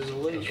bad as a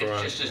leak.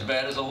 it's just as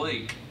bad as a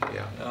leak.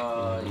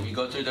 You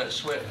go through that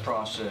sweat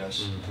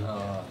process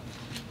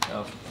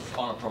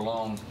on a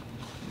prolonged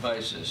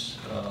basis.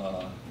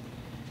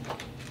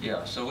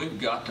 Yeah, so we've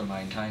got to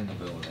maintain the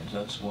buildings.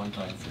 That's one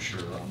thing for sure.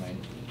 I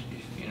mean,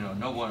 you know,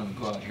 no one would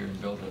go out here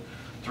and build a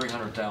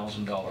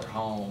 $300,000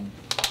 home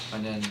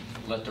and then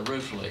let the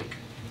roof leak.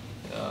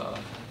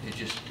 It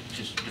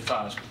just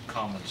defies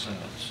common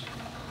sense.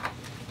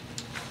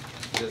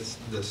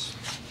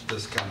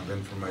 This kind of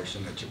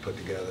information that you put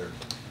together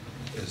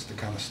is the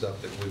kind of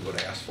stuff that we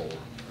would ask for.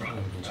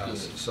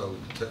 So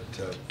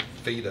to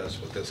feed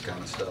us with this kind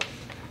of stuff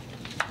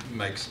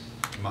makes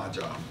my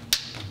job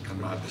and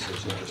my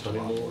decision just a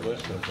lot more.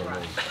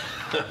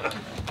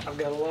 I've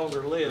got a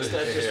longer list.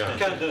 That just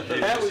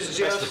that was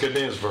Jeff's. That's the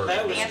condensed version.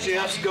 That was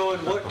Jeff's going,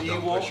 what do you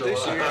want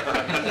this year?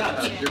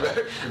 You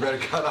better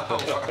cut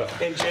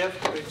off. And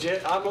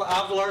Jeff,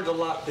 I've learned a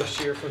lot this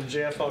year from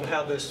Jeff on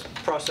how this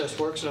process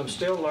works, and I'm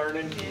still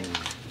learning.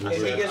 And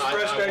he gets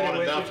frustrated I want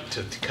with enough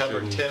it. to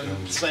cover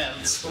 10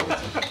 cents.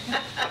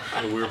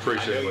 We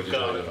appreciate what you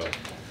do.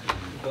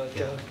 But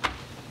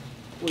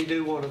we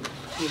do want to,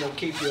 you know,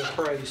 keep you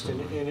appraised,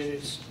 and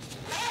it's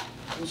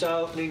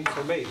eye-opening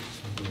for me.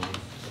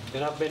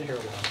 And I've been here a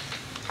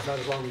while. Not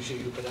as long as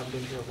you, but I've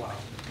been here a while.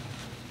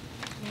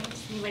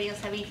 Anybody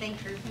else have anything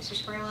for Mr.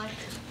 Squirrelight?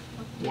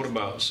 What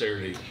about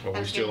Saturday? Are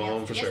we still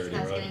on for Saturday, Yes,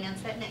 I was going to right?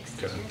 announce that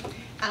next. Okay.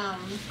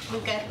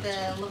 We've got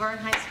the Laverne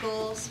High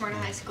School, Smyrna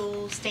High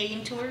School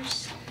stadium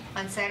tours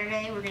on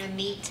Saturday. We're going to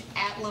meet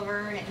at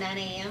Laverne at 9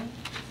 a.m.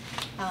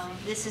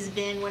 This has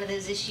been one of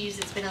those issues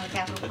that's been on the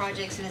capital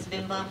projects and has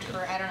been bumped for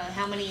I don't know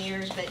how many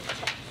years, but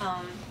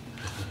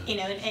you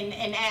know,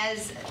 and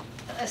as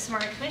a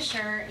Smyrna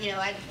commissioner, you know,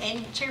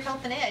 and Chair of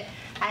Health and Ed,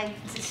 I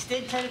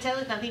stood toe-to-toe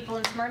with my people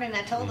in Smyrna, and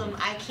I told them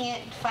I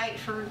can't fight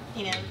for,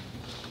 you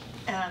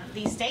know,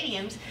 these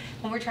stadiums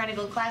when we're trying to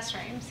build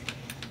classrooms.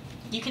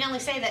 You can only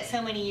say that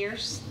so many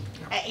years.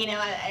 You know,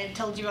 I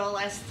told you all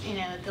at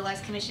the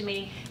last commission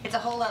meeting, it's a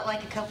whole lot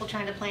like a couple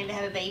trying to plan to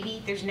have a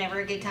baby. There's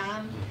never a good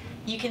time.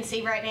 You can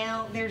see right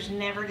now, there's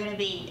never going to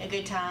be a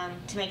good time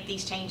to make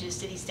these changes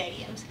to these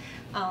stadiums.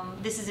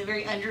 This is a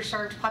very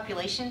underserved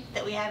population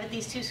that we have at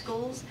these two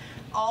schools.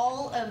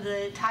 All of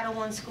the Title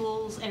I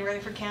schools in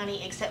Rutherford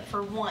County, except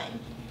for one,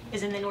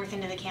 is in the north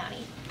end of the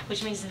county,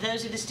 which means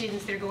those are the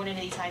students that are going into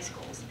these high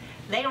schools.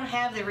 They don't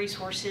have the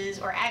resources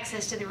or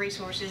access to the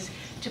resources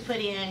to put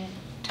in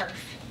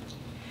turf,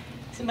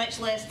 so much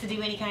less to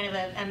do any kind of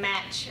a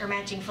match or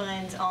matching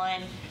funds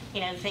on,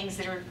 you know, things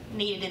that are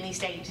needed in these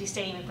stadiums, these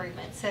stadium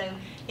improvements. So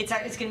it's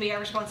going to be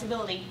our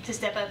responsibility to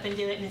step up and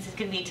do it, and it's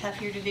going to be a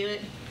tough year to do it.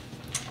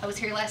 I was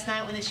here last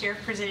night when the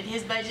sheriff presented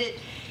his budget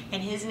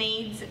and his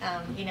needs.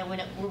 You know,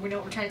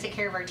 we're trying to take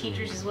care of our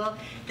teachers as well.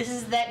 This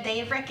is that day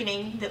of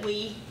reckoning that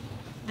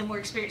the more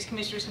experienced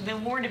commissioners have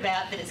been warned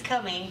about that it's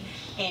coming,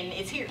 and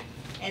it's here.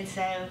 And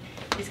so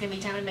it's going to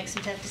be time to make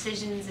some tough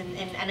decisions,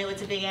 and I know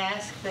it's a big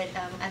ask, but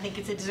I think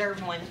it's a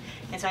deserved one.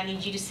 And so I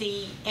need you to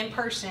see in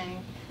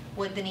person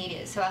what the need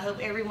is. So I hope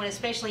everyone,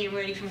 especially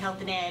everybody from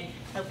Health and Ed,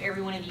 I hope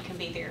every one of you can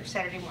be there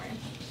Saturday morning.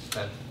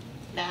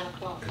 9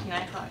 o'clock.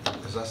 9 o'clock.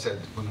 As I said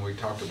when we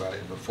talked about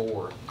it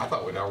before, I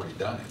thought we'd already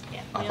done it.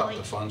 Yeah, I thought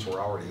the funds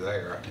were already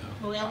there.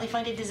 We only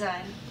funded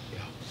design.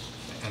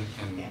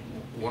 And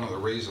one of the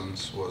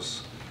reasons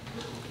was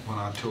when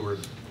I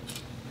toured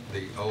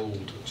the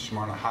old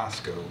Smyrna High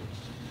School,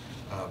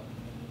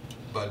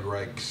 Bud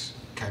Rakes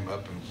came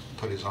up and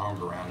put his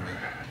arms around me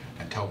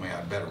and told me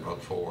I'd better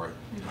vote for it.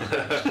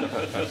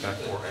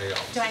 Or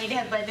else. Do I need to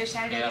have Bud there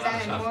Saturday? Yeah,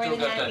 Because I'm I've more still than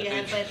got happy that to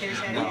have picture. Bud there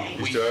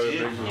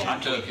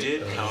Saturday. We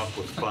did come up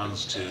with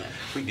funds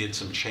we did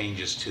some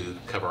changes to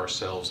cover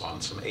ourselves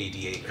on some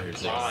ADA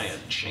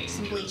compliant changes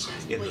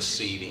in the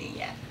seating.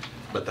 Yeah.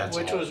 But that's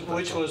Which all- was, that's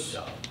which all. was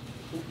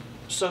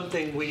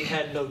something we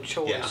had no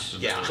choice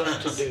Yeah, yeah.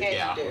 but to do.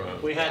 Had to do.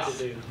 We had to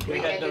do. We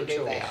had no to do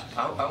choice. that.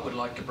 I would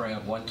like to bring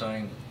up one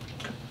thing,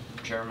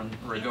 Chairman,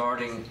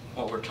 regarding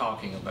what we're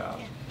talking about.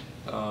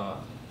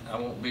 I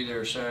won't be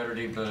there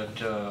Saturday,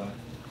 but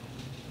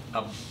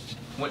I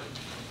went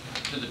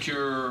to the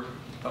tour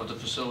of the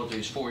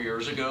facilities 4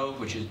 years ago,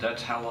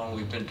 that's how long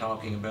we've been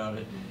talking about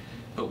it.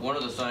 But one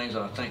of the things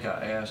I think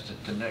I asked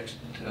at the next,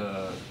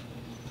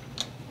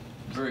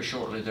 very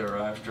shortly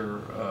thereafter,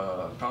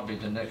 probably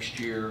the next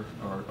year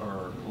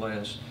or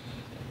less,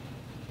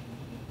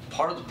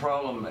 part of the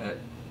problem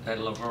at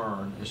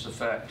Laverne is the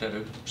fact that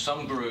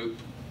some group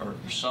or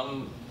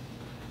some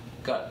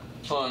got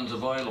funds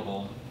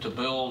available to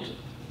build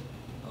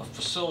a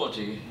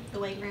facility The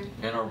weight room.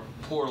 in a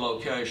poor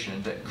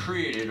location that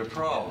created a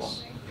problem.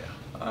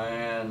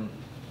 And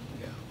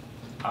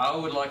I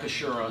would like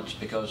assurance,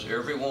 because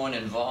everyone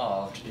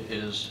involved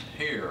is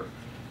here,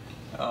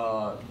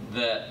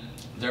 that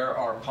there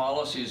are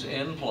policies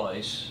in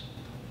place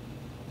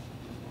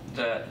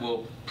that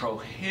will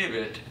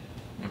prohibit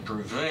and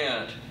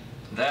prevent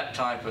that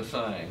type of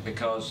thing.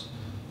 Because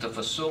the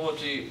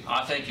facility,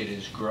 I think it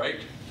is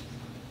great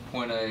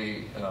when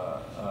a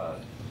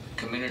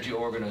community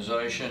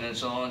organization and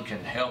so on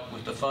can help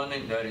with the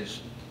funding. That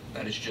is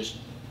just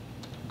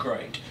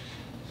great.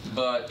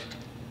 But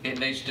it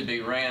needs to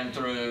be ran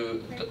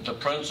through, the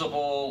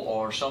principal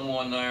or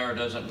someone there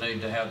doesn't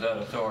need to have that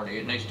authority.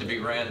 It needs to be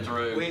ran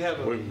through We have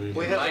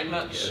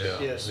maintenance,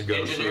 yes. It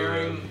goes through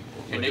engineering.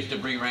 It needs to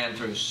be ran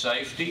through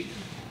safety.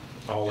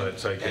 all that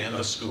taken. And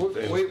the school.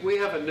 We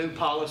have a new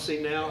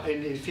policy now,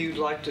 and if you'd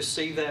like to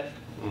see that,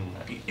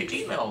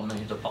 Email me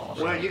the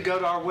policy. well, you go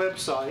to our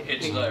website.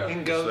 It's and- there.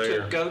 And go It's to,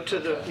 there. go to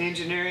the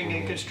engineering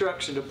and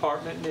construction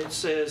department, and it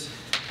says,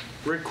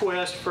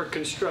 request for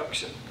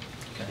construction.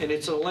 And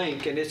it's a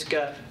link, and it's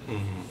got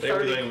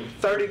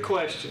 30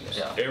 questions.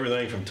 Yeah.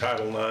 Everything from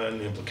Title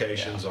IX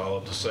implications, all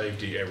up to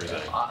safety,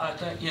 everything. I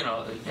think,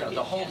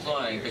 the whole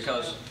thing,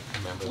 because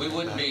we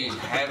wouldn't be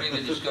having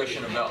the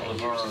discussion about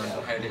Laverne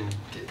had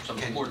some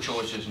poor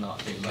choices not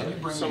been Can you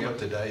made. bring me up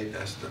to date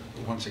as to,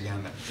 once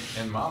again,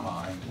 in my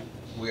mind,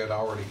 we had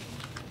already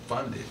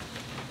funded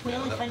We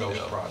only funded those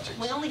it. projects.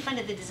 We only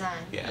funded the design.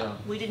 Yeah.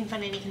 We didn't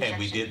fund any construction.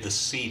 And we did the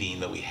seating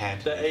that we had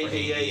to The do for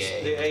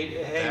ADA, the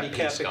That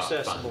handicap piece got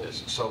accessible. funded.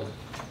 So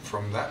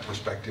from that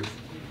perspective,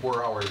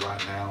 where are we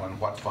right now and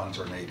what funds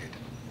are needed?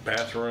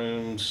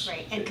 Bathrooms.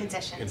 Right, and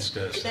concessions.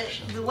 And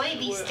concessions. The way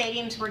these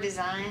stadiums were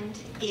designed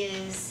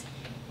is,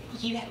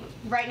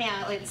 right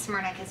now,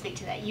 Smyrna, I can speak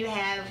to that. You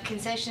have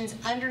concessions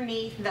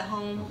underneath the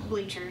home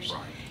bleachers,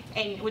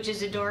 and which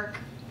is a dark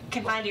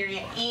confined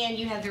area, and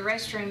you have the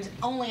restrooms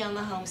only on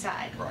the home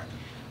side. Right.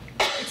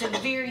 It's a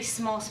very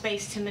small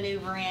space to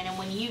maneuver in, and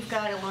when you've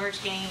got a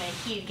large game and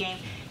a heated game,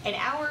 and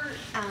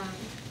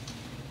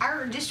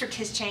our district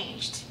has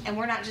changed, and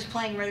we're not just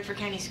playing Rutherford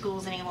County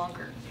schools any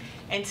longer.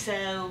 And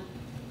so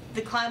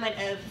the climate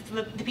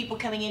of the people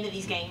coming into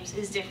these games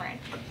is different.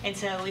 And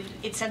so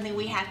it's something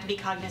we have to be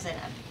cognizant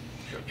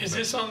of. Is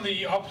this on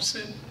the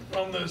opposite,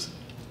 on the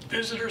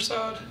visitor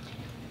side?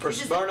 For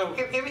This is- Smyrna,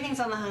 Everything's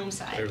on the home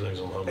side. Everything's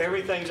on home.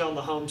 everything's on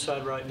the home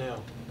side right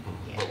now.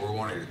 But we're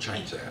wanting to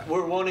change that.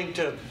 We're wanting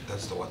to,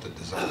 That's what the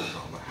design is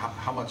all about.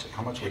 How much we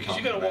talking Because about?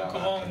 you gotta walk a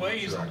long I'm not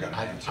ways sure I on got the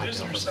an answer.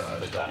 visitor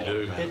side. You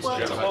do. Well,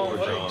 it's a long Fort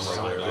ways.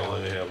 John right there, they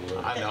only have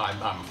one. I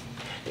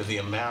know, the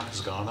amount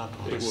has gone up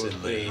on us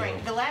in the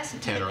Right, the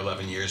last 10 or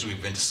 11 years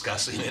we've been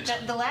discussing it.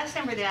 The last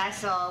number that I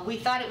saw, we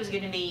thought it was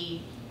going to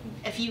be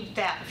a few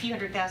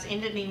hundred thousand,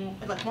 ended up being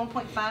like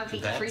 1.5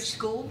 feet for each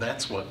school.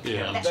 That's what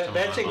Yeah. counts to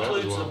that my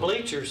includes the mind.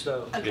 bleachers,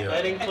 though. Okay.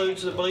 That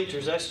includes the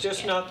bleachers. That's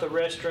just not the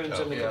restrooms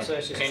and the Yeah.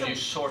 concessions. Can you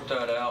sort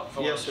that out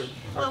for us? Yes, sir.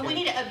 Well, we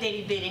need an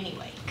updated bid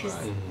anyway, because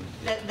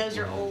those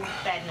are old,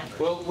 bad numbers.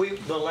 Well,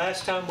 the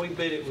last time we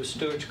bid it was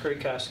Stewart's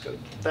Creek High School.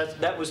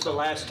 That was the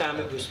last time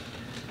it was,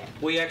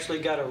 we actually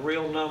got a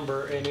real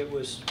number, and it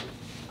was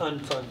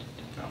unfunded.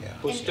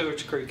 Was And-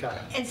 Stewart's Creek High.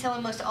 And so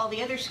in most all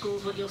the other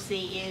schools, what you'll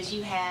see is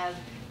you have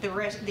the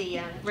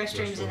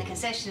restrooms and the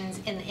concessions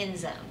in the end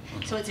zone.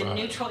 So it's a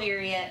neutral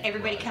area.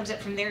 Everybody comes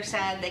up from their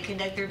side, they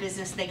conduct their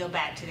business, they go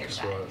back to their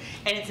side. right.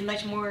 And it's a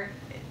much more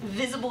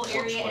visible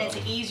area, and it's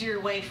an easier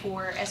way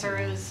for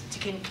SROs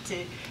to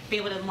be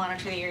able to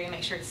monitor the area and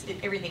make sure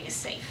everything is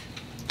safe.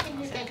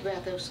 When you think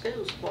about those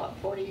schools, what,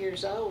 40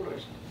 years old or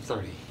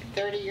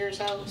 30.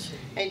 years old?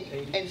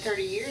 And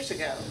 30 years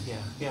ago,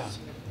 Yeah.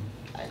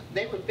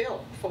 they were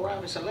built before I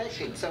was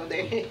elected, so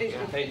they,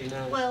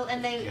 89. Well,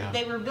 and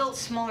they were built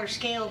smaller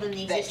scale than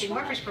the That's existing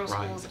right. Murfreesboro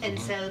Right. schools, and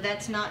so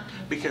that's not,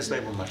 Because they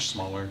were much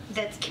smaller.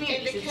 that's and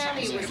community the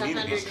county was size.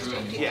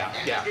 150. Yeah.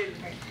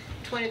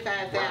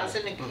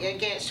 $325,000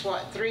 against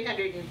what,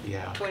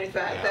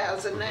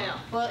 $325,000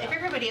 now? Well, if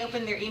everybody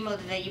opened their email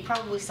today, you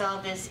probably saw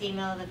this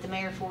email that the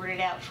mayor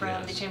forwarded out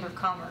from the Chamber of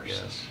Commerce.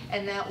 Yes.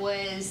 And that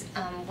was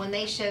when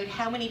they showed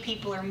how many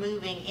people are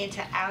moving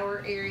into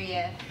our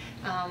area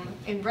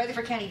in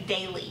Rutherford County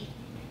daily.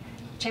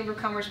 Chamber of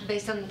Commerce,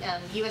 based on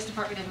U.S.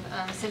 Department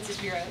of Census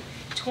Bureau,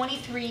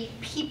 23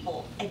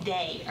 people a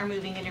day are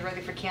moving into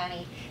Rutherford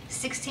County,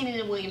 16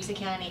 into Williamson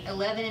County,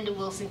 11 into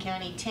Wilson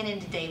County, 10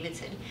 into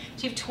Davidson.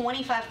 So you have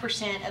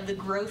 25% of the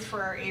growth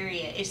for our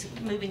area is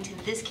moving to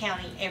this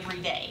county every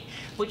day,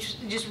 which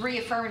just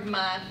reaffirmed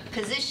my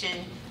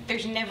position.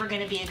 There's never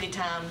going to be a good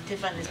time to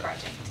fund this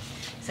project.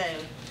 So,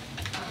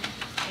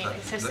 anyway,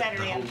 so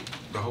Saturday.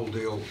 The whole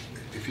deal,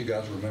 if you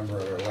guys remember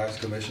at our last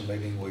commission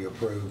meeting, we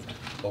approved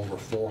over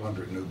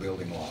 400 new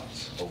building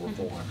lots, over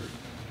 400.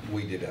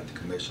 We did at the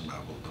commission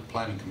level. The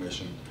planning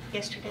commission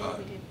Yesterday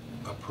we did.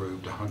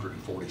 Approved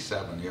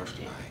 147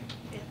 yesterday.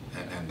 Yeah.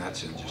 And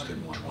that's in just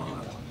in 1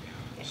 month.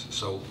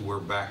 So we're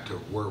back to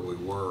where we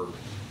were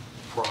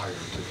prior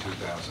to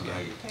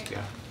 2008.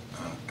 Yeah.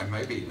 And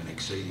maybe even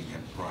exceeding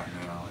it right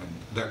now. And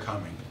they're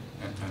coming.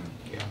 And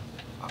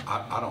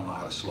I don't know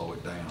how to slow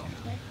it down.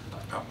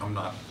 I'm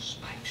not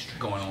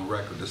going on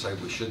record to say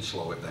we should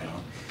slow it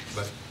down,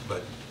 but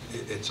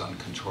it's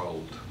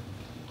uncontrolled.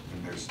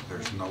 And there's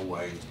no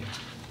way,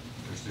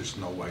 there's just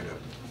no way to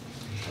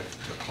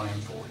plan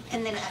for it.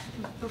 And then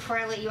before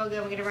I let you all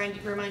go, I'm going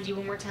to remind you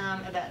one more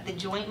time about the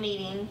joint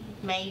meeting,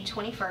 May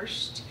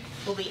 21st.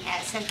 Will be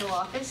at central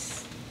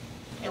office.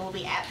 It will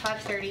be at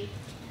 5:30.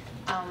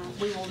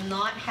 We will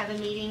not have a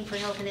meeting for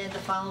Health and Ed the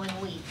following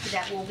week.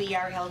 That will be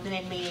our Health and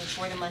Ed meeting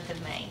for the month of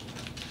May.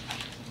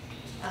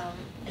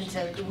 And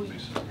so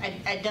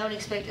I don't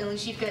expect,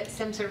 unless you've got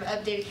some sort of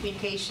updated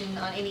communication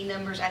on any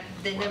numbers,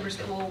 the numbers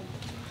that will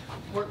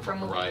work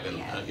from. Right, and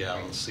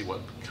let's see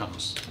what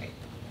comes. Right.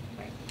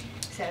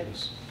 So I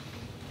just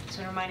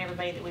want to remind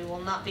everybody that we will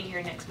not be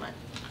here next month.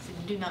 So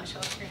do not show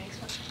up here next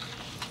month.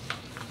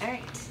 All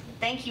right.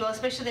 Thank you all,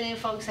 especially the new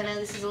folks. I know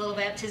this is a little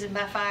baptism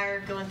by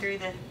fire going through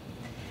the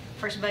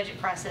first budget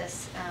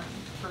process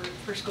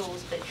for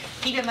schools. But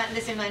keep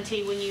this in mind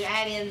too, when you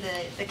add in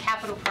the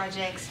capital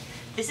projects,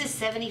 this is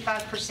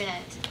 75%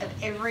 of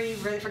every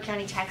Rutherford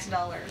County tax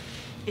dollar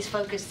is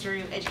focused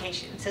through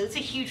education. So it's a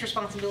huge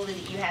responsibility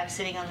that you have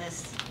sitting on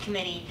this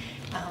committee.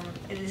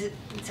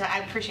 So I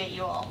appreciate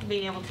you all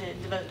being able to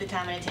devote the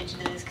time and attention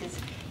to this because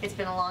it's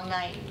been a long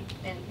night.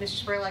 And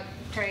Mr. Spurlock,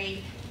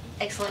 Trey,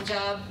 excellent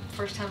job.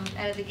 First time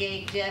out of the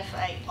gate. Jeff,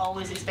 I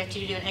always expect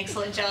you to do an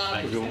excellent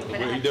job.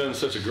 He's done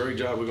such a great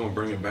job, we're going to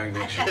bring him back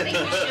next year. I think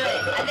we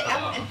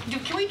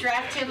should. Can we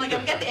draft him? Like,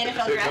 I've got the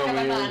NFL draft on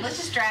my mind. Let's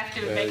just draft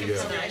him and make him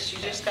some nice. You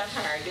just got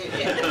hired, didn't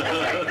you?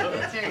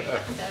 That's right.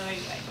 So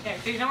anyway,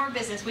 if there's no more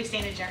business, we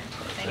stand adjourned.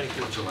 Thank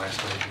you. What's your last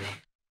name, Jim?